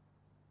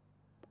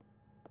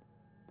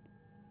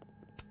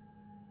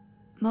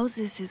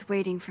 Moses is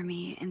waiting for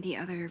me in the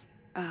other,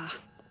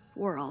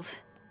 world.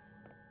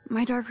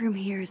 My darkroom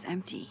here is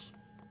empty.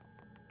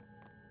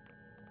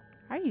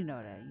 How do you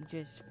know that? You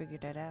just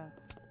figured that out.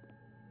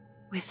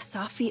 With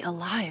Safi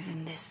alive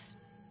in this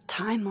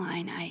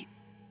timeline,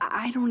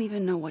 I don't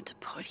even know what to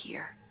put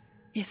here,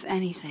 if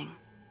anything.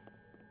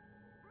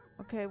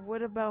 Okay,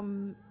 what about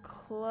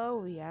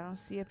Chloe? I don't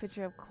see a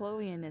picture of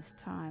Chloe in this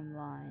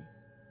timeline.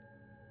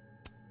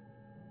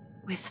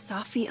 With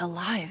Safi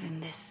alive in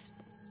this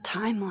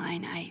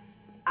timeline,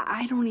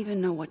 I don't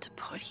even know what to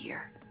put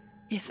here,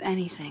 if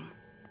anything.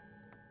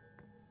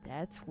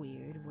 That's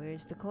weird.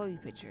 Where's the Chloe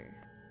picture?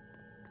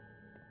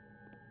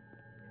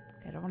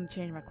 Okay, I don't want to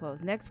change my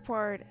clothes. Next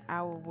part,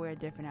 I will wear a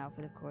different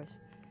outfit, of course.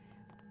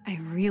 I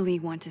really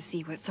want to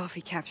see what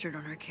Safi captured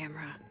on her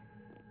camera.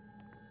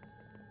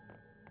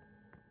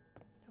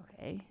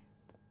 Okay.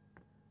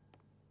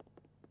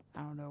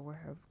 I don't know where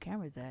her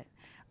camera's at.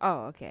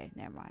 Oh, okay.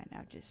 Never mind.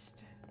 I'll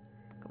just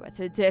go back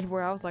to the dead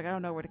where I was like, I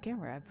don't know where the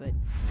camera at, but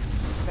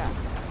I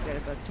gotta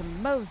go to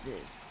Moses.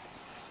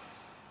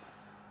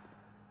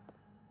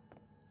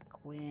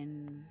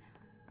 Quinn.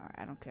 Alright,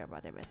 I don't care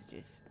about their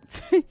messages.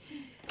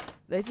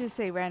 They just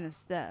say random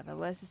stuff.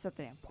 Unless it's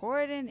something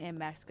important and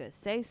Max gonna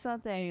say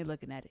something and you're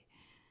looking at it.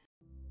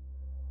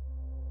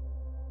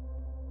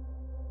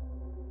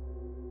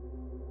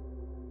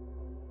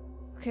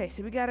 Okay,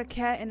 so we got a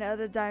cat in the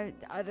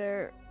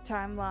other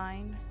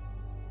timeline.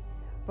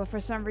 But for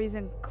some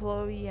reason,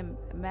 Chloe and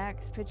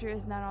Max's picture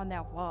is not on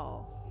that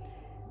wall.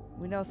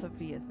 We know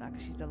Sophia's not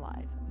because she's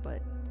alive.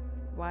 But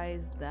why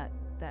is that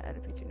other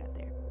picture not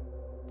there?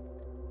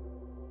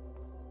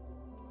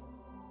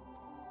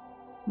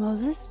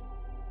 Moses?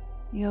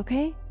 You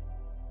okay?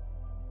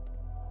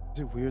 Is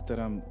it weird that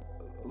I'm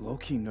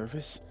low-key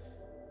nervous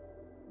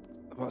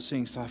about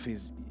seeing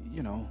Safi's,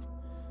 you know,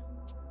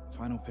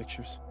 final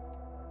pictures?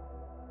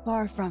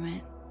 Far from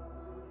it.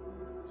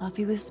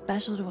 Safi was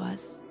special to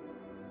us.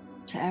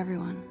 To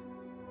everyone.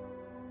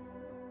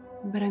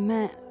 But I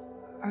meant,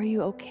 are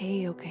you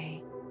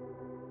okay?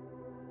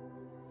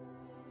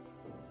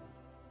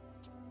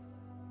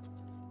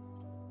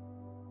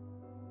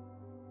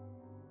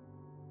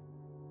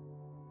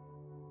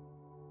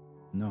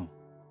 No.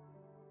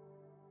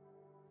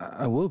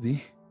 I will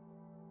be.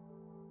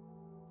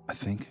 I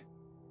think.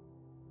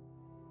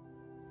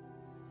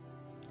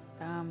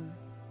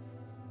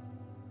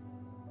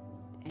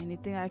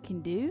 Anything I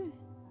can do?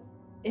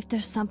 If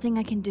there's something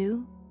I can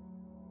do,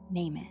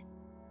 name it.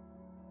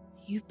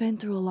 You've been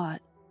through a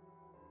lot.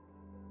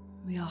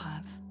 We all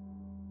have.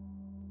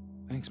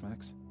 Thanks,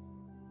 Max.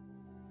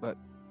 But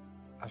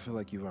I feel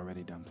like you've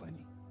already done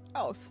plenty.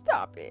 Oh,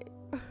 stop it.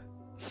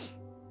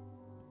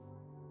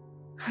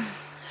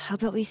 How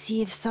about we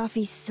see if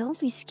Safi's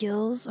selfie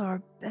skills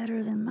are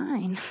better than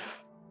mine?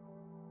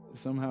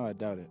 Somehow I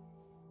doubt it.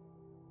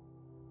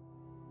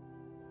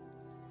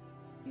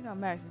 You know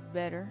Max is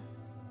better.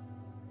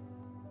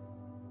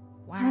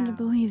 Wow. Hard to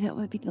believe that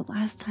would be the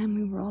last time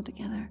we were all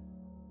together.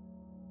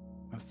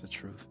 That's the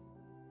truth.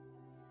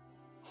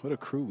 What a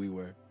crew we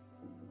were.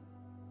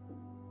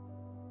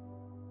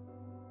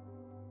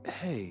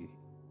 Hey,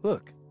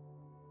 look.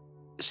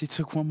 She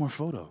took one more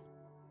photo.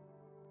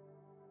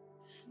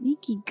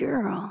 Sneaky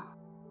girl.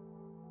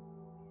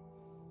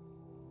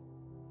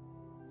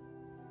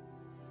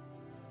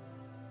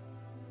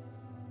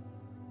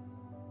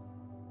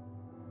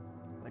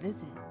 What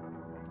is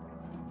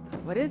it?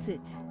 What is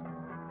it?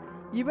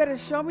 You better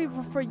show me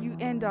before you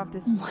end off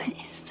this. What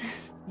is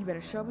this? You better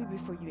show me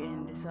before you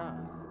end this off.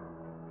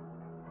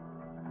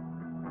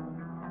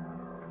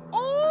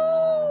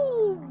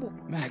 Oh!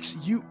 Max,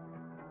 you...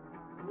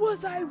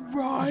 Was I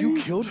right? You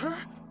killed her?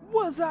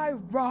 Was I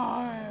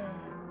right?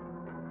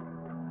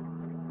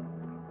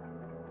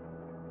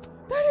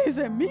 That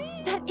isn't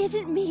me. That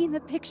isn't me in the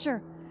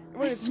picture.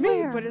 Well, I it's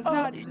swear. me, but it's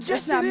not. Yes,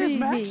 It's not it is, me,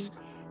 Max. me.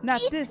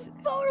 Not It's this.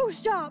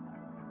 Photoshop.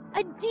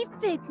 A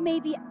deepfake,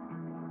 maybe.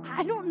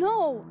 I don't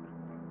know.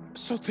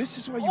 So this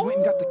is why you went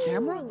and got the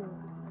camera?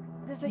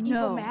 There's an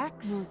No, evil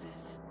Max.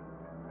 Moses.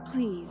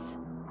 Please.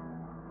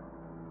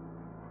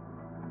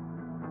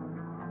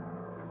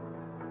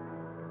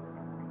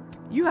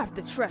 You have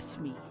to trust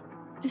me.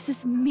 This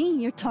is me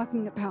you're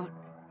talking about.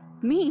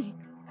 Me.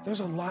 There's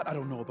a lot I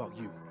don't know about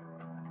you.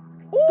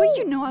 Ooh, but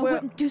you know I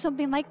wouldn't do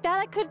something like that.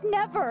 I could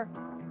never.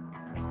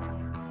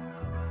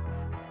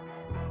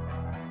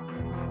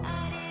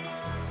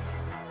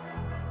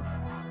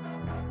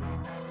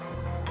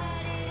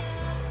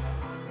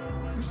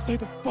 You stay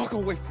the fuck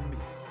away from me.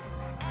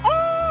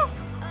 Oh!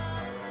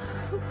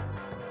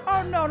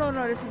 Oh, no, no,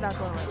 no. This is not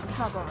going right. It's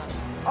not going right.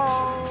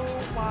 Oh,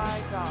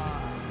 my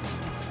God.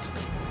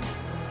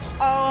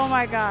 Oh,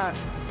 my God.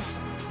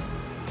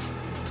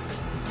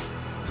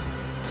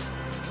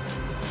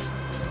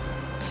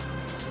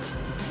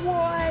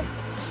 What?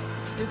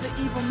 There's an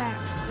evil Max.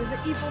 There's an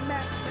evil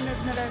Max in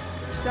another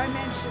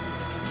dimension.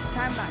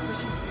 Timeline where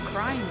she's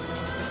crying.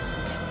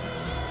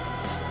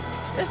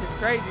 This is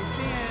crazy.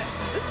 Seeing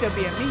this is gonna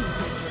be a meme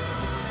picture.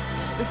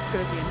 This is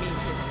gonna be a meme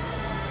picture.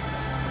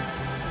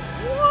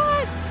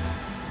 What?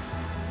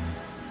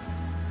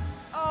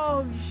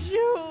 Oh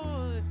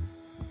shoot!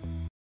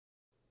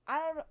 I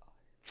don't know.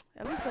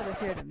 At least let us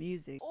hear the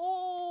music.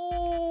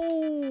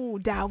 Oh,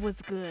 that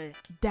was good.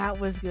 That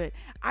was good.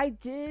 I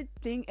did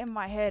think in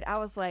my head, I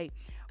was like,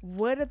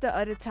 what if the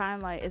other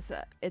timeline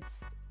it's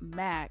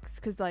Max?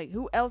 Cause like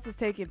who else is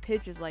taking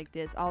pictures like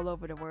this all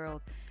over the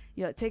world?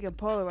 You know, taking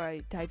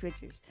Polaroid type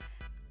pictures.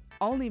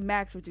 Only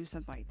Max would do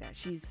something like that.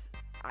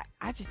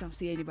 I just don't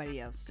see anybody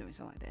else doing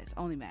something like that. It's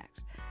only Max.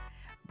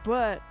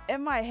 But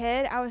in my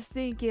head, I was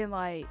thinking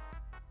like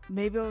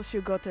maybe we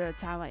should go to the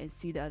timeline and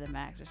see the other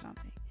Max or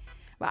something.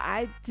 But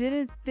I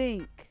didn't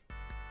think.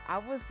 I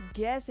was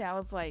guessing. I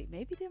was like,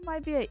 maybe there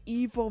might be an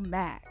evil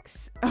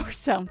Max or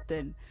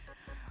something.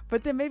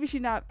 But then maybe she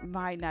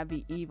might not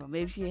be evil.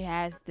 Maybe she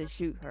has to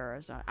shoot her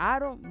or something. I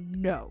don't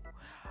know.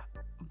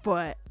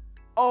 But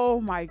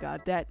oh my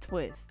God, that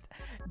twist.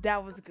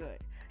 That was good.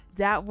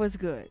 That was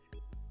good.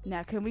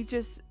 Now, can we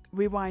just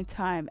rewind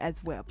time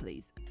as well,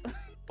 please?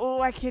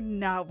 Oh, I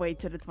cannot wait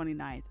till the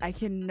 29th. I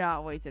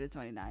cannot wait till the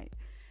 29th.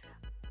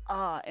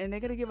 And they're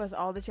gonna give us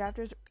all the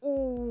chapters.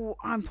 Oh,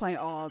 I'm playing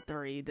all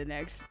three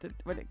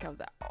when it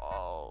comes out.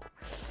 Oh,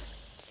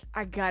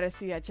 I gotta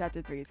see what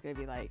chapter 3 is gonna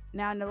be like.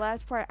 Now in the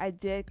last part, I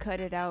did cut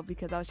it out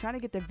because I was trying to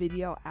get the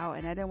video out,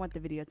 and I didn't want the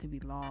video to be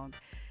long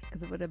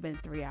because it would have been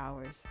 3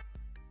 hours.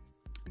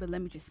 But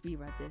let me just speed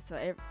run this.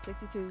 So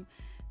 62.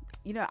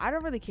 You know, I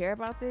don't really care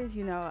about this.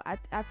 You know,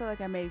 I feel like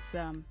I made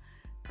some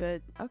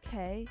good.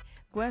 Okay.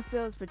 Gwen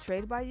feels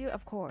betrayed by you?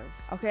 Of course.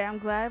 Okay, I'm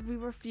glad we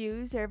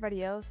refused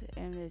everybody else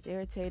and is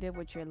irritated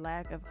with your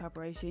lack of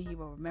cooperation. He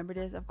will remember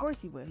this. Of course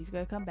he will. He's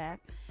going to come back.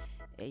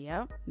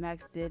 Yep.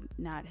 Max did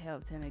not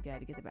help Tim and Guy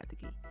to get the back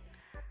key.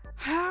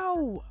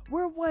 How?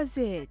 Where was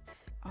it?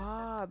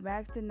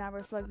 Max did not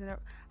reflect in her.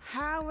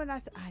 How when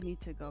I need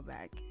to go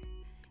back.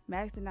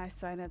 Max did not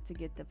sign up to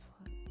get the...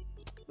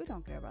 We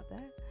don't care about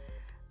that.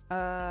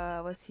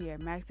 What's here?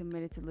 Max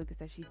admitted to Lucas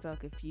that she felt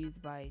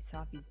confused by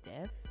Sophie's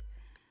death.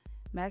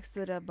 Max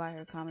stood up by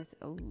her comments.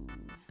 Oh.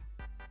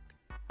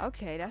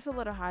 Okay, that's a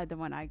little higher than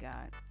one I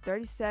got.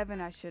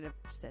 37, I should have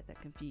said that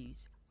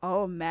confused.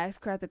 Oh, Max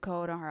cracked the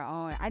code on her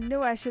own. I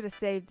knew I should have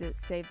saved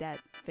that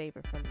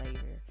favor for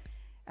later.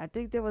 I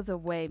think there was a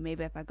way,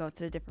 maybe if I go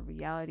to a different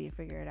reality and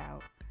figure it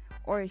out.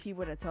 Or he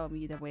would have told me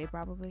either way,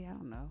 probably. I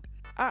don't know.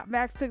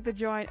 Max took the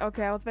joint.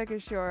 Okay, I was making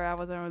sure I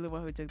wasn't the only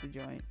one who took the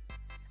joint.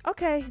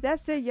 Okay,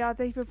 that's it, y'all.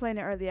 Thank you for playing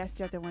the early access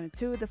chapter 1 and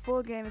 2. The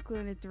full game,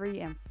 including 3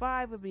 and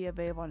 5, will be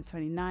available on the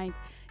 29th.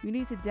 You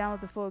need to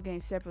download the full game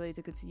separately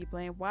to continue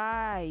playing.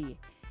 Why?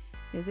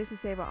 Does this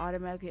disable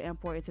automatically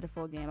import into the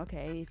full game?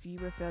 Okay, if you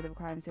fulfill the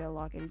requirements to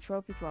unlock any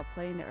trophies while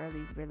playing the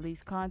early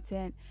release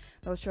content,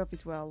 those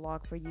trophies will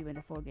unlock for you in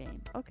the full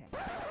game. Okay.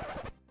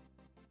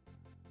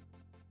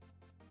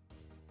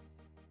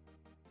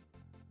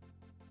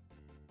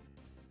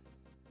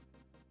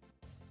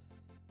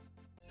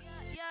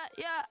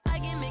 Yeah, I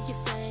can make you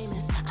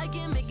famous, I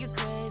can make you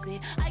crazy,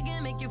 I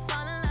can make you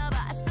fall in